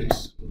happening in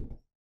Teams.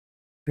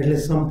 At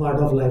least some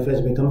part of life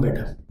has become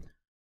better.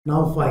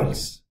 Now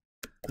files.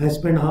 I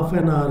spent half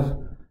an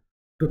hour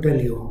to tell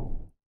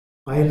you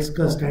files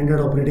का standard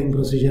operating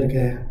procedure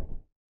क्या है.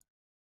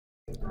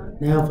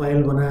 नया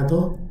file बनाया तो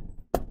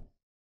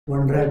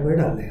OneDrive पे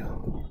डाल देगा.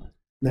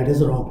 That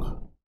is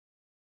wrong.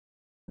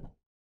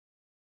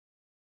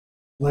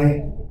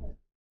 Why?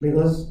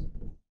 Because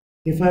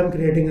if I am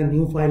creating a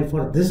new file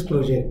for this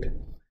project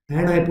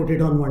and I put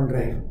it on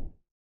OneDrive,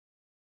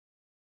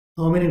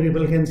 how many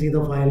people can see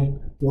the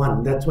file?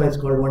 One. That's why it's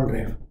called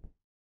OneDrive.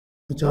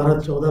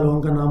 14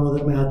 लोगों का नाम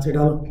उधर में हाथ से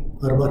डालो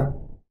हर बार.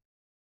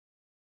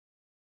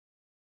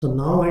 So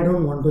now I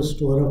don't want to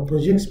store a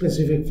project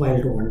specific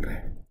file to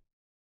OneDrive.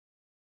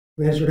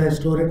 Where should I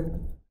store it?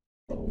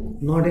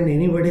 Not in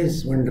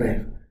anybody's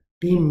OneDrive.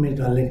 Team में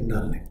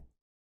डालने.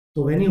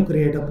 So when you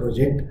create a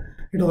project,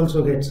 it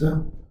also gets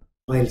a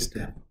files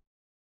tab.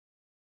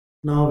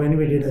 Now when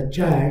we did a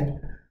chat,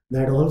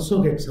 that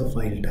also gets a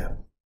file tab.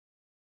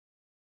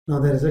 Now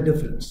there is a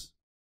difference.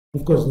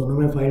 Of course, दोनों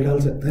में file डाल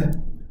सकता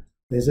है.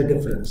 There is a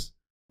difference.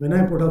 When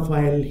I put a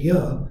file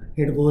here,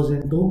 it goes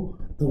into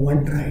the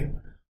OneDrive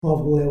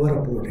of whoever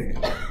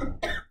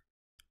uploaded.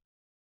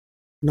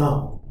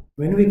 Now,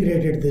 when we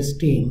created this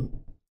team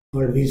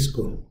called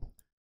vSchool,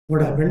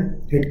 what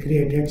happened? It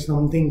created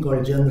something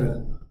called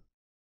general.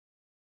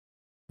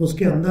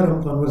 उसके अंदर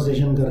हम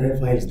conversation कर रहे हैं,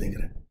 files देख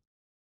रहे हैं.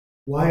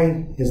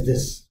 Why is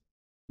this?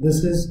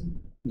 This is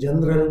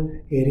general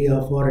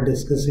area for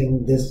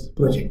discussing this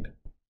project.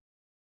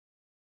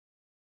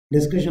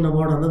 Discussion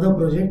about another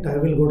project, I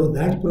will go to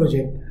that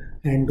project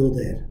and do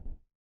there.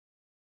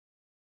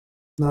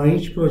 Now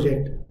each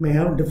project may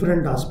have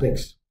different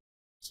aspects.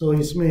 So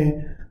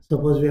इसमें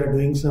suppose we are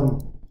doing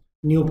some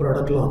new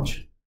product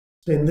launch.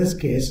 So in this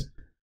case,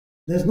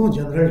 there's no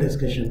general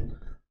discussion.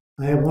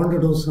 I want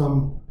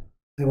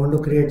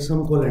to create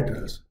some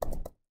collaterals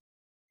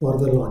for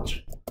the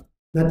launch.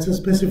 That's a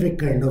specific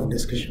kind of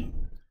discussion.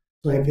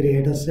 So I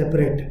create a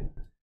separate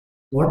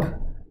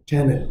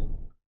channel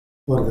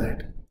for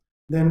that.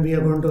 Then we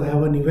are going to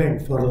have an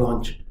event for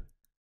launch.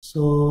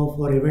 So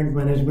for event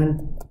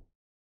management,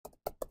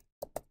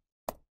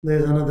 there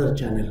is another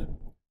channel.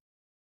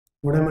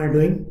 What am I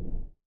doing?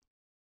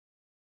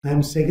 I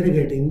am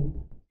segregating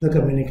the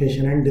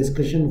communication and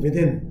discussion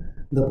within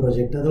the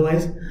project.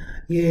 Otherwise,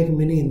 ये एक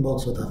mini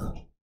inbox होता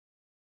था.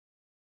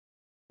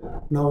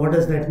 Now what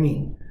does that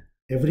mean?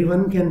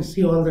 Everyone can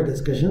see all the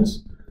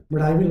discussions,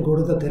 but I will go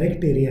to the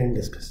correct area and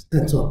discuss.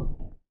 That's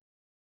all.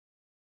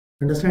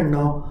 Understand?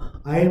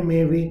 Now I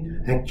may be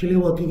actually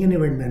working in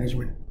event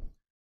management.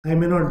 I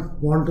may not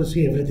want to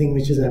see everything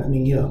which is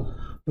happening here,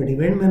 but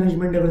event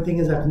management, everything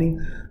is happening.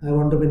 I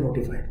want to be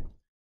notified.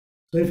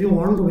 So if you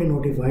want to be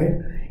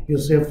notified, you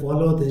say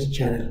follow this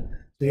channel.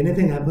 So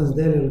anything happens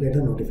there, you will get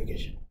a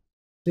notification.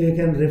 So you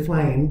can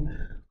refine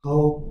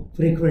how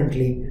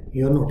frequently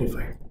you are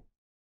notified.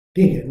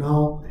 Okay,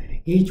 now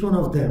each one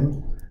of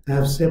them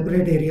have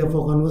separate area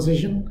for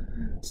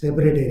conversation,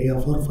 separate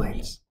area for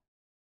files.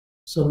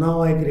 So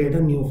now I create a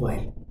new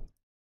file.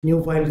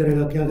 New file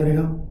करेगा क्या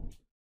करेगा?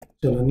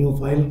 चलो new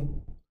file.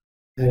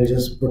 I'll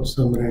just put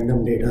some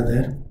random data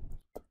there.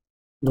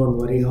 Don't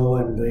worry how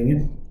I'm doing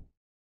it.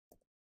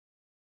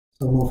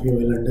 Some of you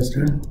will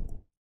understand.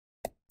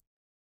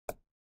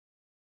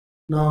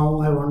 Now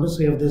I want to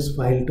save this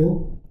file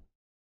to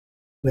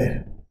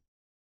where?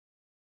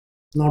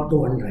 Not to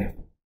OneDrive.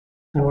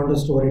 I want to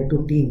store it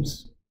to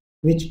Teams.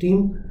 Which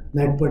team?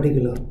 That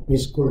particular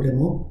vSchool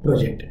demo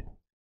project.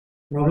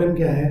 Problem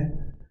क्या है?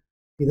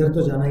 इधर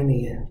तो जाना ही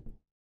नहीं है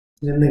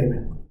जिंदगी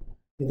में.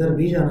 इधर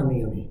भी जाना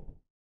नहीं अभी.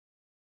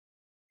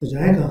 तो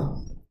जाए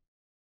कहाँ?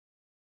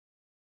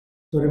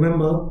 So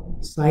remember,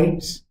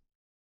 sites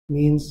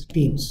means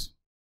teams.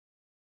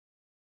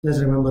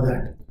 Just remember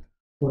that.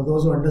 For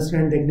those who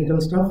understand technical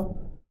stuff,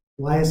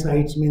 why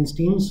sites means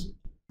teams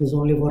is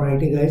only for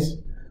IT guys.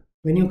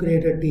 When you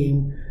create a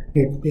team,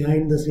 it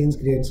behind the scenes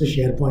creates a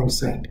SharePoint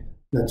site.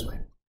 That's why.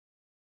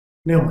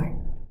 Never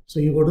mind. So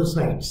you go to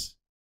sites.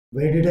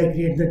 Where did I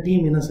create the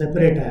team? In a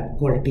separate app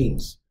called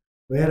Teams.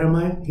 Where am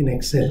I? In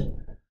Excel.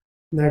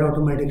 That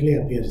automatically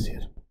appears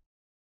here.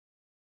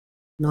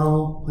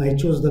 Now I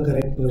choose the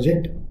correct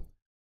project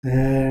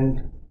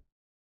and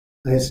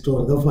I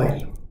store the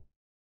file.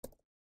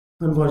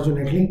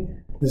 Unfortunately,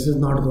 this is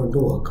not going to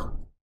work.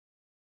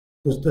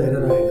 कुछ तो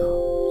error आएगा.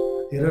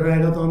 Error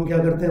आएगा तो हम क्या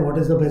करते हैं? What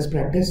is the best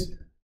practice?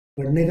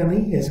 पढ़ने का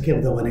नहीं,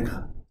 escape दबाने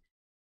का.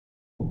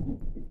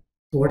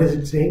 So what is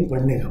it saying?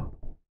 पढ़ने का.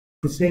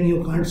 It's saying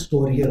you can't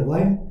store here.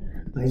 Why?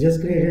 I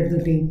just created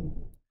the team.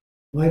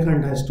 Why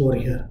can't I store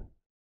here?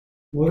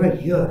 बोल रहा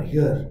है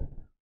here.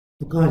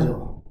 तो कहाँ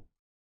जाओ?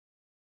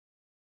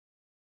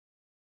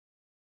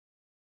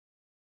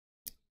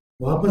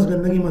 वापस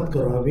गंदगी मत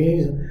करो. अभी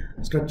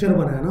स्ट्रक्चर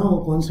बना है ना, वो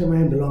कौन से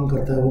में बिलोंग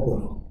करता है वो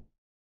बोलो.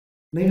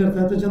 नहीं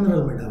करता है तो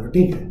जनरल में डालो,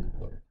 ठीक है,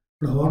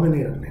 पर हवा में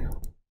नहीं रखने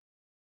का.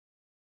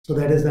 So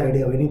that is the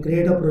idea. When you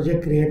create a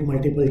project, create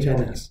multiple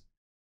channels.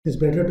 It's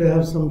better to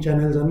have some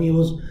channels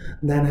unused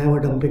than have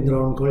a dumping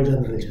ground called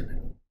general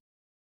channel.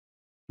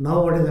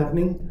 Now what is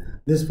happening?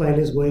 This file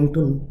is going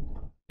to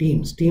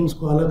Teams. Teams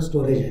को अलग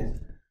storage है.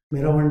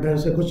 मेरा OneDrive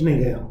से कुछ नहीं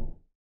गया.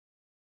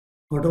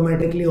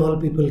 Automatically all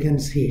people can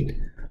see it.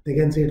 They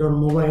can see it on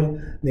mobile.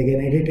 They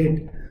can edit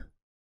it.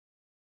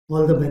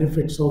 All the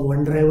benefits of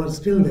OneDrive are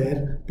still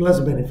there, plus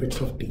benefits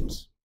of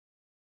Teams.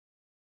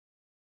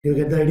 You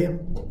get the idea?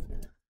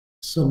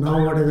 So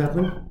now what has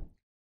happened?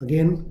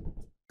 Again,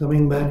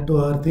 coming back to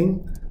our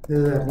thing, this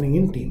is happening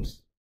in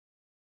Teams.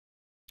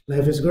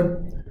 Life is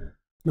good.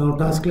 Now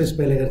task list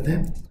पहले करते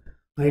हैं.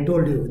 I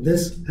told you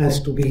this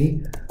has to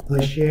be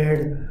a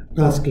shared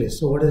task list.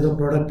 So what is the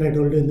product I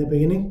told you in the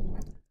beginning?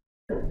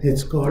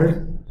 It's called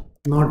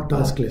not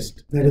task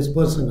list. That is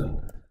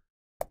personal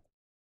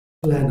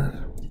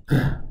planner.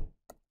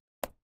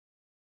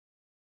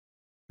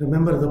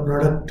 Remember the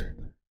product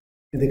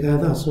दिखाया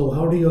था. So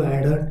how do you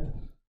add a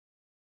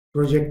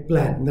project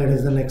plan? That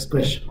is the next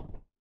question.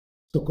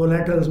 So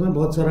collaterals में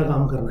बहुत सारा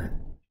काम करना है.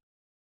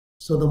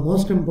 So the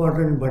most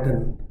important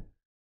button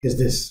is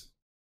this.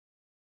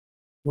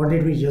 What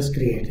did we just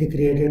create? We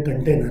created a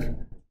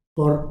container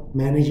for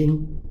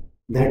managing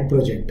that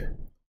project.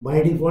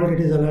 By default,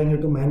 it is allowing you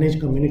to manage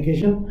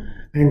communication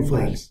and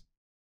files.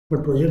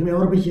 But project में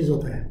और भी चीज़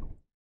होता है.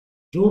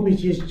 जो भी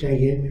चीज़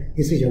चाहिए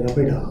इसी जगह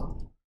पे डालो.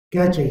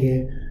 क्या चाहिए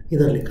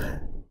इधर लिखा है.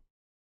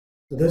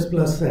 So this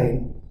plus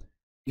sign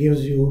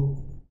gives you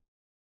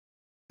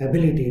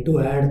ability to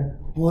add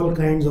all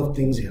kinds of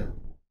things here.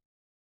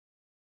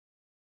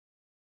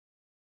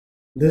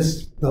 The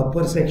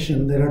upper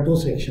section, there are two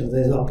sections.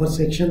 There is the upper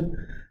section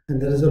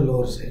and there is a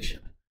lower section.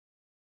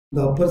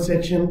 The upper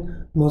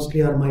section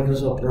mostly are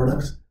Microsoft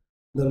products.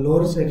 The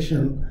lower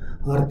section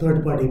are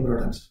third-party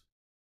products.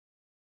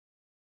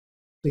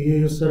 So you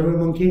use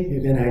SurveyMonkey,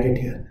 you can add it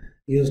here.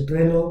 Use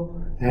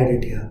Trello, add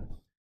it here.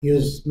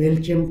 Use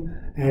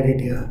MailChimp, add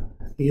it here.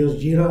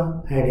 Use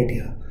Jira, add it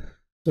here.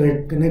 So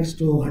it connects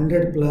to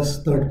 100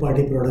 plus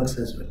third-party products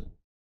as well.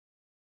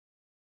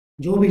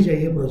 जो भी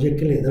चाहिए project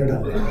के लिए इधर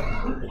डाल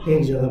देगा,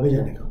 एक जगह पे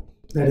जाने का.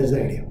 That is the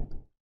idea.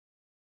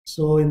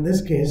 So in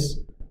this case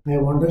I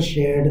want a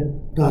shared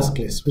task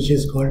list which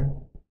is called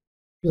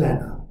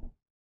planner.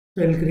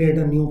 So I'll create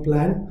a new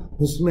plan,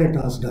 उसमें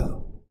task डालो.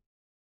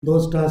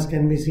 Those tasks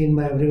can be seen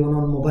by everyone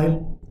on mobile.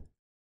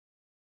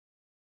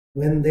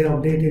 When they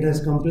update it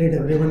as complete,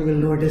 everyone will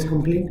know it is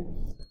complete.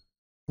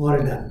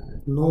 All done.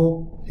 No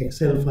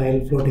Excel file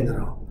floating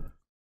around.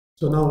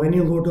 So now when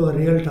you go to a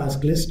real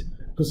task list,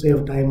 to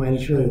save time, I'll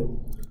show you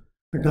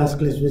a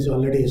task list which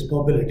already is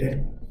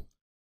populated.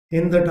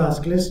 In the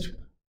task list,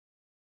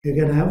 you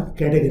can have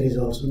categories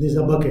also. These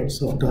are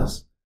buckets of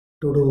tasks.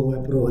 To do,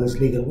 approvals,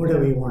 legal,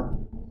 whatever you want.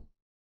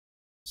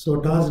 So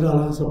task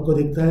डाला सबको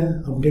दिखता है,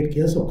 update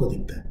किया सबको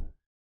दिखता है,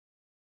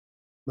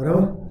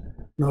 बराबर.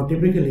 Now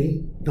typically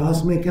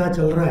task में क्या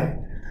चल रहा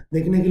है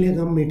देखने के लिए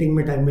हम मीटिंग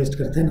में टाइम वेस्ट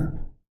करते हैं ना,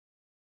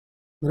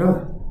 बराबर.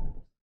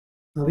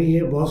 अभी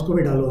ये बॉस को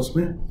भी डालो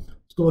उसमें,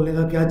 उसको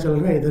बोलेगा क्या चल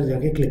रहा है, इधर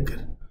जाके क्लिक कर,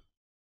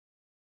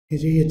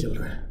 ये चल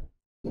रहा है,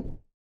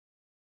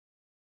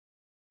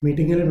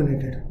 मीटिंग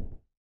एलिमिनेटेड,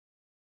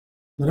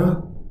 बराबर.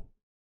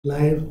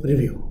 लाइव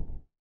रिव्यू,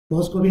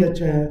 बॉस को भी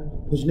अच्छा है,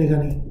 पूछने का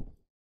नहीं.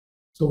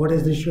 So what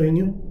is this showing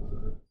you?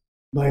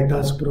 By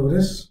task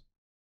progress,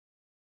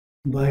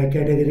 by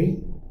category,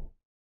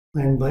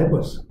 and by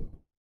person.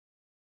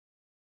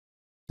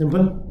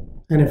 Simple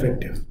and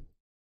effective.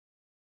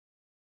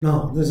 Now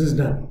this is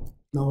done.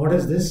 Now what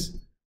is this?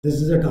 This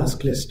is a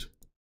task list.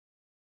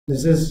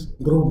 This is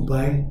grouped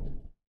by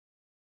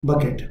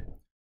bucket.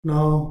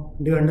 Now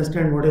do you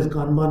understand what is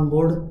Kanban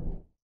board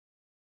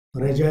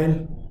or Agile?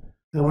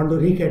 I want to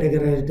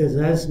recategorize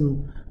it as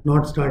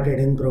not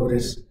started, in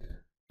progress.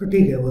 तो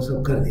ठीक है, वो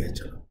सब कर दिया.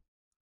 चलो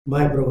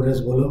bye progress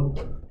बोलो.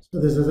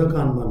 So this is a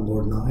Kanban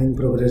board now. In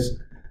progress,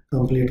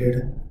 completed,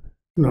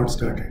 not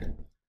started.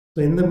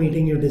 तो in the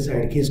meeting you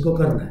decide कि इसको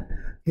करना है,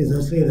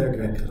 इधर से इधर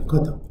ड्रैग करो,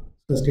 खत्म,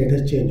 तो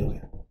स्टेटस चेंज हो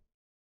गया.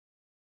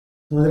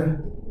 समझ रहे?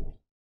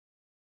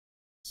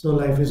 So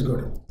life is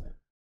good.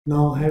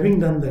 Now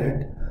having done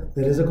that,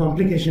 there is a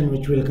complication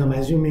which will come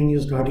assuming you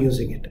start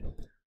using it.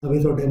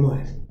 अभी तो डेमो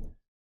है.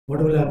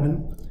 What will happen?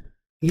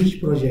 Each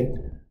project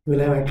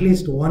will have at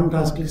least one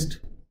task list,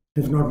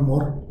 if not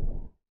more.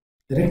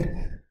 Correct?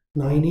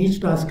 Now in each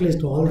task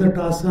list, all the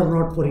tasks are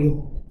not for you.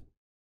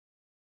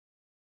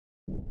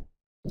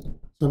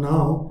 So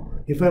now,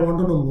 if I want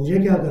to know मुझे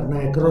क्या करना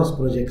है across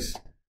projects,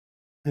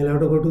 I'll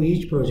have to go to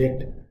each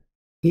project,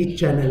 each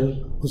channel,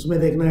 उसमें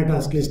देखना है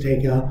task list है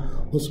क्या,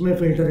 उसमें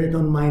filter it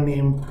on my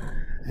name,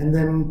 and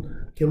then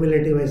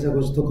cumulative ऐसा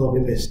कुछ तो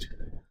copy paste.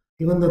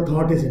 Even the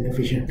thought is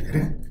inefficient,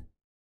 correct?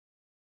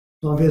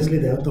 So obviously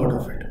they have thought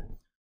of it.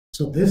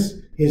 So this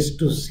is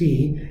to see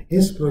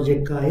इस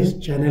प्रोजेक्ट का, इस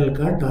channel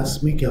का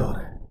टास्क में क्या हो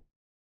रहा है.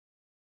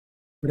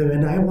 But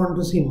when I want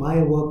to see my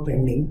work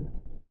pending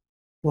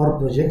for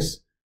projects,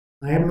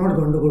 I am not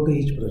going to go to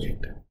each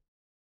project.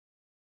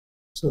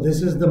 So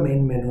this is the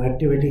main menu: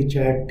 activity,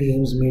 chat,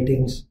 teams,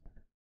 meetings,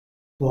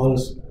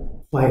 calls,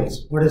 files.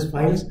 What is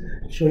files?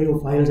 Show you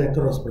files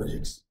across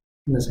projects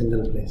in a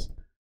single place.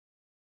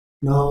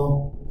 Now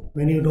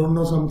when you don't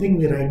know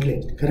something, we right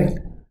click,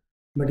 correct?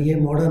 But ये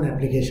modern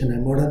application है.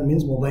 Modern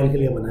means mobile के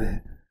लिए बना है.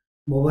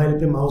 Mobile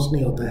पे mouse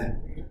नहीं होता है,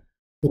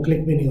 तो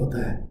क्लिक भी नहीं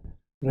होता है,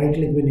 राइट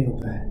क्लिक भी नहीं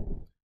होता है.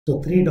 तो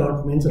 3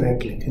 dot means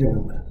right click,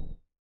 remember.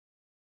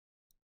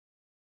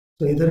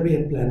 तो इधर भी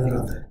एक प्लानर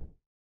आता है.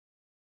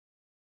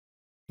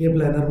 ये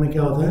प्लानर में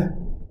क्या होता है?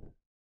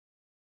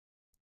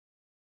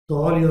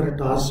 तो all your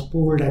task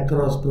pooled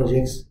across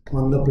projects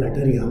on the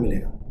platter यहाँ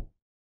मिलेगा.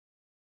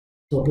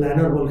 तो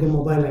प्लानर बोल के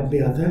मोबाइल ऐप भी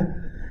आता है.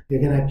 You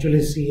can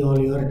actually see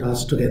all your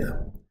task together.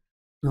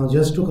 Now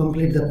just to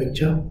complete the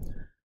picture,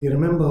 you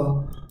remember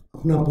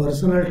अपना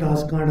पर्सनल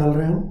टास्क कहाँ डाल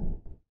रहे हो?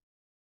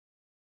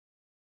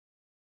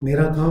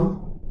 मेरा काम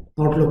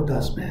आउटलुक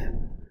टास्क में है,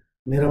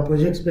 मेरा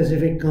प्रोजेक्ट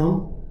स्पेसिफिक काम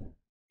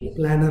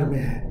प्लानर में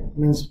है,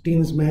 मीन्स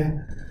टीम्स में है,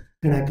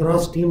 एंड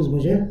अक्रॉस टीम्स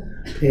मुझे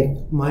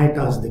एक माई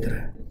टास्क दिख रहा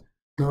है.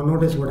 Now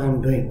notice what I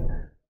am doing.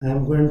 I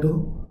am going to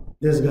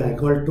this guy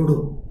called to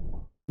do.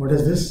 What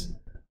is this?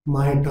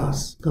 My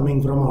task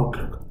coming from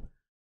outlook.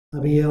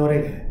 अभी ये और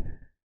एक है,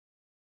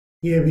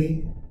 ये भी,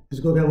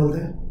 इसको क्या बोलते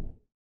हैं?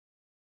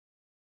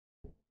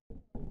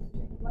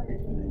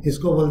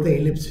 इसको बोलते हैं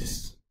एलिप्सिस.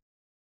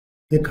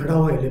 ये खड़ा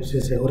हुआ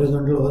एलिप्सिस है,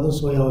 हॉरिजॉन्टल होगा तो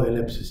सोया हुआ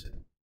एलिप्सिस है.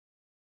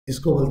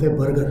 इसको बोलते हैं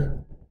बर्गर.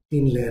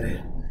 3 लेयर है.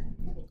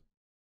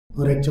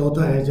 और एक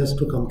चौथा है, just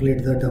to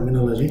complete the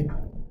terminology,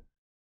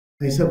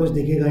 ऐसा कुछ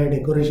दिखेगा. ये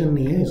डेकोरेशन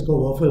नहीं है, इसको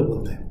वॉफल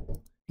बोलते हैं.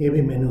 ये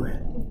भी मेनू है.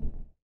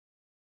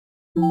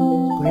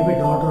 कहीं भी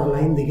डॉट और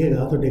लाइन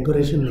दिखेगा तो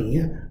डेकोरेशन नहीं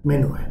है,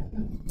 मेनू है.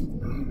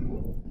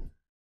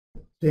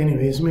 तो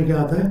एनीवे इसमें क्या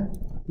आता है?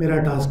 मेरा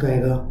टास्क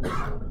आएगा.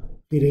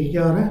 फिर ये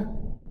क्या हो रहा है?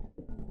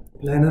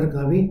 प्लानर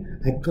का भी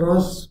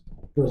अक्रॉस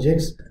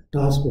प्रोजेक्ट्स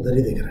टास्क उधर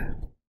ही दिख रहा है.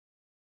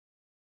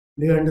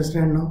 Do you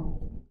understand now?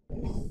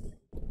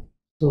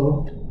 तो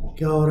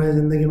क्या हो रहा है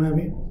ज़िंदगी में?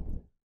 अभी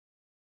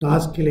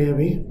टास्क के लिए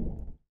अभी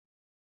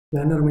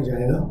प्लानर में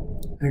जाएगा,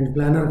 एंड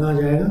प्लानर कहाँ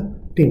जाएगा?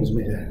 टीम्स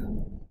में जाएगा.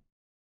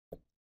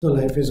 So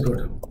life is good.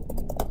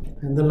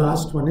 And the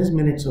last one is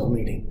minutes of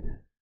meeting.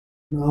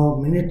 Now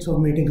minutes of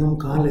meeting हम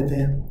कहाँ लेते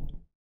हैं?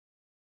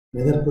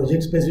 Whether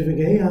project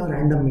specific है या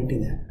random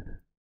meeting है,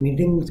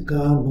 meeting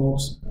का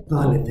notes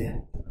कहाँ लेते हैं?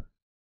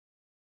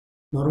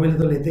 Normally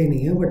तो लेते ही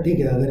नहीं है, but ठीक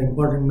है, अगर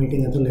important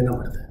meeting है तो लेना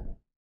पड़ता है.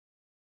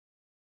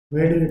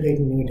 Where do you take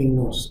meeting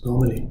notes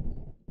normally?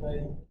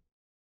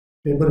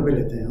 Paper पे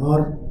लेते हैं और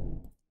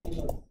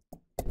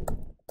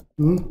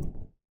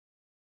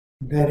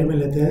डायरी में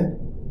लेते हैं,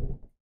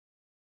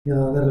 या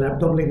अगर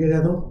लैपटॉप लेके गए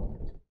तो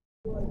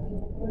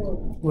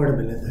वर्ड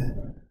में लेते हैं.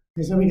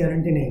 ऐसा भी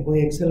गारंटी नहीं,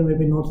 कोई एक्सेल में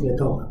भी नोट्स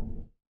लेता होगा.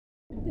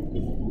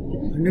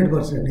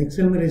 100%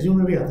 एक्सेल में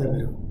रिज्यूमे भी आता है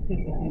मेरे को.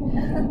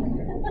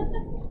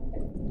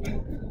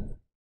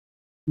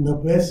 The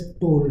best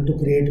tool to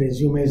create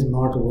resume is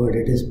not Word,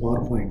 it is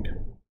PowerPoint.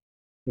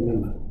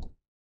 Remember,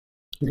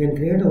 you can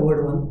create a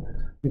Word one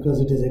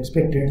because it is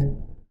expected,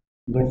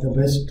 but the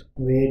best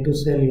way to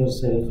sell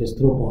yourself is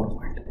through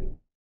PowerPoint.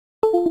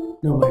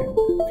 Now mind,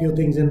 few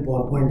things in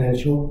PowerPoint I'll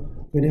show.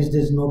 Finish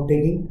this note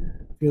taking,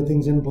 few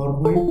things in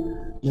PowerPoint,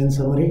 then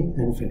summary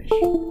and finish.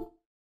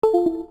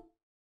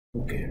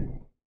 Okay,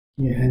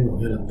 ये hang हो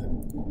गया लगता है.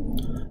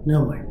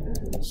 Now mind,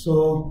 so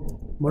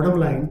bottom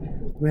line,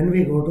 when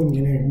we go to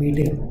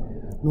meeting,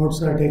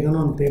 notes are taken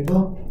on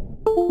paper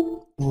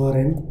or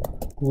in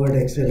Word,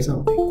 Excel,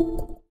 something.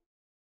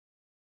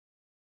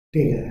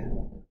 ठीक है,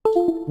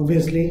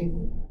 obviously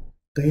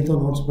कहीं तो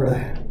notes पड़ा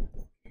है.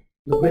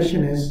 The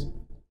question is,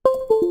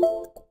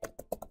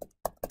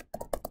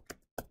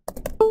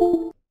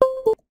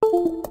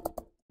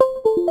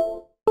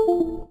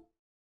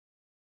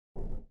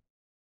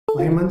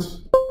 five months,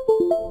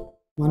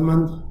 1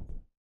 month,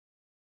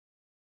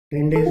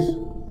 10 days.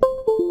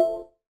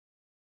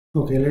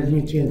 Okay, let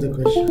me change the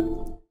question.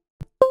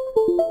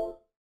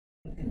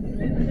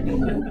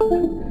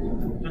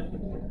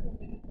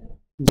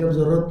 जब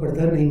जरूरत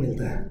पड़ता है नहीं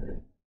मिलता है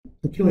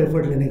तो क्यों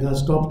एफर्ट लेने का?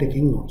 Stop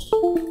taking notes.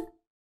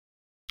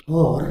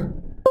 और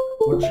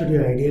what should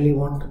you ideally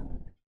want?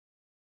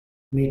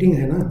 Meeting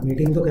है ना,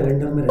 मीटिंग तो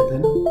कैलेंडर में रहता है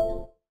ना,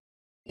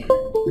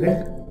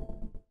 राइट?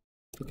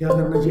 तो क्या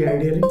करना चाहिए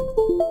आइडियली?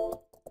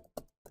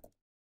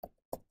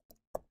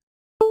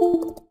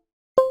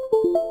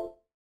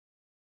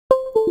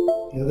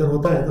 अगर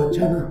होता है तो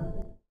अच्छा है ना,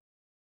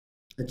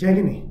 अच्छा है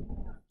कि नहीं?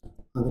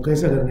 हाँ, तो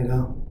कैसा करने का?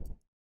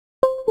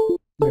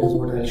 That is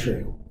what I'll show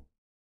you.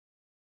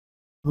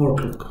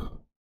 Outlook,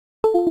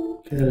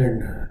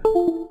 calendar.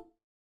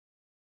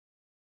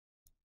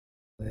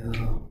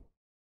 Yeah.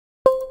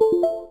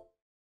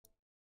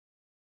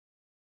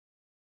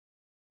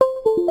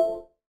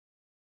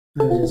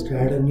 I'll just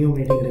add a new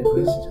meeting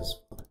request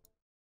just for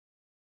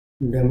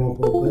demo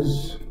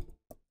purpose.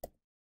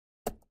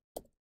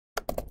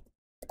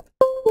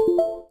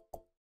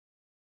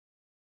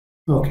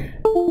 Okay,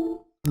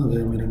 आ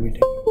गया मेरा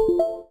मीटिंग.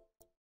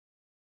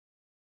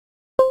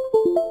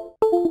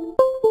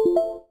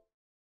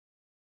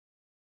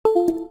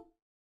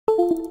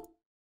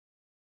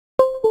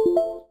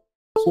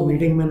 So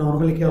meeting में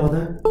normally क्या होता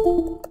है?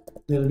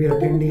 There will be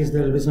attendees,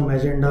 there will be some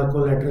agenda,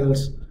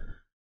 collaterals,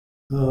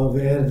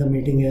 where the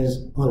meeting is,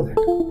 all that.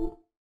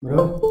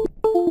 बराबर?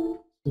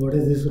 So what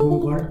is this room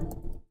called?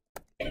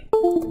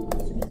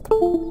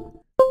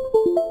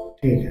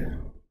 ठीक है.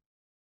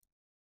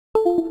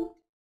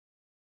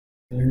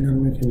 Calendar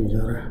में क्यों नहीं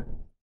जा रहा है?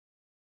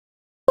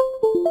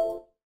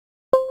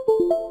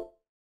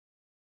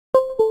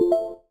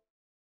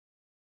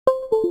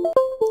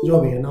 जो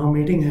भी है, नाउ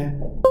मीटिंग है.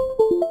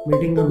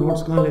 मीटिंग का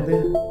नोट्स कहाँ लेते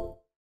हैं?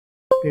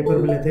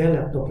 पेपर पे लेते हैं,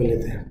 लैपटॉप पे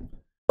लेते हैं.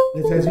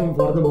 Let's assume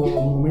for the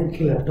moment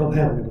कि लैपटॉप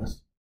है अपने पास.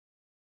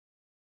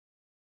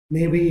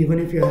 May be even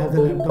if you have the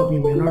laptop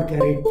you may not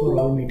carry it for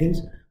all meetings,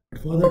 but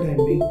for the time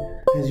being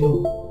as you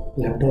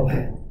laptop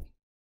है,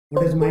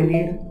 what is my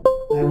need?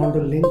 I want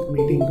to link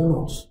meeting two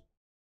notes.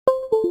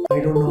 I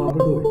don't know how to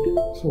do it.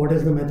 So what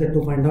is the method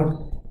to find out?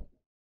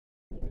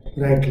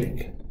 Right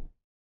click.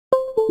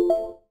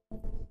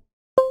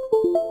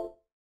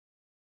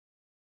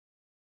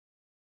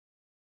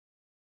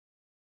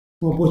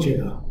 वो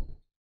पूछेगा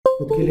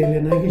खुद के लिए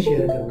लेना है कि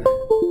share करना है.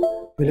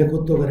 पहले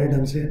खुद तो करे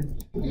ढंग से.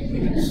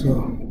 So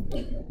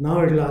now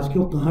it will ask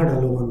you कहाँ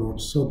डालूंगा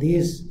notes. So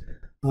these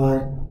are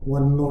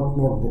OneNote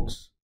notebooks.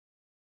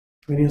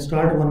 When you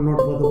start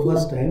OneNote for the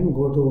first time,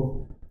 go to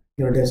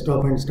your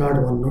desktop and start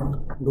OneNote.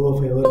 Do a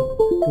favor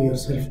to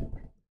yourself.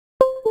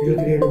 It will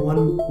create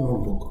one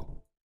notebook.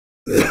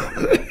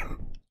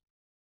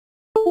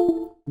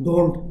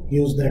 Don't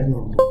use that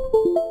notebook.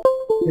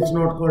 It's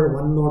not called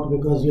OneNote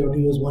because you have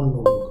to use one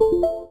notebook.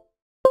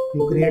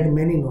 You create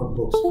many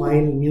notebooks.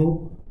 File new,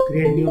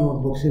 create new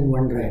notebooks in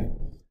OneDrive.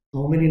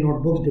 How many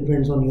notebooks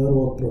depends on your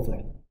work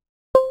profile.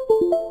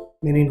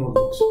 Many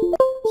notebooks.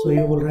 So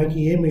you will write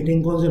ये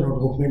meeting कौन से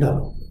notebook में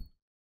डालो.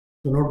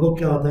 तो notebook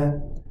क्या होता है?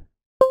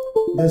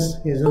 This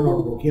is a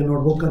notebook. ये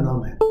notebook का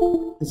नाम है.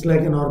 It's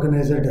like an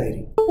organizer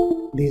diary.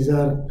 These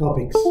are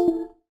topics.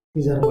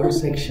 These are called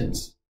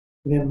sections.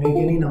 You can make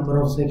any number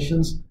of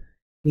sections.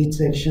 Each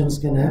sections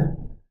can have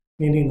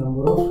any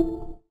number of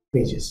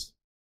pages.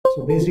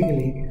 So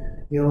basically,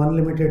 you have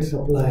unlimited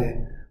supply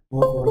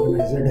of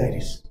organizer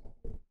diaries.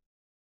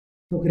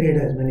 So create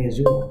as many as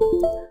you want.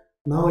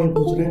 Now you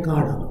पूछ रहे हैं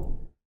कहाँ डालो.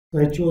 So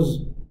I choose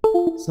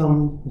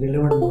some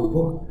relevant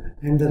notebook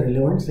and the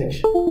relevant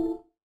section.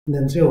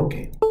 Then say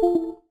OK.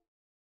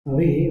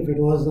 Abhi, if it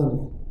was a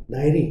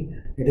diary,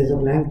 it is a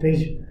blank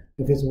page.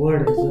 If it's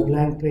Word, it's a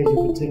blank page.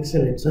 If it's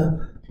Excel, it's a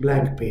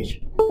blank page.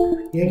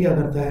 ये क्या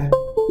करता है?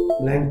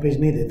 Blank page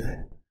नहीं देता है.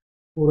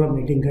 पूरा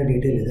meeting का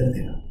detail इधर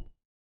देगा.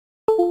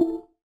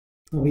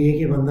 अभी एक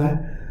ही बंदा है,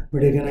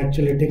 but you can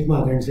actually tick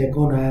mark and say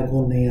कौन आया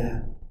कौन नहीं आया.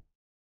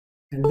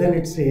 And then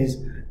it says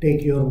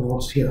take your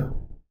notes here.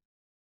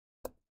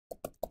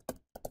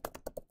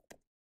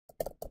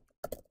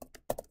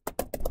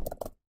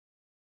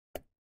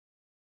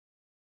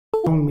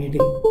 Long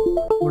meeting.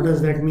 What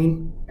does that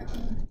mean?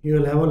 You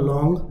will have a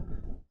long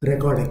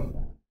recording.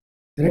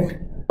 Correct?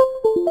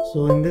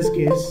 So in this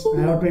case,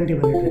 I have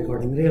 20-minute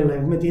recording. Real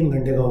life में 3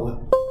 घंटे का होगा.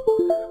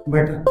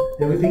 But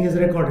everything is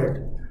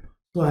recorded.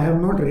 So I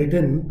have not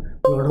written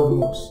a lot of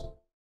notes.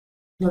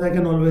 So I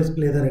can always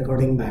play the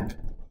recording back.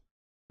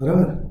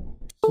 Right?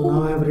 So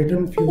now I have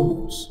written few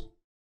notes.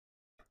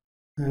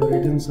 I have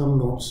written some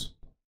notes.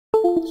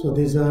 So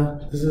this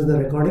is the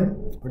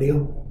recording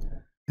audio,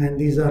 and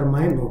these are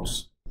my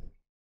notes.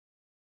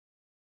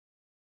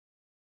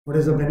 What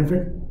is the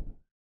benefit?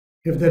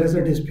 If there is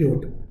a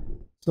dispute,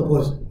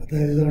 suppose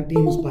there is a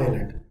Teams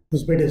pilot,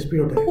 उस पे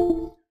dispute है.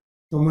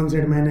 Someone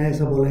said मैंने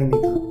ऐसा बोला ही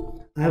नहीं था.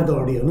 I have the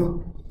audio,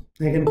 no?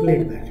 I can play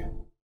it back.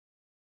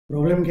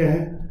 Problem क्या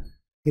है?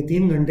 ये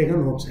 3 घंटे का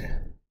notes है.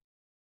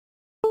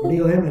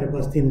 ऑडियो है मेरे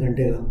पास 3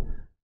 घंटे का.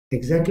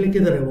 Exactly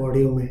किधर है वो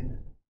ऑडियो में?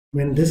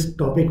 When this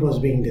topic was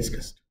being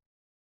discussed.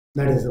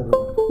 That is the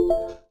problem.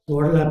 So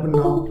what will happen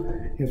now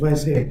if I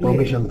say Take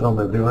permission from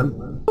everyone.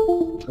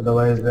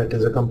 Otherwise, that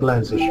is a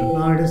compliance issue.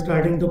 Now it is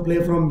starting to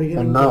play from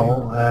beginning. And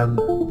now I am.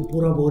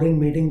 पूरा boring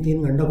meeting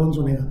 3 घंटा कौन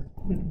सुनेगा?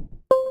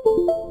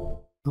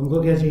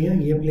 हमको क्या चाहिए?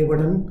 ये play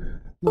button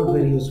not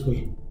very useful.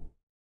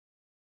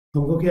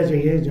 हमको क्या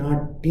चाहिए? जहाँ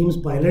Teams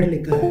Pilot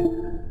लिखा है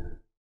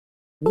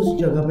उस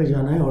जगह पे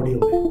जाना है ऑडियो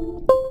में,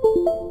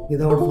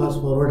 विदाउट फास्ट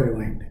फॉरवर्ड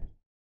रिवाइंड.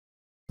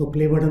 तो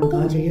प्ले बटन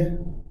कहाँ चाहिए?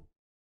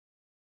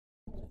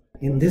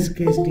 In this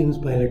case teams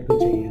pilot पे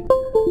चाहिए.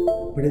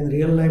 बट इन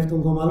रियल लाइफ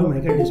तुमको मालूम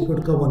है क्या डिस्प्यूट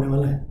कब होने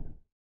वाला है?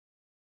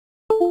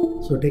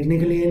 So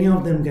technically any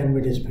of them can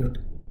be dispute.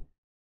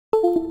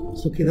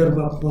 सो किधर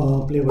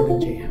प्ले बटन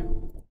चाहिए?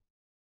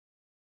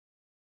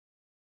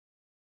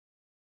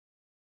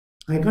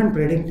 आई कांट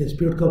प्रेडिक्ट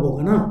डिस्प्यूट कब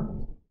होगा ना.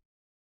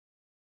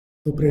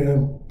 तो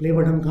प्ले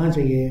बटन कहाँ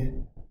चाहिए?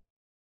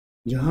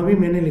 जहाँ भी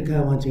मैंने लिखा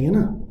है वहाँ चाहिए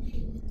ना.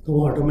 तो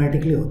वो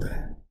ऑटोमेटिकली होता है.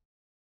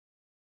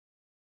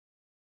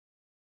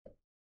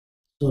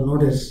 So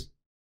notice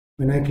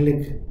when I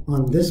click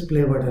on this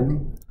play button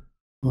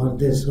or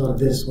this,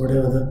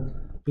 whatever the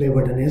play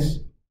button is,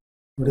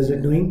 what is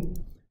it doing?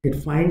 It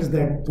finds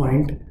that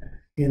point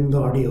in the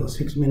audio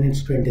 6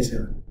 minutes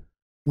 27.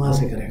 वहाँ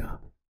से करेगा.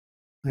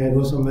 I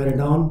go somewhere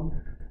down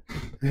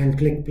and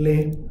click play.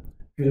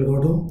 It will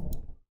go to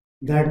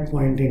that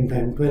point in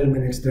time, 12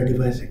 minutes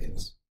 35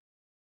 seconds.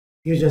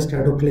 You just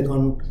have to click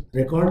on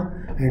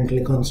record and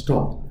click on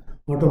stop.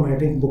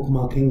 Automatic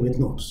bookmarking with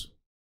notes.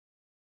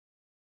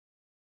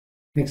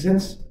 Make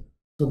sense?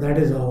 So that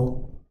is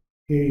how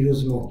you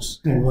use notes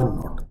and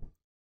OneNote.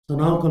 So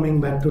now coming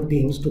back to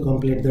Teams to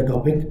complete the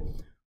topic.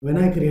 When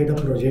I create a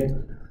project,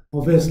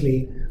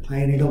 obviously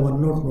I need a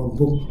OneNote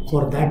notebook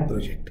for that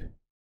project.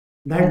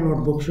 That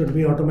notebook should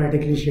be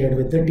automatically shared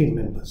with the team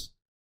members.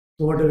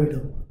 So what do we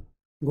do?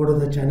 Go to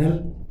the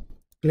channel,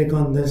 click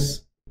on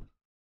this,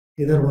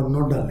 इधर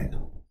OneNote डालने का.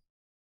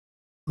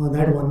 Now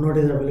that OneNote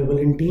is available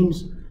in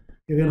Teams.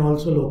 You can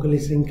also locally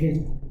sync it,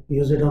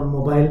 use it on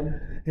mobile.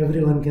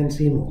 Everyone can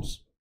see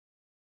notes.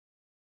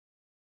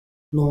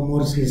 No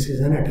more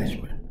CCs and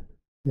attachment.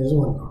 There's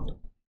OneNote.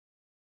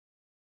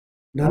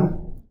 Done.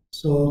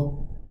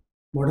 So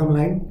bottom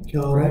line,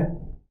 क्या हो रहा है?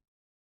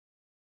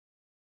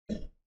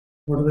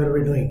 What were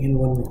we doing in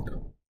OneNote?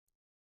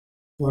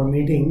 For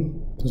meeting,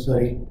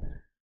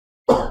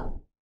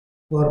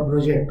 for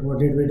project, what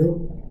did we do?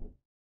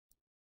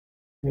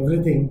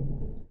 Everything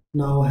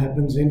now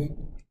happens in,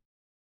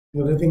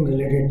 everything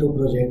related to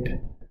project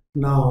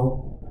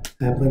now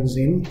happens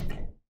in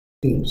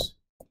Teams.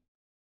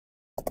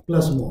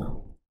 Plus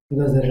more,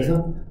 because there is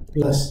a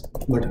plus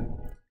button.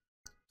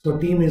 So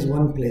team is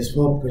one place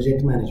for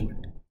project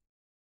management.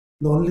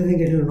 The only thing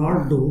it will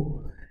not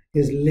do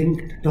is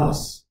linked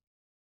tasks.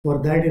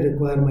 For that you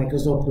require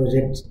Microsoft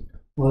Projects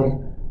or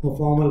a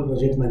formal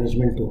project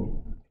management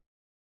tool,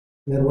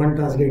 where one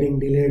task getting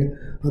delayed,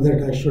 other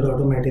task should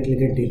automatically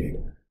get delayed.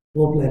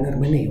 वो planner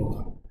में नहीं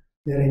होगा.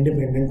 They are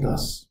independent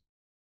tasks.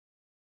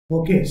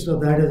 Okay, so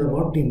that is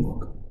about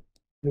teamwork.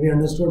 Have you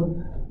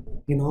understood?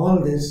 In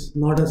all this,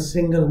 not a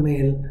single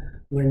mail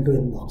went to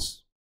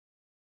inbox.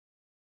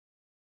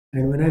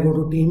 And when I go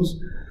to Teams,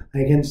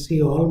 I can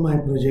see all my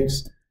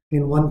projects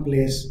in one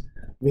place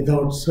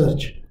without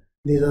search.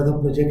 These are the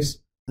projects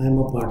I am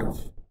a part of.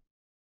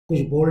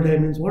 कुछ bold है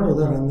means what?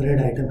 उधर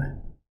unread item है.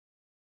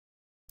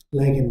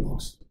 Like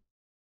inbox.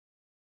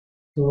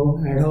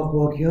 So ad hoc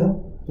work here,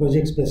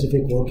 project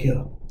specific work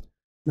here.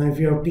 Now if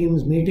you have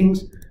Teams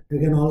meetings, you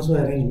can also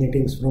arrange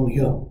meetings from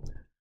here.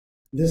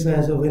 This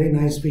has a very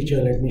nice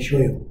feature, let me show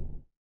you.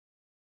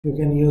 You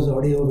can use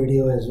audio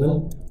video as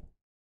well.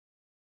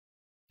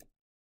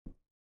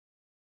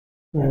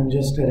 I'm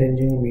just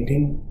arranging a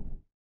meeting.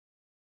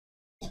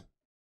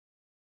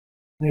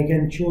 I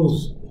can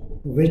choose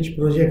which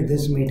project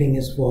this meeting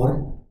is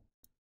for.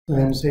 So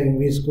I'm saying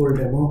vSchool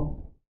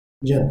demo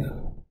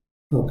general.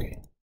 Okay,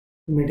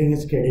 the meeting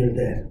is scheduled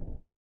there.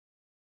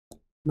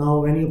 Now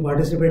when you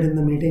participate in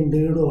the meeting, do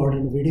you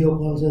do video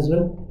calls as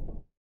well?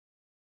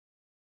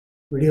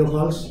 Video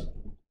calls.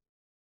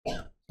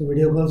 So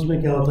video calls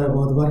में क्या होता है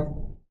बहुत बार?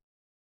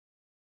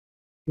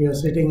 You are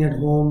sitting at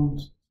home,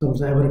 some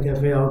cyber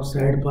cafe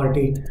outside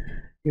party.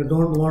 You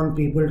don't want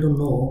people to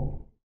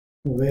know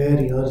where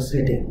you are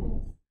sitting.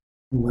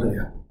 मर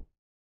गया.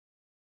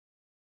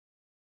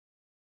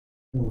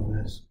 Oh,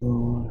 let's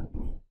go.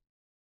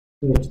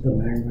 Switch the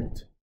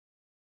bandwidth.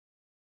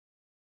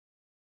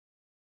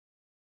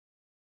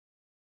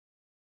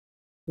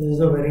 This is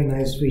a very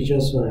nice feature,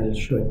 so I'll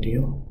show it to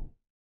you.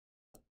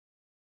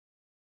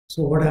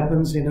 So what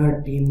happens in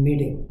our team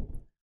meeting?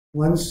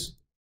 Once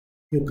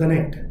you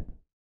connect,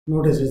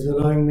 notice it's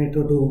allowing me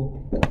to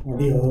do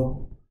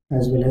audio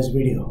as well as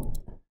video.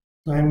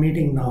 So I'm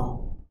meeting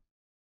now.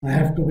 I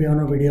have to be on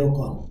a video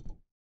call.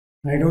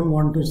 I don't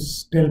want to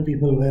tell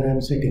people where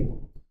I'm sitting.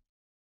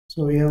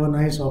 So we have a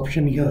nice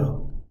option here,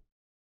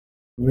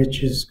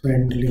 which is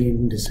currently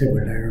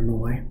disabled. I don't know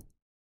why.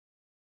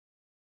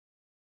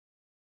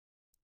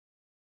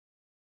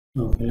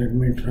 Okay, let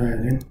me try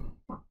again.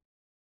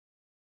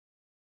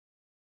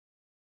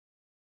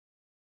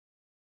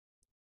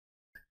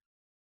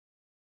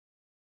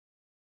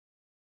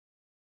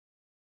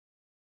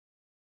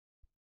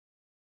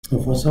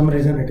 So for some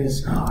reason it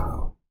is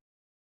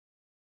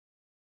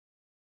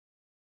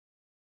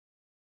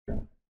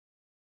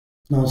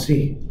now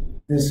see,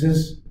 this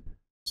is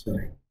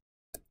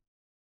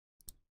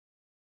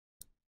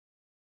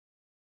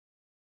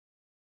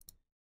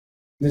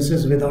this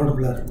is without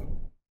blur.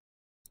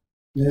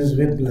 This is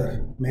with blur.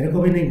 मेरे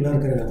को भी नहीं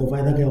blur करेगा तो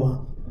फायदा क्या हुआ?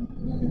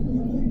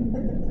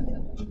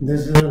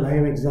 This is a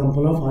live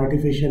example of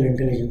artificial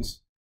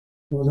intelligence.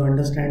 Those who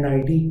understand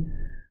IT,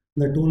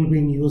 the tool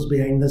being used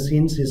behind the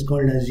scenes is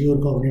called Azure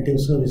Cognitive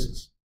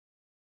Services.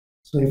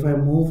 So if I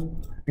move,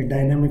 it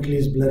dynamically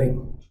is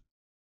blurring.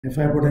 If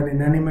I put an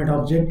inanimate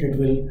object, it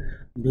will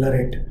blur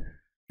it.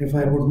 If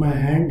I put my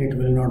hand, it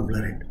will not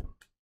blur it.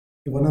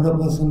 If another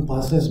person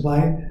passes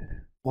by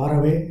far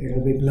away, it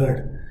will be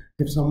blurred.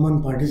 If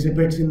someone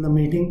participates in the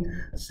meeting,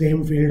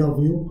 same field of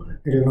view,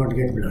 it will not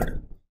get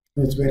blurred.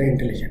 So it's very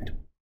intelligent.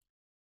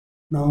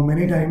 Now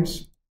many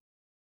times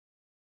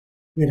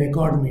we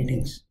record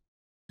meetings.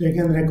 So you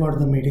can record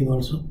the meeting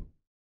also.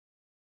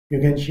 You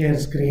can share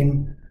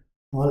screen,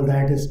 all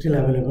that is still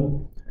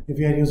available. If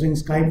you are using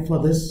Skype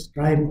for this,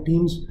 try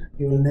Teams,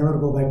 you will never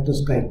go back to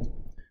Skype.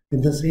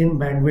 With the same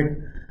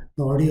bandwidth,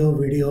 the audio,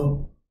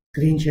 video,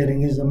 screen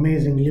sharing is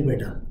amazingly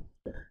better.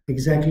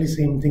 Exactly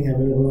same thing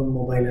available on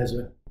mobile as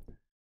well.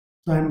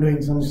 So I am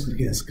doing some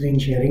screen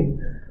sharing.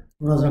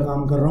 थोड़ा सा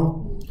काम कर रहा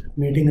हूँ.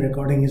 Meeting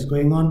recording is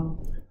going on.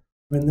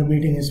 When the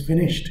meeting is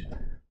finished,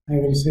 I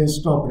will say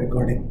stop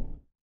recording.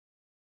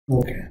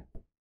 Okay.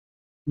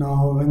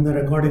 Now when the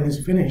recording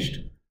is finished,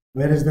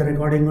 where is the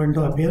recording going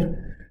to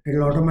appear? It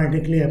will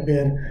automatically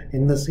appear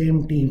in the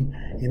same team,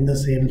 in the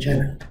same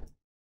channel.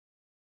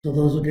 So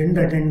those who didn't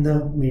attend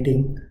the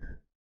meeting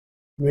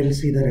will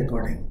see the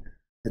recording.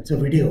 It's a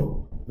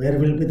video. Where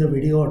will be the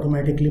video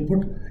automatically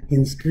put?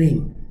 In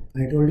Stream.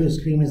 I told you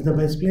Stream is the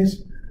best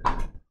place.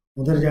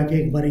 उधर जाके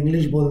एक बार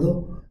English बोल दो.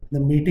 The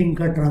meeting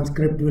का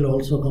transcript will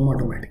also come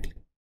automatically.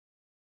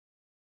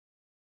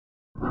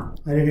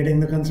 Are you getting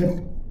the concept?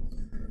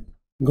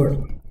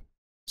 Good.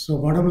 So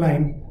bottom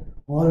line,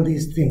 all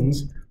these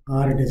things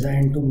are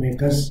designed to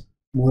make us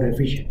more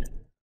efficient.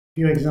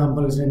 Few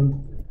examples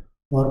in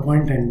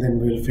PowerPoint and then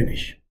we'll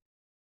finish.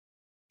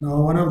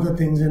 Now one of the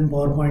things in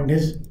PowerPoint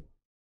is,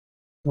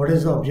 what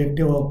is the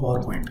objective of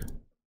PowerPoint?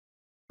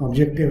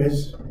 Objective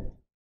is,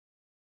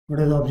 what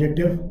is the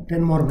objective?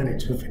 10 more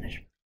minutes to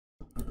finish.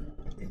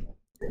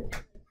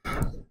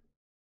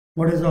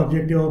 What is the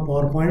objective of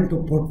PowerPoint?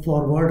 To put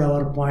forward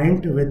our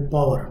point with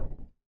power.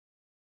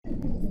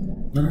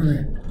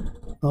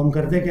 तो हम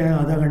करते क्या है,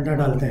 आधा घंटा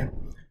डालते हैं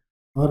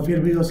और फिर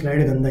भी वो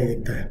स्लाइड गंदा ही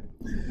दिखता है.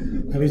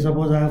 अभी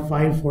सपोज आया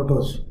 5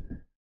 फोटोज,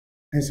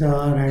 ऐसा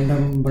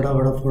रैंडम बड़ा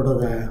बड़ा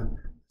फोटोज आया.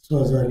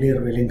 So earlier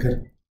वेलिंकर.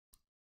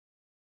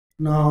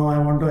 Now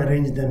I want to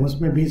arrange them.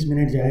 उसमें 20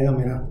 मिनट जाएगा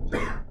मेरा,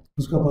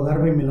 उसका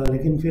पगार भी मिला,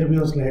 लेकिन फिर भी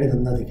वो स्लाइड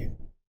गंदा दिखे.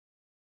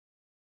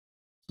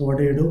 So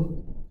what you do?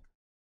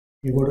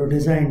 You go to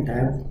Design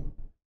tab,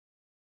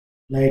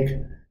 like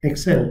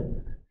Excel,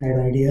 add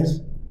ideas.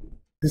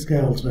 This guy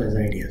also has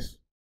ideas.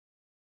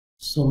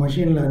 So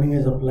machine learning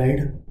is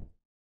applied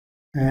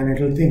and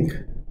it will think,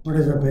 what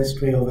is the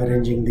best way of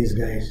arranging these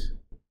guys?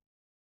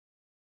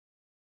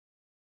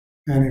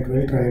 And it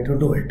will try to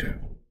do it.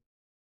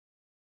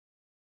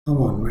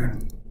 Come on,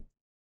 man.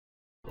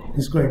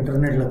 इसको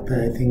internet लगता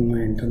है. I think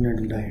my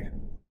internet died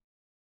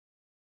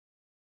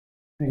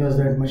because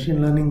that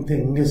machine learning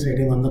thing is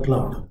sitting on the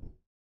cloud.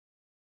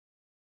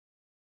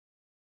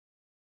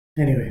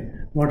 Anyway,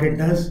 what it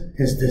does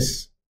is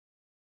this.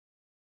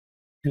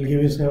 It'll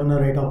give you 7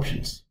 or 8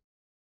 options.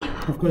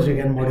 Of course, you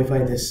can modify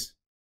this.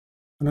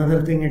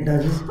 Another thing it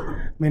does is,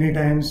 many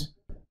times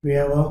we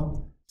have a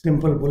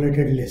simple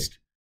bulleted list.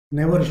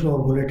 Never show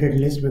a bulleted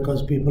list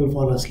because people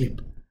fall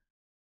asleep.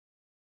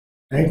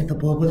 Right? The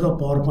purpose of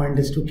PowerPoint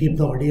is to keep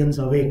the audience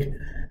awake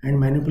and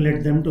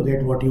manipulate them to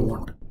get what you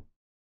want.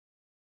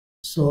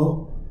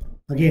 So,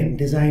 again,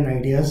 design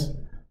ideas.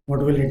 What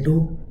will it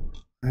do?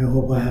 I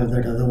hope I have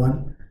that other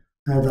one.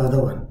 I have the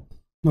other one.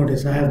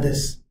 Notice I have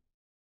this.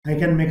 I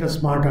can make a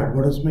smart art,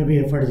 but उसमें भी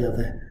effort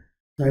जाता है.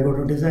 So I go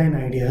to design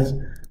ideas.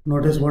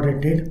 Notice what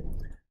it did.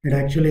 It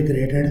actually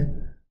created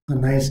a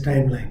nice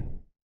timeline.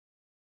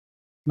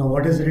 Now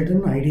what is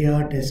written?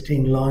 Idea,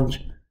 testing, launch.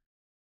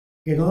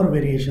 एक और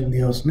variation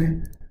दिया उसने.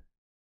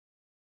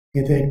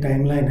 ये तो एक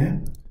टाइमलाइन है.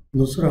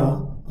 दूसरा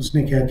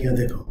उसने क्या किया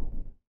देखो.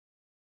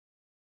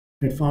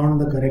 It found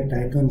the correct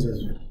icons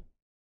as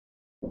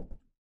well.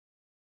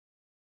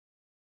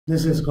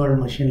 This is called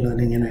machine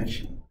learning in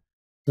action.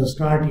 So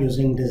start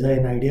using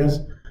design ideas.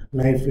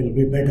 Life will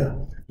be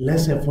better.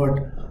 Less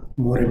effort,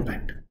 more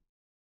impact.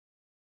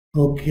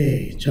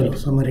 Okay, chalo,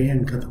 summary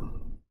and khatam.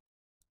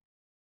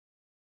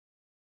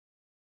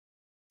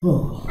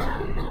 Oh.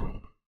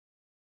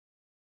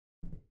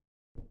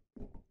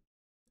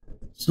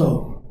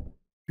 So,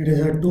 it is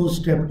a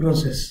 2-step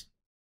process.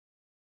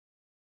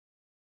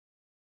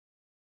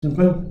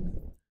 Simple.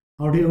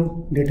 How do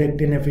you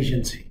detect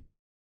inefficiency?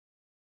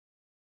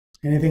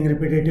 Anything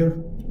repetitive?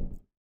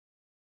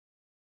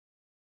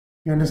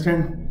 You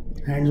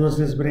understand? Hands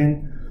versus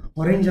brain.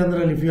 Or in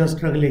general, if you are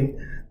struggling,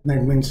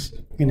 that means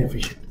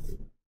inefficient.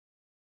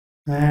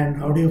 And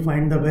how do you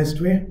find the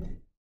best way?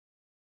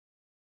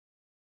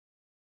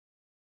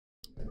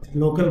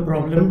 Local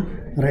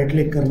problem, right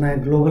click karna hai.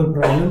 Global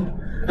problem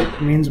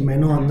means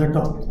menu on the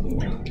top.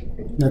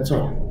 That's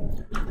all.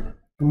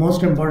 The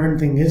most important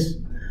thing is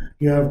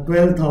you have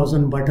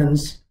 12,000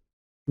 buttons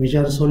which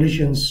are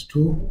solutions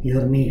to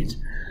your needs.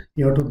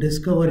 You have to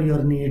discover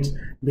your needs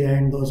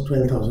behind those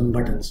 12,000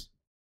 buttons.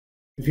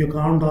 If you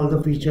count all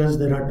the features,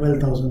 there are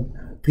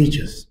 12,000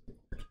 features.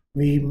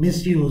 We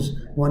misuse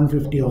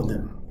 150 of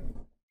them.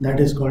 That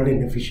is called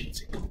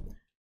inefficiency.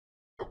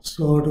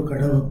 So to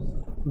cut a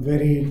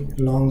very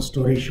long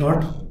story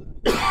short,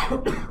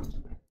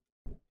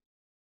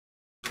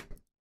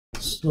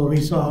 so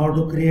we saw how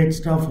to create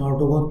stuff, how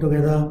to work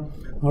together,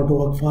 how to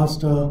work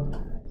faster,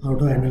 how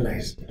to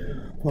analyze.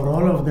 For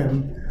all of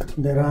them,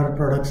 there are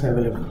products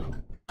available.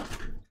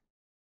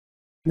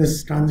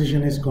 This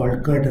transition is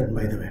called curtain,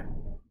 by the way.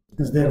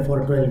 It's there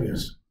for 12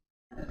 years.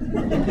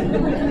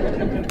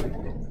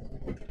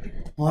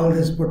 All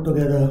this put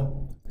together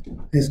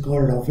is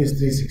called Office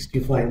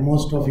 365.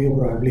 Most of you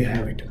probably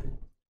have it.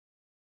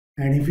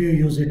 And if you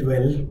use it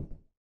well,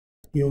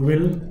 you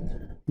will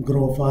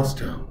grow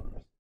faster.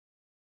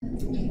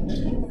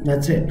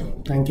 That's it.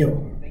 Thank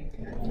you.